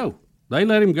let him go. They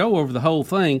let him go over the whole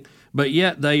thing. But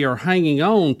yet they are hanging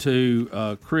on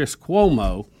to Chris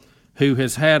Cuomo, who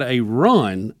has had a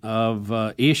run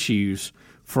of issues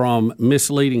from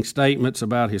misleading statements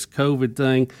about his COVID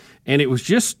thing. And it was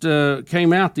just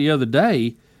came out the other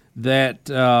day that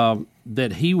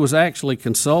that he was actually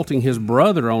consulting his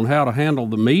brother on how to handle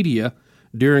the media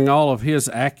during all of his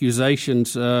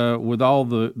accusations with all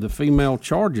the female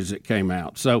charges that came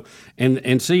out. So, and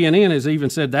CNN has even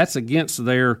said that's against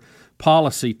their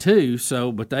policy too.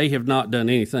 So, but they have not done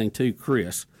anything to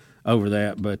Chris over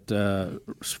that. But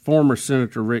former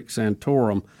Senator Rick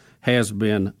Santorum has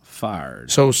been fired.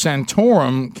 So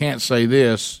Santorum can't say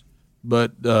this,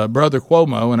 but Brother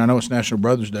Cuomo, and I know it's National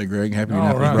Brothers Day, Greg. Happy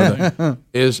birthday!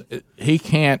 Is he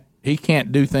can't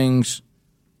do things,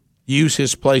 use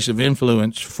his place of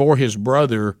influence for his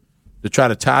brother to try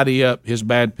to tidy up his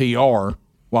bad PR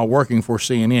while working for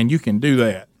CNN. You can do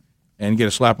that and get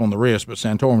a slap on the wrist, but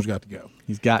Santorum's got to go.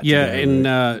 He's got to go.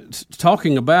 And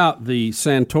talking about the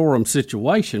Santorum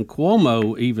situation,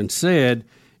 Cuomo even said,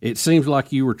 "It seems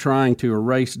like you were trying to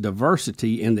erase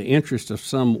diversity in the interest of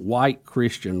some white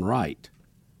Christian right."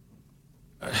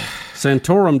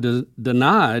 Santorum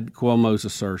denied Cuomo's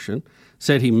assertion,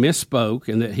 said he misspoke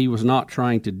and that he was not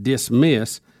trying to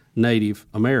dismiss Native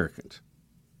Americans.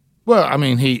 Well, I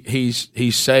mean,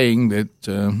 he's saying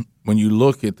that when you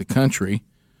look at the country,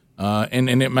 and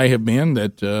it may have been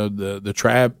that the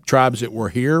tribes that were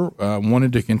here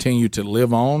wanted to continue to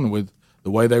live on with the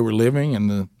way they were living and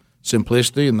the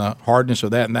simplicity and the hardness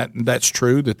of that, and that's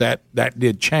true that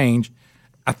did change.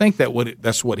 I think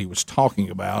that's what he was talking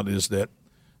about, is that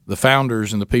the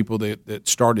founders and the people that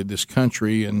started this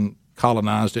country and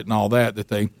colonized it and all that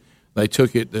they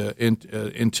took it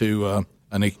into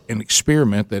an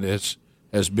experiment that has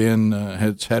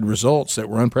had results that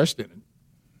were unprecedented,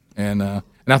 and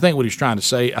I think what he's trying to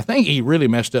say, I think he really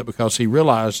messed up because he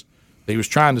realized he was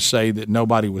trying to say that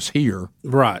nobody was here,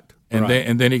 right?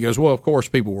 And then he goes, well, of course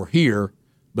people were here,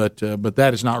 but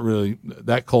that is not really,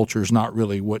 that culture is not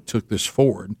really what took this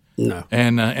forward. No,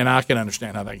 and I can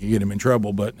understand how that can get him in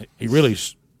trouble, but he really,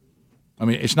 I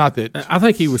mean, it's not that. I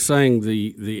think he was saying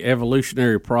the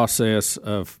evolutionary process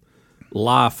of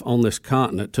life on this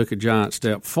continent took a giant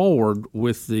step forward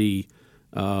with the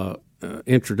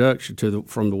introduction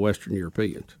from the Western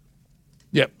Europeans.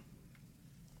 Yep.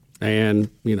 And,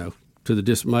 to the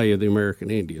dismay of the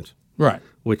American Indians. Right.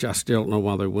 Which I still don't know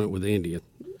why they went with the Indian.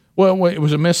 Well, it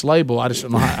was a mislabel. I just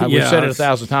don't know how. We've said it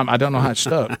 1,000 times. I don't know how it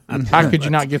stuck. How could you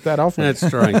not get that off? That's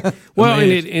strange. Well,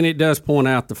 and it does point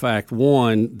out the fact,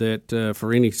 one, that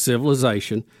for any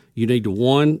civilization, you need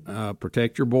to,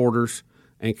 protect your borders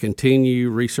and continue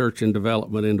research and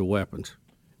development into weapons.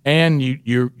 And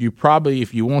you probably,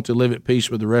 if you want to live at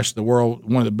peace with the rest of the world,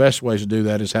 one of the best ways to do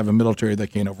that is have a military they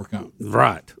can't overcome.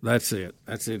 Right. That's it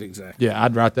exactly. Yeah,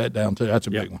 I'd write that down too. That's a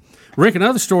big one. Rick,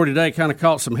 another story today kind of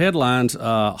caught some headlines.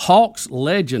 Hawks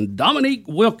legend Dominique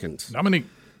Wilkins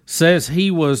says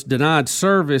he was denied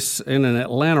service in an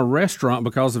Atlanta restaurant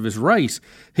because of his race.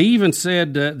 He even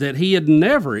said that he had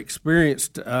never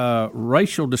experienced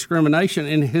racial discrimination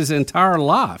in his entire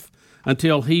life.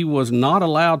 until he was not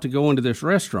allowed to go into this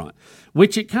restaurant,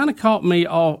 which it kind of caught me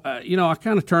off. I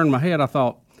kind of turned my head. I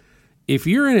thought, if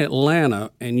you're in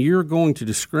Atlanta and you're going to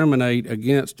discriminate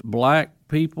against black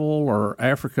people or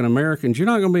African Americans, you're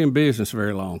not going to be in business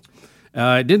very long.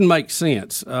 It didn't make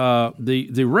sense.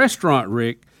 The restaurant,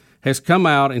 Rick, has come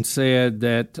out and said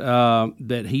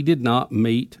that he did not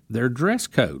meet their dress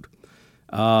code.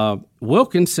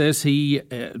 Wilkins says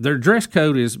their dress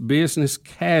code is business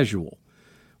casual.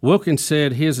 Wilkins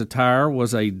said his attire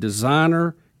was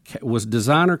designer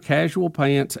casual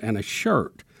pants and a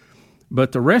shirt.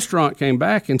 But the restaurant came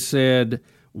back and said,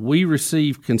 we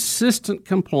receive consistent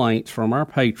complaints from our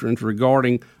patrons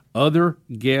regarding other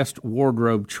guest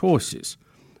wardrobe choices.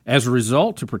 As a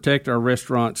result, to protect our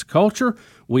restaurant's culture,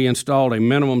 we installed a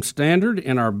minimum standard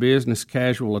in our business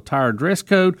casual attire dress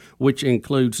code, which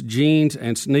includes jeans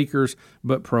and sneakers,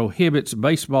 but prohibits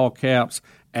baseball caps,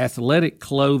 athletic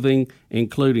clothing,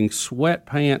 including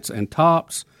sweatpants and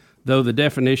tops. Though the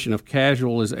definition of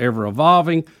casual is ever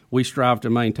evolving, we strive to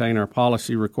maintain our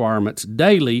policy requirements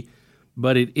daily,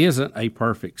 but it isn't a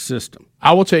perfect system.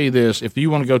 I will tell you this. If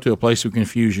you want to go to a place of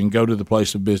confusion, go to the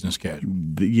place of business casual.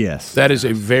 Yes. That is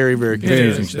a very, very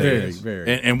confusing state.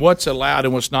 Very. And what's allowed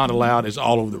and what's not allowed is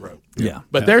all over the road. Yeah.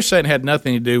 But they're saying it had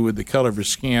nothing to do with the color of his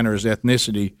skin or his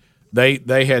ethnicity.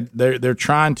 They're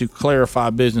trying to clarify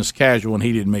business casual, and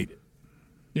he didn't meet it.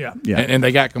 Yeah. And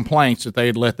they got complaints that they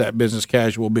had let that business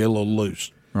casual be a little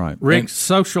loose. Right. Rick's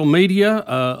social media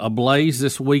ablaze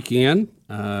this weekend,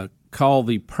 called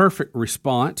the perfect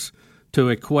response to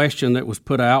a question that was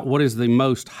put out. What is the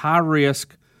most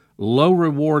high-risk,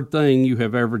 low-reward thing you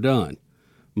have ever done?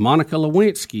 Monica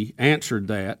Lewinsky answered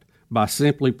that by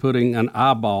simply putting an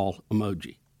eyeball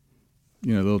emoji.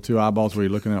 The little two eyeballs where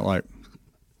you're looking at like...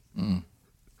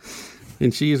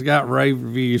 And she has got rave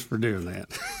reviews for doing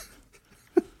that.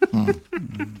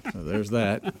 So there's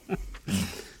that.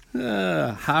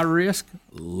 High risk,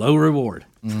 low reward.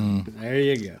 There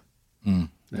you go.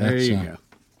 There you go.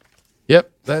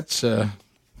 Yep, that's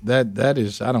that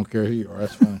is. I don't care who you are.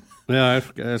 That's fine. Yeah,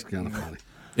 that's kind of funny.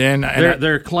 And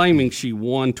they're claiming she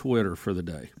won Twitter for the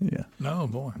day. Yeah. No,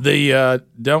 boy. The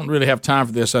don't really have time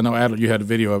for this. I know, Adler, you had a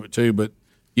video of it too, but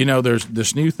there's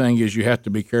this new thing is you have to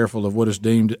be careful of what is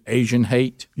deemed Asian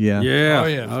hate. Yeah. Oh,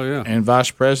 yeah. Oh, yeah. And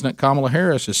Vice President Kamala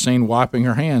Harris is seen wiping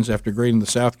her hands after greeting the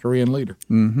South Korean leader.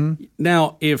 Mm-hmm.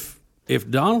 Now, if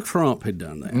Donald Trump had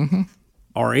done that,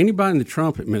 or anybody in the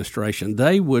Trump administration,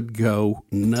 they would go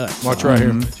nuts. Watch right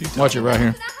here. Watch it right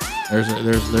here. There's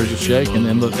a shake, and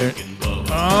then look there.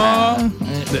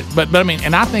 But I mean,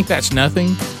 and I think that's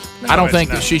nothing. I don't think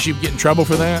that she should get in trouble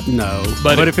for that. No,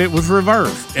 but if it was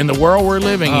reversed in the world we're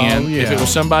living in, if it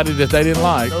was somebody that they didn't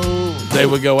like, they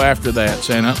would go after that,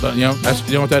 saying, that's what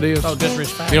that is. Oh,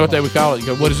 disrespect. You know what they would call it? You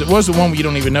go, what is it? What's the one where you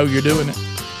don't even know you're doing it?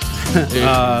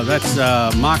 That's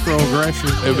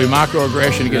microaggression. It would be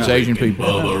microaggression against Asian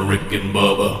people. Rick and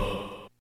Bubba.